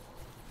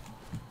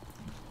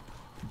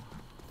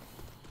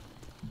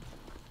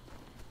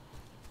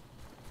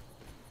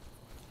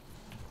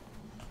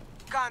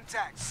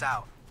 Contact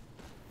south.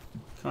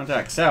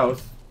 Contact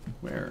south?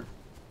 Where?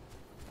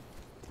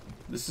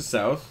 This is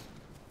south.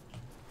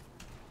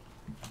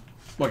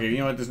 Okay, you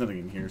know what? There's nothing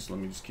in here, so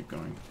let me just keep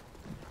going.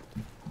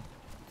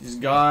 These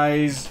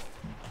guys...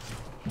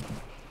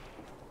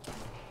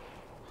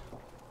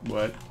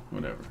 What?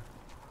 Whatever.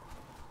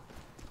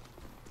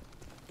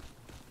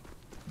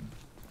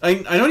 I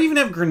don't even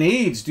have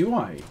grenades, do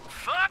I?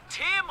 Fucked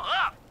him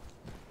up.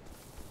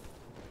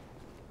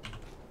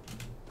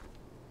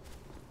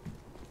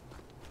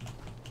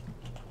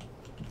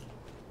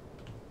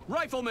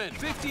 Rifleman,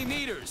 50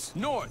 meters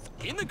north,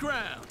 in the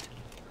ground.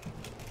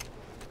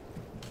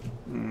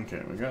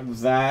 Okay, we got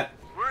that.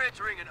 We're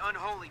entering an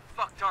unholy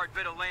fucktard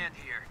bit of land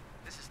here.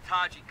 This is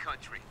Taji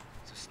country,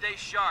 so stay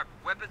sharp.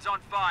 Weapons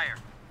on fire.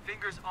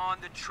 Fingers on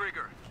the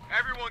trigger.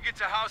 Everyone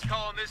gets a house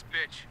call on this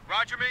bitch.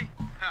 Roger me?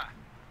 Huh.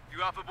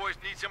 You Alpha boys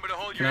need somebody to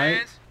hold Can your I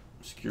hands?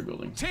 secure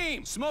building?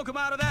 Team, smoke them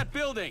out of that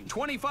building.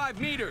 25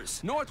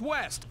 meters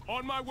northwest.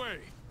 On my way.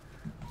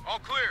 All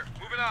clear.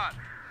 Moving on.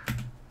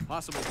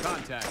 Possible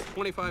contact,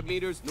 25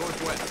 meters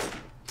northwest.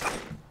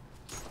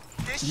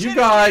 This You shit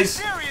guys- is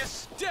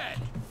serious. Dead.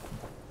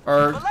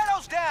 Or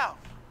Valeto's down.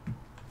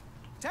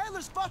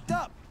 Taylor's fucked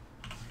up.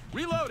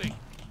 Reloading.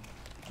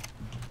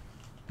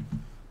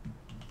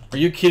 are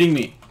you kidding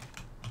me?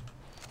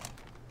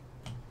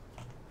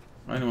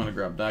 I didn't want to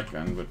grab that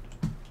gun, but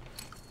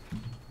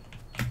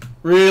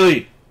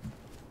really?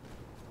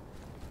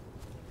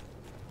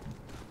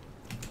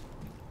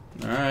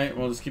 All right,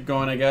 well, let's keep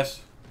going, I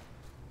guess.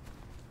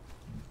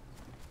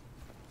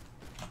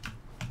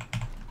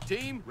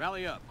 Team,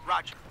 rally up.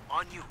 Roger.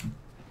 On you.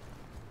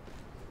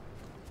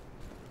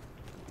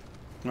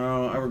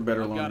 Oh, I work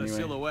better I've alone got a anyway.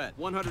 silhouette,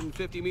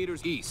 150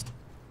 meters east.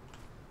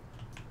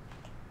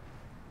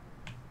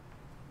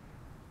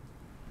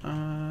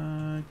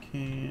 I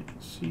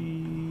can't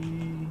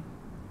see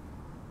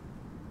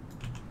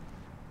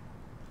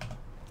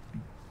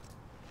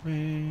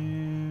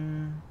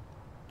where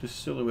the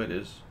silhouette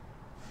is.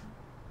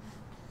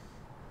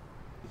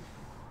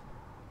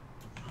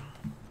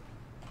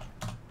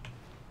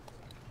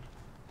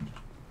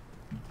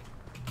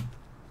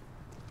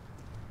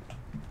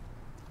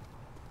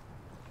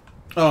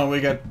 Oh, I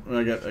got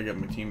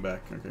my team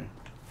back. Okay.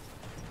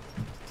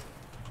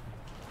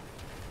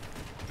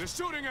 They're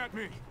shooting at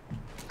me.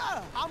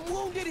 I'm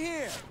wounded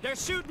here. They're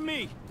shooting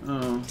me.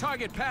 Oh.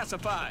 Target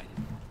pacified.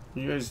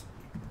 You guys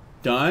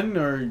done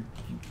or?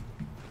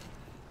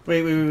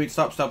 Wait.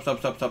 Stop.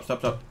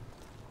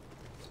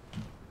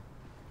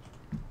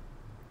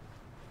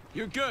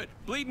 You're good.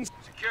 Bleeding.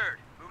 Secured.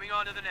 Moving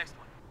on to the next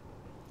one.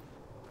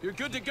 You're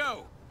good to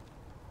go.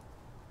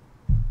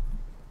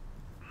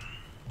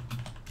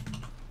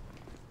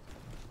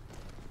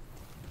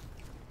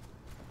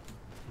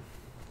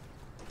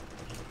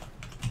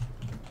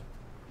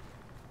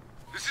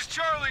 This is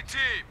Charlie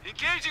Team.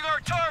 Engaging our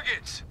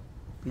targets.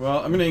 Well,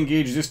 I'm gonna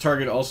engage this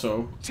target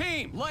also.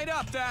 Team, light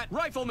up that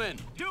rifleman.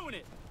 Doing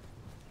it.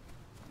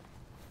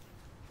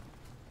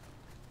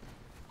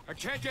 I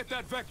can't get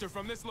that vector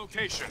from this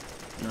location.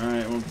 All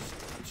right. Well,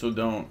 so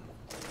don't.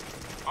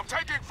 I'm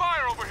taking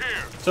fire over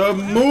here. So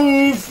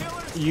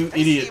move, you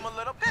idiot. Seem a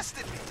little pissed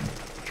at me.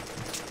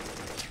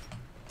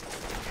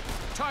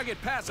 Target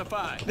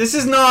pacified. This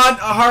is not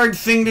a hard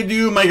thing to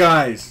do, my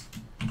guys.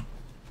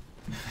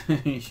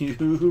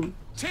 You.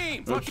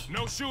 Team, Oops.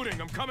 No shooting.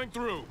 I'm coming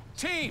through.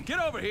 team, get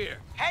over here.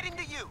 Heading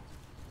to you.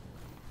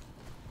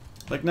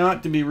 Like,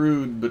 not to be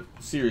rude, but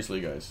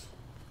seriously, guys.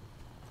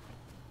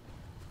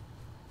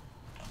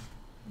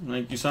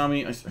 Like, you saw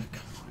me. Come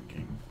on,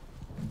 game.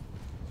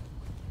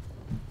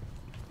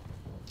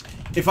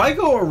 If I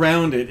go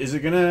around it, is it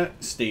gonna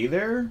stay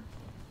there?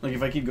 Like,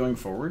 if I keep going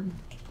forward?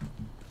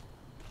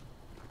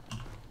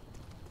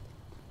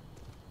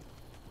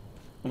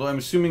 Although I'm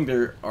assuming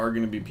there are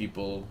gonna be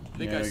people. I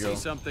think I see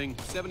something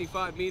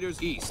 75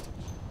 meters east.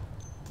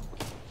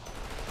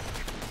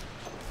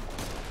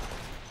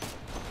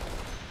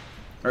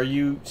 Are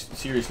you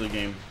seriously,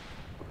 game?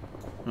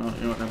 Oh,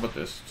 you know what? How about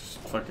this? Just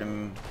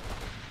fucking.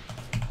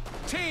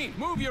 Team,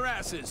 move your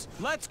asses.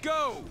 Let's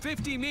go.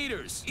 50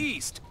 meters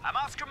east. I'm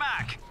Oscar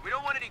Mack. We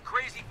don't want any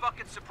crazy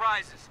fucking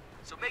surprises.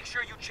 So make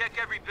sure you check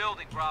every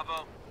building,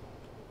 Bravo.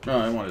 Oh,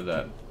 I wanted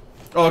that.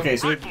 Oh, okay,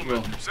 so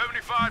Rifleman,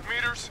 75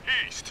 meters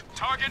east.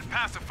 Target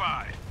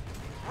pacified.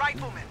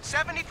 Rifleman,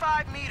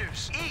 75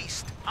 meters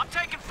east. I'm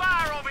taking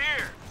fire over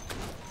here.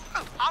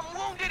 I'm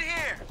wounded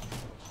here.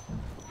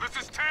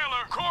 This is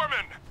Taylor.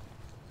 Corman.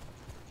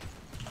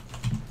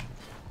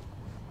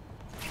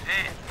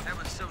 Man, that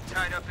was so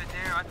tied up in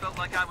there, I felt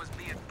like I was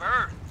being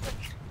burned.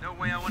 No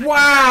way I want to.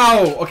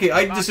 Wow! Okay,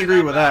 I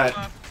disagree with that.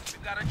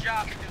 We've got a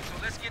job to do, so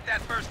let's get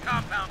that first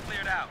compound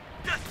cleared out.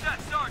 Just that,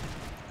 Sergeant.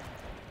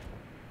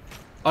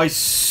 I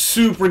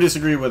super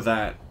disagree with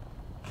that.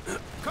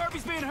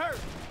 Kirby's being hurt.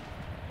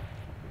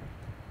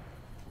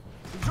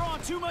 You're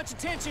drawing too much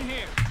attention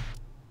here.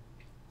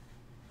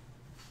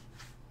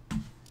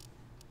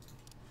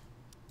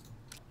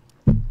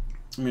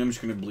 I mean, I'm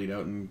just gonna bleed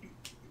out and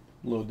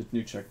load the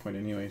new checkpoint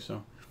anyway,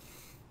 so.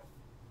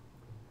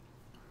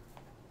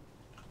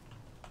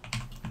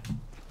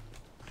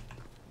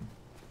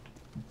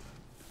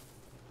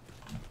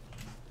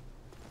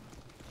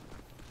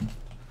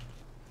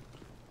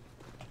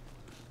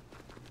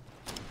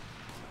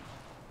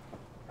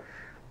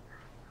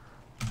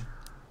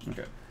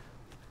 Okay.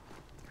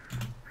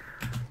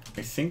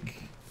 I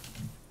think.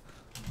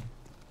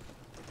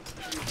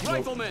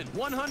 Rifleman,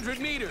 100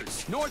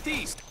 meters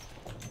northeast.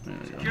 There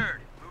we go.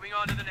 Secured. Moving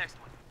on to the next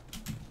one.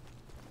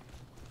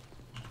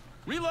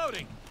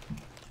 Reloading.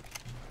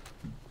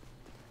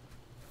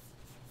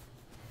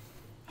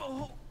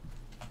 Oh.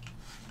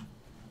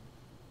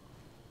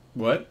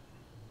 What?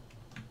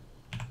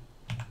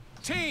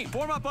 Team,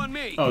 form up on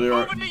me. Oh, they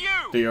are. Moving to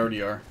you. They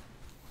already are.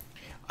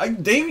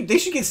 They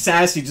should get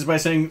sassy just by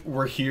saying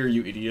 "We're here,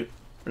 you idiot"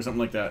 or something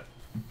like that.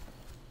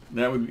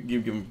 That would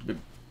give them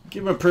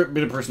a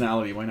bit of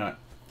personality. Why not?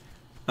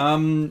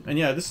 And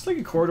yeah, this is like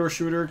a corridor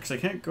shooter because I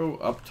can't go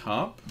up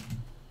top.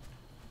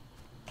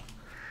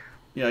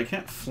 Yeah, I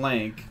can't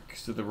flank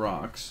because of the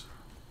rocks.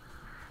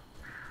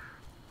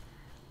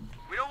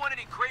 We don't want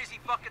any crazy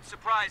fucking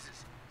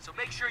surprises. So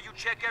make sure you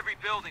check every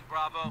building,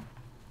 Bravo.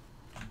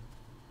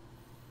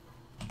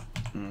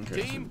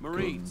 Okay, Team, so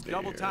Marines, go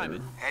double time it.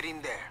 there.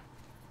 Heading there.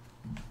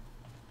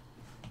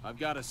 I've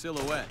got a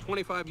silhouette.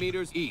 25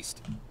 meters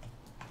east.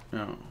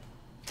 Oh.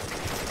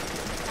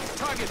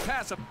 Target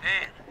passive.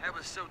 Man, that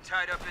was so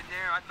tied up in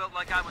there, I felt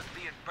like I was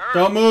being burned.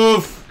 Don't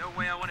move! No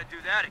way I want to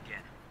do that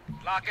again.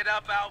 Lock it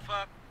up,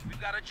 Alpha.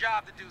 We've got a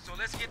job to do, so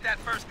let's get that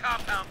first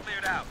compound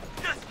cleared out.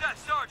 Just that,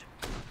 Sergeant.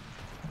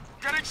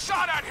 Getting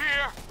shot at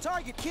here.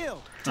 Target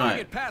killed.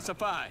 Target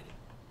pacified.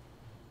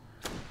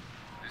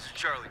 This is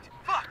Charlie.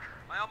 Fuck!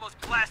 I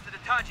almost blasted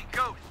a Taji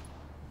goat.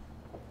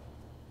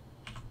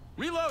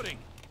 Reloading.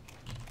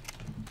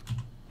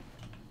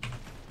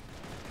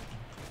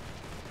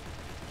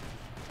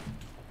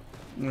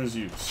 Where's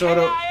you?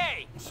 Soto.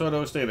 KIA.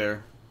 Soto, stay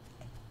there.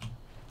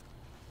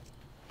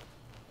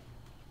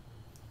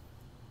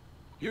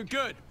 You're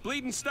good.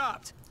 Bleeding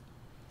stopped.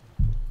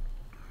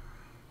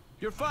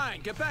 You're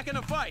fine. Get back in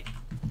the fight.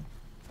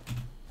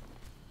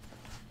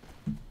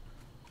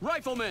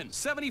 Rifleman,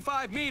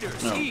 75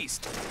 meters No.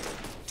 east.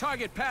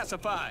 Target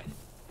pacified.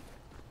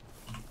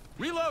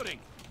 Reloading.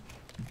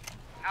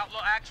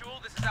 Outlaw Actual,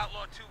 this is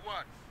Outlaw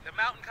 2-1. The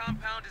mountain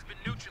compound has been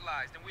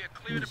neutralized, and we are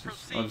clear to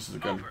proceed. This is a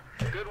gun. Over.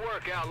 Good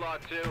work, Outlaw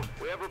 2.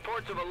 We have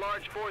reports of a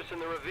large force in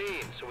the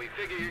ravine, so we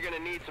figure you're gonna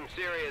need some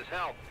serious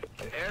help.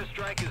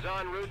 Airstrike is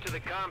en route to the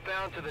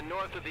compound to the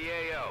north of the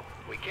AO.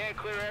 We can't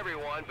clear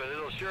everyone, but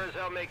it'll sure as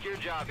hell make your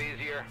job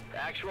easier.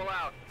 Actual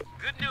out.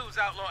 Good news,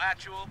 Outlaw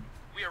Actual.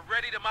 We are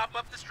ready to mop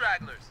up the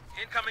stragglers.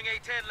 Incoming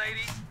A-10,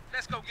 ladies.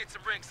 Let's go get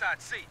some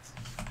ringside seats.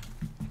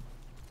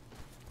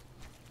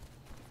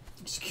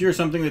 Secure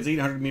something that's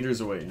 800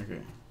 meters away.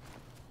 Okay.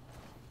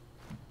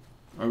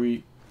 Are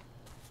we...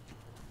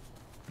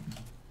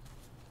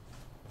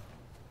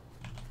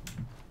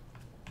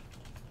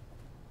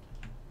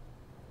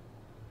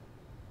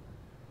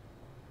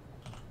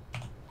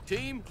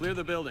 Team, clear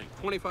the building.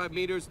 25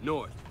 meters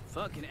north.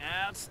 Fucking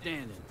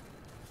outstanding.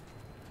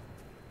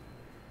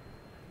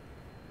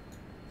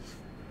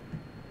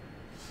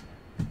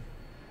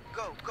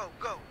 Go, go,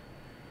 go.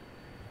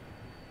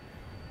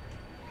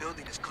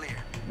 Building is clear.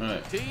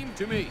 Alright. Team,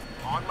 to me.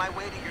 On my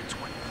way to your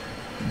 20.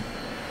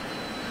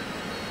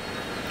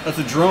 That's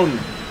a drone.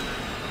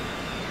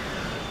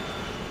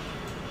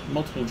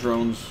 Multiple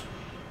drones.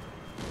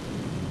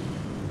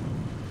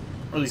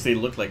 Or at least they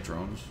look like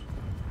drones.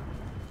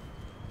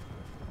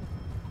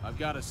 I've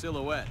got a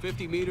silhouette.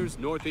 50 meters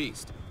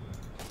northeast.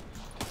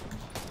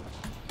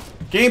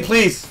 Game,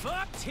 please!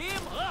 Fucked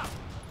him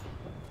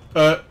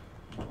up!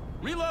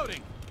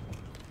 Reloading.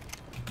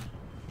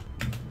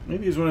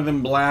 Maybe it's one of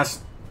them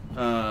blast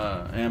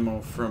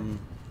ammo from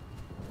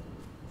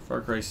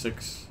Far Cry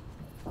 6.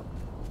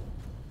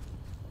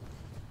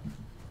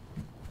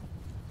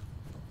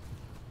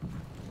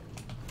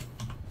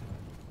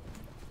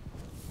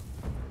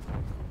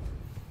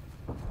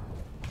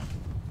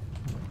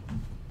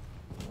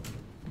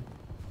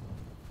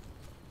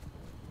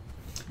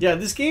 Yeah,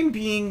 this game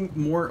being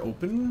more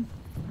open,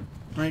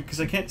 right?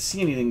 Because I can't see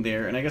anything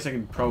there, and I guess I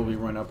could probably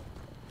run up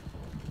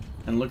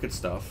and look at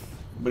stuff,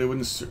 but it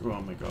wouldn't.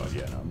 Oh my god!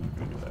 Yeah, no, I'm not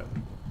gonna do that.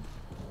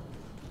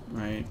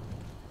 Right.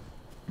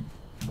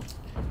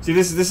 See,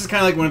 this is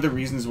kind of like one of the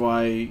reasons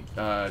why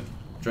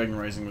Dragon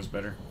Rising was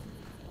better.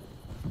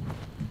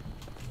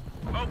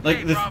 Okay,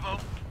 Like Bravo.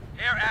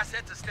 Air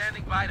assets are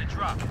standing by to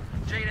drop.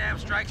 JDAM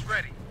strikes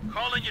ready.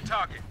 Call in your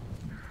target.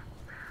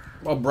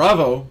 Well,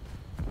 Bravo.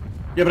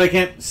 Yeah, but I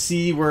can't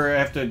see where I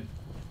have to...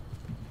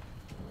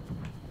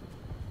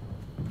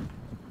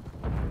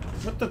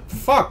 What the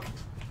fuck?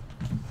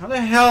 How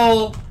the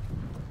hell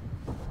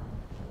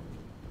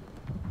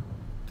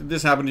did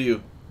this happen to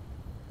you?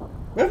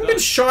 We haven't been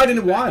shot in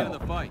a while.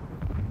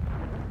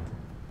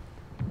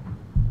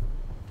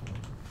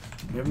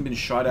 We haven't been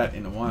shot at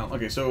in a while.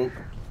 Okay, so...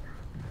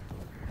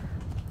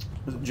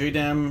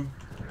 JDAM...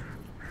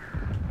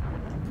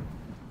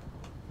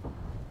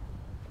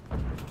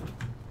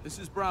 This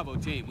is Bravo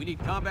team. We need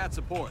combat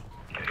support.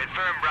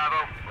 Confirm,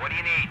 Bravo. What do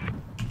you need?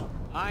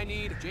 I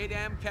need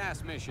JDAM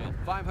cast mission.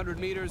 500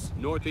 meters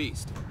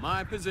northeast.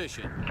 My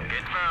position.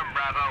 Confirm,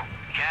 Bravo.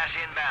 Cash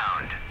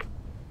inbound.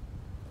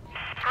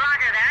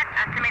 Roger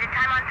that. Estimated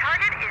time on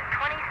target is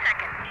 20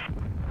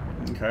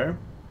 seconds. Okay.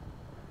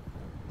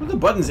 What are the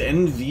buttons?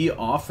 NV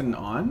off and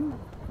on?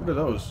 What are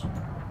those? 10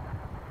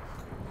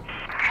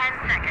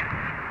 seconds.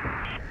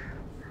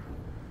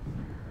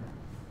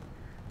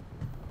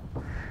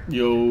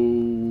 Yo.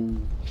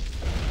 Holy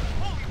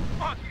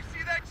fuck, you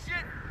see that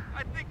shit?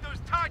 I think those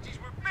Tajis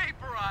were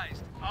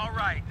vaporized.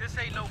 Alright, this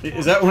ain't no...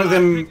 Is that one of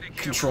them picnic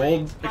here,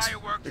 controlled Marine.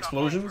 Fireworks are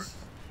explosions? over.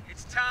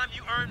 It's time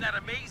you earn that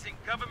amazing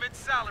government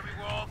salary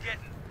we're all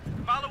getting.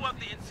 Follow up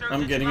the insurgents.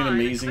 I'm getting an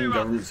amazing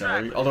government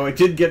salary. Although I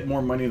did get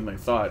more money than I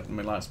thought in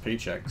my last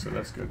paycheck, so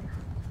that's good.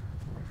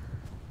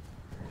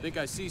 I think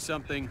I see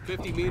something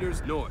 50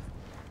 meters north.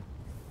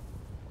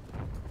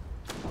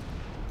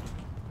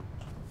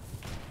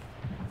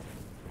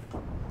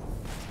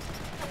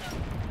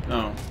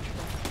 No.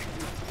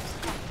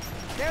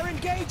 They're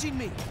engaging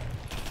me.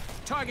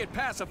 Target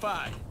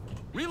pacified.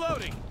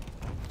 Reloading.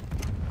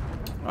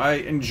 I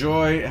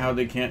enjoy how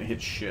they can't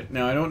hit shit.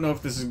 Now, I don't know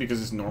if this is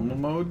because it's normal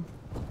mode,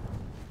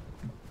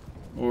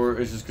 or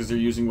it's just because they're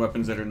using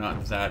weapons that are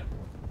not that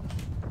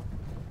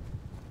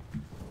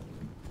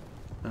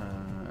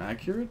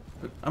accurate.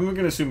 But I'm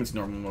gonna assume it's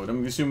normal mode. I'm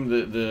gonna assume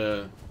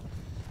the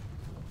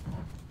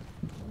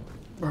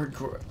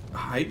hardcore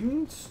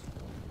heightened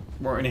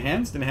or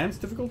enhanced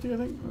difficulty. I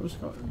think it was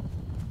called.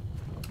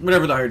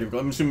 Whatever the higher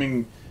difficulty. I'm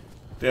assuming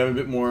they have a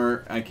bit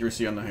more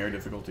accuracy on the higher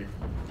difficulty.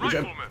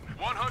 Rifleman,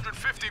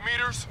 150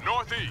 meters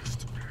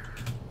northeast.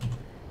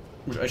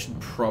 Which I should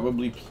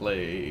probably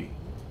play.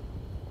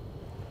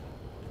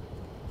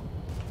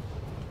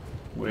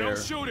 Where? No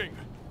shooting.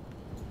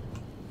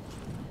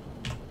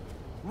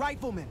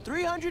 Rifleman,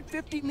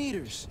 350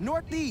 meters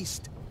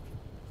northeast.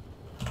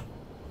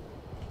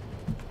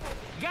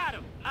 Got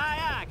him! Aye,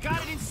 aye,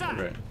 got it inside.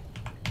 Okay.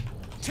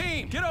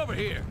 Team, get over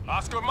here.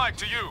 Oscar Mike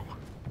to you.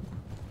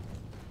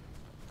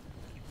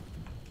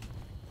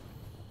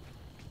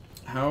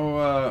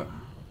 How,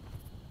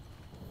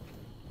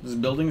 is this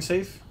building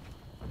safe?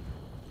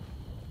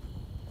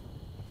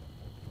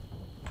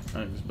 I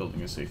think this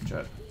building is safe,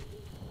 chat.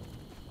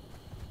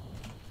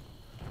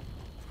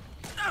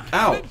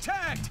 Ow! I'm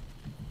tagged.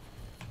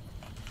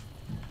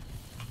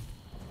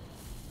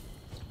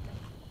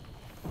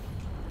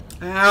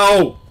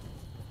 Ow!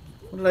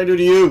 What did I do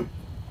to you?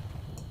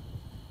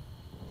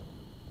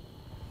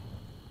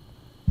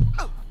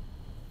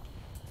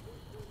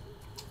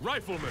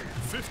 Rifleman,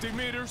 50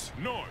 meters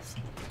north.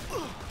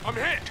 I'm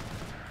hit.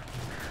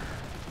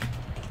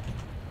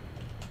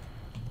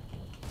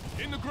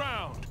 In the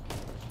ground.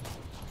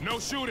 No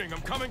shooting,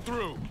 I'm coming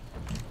through.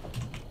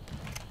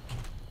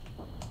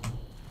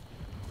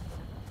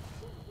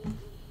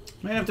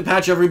 Might have to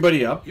patch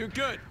everybody up. You're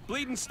good.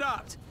 Bleeding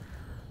stopped.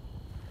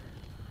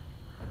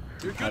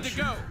 You're good to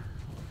go.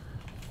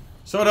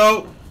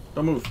 Soto!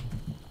 Don't move.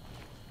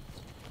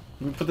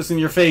 Let me put this in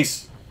your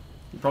face.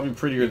 You're probably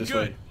prettier this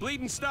way.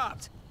 Bleeding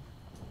stopped.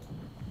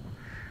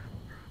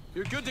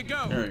 You're good to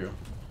go. There you go.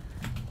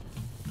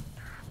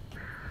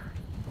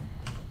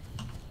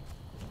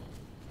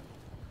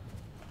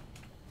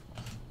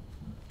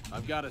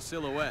 I've got a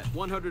silhouette.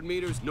 100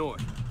 meters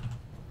north.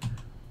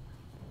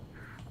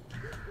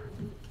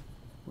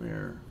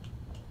 Where?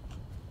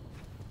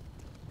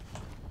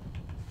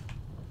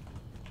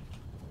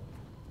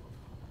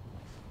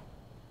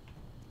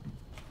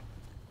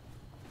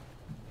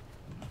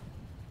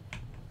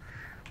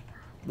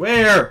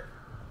 Where?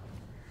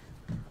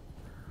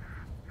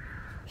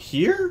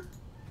 Here?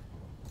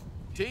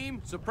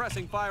 Team,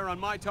 suppressing fire on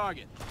my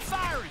target.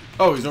 Firing!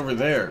 Oh, he's over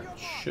there.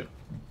 Shit.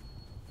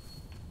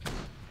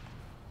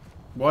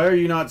 Why are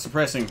you not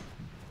suppressing?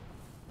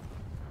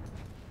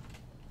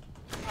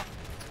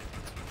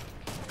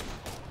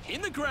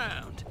 In the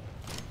ground.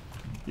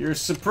 Your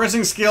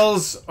suppressing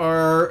skills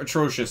are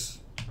atrocious.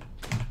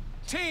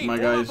 Team, my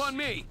guys. Up on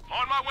me.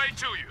 On my way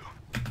to you.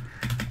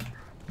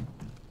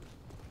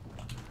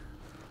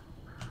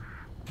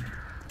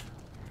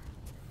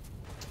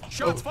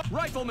 Shots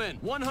Rifleman,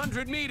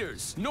 100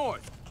 meters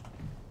north.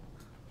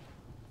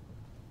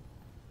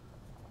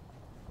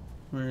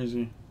 Where is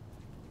he?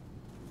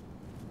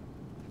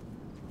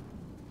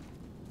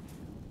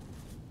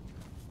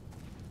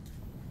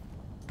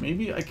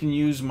 Maybe I can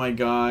use my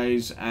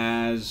guys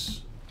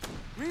as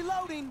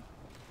reloading.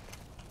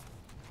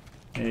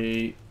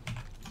 A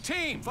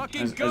team.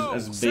 Fucking go.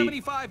 As bait.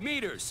 75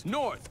 meters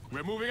north.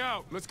 We're moving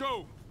out. Let's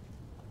go.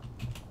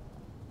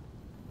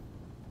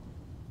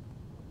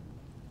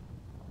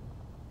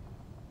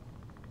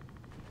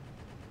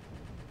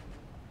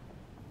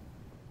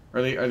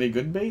 Are they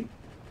good bait?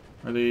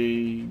 Are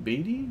they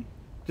baity?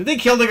 Did they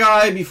kill the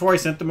guy before I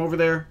sent them over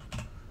there?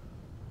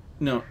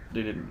 No,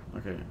 they didn't.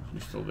 Okay,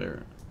 they're still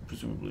there,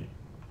 presumably.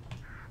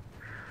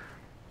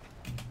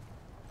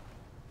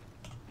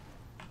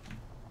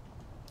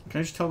 Can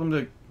I just tell them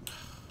to...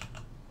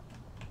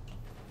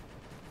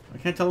 I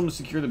can't tell them to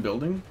secure the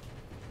building?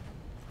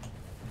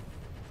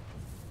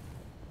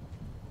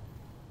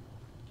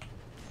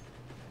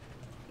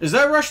 Is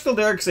that rush still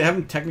there? Because they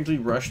haven't technically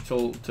rushed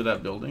to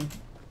that building.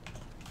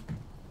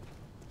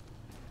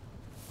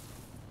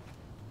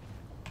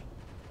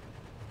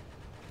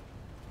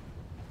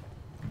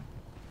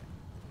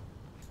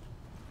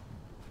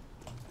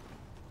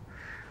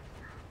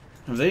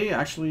 Have they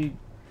actually...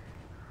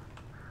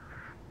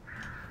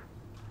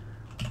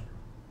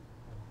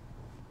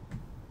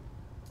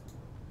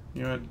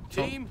 You know what?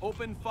 Team,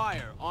 open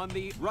fire on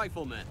the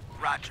rifleman.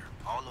 Roger.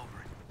 All over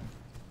it.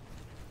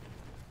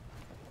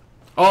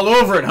 All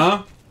over it,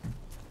 huh?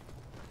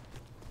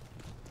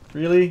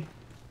 Really?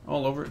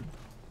 All over it?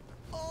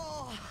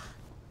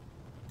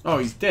 Oh,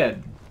 he's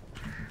dead.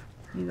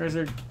 You guys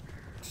are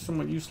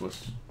somewhat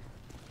useless.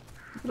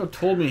 You could have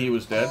told me he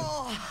was dead.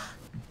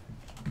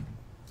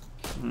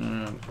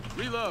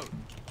 Reload.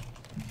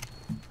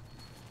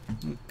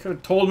 You could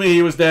have told me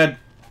he was dead.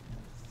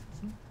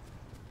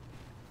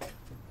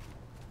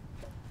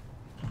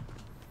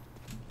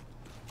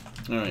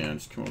 Oh yeah,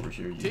 just come over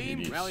here, you Team,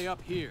 idiots. rally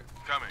up here.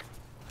 Coming.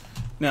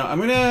 Now,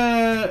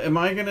 am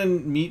I gonna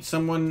meet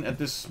someone at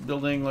this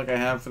building like I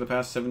have for the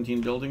past 17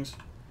 buildings?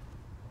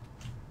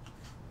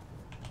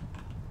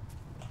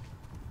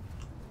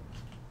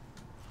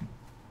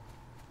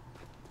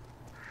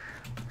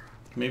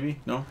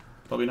 Maybe? No?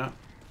 Probably not.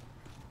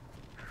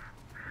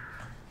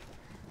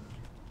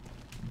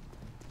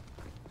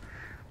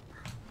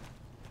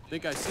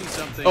 Think I see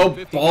something. Oh,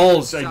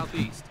 balls!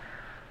 Southeast.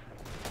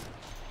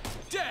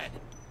 Dead.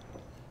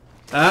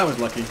 That was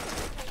lucky.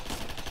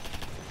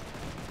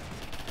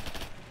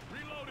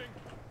 Reloading.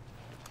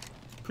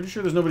 Pretty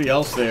sure there's nobody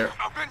else there.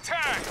 I've been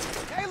tagged.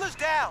 Taylor's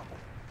down.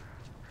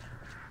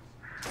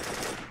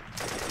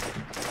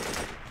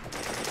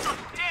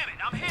 Damn it,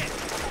 I'm hit.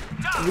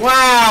 Die.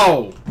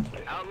 Wow!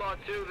 Outlaw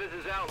 2, this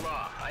is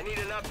Outlaw. I need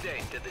an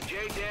update. Did the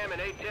J-Dam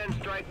and A-10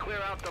 strike clear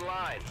out the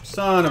line?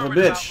 Son of a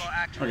bitch.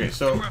 Okay,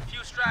 so... There were a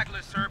few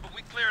stragglers, sir, but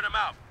we cleared them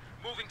out.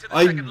 Moving to the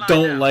I second line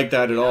don't now. like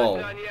that at all.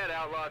 Not done yet,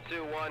 Outlaw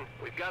 2-1.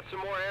 We've got some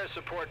more air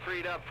support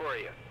freed up for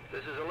you.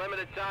 This is a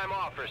limited time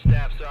offer,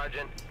 Staff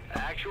Sergeant.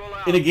 Actual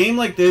In a game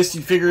like this,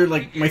 you figure,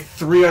 like, my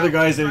 3 other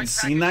guys that had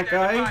seen that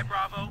guy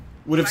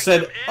would have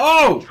said,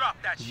 "Oh,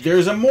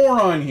 there's a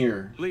moron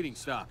here." Bleeding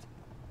stopped.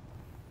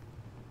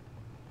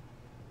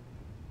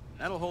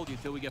 That'll hold you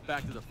till we get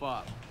back to the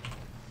fob.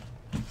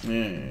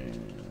 Yeah,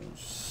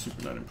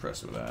 super not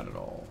impressed with that at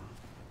all.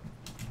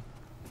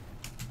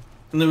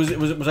 And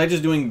was I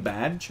just doing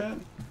bad, chat?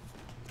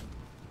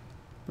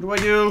 What do I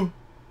do?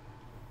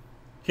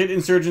 Hit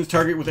insurgents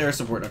target with air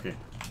support. Okay,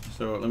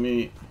 so let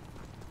me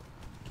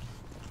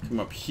come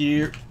up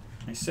here.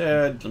 I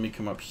said, let me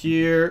come up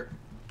here.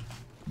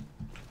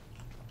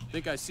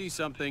 Think I see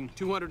something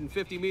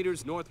 250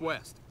 meters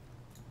northwest.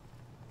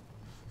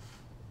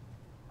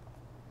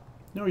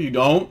 No, you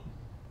don't.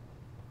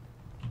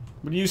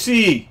 What do you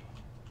see?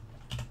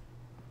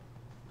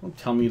 Don't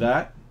tell me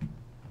that.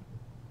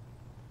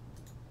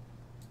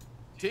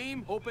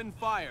 Team, open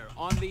fire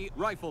on the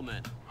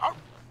riflemen.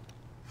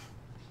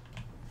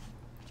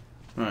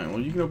 Alright, well,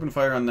 you can open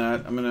fire on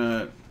that. I'm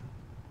gonna...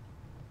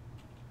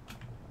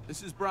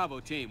 This is Bravo,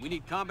 team. We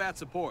need combat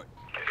support.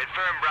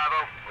 Confirm,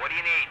 Bravo. What do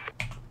you need?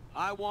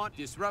 I want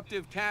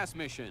disruptive CAS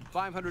mission,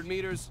 500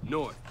 meters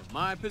north of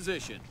my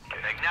position.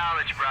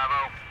 Acknowledge,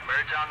 Bravo.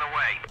 Bird's on the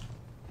way.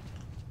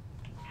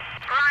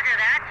 Roger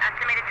that.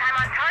 Estimated time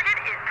on target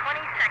is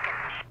 20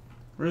 seconds.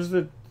 Where's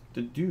the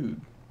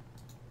dude?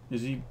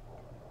 Is he...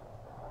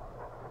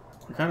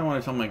 I kind of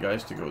want to tell my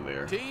guys to go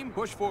there. Team,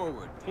 push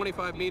forward.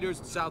 25 meters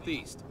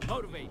southeast.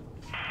 Motivate.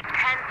 10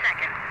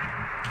 seconds.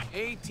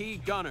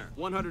 AT gunner,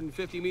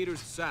 150 meters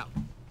south.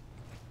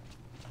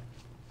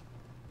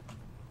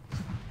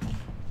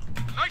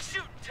 Nice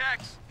shooting,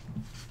 Tex.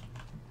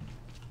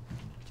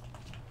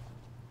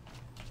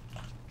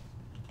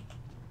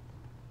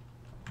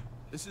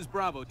 This is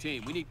Bravo,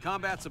 team. We need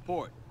combat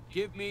support.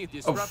 Give me Oh,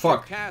 disruptive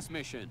fuck. CAS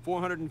mission,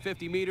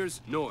 450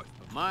 meters north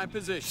of my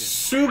position.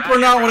 Super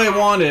not what I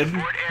wanted.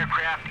 Support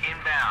aircraft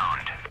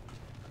inbound.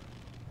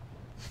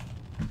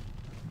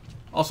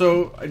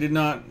 Also, I did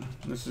not...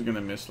 This is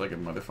gonna miss like a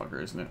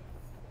motherfucker, isn't it?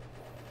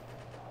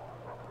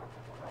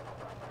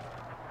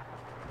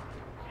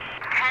 10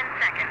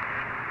 seconds.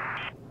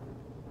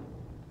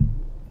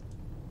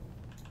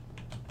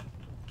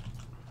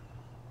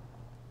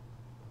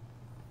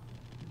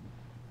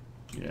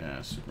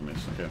 Yeah, super miss.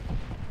 Okay.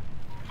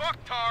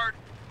 Fucktard!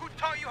 Who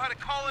taught you how to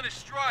call in a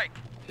strike?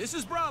 This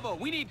is Bravo.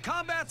 We need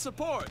combat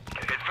support.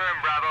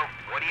 Confirm, Bravo.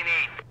 What do you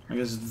need? I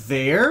guess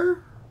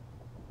there?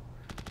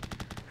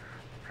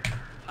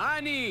 I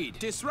need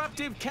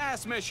disruptive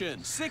CAS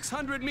mission,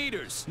 600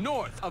 meters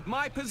north of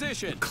my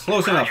position.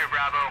 Close enough. Roger,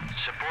 Bravo.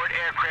 Support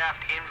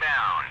aircraft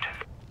inbound.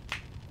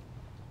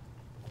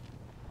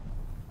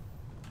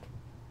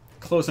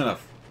 Close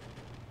enough.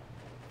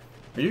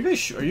 Are you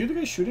guys? Are you the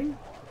guys shooting?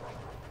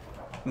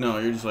 No,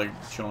 you're just like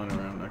chilling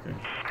around. Okay.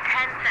 10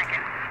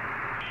 seconds.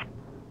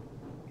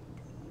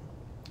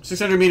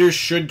 600 meters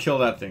should kill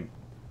that thing.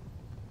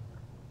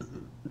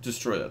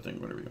 Destroy that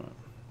thing, whatever you want.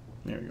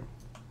 There you go.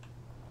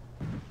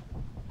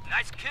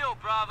 Nice kill,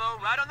 Bravo.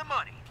 Right on the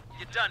money.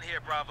 You're done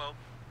here, Bravo.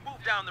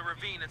 Move down the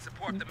ravine and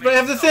support the... But I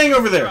have the thing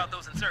over there.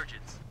 Those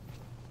insurgents.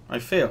 I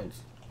failed.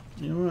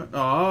 You know what?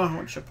 Aw,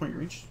 what checkpoint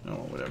reached?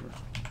 Oh, whatever.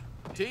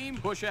 Team,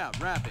 push out,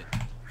 rapid.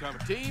 Cover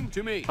team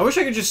to me. I wish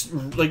I could just,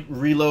 like,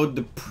 reload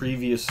the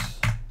previous...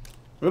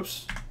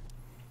 Whoops.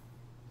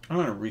 I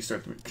want to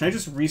restart the... Can I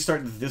just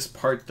restart this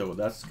part, though?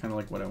 That's kind of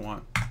like what I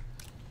want.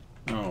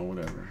 Oh,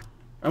 whatever.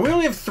 And we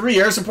only have 3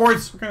 air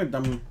supports? What kind of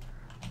dumb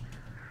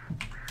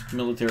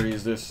military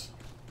is this?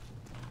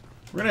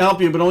 We're gonna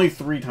help you, but only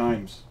 3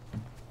 times.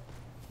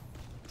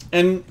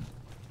 And,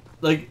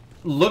 like,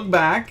 look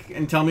back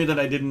and tell me that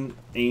I didn't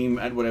aim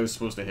at what I was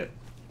supposed to hit.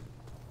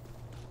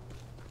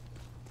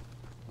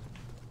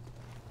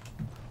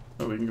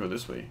 Oh, we can go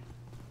this way.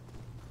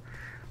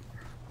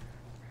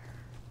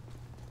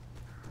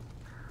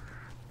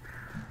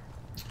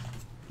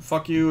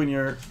 Fuck you and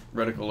your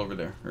reticle over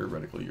there. Or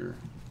reticle, your...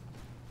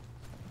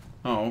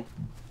 Oh.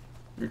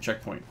 Your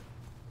checkpoint.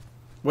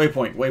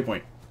 Waypoint,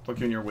 waypoint. Fuck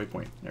you and your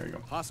waypoint. There you go.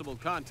 Possible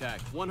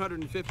contact,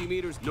 150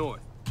 meters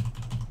north.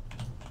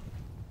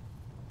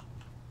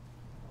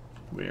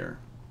 Where?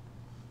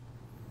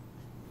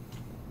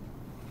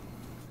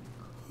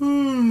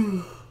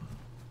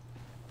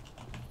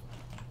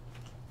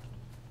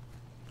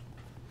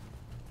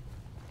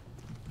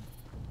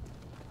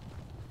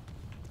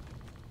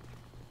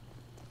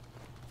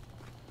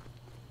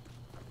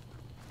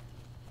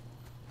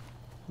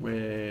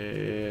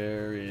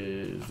 Where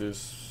is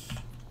this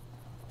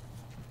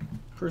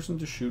person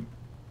to shoot?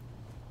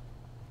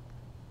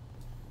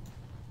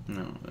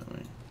 No, that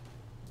way.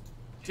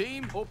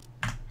 Team,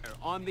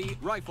 on the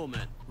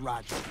rifleman.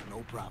 Roger, no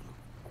problem.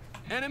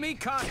 Enemy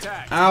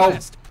contact. Ow.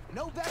 West.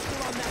 No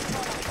vessel on that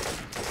car.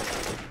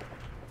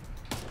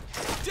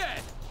 Dead.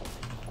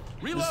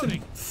 This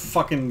Reloading. is a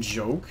fucking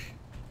joke.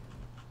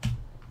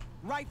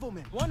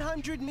 Rifleman,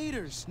 100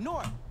 meters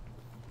north.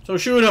 So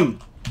shoot him.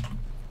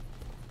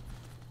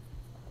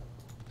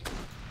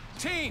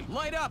 Team,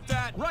 light up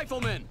that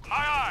rifleman. Aye,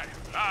 aye,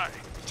 aye.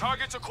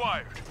 Targets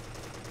acquired.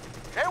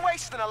 They're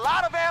wasting a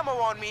lot of ammo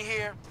on me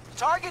here.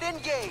 Target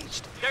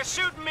engaged. They're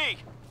shooting me.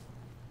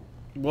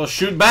 Well,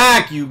 shoot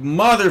back, you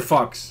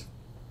motherfucks!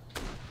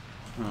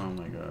 Oh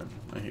my god,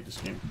 I hate this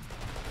game.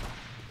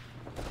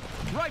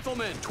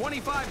 Rifleman,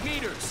 25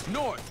 meters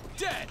north,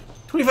 dead.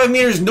 25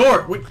 meters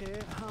north. Wait.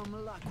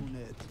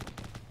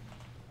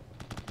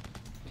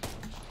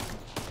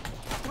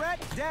 Threat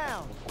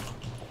down.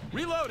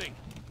 Reloading.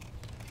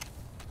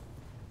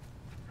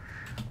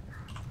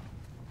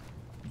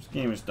 This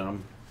game is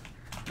dumb.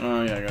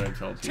 Oh yeah, I gotta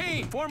tell people.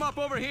 Team, form up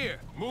over here.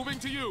 Moving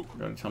to you.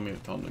 Gotta tell them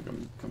to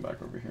come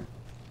back over here.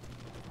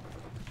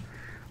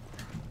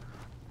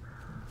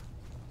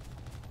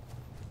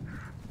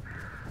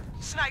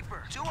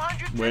 Sniper,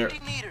 250 Where?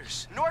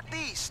 meters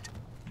northeast.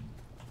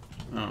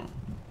 Oh.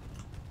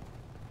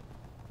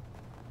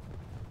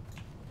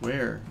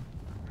 Where?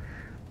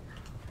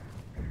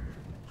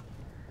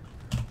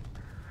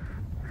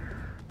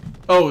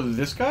 Oh,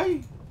 this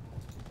guy?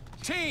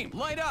 Team,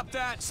 light up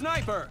that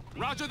sniper.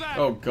 Roger that.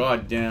 Oh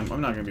god damn,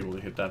 I'm not gonna be able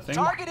to hit that thing.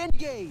 Target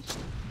engaged.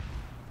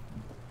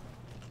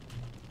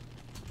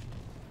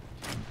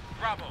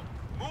 Bravo,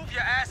 move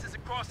your asses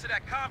across to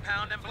that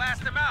compound and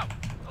blast them out.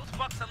 Those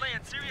fucks are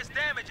laying serious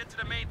damage into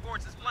the main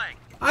force's flank.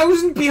 I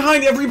wasn't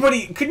behind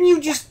everybody. Couldn't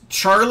you just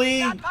Charlie?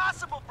 Not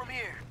possible from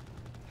here.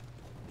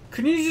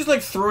 Couldn't you just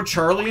like throw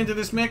Charlie into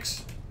this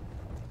mix?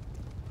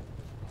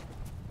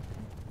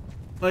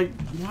 Like,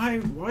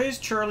 why is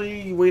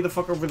Charlie way the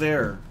fuck over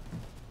there?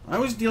 I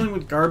was dealing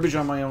with garbage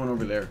on my own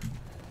over there.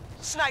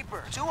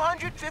 Sniper,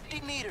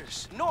 250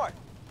 meters north.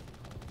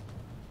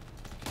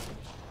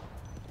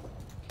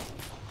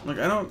 Like,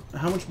 I don't...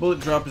 How much bullet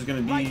drop is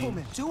gonna be...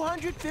 Rifleman,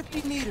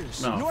 250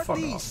 meters No,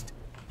 northeast.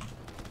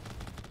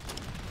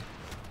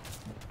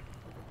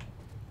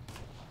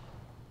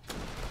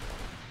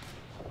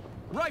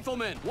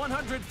 Rifleman,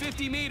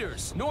 150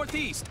 meters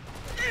northeast.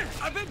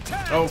 I've been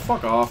tagged. Oh,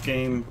 fuck off,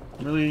 game.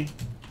 Really?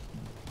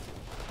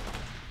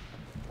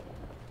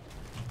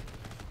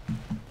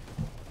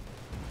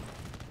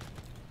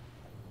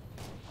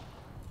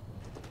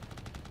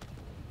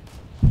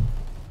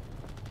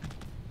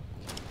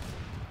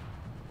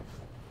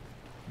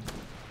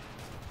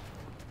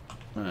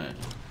 Alright.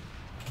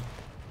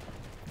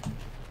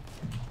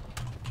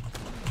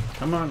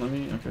 Come on, let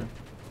me... Okay.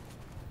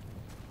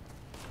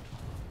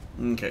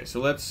 Okay, so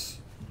let's...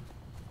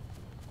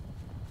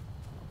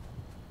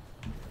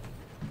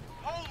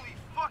 Holy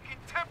fucking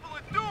Temple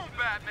of Doom,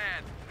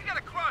 Batman! We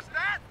gotta cross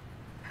that!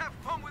 Have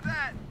fun with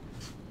that!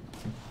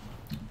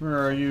 Where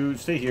are you?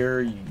 Stay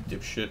here, you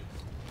dipshit.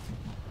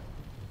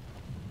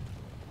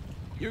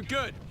 You're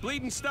good.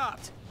 Bleeding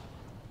stopped.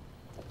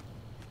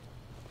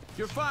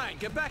 You're fine.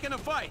 Get back in the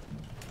fight.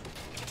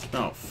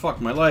 Oh, fuck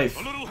my life.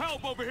 A little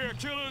help over here,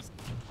 killers.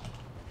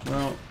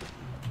 Well...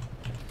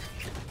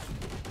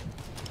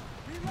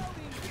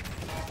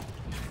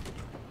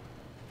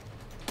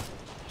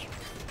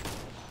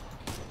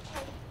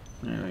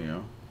 There we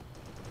go.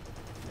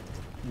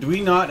 Do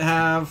we not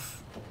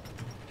have...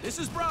 This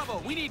is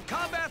Bravo. We need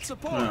combat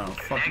support. No,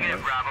 fuck my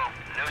life. Bravo.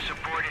 No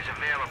support is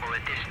available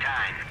at this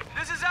time.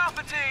 This is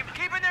Alpha Team,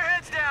 keeping their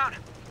heads down.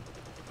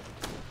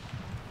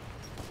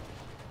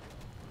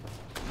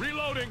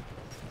 Reloading.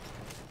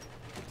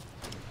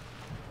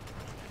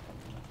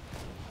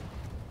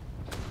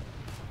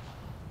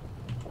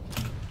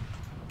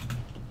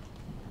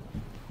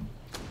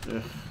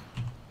 Ugh.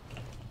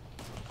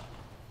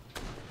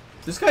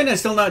 This guy is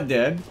still not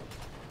dead.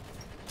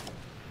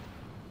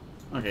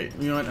 Okay,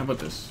 you know what? How about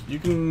this? You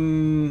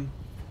can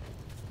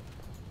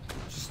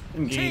just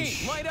engage.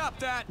 Team, light up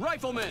that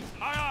rifleman.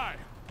 Aye, aye.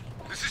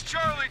 This is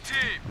Charlie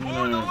Team! I'm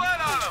Pouring the gonna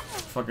lead on him!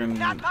 fucking...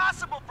 Not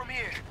possible from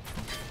here.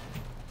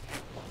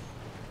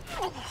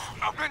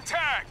 I've been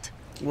tagged.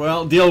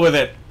 Well, deal with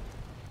it.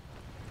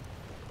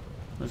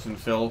 Listen,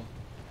 Phil.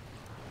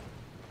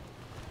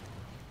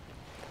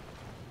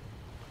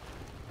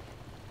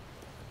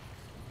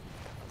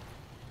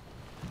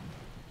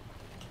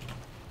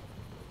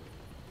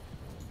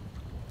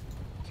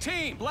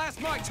 Team,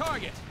 blast my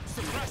target.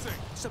 Suppressing.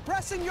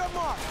 Suppressing your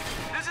mark.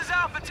 This is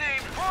Alpha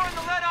Team, pouring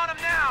the lead on him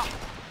now.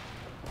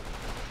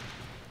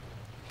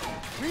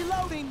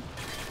 Reloading.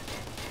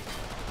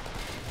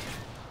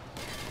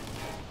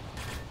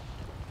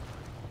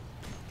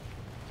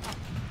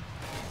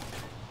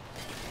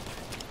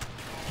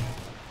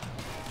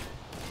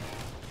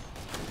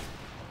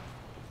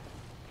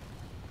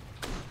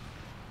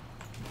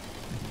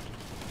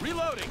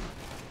 Reloading.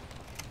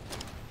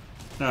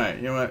 Alright,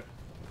 you know what?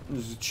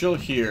 Just chill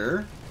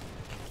here.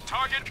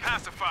 Target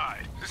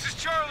pacified. This is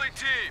Charlie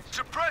Team.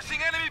 Suppressing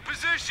enemy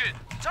position.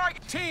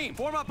 Target team,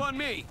 form up on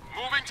me.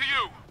 Moving to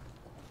you.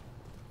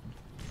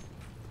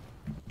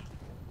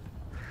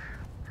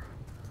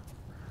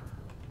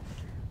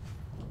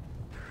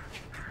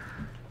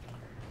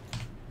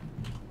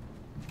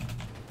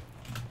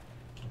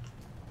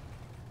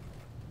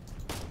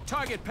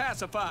 Target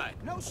pacified.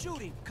 No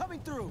shooting. Coming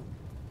through.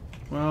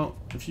 Well,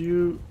 if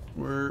you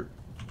were...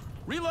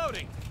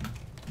 Reloading.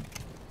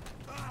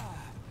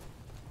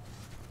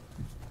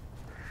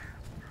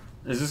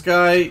 Is this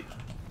guy...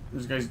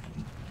 This guy's...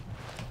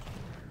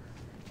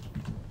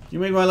 You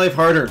made my life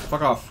harder.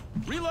 Fuck off.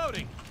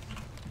 Reloading.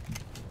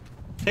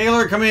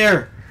 Taylor, come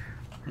here!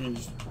 You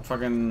just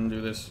fucking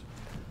do this.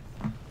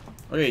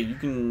 Okay, you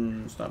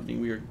can stop being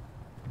weird.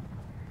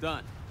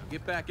 Done. Now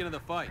get back into the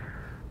fight.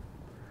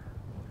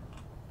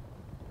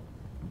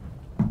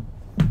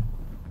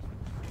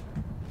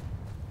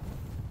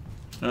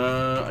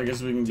 I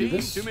guess we can do Team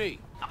this. to me.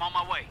 I'm on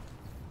my way.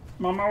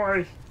 I'm on my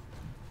way.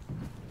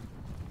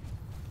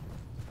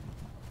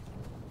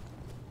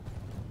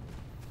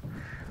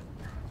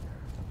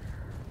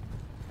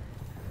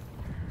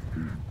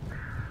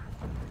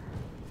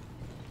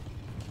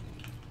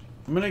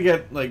 I'm gonna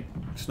get, like,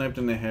 sniped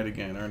in the head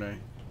again, aren't I?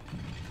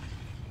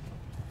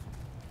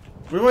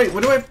 Wait,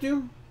 what do I have to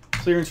do?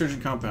 Clear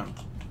insurgent compound.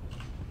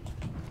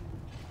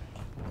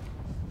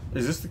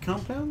 Is this the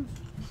compound?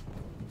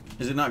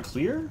 Is it not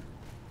clear?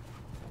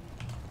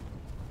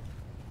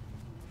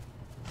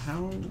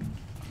 How?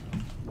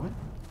 What?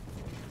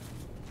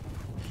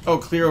 Oh,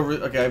 clear over...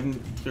 Okay, I haven't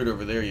cleared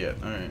over there yet.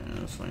 Alright,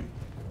 that's fine.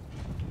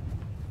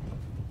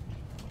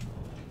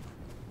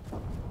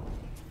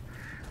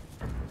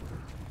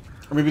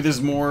 Or maybe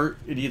there's more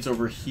idiots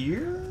over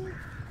here?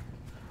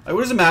 What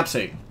does the map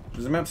say?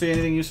 Does the map say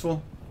anything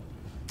useful?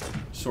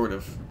 Sort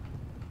of.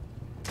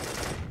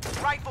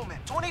 Rifleman,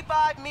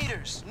 25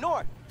 meters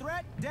north.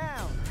 Threat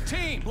down.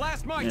 Team,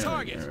 blast my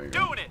target.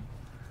 Doing it.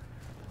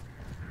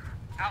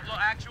 Outlaw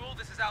Actual,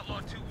 this is Outlaw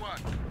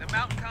 2-1. The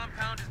mountain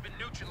compound has been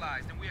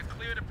neutralized and we are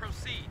clear to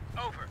proceed.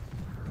 Over.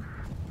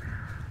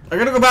 I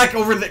gotta go back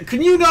over there.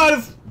 Can you not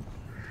have...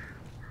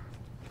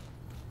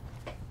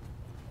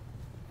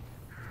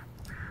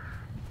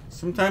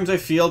 Sometimes I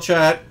feel,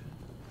 chat,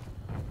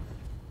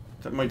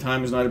 that my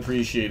time is not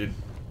appreciated.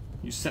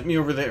 You sent me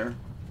over there.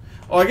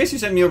 Oh, I guess you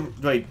sent me over...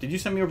 Wait, did you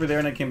send me over there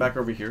and I came back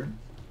over here?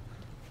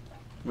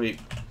 Wait.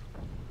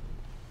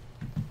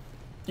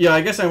 Yeah,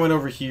 I guess I went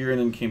over here and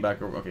then came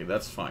back over... Okay,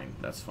 that's fine.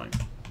 That's fine.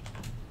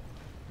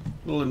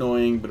 A little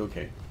annoying, but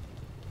okay.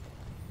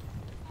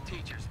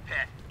 Teacher's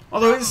pet.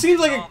 Although it seems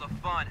like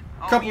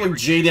a couple of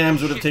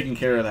JDAMs would have taken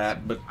care of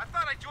that, but... I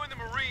thought I joined the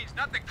Marines,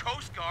 not the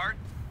Coast Guard.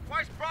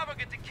 Why's Bravo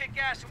get to kick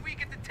ass and we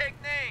get to take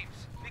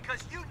names?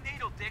 Because you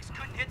needle dicks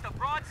couldn't hit the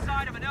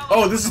broadside of an elephant.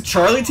 Oh, this is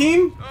Charlie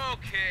team?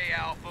 Okay,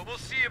 Alpha, we'll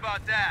see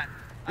about that.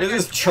 This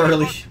is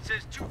Charlie. It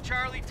says 2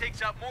 Charlie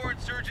takes out more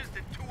insurgents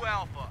than 2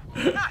 Alpha.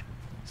 Ha!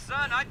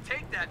 Son, I'd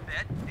take that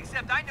bet.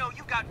 Except I know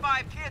you got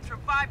 5 kids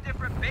from 5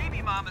 different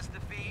baby mamas to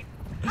feed.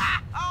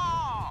 Ha!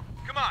 Oh!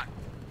 Come on,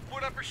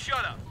 put up or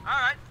shut up. All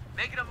right,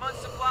 make it a month's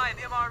supply of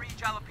MRE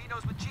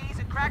jalapenos with cheese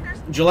and crackers.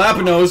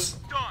 Jalapenos.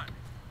 Done.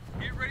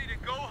 Get ready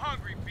to go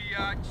hungry,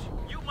 biatch.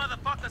 You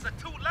motherfuckers are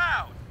too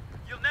loud.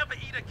 You'll never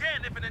eat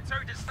again if an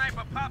insurgent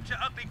sniper pops your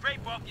ugly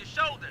grape off your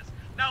shoulders.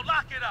 Now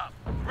lock it up.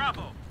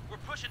 Bravo, we're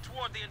pushing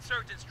toward the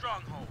insurgent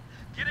stronghold.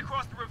 Get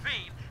across the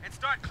ravine and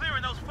start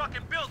clearing those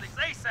fucking buildings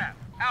ASAP.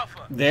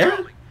 Alpha, there?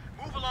 Charlie,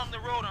 move along the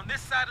road on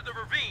this side of the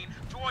ravine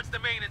towards the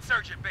main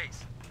insurgent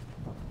base.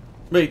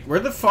 Wait, where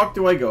the fuck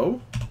do I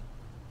go?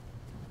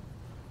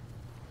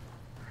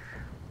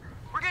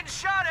 We're getting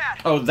shot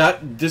at. Oh,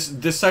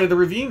 this side of the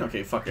ravine?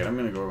 Okay, fuck it. I'm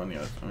gonna go on the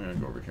other. I'm gonna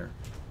go over here.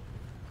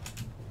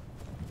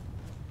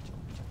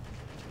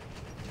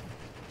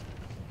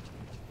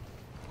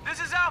 This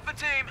is Alpha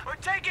Team. We're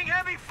taking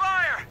heavy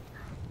fire.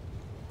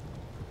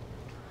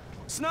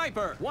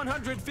 Sniper,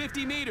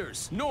 150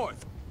 meters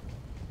north.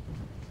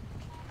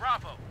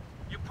 Bravo,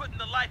 you're putting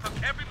the life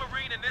of every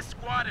Marine in this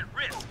squad at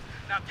risk.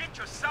 Now get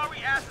your sorry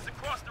asses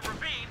across the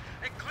ravine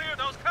and clear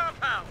those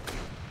compounds.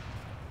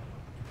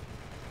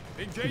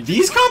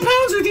 These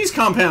compounds or these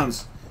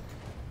compounds?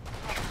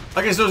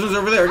 I guess those ones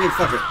over there. Okay,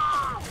 fuck it.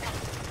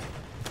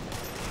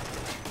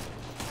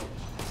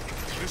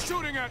 They're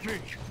shooting at me.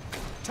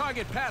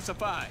 Target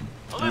pacified.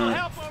 A little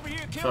help over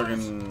here,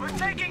 killers. Fucking... We're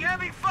taking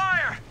heavy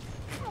fire.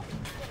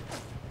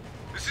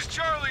 This is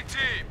Charlie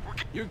Team.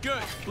 You're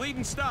good.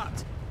 Bleeding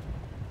stopped.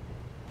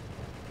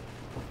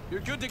 You're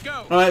good to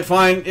go. Alright,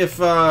 fine. If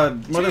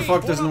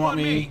motherfucker doesn't want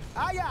me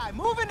Aye, aye.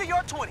 Move into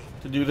your 20.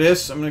 to do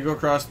this, I'm gonna go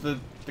across the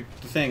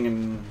thing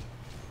and...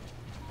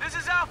 This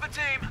is Alpha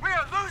Team. We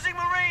are losing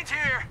Marines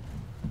here.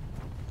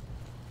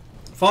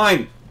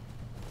 Fine.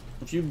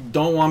 If you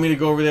don't want me to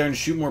go over there and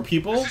shoot more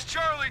people, This is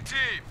Charlie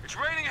Team. It's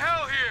raining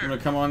hell I'm here.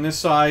 gonna come on this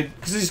side.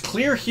 Because there's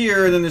clear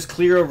here, and then there's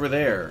clear over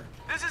there.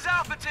 This is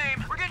Alpha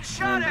Team. We're getting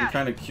shot I'm at.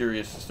 kind of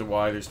curious as to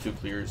why there's 2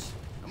 clears.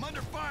 I'm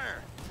under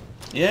fire.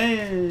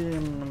 Yeah,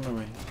 I'm on my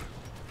way.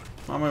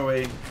 On my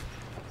way. I'm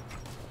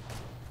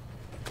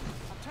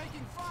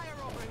taking fire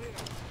over here.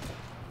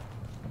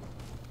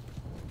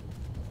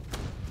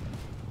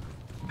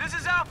 This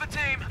is Alpha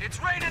Team.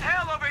 It's raining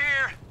hell over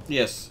here.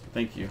 Yes,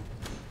 thank you.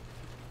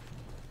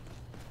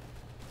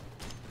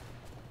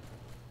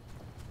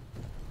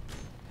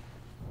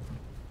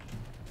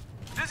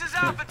 This is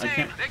Alpha I Team.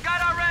 can't- They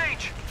got our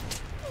range.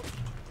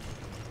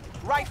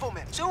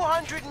 Rifleman,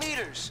 200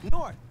 meters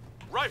north.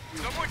 Right.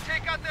 Someone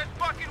take out that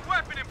fucking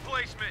weapon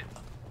emplacement.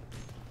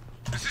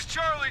 This is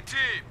Charlie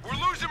Team. We're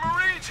losing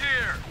Marines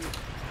here.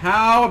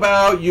 How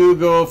about you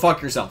go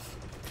fuck yourself?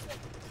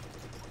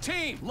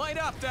 Team, light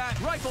up that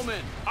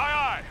rifleman. Aye,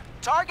 aye.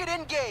 Target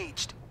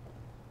engaged.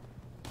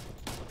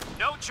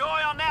 No joy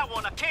on that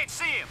one. I can't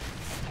see him.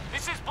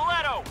 This is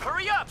Boleto.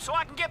 Hurry up so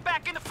I can get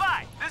back in the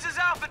fight. This is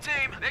Alpha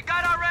Team. They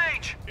got our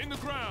range. In the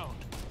ground.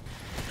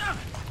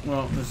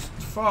 Well, this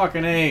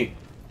fucking A.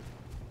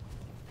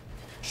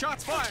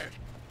 Shots fired.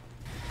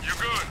 You're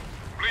good.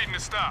 Bleeding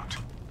has stopped.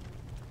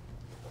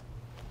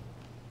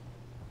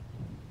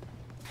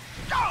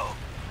 Go!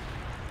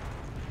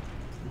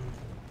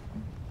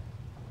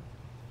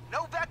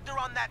 No vector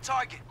on that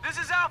target. This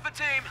is Alpha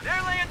Team.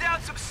 They're laying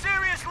down some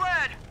serious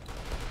lead.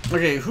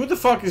 Okay, who the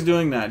fuck is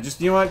doing that?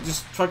 Just, you know what?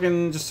 Just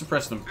fucking, just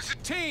suppress them. This is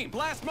team.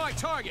 Blast my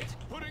target.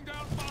 Putting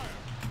down fire.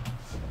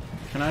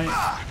 Can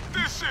I?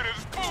 This shit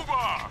is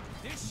booba.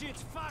 This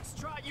shit's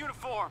Foxtrot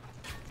uniform.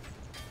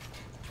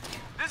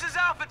 This is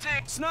Alpha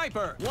Team.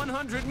 Sniper.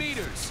 100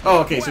 meters. Oh,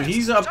 okay, so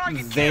he's up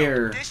Target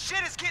there. killed. This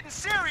shit is getting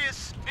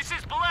serious. This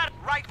is Boleto.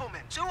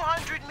 Rifleman,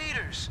 200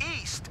 meters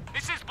east.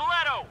 This is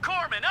Boleto.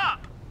 Corman,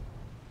 up.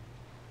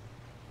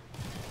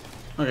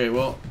 Okay,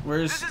 well,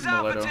 where's This is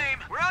Alpha Boleto? Team.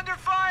 We're under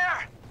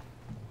fire.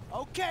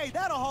 Okay,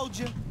 that'll hold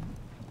you.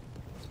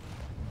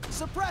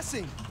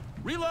 Suppressing.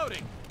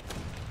 Reloading.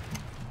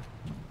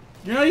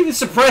 You're not even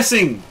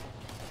suppressing.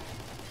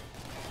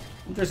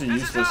 You guys are This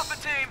is useless.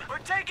 Alpha Team. We're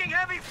taking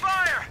heavy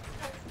fire.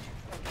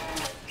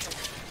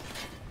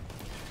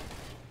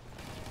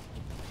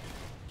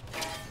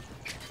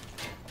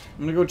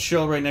 I'm gonna go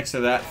chill right next to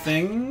that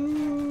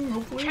thing,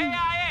 hopefully.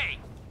 KIA.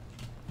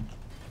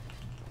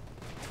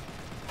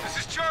 This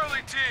is Charlie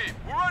Team.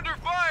 We're under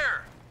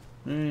fire.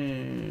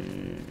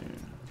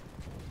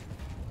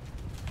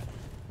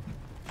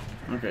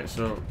 Okay,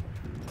 so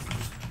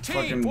Team,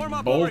 fucking form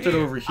up bolt it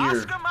here. over here.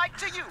 Oscar Mike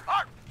to you.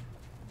 Arp.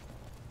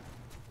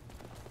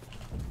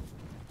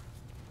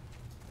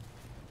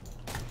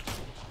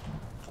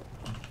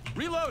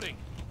 Reloading.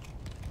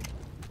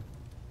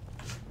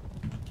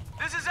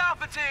 This is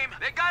Alpha Team.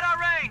 They got our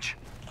range.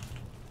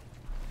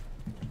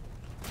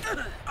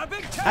 A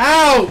big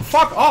Ow!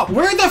 Fuck off!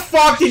 Where the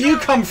fuck did you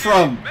come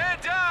from? Man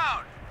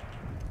down.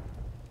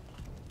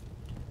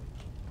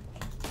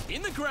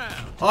 in the ground.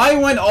 I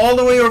went all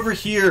the way over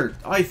here.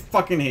 I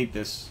fucking hate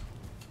this.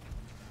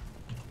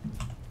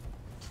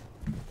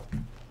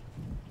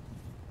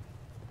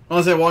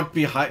 Unless I walked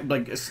behind,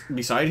 like,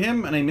 beside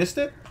him and I missed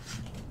it?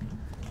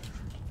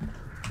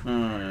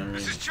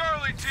 This is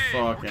Charlie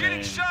Team. We're getting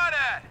A. shot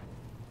at.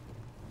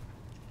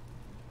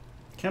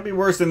 Can't be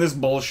worse than this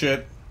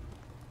bullshit.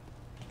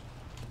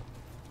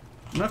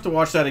 I'm gonna have to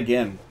watch that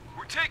again.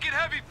 We're taking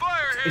heavy fire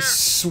I here.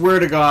 swear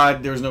to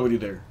God, there was nobody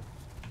there.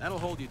 That'll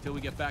hold you till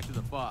we get back to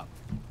the fob.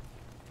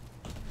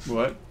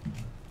 What?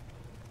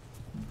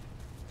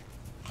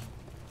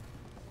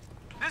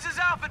 This is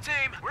Alpha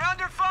Team. We're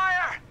under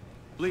fire.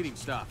 Bleeding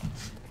stop.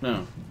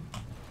 No.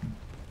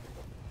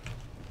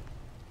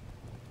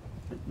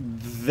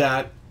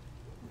 That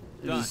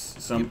Done. is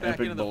some Get back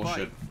epic into the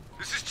bullshit. fight.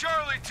 This is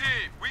Charlie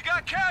Team. We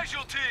got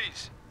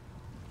casualties.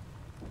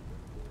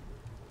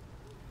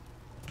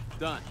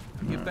 Done.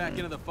 Get back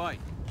into the fight.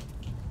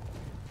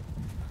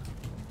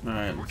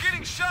 Alright. We're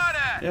getting shot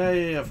at.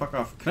 Yeah, fuck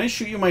off. Can I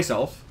shoot you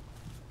myself?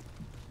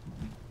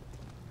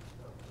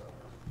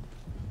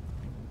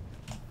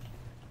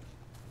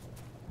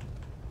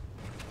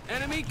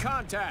 Enemy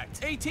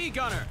contact. AT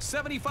gunner.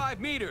 75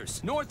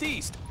 meters.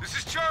 Northeast. This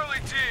is Charlie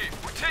Team.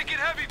 We're taking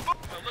heavy fire.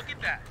 Well, look at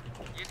that.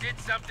 You did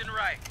something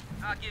right.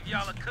 I'll give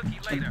y'all a cookie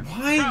later.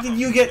 Why did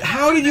you get...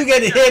 How did you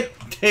get hit,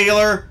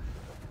 Taylor?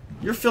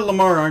 You're Phil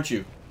Lamar, aren't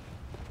you?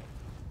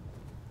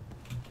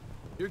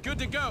 You're good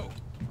to go.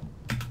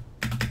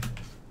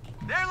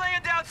 They're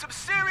laying down some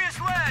serious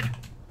lead.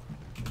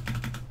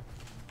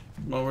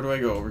 Well, where do I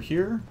go? Over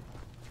here?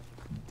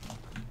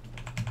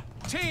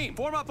 Team,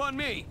 form up on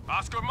me.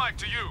 Oscar Mike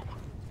to you.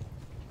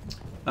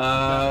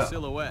 Got a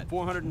silhouette.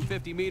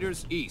 450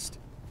 meters east.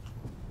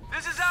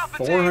 This is Alpha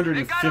Team.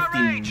 They got our 450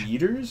 range.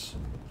 meters?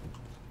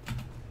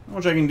 How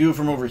much I can do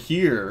from over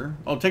here?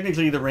 Oh,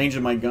 technically the range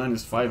of my gun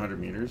is 500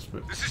 meters,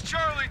 but... This is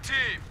Charlie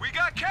Team. We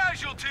got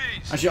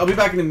casualties. Actually, I'll be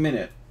back in a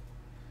minute.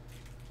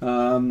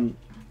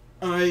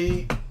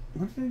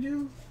 What did I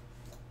do?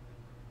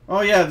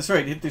 Oh, yeah, that's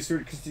right. Hit this,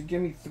 because you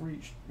gave me 3...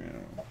 Yeah.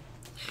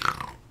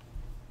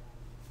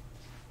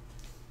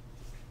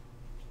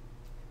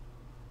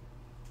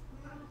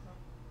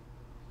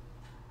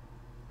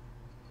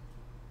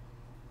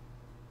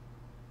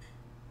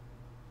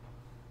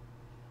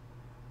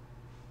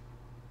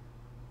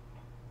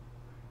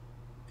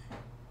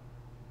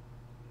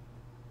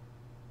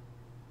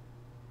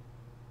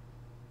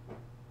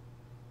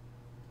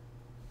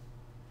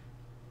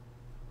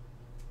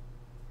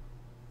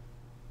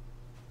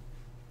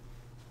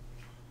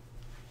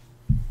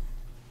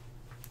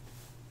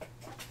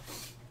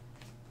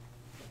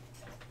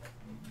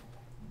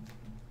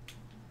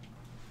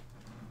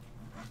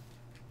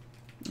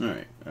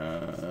 Alright,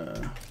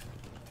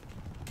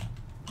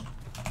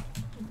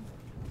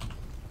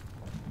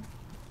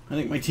 I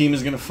think my team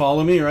is gonna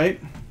follow me, right?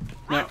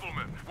 Yeah.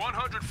 Rifleman,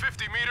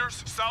 150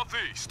 meters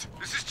southeast.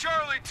 This is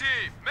Charlie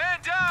Team. Man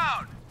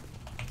down.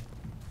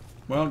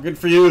 Well, good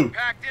for you.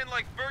 Packed in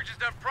like Burgess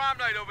done prom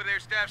night over there,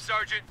 Staff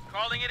Sergeant.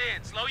 Calling it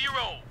in. Slow your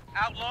roll.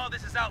 Outlaw,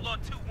 this is Outlaw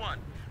 2-1.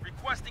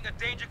 Requesting a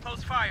danger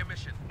close fire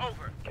mission.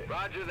 Over.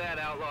 Roger that,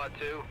 Outlaw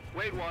 2.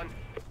 Wait 1.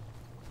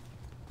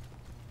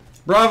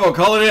 Bravo,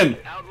 call it in.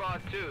 Outlaw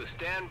 2,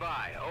 stand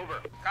by.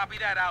 Over. Copy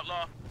that,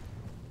 Outlaw.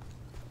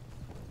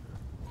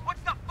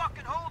 What's the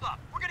fucking holdup?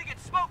 We're gonna get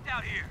smoked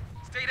out here.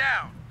 Stay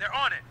down. They're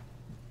on it.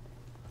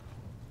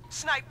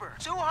 Sniper,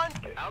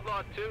 200.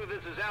 Outlaw 2,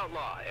 this is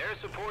Outlaw. Air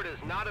support is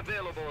not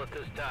available at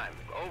this time.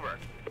 Over.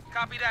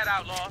 Copy that,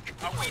 Outlaw.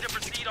 Are we to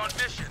proceed on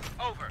mission?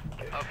 Over.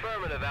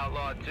 Affirmative,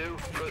 Outlaw 2.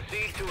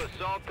 Proceed to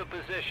assault the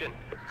position.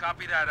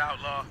 Copy that,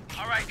 Outlaw.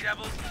 All right,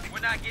 Devils.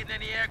 We're not getting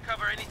any air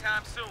cover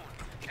anytime soon.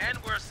 And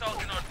we're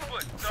assaulting on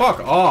foot. So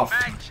Fuck off.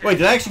 mag check. Wait,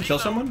 did I actually kill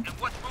Reload. someone? And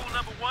what's rule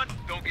number 1?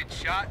 Don't get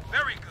shot.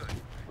 Very good.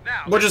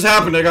 Now, What just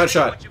happened? I got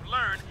shot. What you've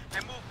learned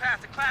and move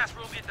past the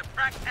classroom into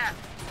practice.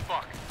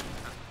 Fuck.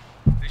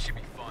 This should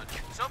be fun.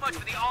 So much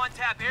for the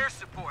on-tap air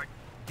support.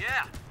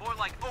 Yeah, more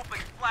like open,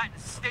 flat,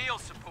 and stale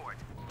support.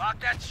 Lock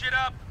that shit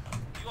up.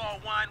 You all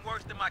whine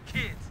worse than my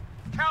kids.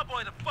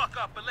 Cowboy the fuck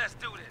up and let's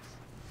do this.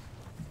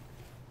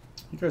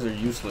 You guys are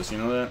useless, you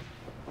know that?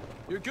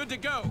 You're good to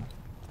go.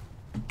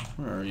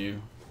 Where are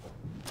you?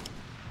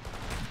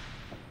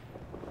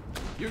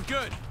 You're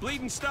good.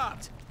 Bleeding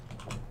stopped.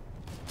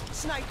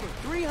 Sniper,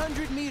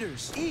 300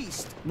 meters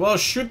east. Well,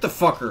 shoot the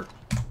fucker.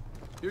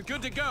 You're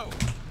good to go.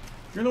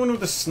 You're the one with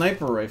the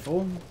sniper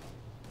rifle.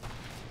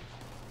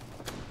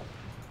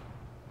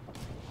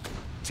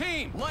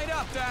 Team, light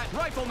up that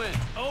rifleman.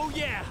 Oh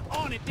yeah,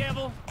 on it,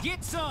 devil.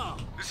 Get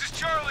some. This is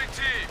Charlie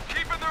team,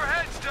 keeping their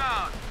heads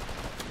down.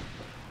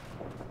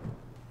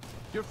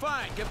 You're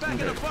fine. Get back in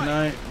the Okay, fight. can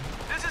I...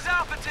 This is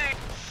Alpha Team.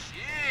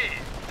 Shit,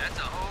 that's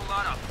a whole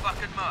lot of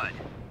fucking mud.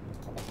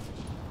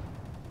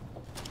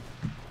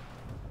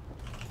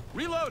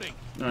 Reloading.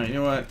 Alright, you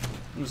know what?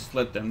 Just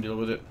let them deal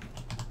with it.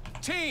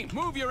 Team,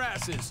 move your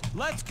asses.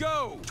 Let's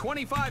go.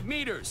 25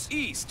 meters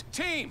east.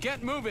 Team,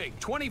 get moving.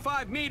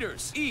 25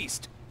 meters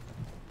east.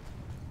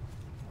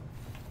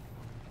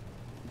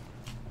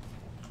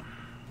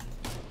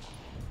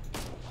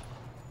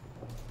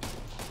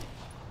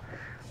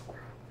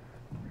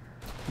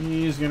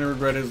 He's gonna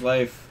regret his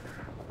life.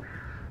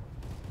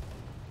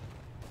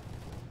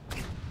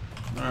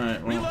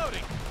 Alright, well...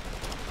 Reloading.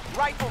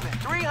 Rifleman,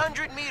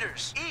 300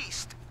 meters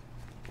east.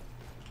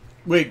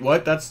 Wait,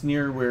 what? That's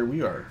near where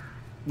we are.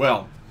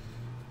 Well...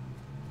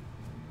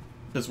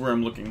 That's where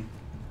I'm looking.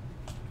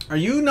 Are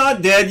you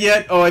not dead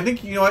yet? Oh, I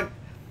think, you know what?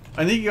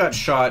 I think he got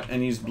shot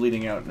and he's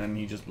bleeding out and then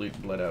he just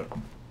bled out.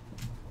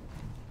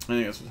 I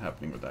think that's what's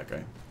happening with that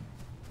guy.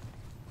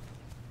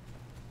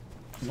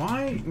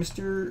 Why,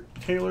 Mr.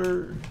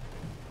 Taylor?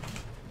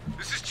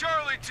 This is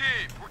Charlie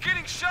team. We're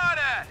getting shot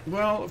at.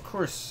 Well, of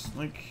course.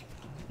 Like,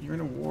 you're in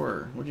a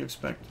war. What do you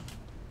expect?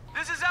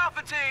 This is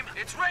Alpha Team.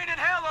 It's raining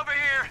hell over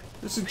here.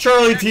 This is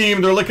Charlie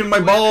team. They're licking my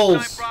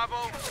balls.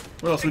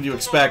 What else would you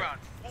expect?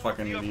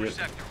 Fucking idiot.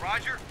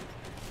 Roger.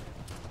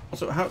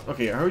 Also, how?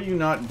 Okay, how are you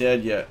not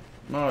dead yet?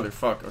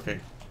 Motherfuck. Okay.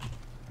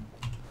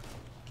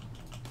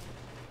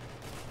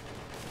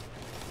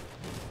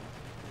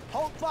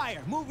 Hold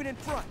fire, moving in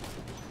front.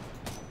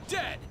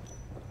 Dead.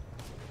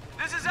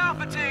 This is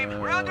Alpha Team.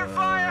 We're under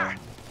fire.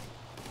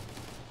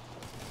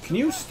 Can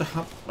you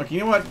stop? Like, you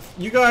know what?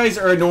 You guys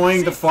are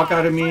annoying the fuck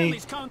out of me.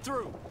 Friendly's come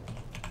through.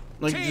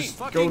 Like, Team, just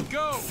fucking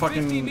go, go.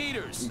 fucking 50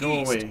 meters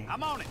go east. away.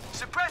 I'm on it.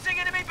 Suppressing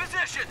enemy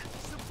position.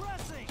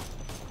 Suppressing.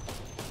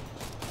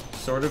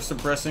 Sort of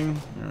suppressing.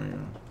 There we go.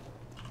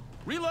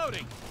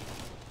 Reloading.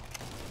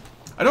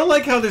 I don't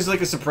like how there's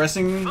like a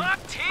suppressing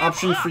Fuck, team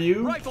option up. for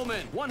you.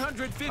 Rifleman,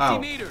 150 Ow.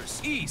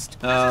 meters east.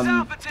 This is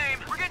Alpha Team.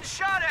 We're getting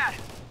shot at.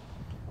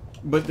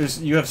 But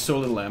there's you have so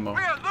little ammo.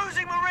 We are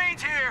losing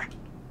Marines here.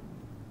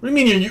 What do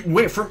you mean you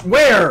wait from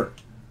where?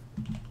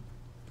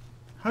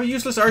 How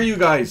useless are you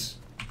guys?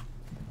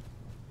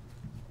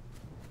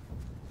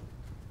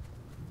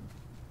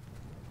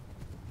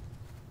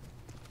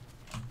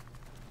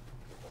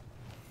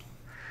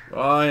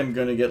 I am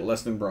gonna get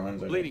less than bronze. I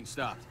think. Bleeding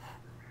stopped.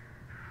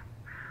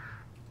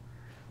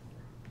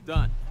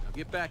 Done. Now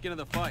get back into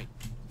the fight.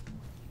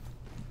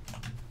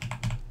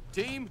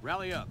 Team,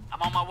 rally up.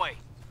 I'm on my way.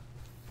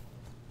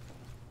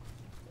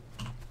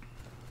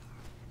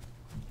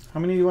 How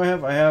many do I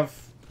have? I have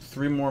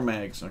 3 more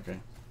mags. Okay.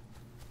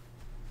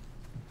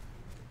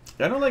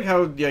 I don't like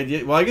how the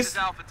idea. Well, I This guess is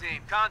Alpha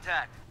Team.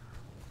 Contact.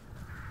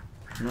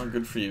 not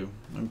good for you.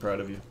 I'm proud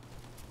of you.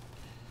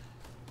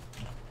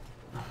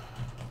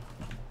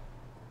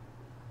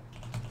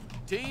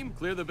 Team,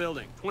 clear the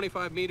building.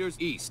 25 meters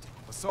east.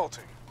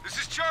 Assaulting. This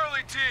is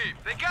Charlie team.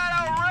 They got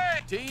our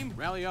red. Team,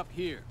 rally up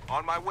here.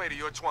 On my way to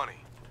your 20.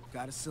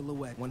 Got a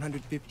silhouette,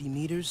 150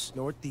 meters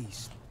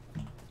northeast.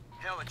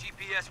 Hell, a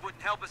GPS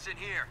wouldn't help us in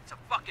here. It's a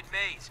fucking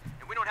maze,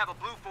 and we don't have a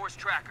Blue Force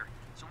tracker.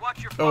 So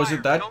watch your fire. Oh, is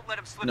it that? Don't let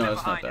him slip No, in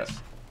it's not behind that.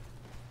 us.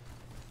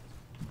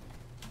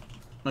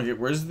 Okay,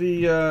 where's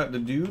the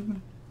dude?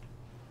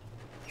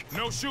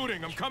 No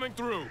shooting. I'm coming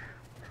through.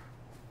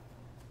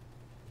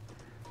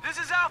 This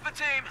is Alpha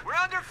Team. We're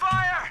under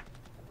fire.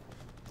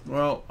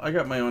 Well, I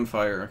got my own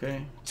fire.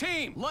 Okay.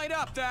 Team, light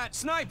up that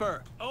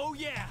sniper. Oh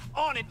yeah,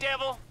 on it,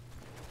 devil.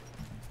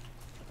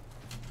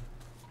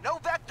 No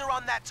vector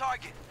on that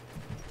target.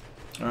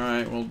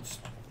 Alright, we'll just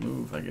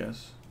move, I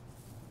guess.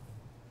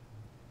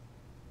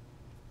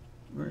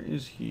 Where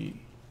is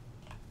he?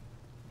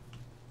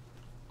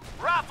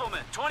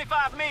 Rifleman,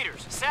 25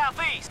 meters,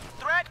 southeast.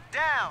 Threat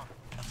down.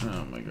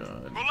 Oh my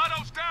god.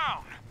 Mileto's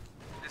down.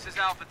 This is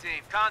Alpha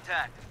Team.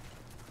 Contact.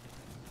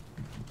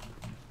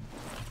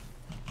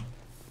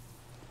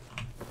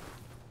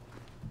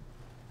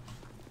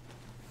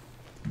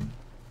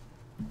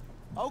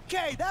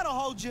 Okay, that'll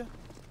hold you.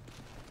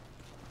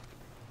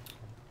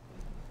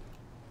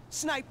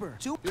 Sniper,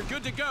 two. You're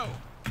good to go.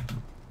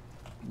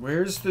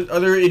 Where's the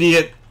other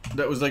idiot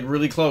that was like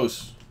really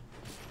close?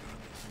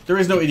 There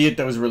is no idiot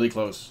that was really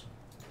close.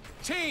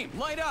 Team,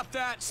 light up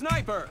that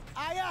sniper.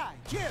 Aye, aye,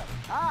 kill.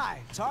 Aye,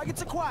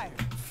 targets acquired.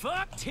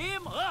 Fucked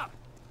him up.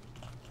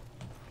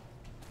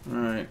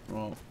 Alright,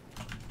 well.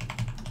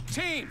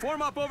 Team,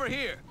 form up over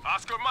here.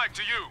 Oscar Mike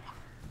to you.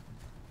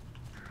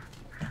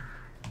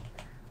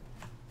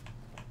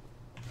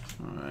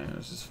 Alright,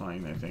 this is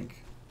fine, I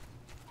think.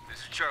 This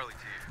is Charlie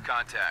Team.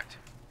 Contact.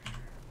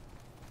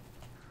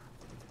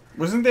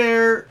 Wasn't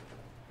there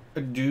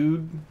a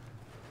dude?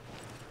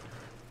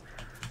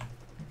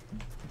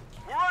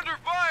 We're under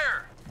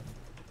fire.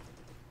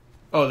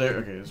 Oh, there.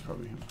 Okay, that's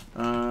probably him.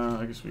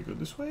 I guess we go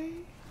this way.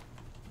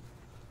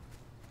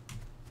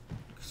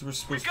 Because we're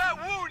supposed. We got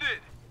wounded.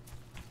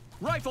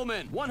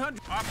 Rifleman,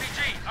 100.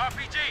 RPG,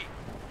 RPG.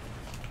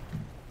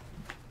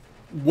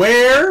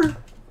 Where?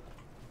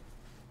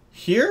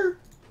 Here?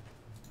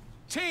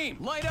 Team,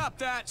 light up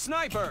that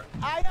sniper.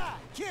 Aye, aye,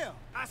 kill.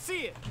 I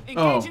see it.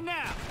 Oh. Engaging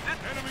now.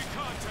 Enemy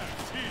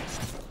contact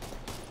east.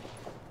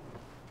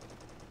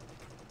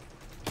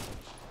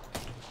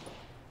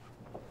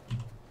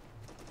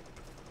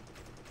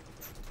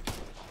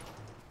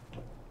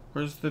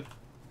 Where's the?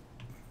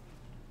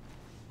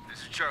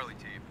 This is Charlie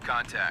Team.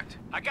 Contact.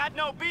 I got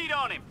no beat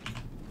on him.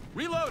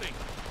 Reloading.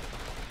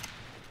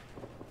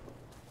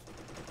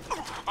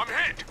 I'm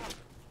hit.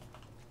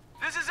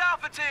 This is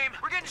Alpha Team.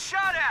 We're getting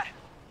shot at.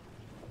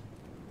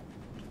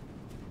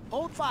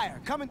 Hold fire,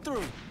 coming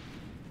through.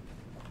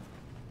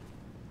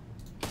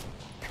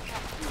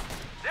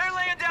 They're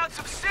laying down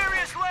some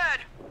serious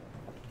lead.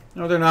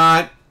 No, they're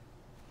not.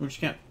 We just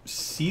can't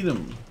see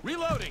them.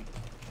 Reloading.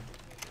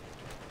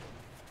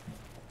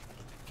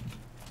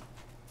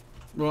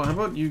 Well, how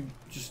about you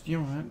just, you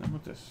know what? How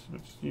about this?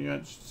 You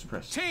got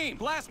suppress. Team,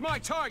 blast my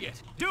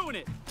target. Doing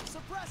it.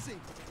 Suppressing.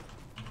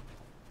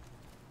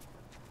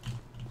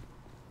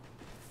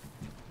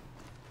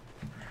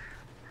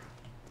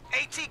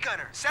 AT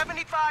gunner,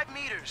 75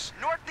 meters,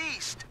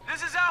 northeast.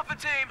 This is Alpha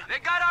Team. They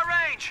got our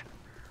range.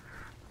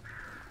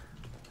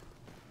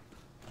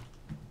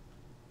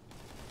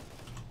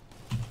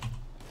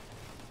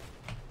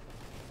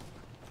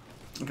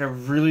 Like I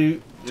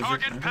really.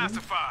 Target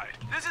pacified.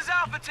 This is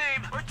Alpha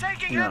Team. We're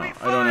taking No, heavy I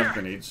fire. don't have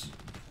grenades.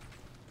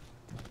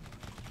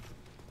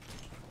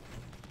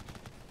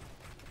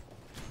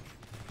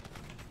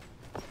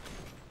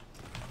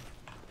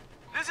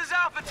 This is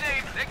Alpha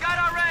Team. They got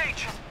our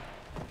range.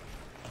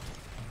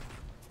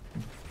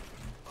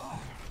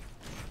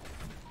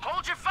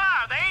 Hold your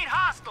fire. They ain't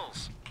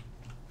hostiles.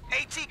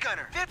 AT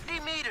gunner, 50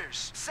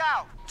 meters,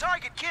 south.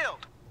 Target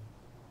killed.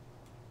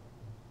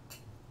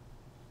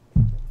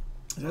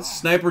 Is that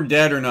sniper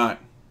dead or not?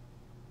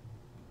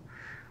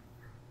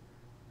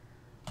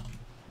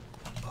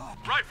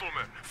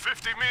 Rifleman,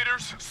 50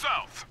 meters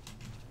south.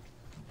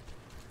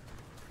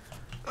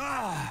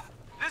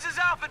 This is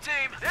Alpha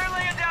Team. They're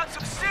laying down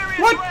some serious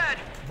What? lead.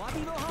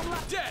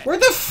 Dead. Where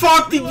the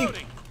fuck did you?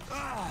 Reloading.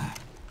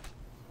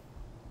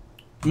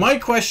 My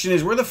question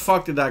is, where the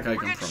fuck did that guy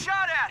We're come getting from?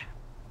 shot at.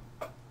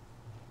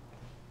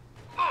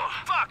 Oh,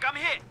 fuck, I'm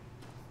hit.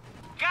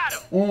 Got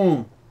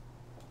him.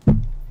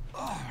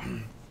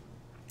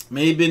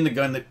 May have been the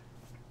guy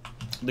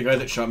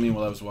that shot me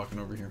while I was walking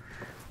over here.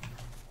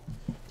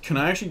 Can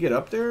I actually get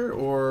up there,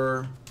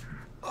 or?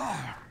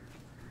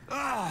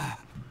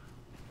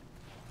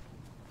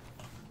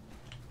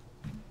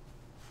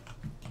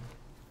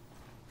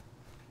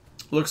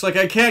 Looks like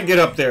I can't get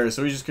up there,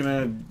 so he's just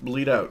gonna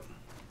bleed out.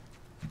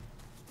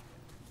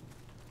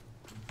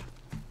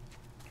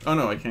 Oh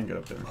no, I can't get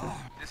up there. Okay.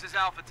 This is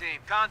Alpha Team.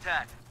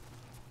 Contact.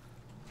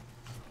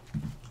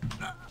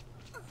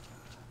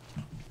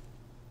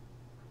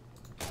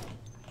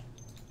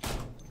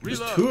 There's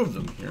Reload. two of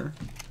them here.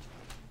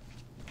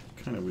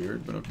 Kind of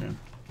weird, but okay.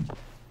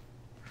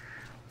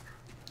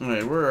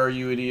 Alright, where are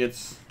you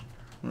idiots?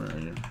 Where are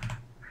you?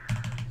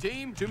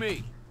 Team, to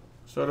me.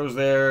 Soto's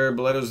there,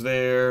 Boleto's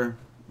there,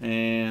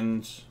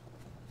 and...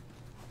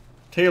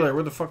 Taylor,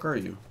 where the fuck are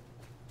you?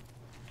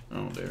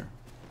 Oh, there.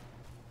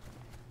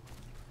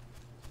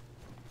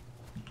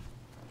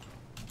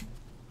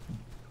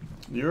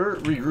 Your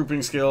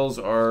regrouping skills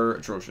are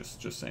atrocious,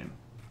 just saying.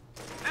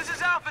 This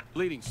is Alpha.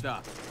 Bleeding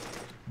stop.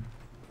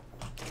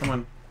 Come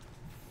on.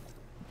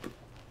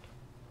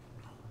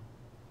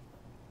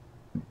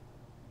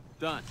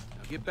 Done.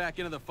 Now get back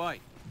into the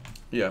fight.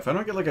 Yeah, if I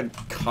don't get like a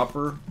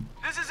copper...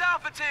 This is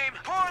Alpha Team.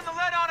 Pouring the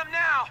lead on him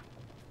now.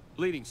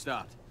 Bleeding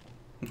stopped.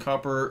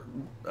 Copper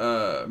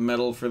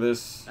metal for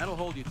this. That'll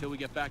hold you till we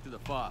get back to the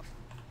fob.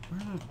 Where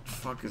the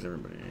fuck is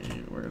everybody?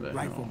 Where the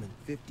Rifleman,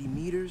 50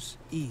 meters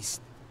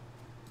east.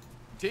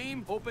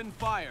 Team, open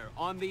fire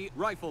on the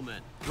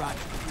rifleman. Roger.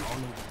 All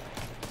over.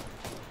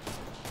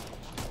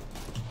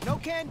 No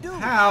can do.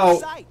 How?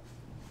 Sight.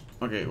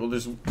 Okay, well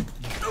there's.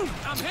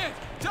 I'm hit.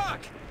 Duck.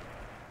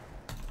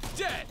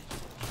 Dead.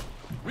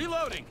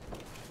 Reloading.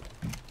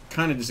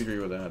 Kind of disagree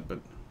with that, but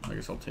I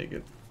guess I'll take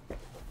it.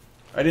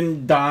 I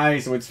didn't die,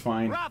 so it's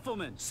fine.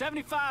 Rifleman,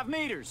 75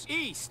 meters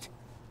east.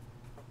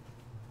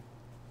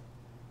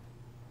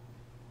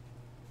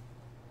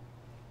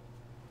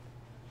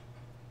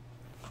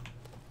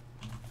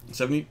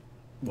 $70.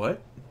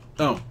 What?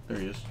 Oh, there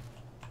he is.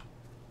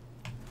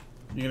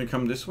 You gonna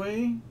come this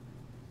way?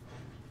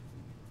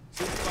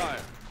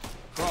 Ceasefire.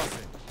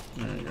 Crossing.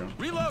 There you go.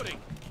 Reloading.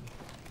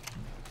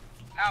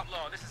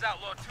 Outlaw, this is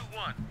Outlaw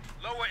 2-1.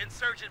 Lower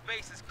insurgent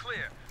base is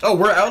clear. Oh,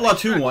 we're Outlaw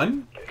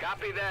 2-1?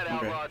 Copy that,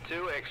 Outlaw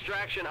 2.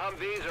 Extraction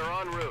Humvees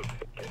are en route.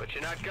 But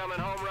you're not coming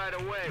home right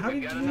away.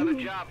 We've got another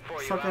job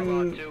for you,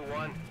 Outlaw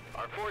 2-1.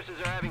 Our forces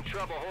are having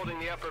trouble holding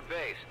the upper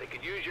base. They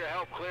could use your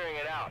help clearing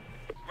it out.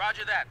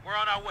 Roger that. We're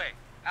on our way.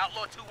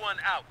 Outlaw 2-1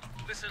 out.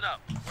 Listen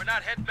up. We're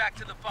not heading back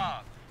to the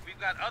fog. We've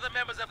got other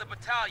members of the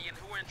battalion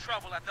who are in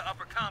trouble at the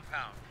upper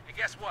compound. And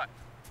guess what?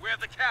 We're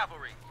the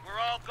cavalry. We're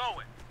all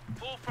going.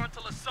 Full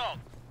frontal assault.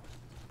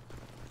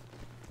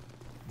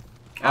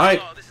 Alright.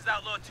 Outlaw, this is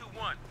Outlaw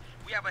 2-1.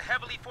 We have a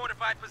heavily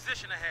fortified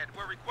position ahead.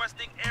 We're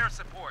requesting air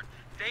support.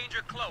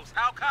 Danger close.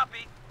 How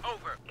copy?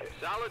 Over.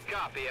 Solid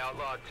copy,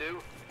 Outlaw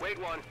 2. Wait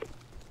 1.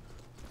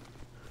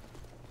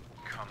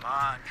 Come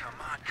on, come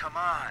on, come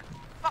on.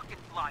 Fucking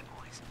fly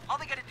boys. All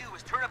they gotta do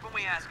is turn up when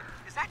we ask them.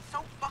 Is that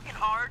so fucking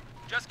hard?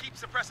 Just keep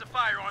suppressive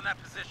fire on that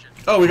position.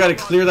 Oh, we gotta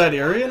clear that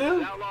area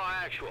now? Outlaw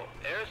actual.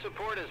 Air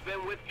support has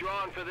been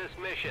withdrawn for this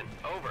mission.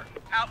 Over.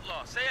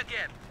 Outlaw, say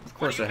again. Of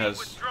course it has.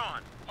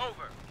 Withdrawn.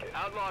 Over.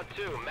 Outlaw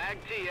 2,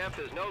 MAG-TF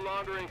is no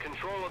longer in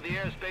control of the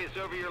airspace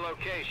over your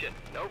location.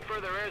 No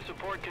further air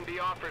support can be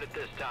offered at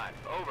this time.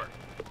 Over.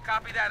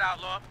 Copy that,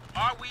 Outlaw.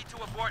 Are we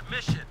to abort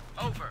mission?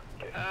 Over.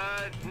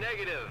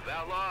 Negative,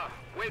 Outlaw.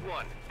 Wait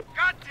 1.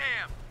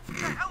 Goddamn! What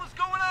the hell is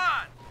going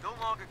on? No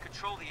longer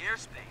control the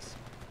airspace.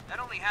 That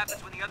only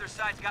happens when the other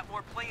side's got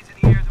more planes in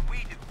the air than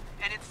we do.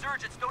 And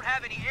insurgents don't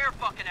have any air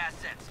fucking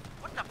assets.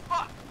 What the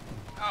fuck?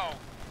 Oh,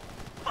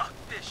 fuck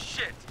this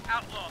shit.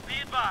 Outlaw, be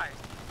advised.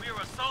 We are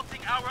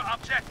assaulting our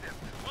objective.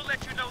 We'll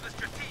let you know the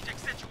strategic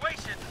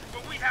situation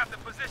when we have the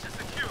position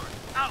secured.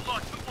 Outlaw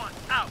 2-1,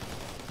 out.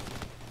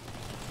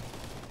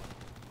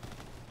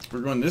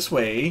 We're going this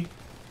way.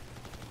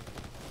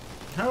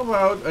 How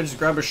about I just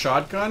grab a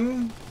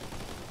shotgun?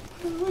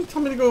 Why do you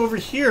tell me to go over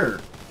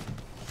here?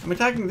 I'm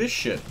attacking this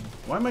shit.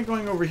 Why am I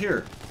going over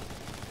here?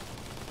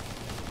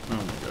 Oh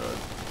my god.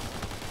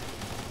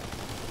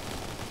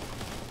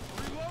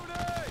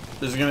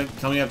 This is gonna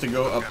tell me I have to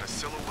go up. Got a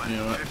silhouette, You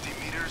know what?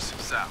 50 meters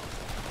south.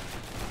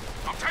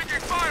 I'm taking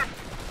fire!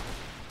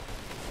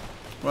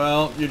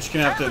 Well, you're just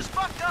gonna have Trailer's to.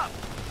 fucked up!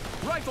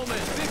 Rifleman,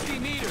 50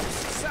 meters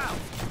south.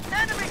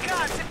 Enemy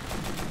contact!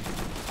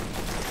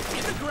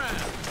 In the ground.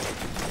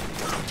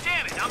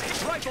 Damn it, I'm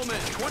hit. Rifleman,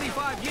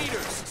 25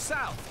 meters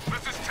south.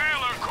 This is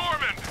Taylor,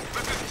 Corman!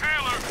 This is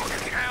Taylor,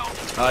 fucking hell!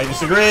 I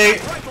disagree.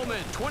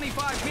 Rifleman,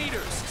 25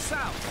 meters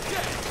south.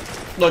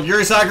 Dead. Look,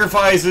 your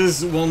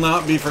sacrifices will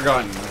not be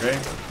forgotten, okay?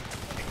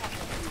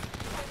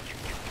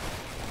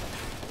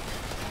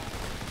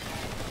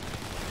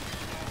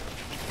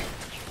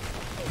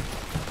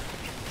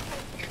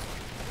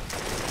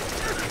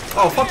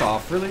 Oh, fuck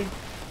off, really?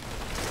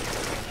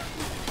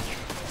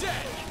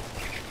 Dead.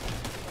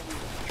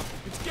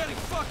 It's getting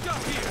fucked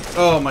up here.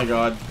 Oh my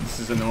god, this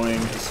is annoying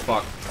as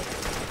fuck.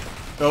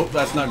 Oh,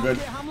 that's not good.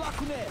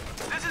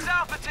 This is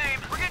Alpha Team.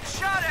 We're getting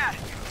shot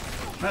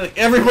at.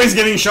 Everybody's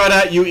getting shot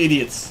at, you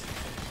idiots.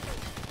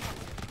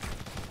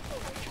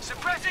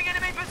 Suppressing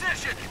enemy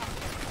position.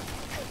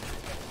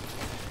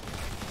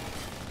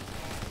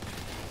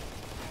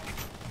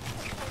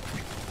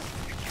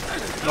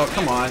 Oh,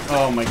 come on.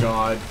 Oh my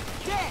god.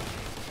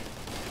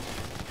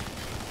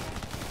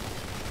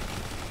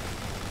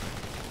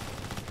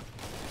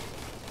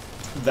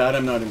 That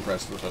I'm not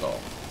impressed with at all.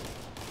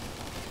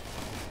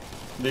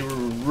 They were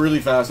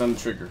really fast on the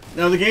trigger.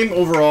 Now, the game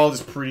overall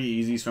is pretty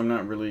easy, so I'm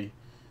not really...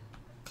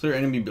 Clear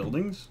enemy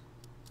buildings?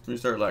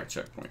 Restart lack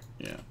checkpoint.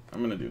 Yeah,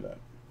 I'm gonna do that.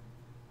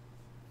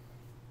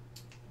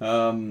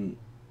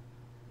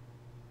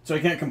 So I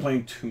can't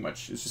complain too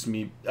much. It's just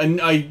me...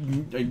 I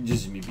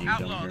just me being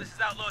dumb Outlaw, here. this is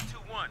Outlaw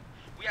 2-1.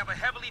 We have a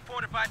heavily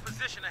fortified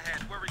position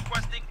ahead. We're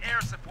requesting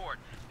air support.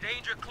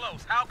 Danger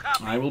close. How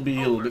copy? I will be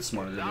a little bit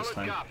smarter this Solid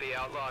time. copy,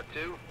 Outlaw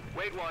 2.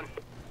 Wait 1.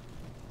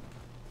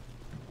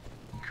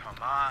 Come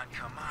on,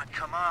 come on,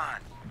 come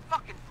on.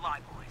 Fucking fly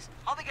boys.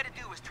 All they gotta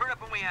do is turn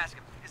up when we ask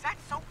them. Is that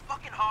so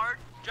fucking hard?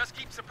 Just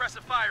keep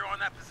suppressive fire on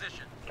that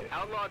position.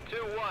 Outlaw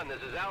 2-1,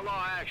 this is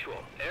Outlaw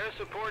actual. Air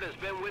support has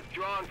been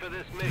withdrawn for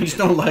this mission. I just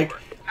don't like...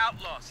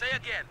 Outlaw, say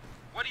again.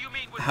 What do you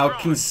mean how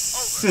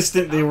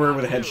consistent they were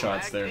with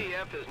headshots there.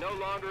 MAGTF is no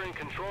longer in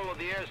control of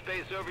the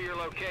airspace over your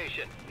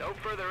location. No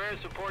further air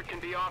support can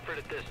be offered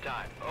at this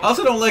time. I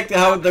also don't like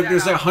how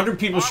there's like 100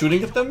 people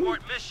shooting at them,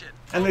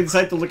 and they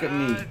decide to look at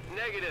me.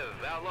 Negative,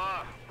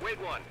 Outlaw. Wait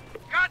one.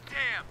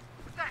 Goddamn!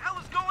 What the hell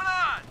is going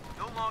on?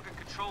 No longer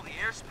control the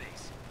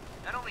airspace.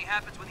 That only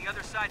happens when the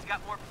other side's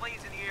got more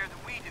planes in the air than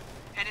we do.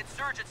 And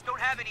insurgents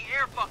don't have any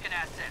air fucking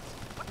assets.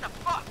 What the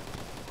fuck?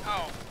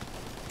 Oh.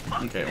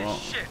 Fuck okay, this well.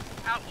 shit.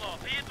 Outlaw,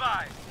 be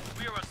advised.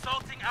 We are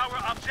assaulting our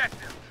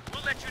objective.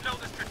 We'll let you know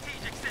the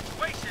strategic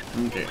situation.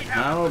 Okay,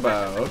 how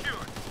about...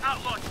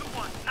 Outlaw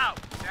 2-1, out.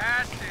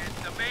 That's it.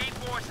 The main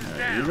force is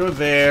down. You go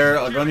there,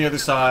 I'll go on the other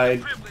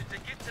side. To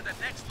get to the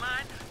next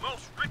line,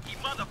 most Ricky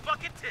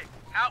motherfucking tick.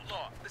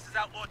 Outlaw, this is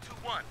Outlaw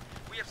 2-1.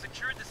 We have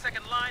secured the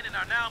second line and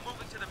are now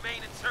moving to the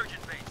main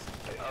insurgent base.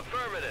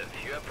 Affirmative.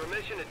 You have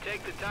permission to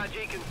take the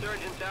Tajik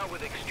insurgents out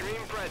with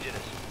extreme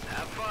prejudice.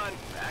 Have fun.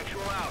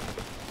 Actual out.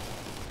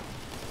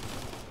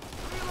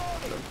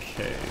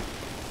 Okay.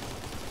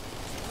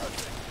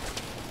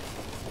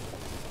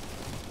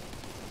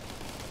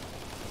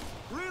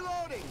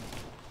 Reloading.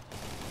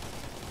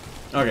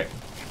 Okay.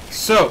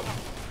 So.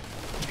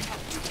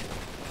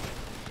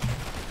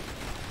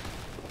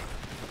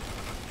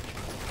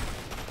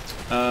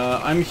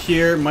 I'm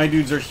here. My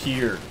dudes are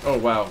here. Oh,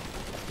 wow.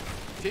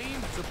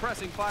 Team,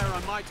 suppressing fire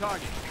on my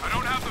target. I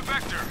don't have the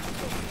vector.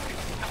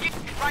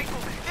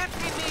 Rifleman,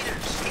 50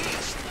 meters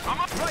east. I'm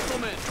up.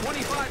 Rifleman,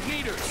 25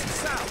 meters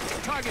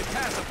south. Target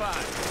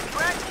pacified.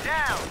 Threat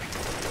down.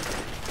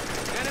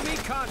 Enemy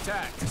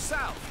contact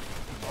south.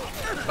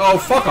 Oh,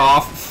 fuck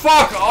off.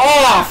 Fuck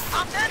off!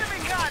 I'm enemy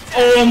contact.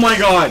 Oh my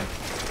god.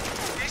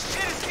 This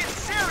shit is getting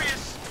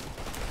serious.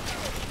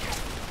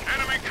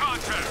 Enemy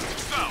contact.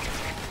 South.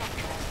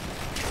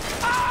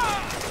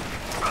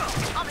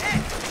 I'm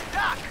hit.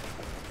 Doc.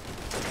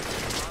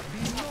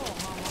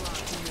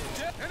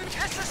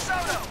 This is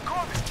Soto.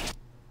 Corbin.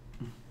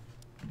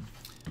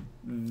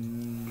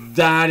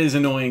 That is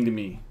annoying to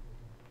me.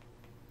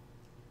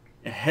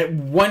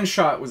 One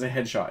shot was a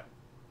headshot,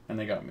 and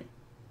they got me.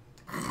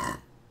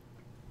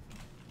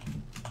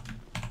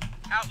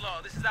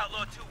 Outlaw, this is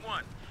Outlaw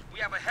 2-1. We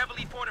have a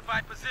heavily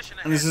fortified position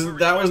ahead. And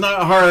that was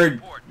not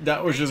hard.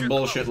 That was just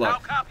bullshit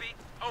luck. Copy.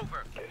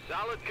 Over.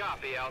 Solid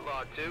copy,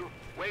 Outlaw 2.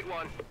 Wait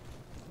one.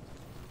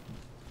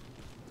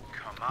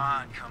 Come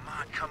on, come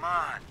on, come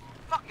on.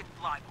 Fucking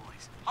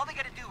flyboys. All they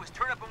gotta do is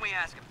turn up when we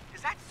ask them.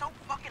 Is that so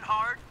fucking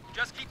hard?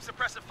 Just keep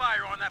suppressive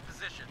fire on that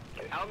position.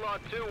 Outlaw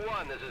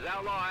 2-1, this is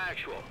Outlaw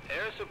Actual.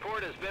 Air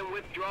support has been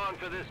withdrawn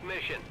for this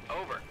mission.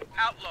 Over.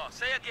 Outlaw,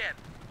 say again.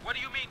 What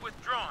do you mean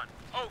withdrawn?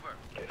 Over.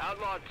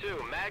 Outlaw 2,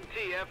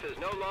 MAGTF is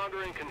no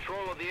longer in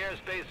control of the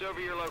airspace over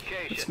your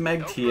location. It's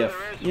MAGTF.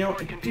 You know,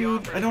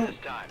 dude, I don't...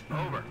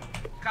 Over.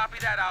 Copy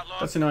that, Outlaw.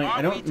 That's annoying.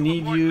 I don't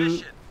need you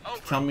to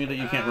tell me that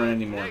you can't run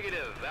anymore.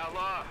 Negative,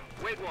 Outlaw.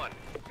 Wait one.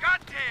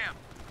 Goddamn!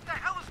 What the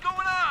hell is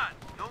going on?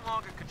 No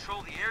longer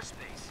control the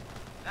airspace.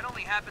 That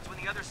only happens when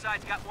the other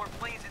side's got more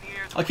planes in the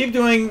air. I'll keep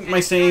doing my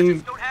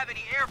same don't have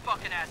any air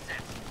fucking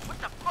assets. What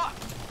the fuck?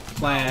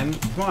 plan.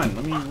 Come on,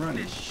 let me run.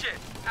 This shit.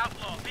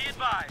 Outlaw, be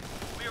advised.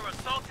 We are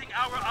assaulting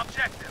our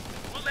objective.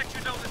 We'll let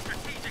you know the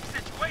strategic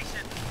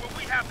situation where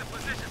we have the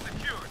position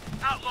secured.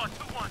 Outlaw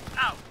 2-1,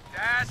 out.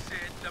 That's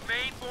it. The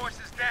main force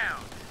is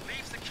down.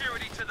 Leave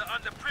security to the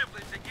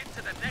underprivileged to get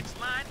to the next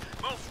line.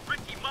 Most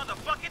Ricky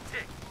motherfucking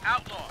tick.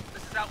 Outlaw,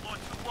 this is Outlaw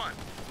 2-1.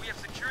 We have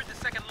secured the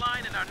second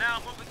line and are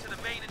now moving to the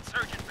main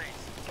insurgent base.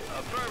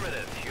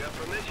 Affirmative. You have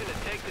permission to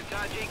take the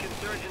Tajik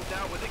insurgents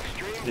out with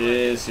extreme...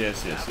 Yes.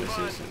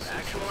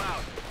 Actual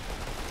out.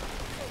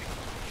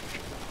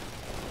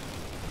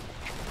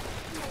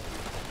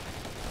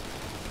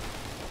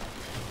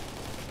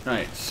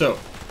 Alright, so.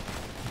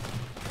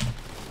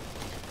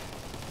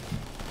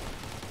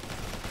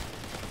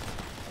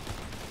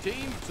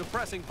 Team,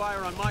 suppressing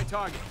fire on my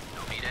target.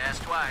 No need to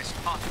ask twice.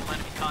 Possible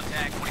enemy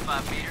contact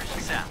 25 meters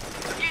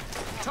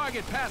south.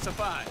 Target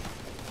pacified.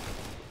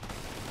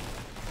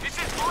 This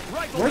is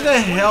Where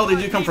the hell did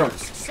you come from?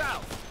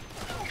 South.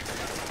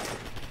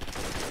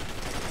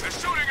 They're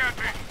shooting at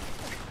me.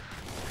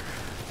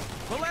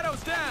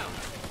 Paletto's down.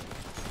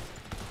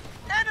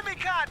 Enemy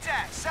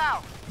contact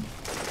south.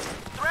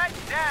 Threat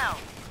down.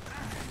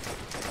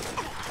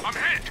 I'm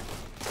hit.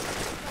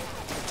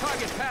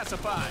 Target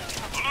pacified.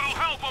 A little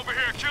help over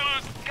here,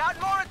 killers.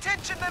 Got more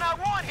attention than I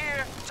want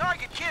here.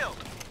 Target killed.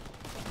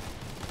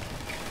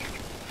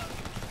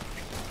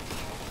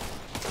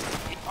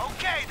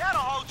 Okay,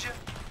 that'll hold you.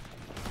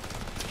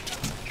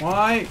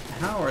 Why?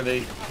 How are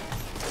they?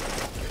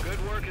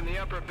 Good work in the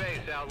upper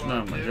base, Outlaw.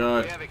 Oh my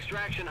god. We have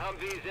extraction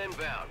Humvees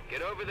inbound.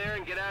 Get over there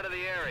and get out of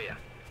the area.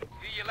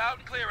 Hear you loud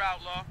and clear,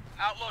 Outlaw.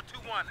 Outlaw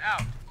 2-1,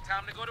 out.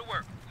 Time to go to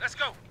work. Let's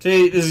go.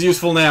 See, this is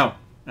useful now,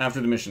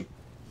 after the mission.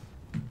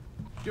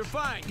 You're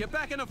fine. Get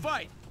back in the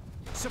fight.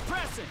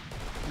 Suppress it.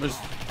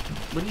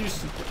 What are you...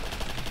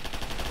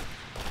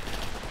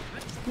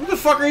 Who the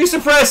fuck are you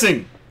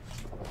suppressing?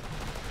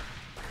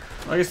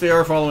 I guess they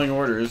are following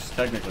orders,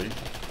 technically.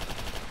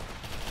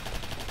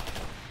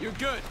 You're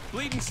good.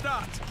 Bleeding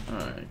stopped.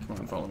 Alright, come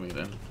on, follow me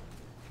then.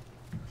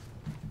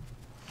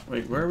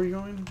 Wait, where are we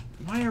going?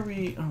 Why are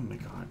we... Oh my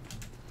god.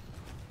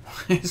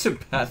 Why is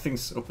it pathing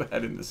so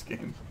bad in this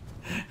game?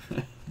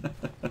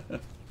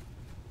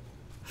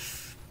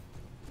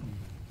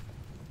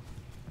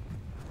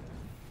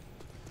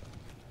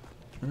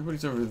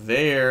 Everybody's over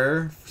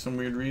there for some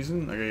weird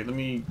reason. Okay, let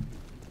me...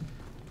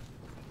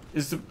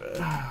 Is the...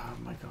 Oh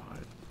my god.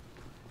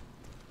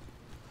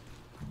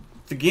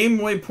 The game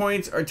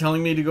waypoints are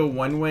telling me to go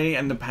one way,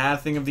 and the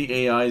pathing of the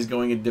AI is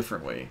going a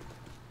different way.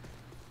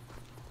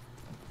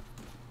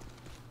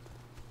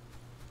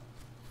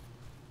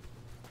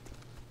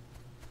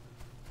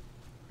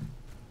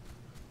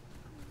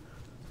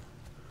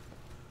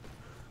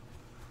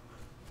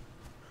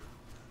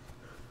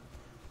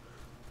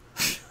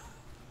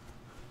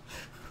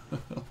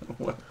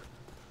 What?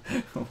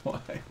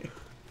 Why?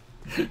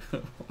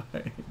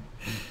 Why?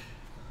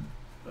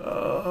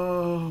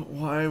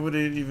 Why would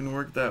it even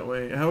work that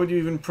way? How would you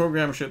even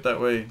program shit that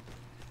way?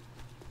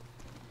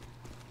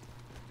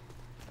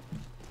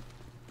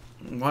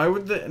 Why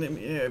would the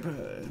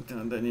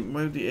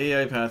why would the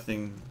AI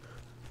pathing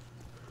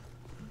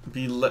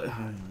be you know what?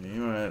 I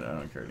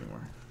don't care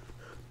anymore.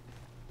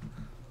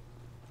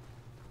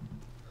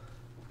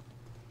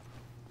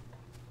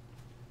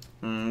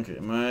 Okay,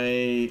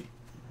 my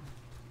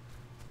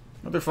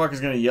motherfucker's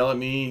gonna yell at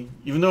me,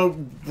 even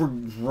though we're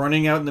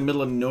running out in the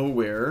middle of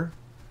nowhere.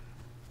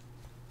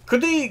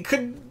 Could they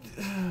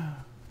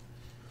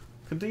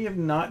have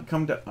not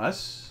come to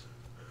us?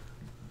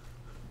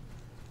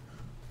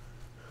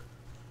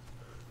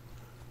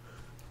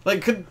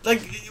 Like,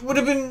 it would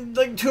have been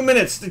like 2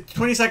 minutes,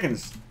 20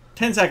 seconds,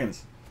 10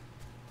 seconds.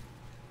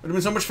 Would have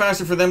been so much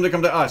faster for them to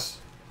come to us.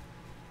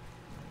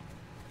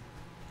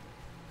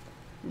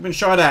 We've been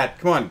shot at.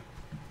 Come on.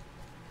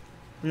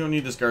 We don't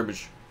need this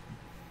garbage.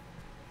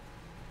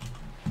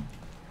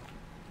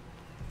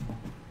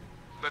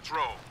 Let's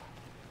roll.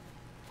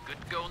 Good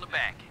to go in the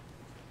back.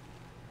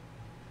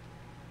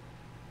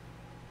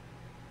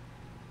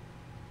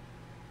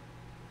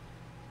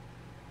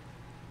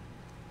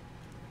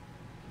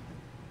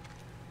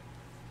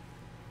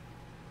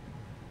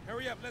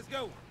 Hurry up, let's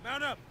go.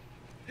 Mount up.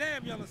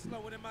 Damn, y'all are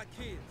slower than my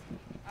kids.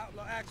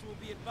 Outlaw Actual,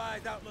 be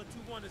advised, Outlaw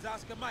 2-1 is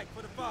Oscar Mike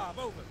for the 5,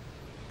 over.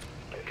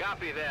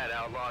 Copy that,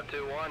 Outlaw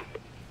 2-1.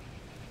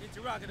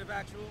 Interrogative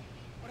Actual.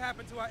 What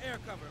happened to our air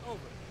cover, over.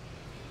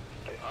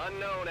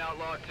 Unknown,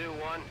 Outlaw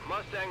 2-1.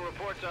 Mustang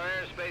reports our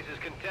airspace is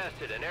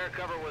contested and air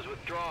cover was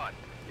withdrawn.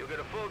 You'll get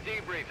a full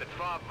debrief at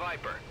Fob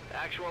Viper.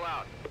 Actual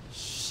out.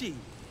 Shit.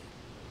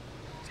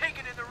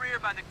 Taken in the rear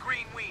by the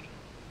green weenie.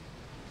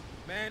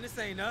 Man, this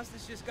ain't us.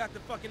 This just got the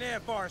fucking air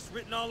force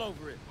written all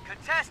over it.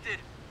 Contested?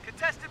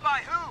 Contested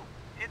by who?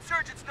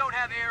 Insurgents don't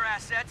have air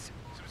assets.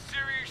 Some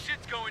serious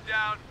shit's going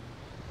down.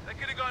 That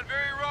could have gone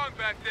very wrong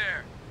back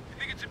there. You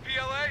think it's a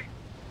PLA?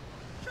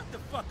 Shut the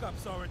fuck up,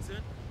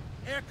 Sorensen.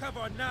 Air cover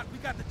or not, we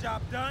got the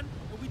job done,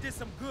 and we did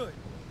some good.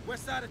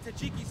 West side of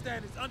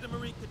Tajikistan is under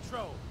Marine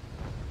control.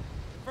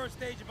 The first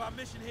stage of our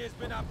mission here has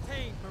been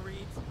obtained,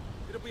 Marines.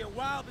 It'll be a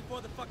while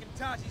before the fucking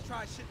Tajis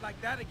try shit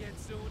like that again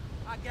soon.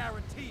 I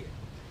guarantee it.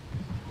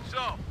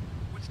 So,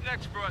 what's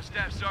next for us,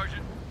 Staff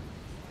Sergeant?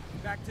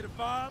 Back to the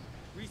farm,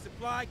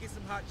 resupply, get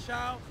some hot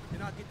chow,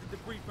 and I'll get the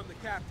debris from the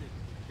captain.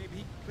 Maybe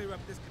he can clear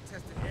up this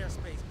contested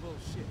airspace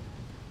bullshit.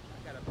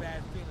 I got a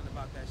bad feeling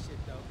about that shit,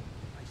 though.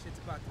 Like shit's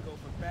about to go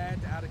from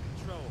bad to out of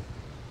control.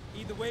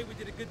 Either way, we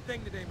did a good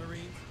thing today,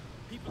 Marines.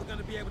 People are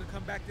gonna be able to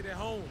come back to their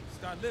homes,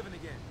 start living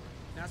again.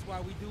 And that's why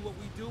we do what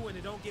we do, and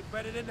it don't get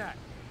better than that.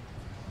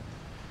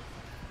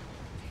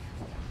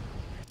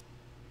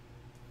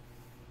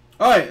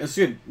 Alright, that's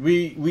good.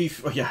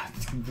 Oh yeah,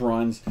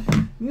 bronze.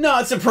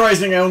 Not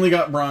surprising I only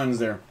got bronze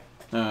there.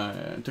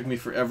 It took me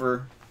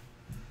forever.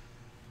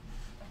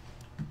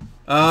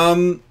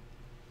 I'm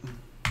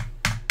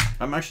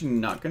actually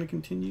not gonna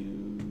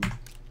continue.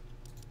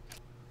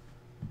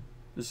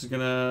 This is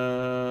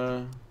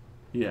gonna...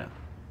 Yeah.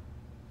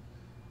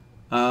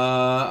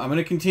 I'm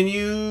gonna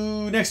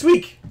continue next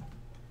week.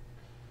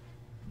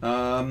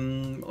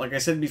 Like I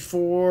said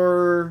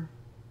before...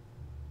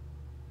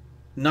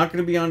 Not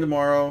going to be on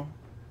tomorrow.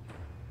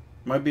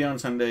 Might be on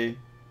Sunday.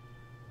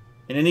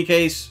 In any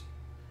case,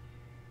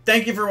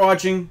 thank you for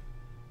watching.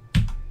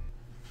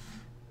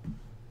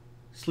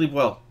 Sleep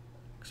well,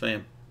 because I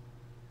am.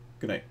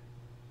 Good night.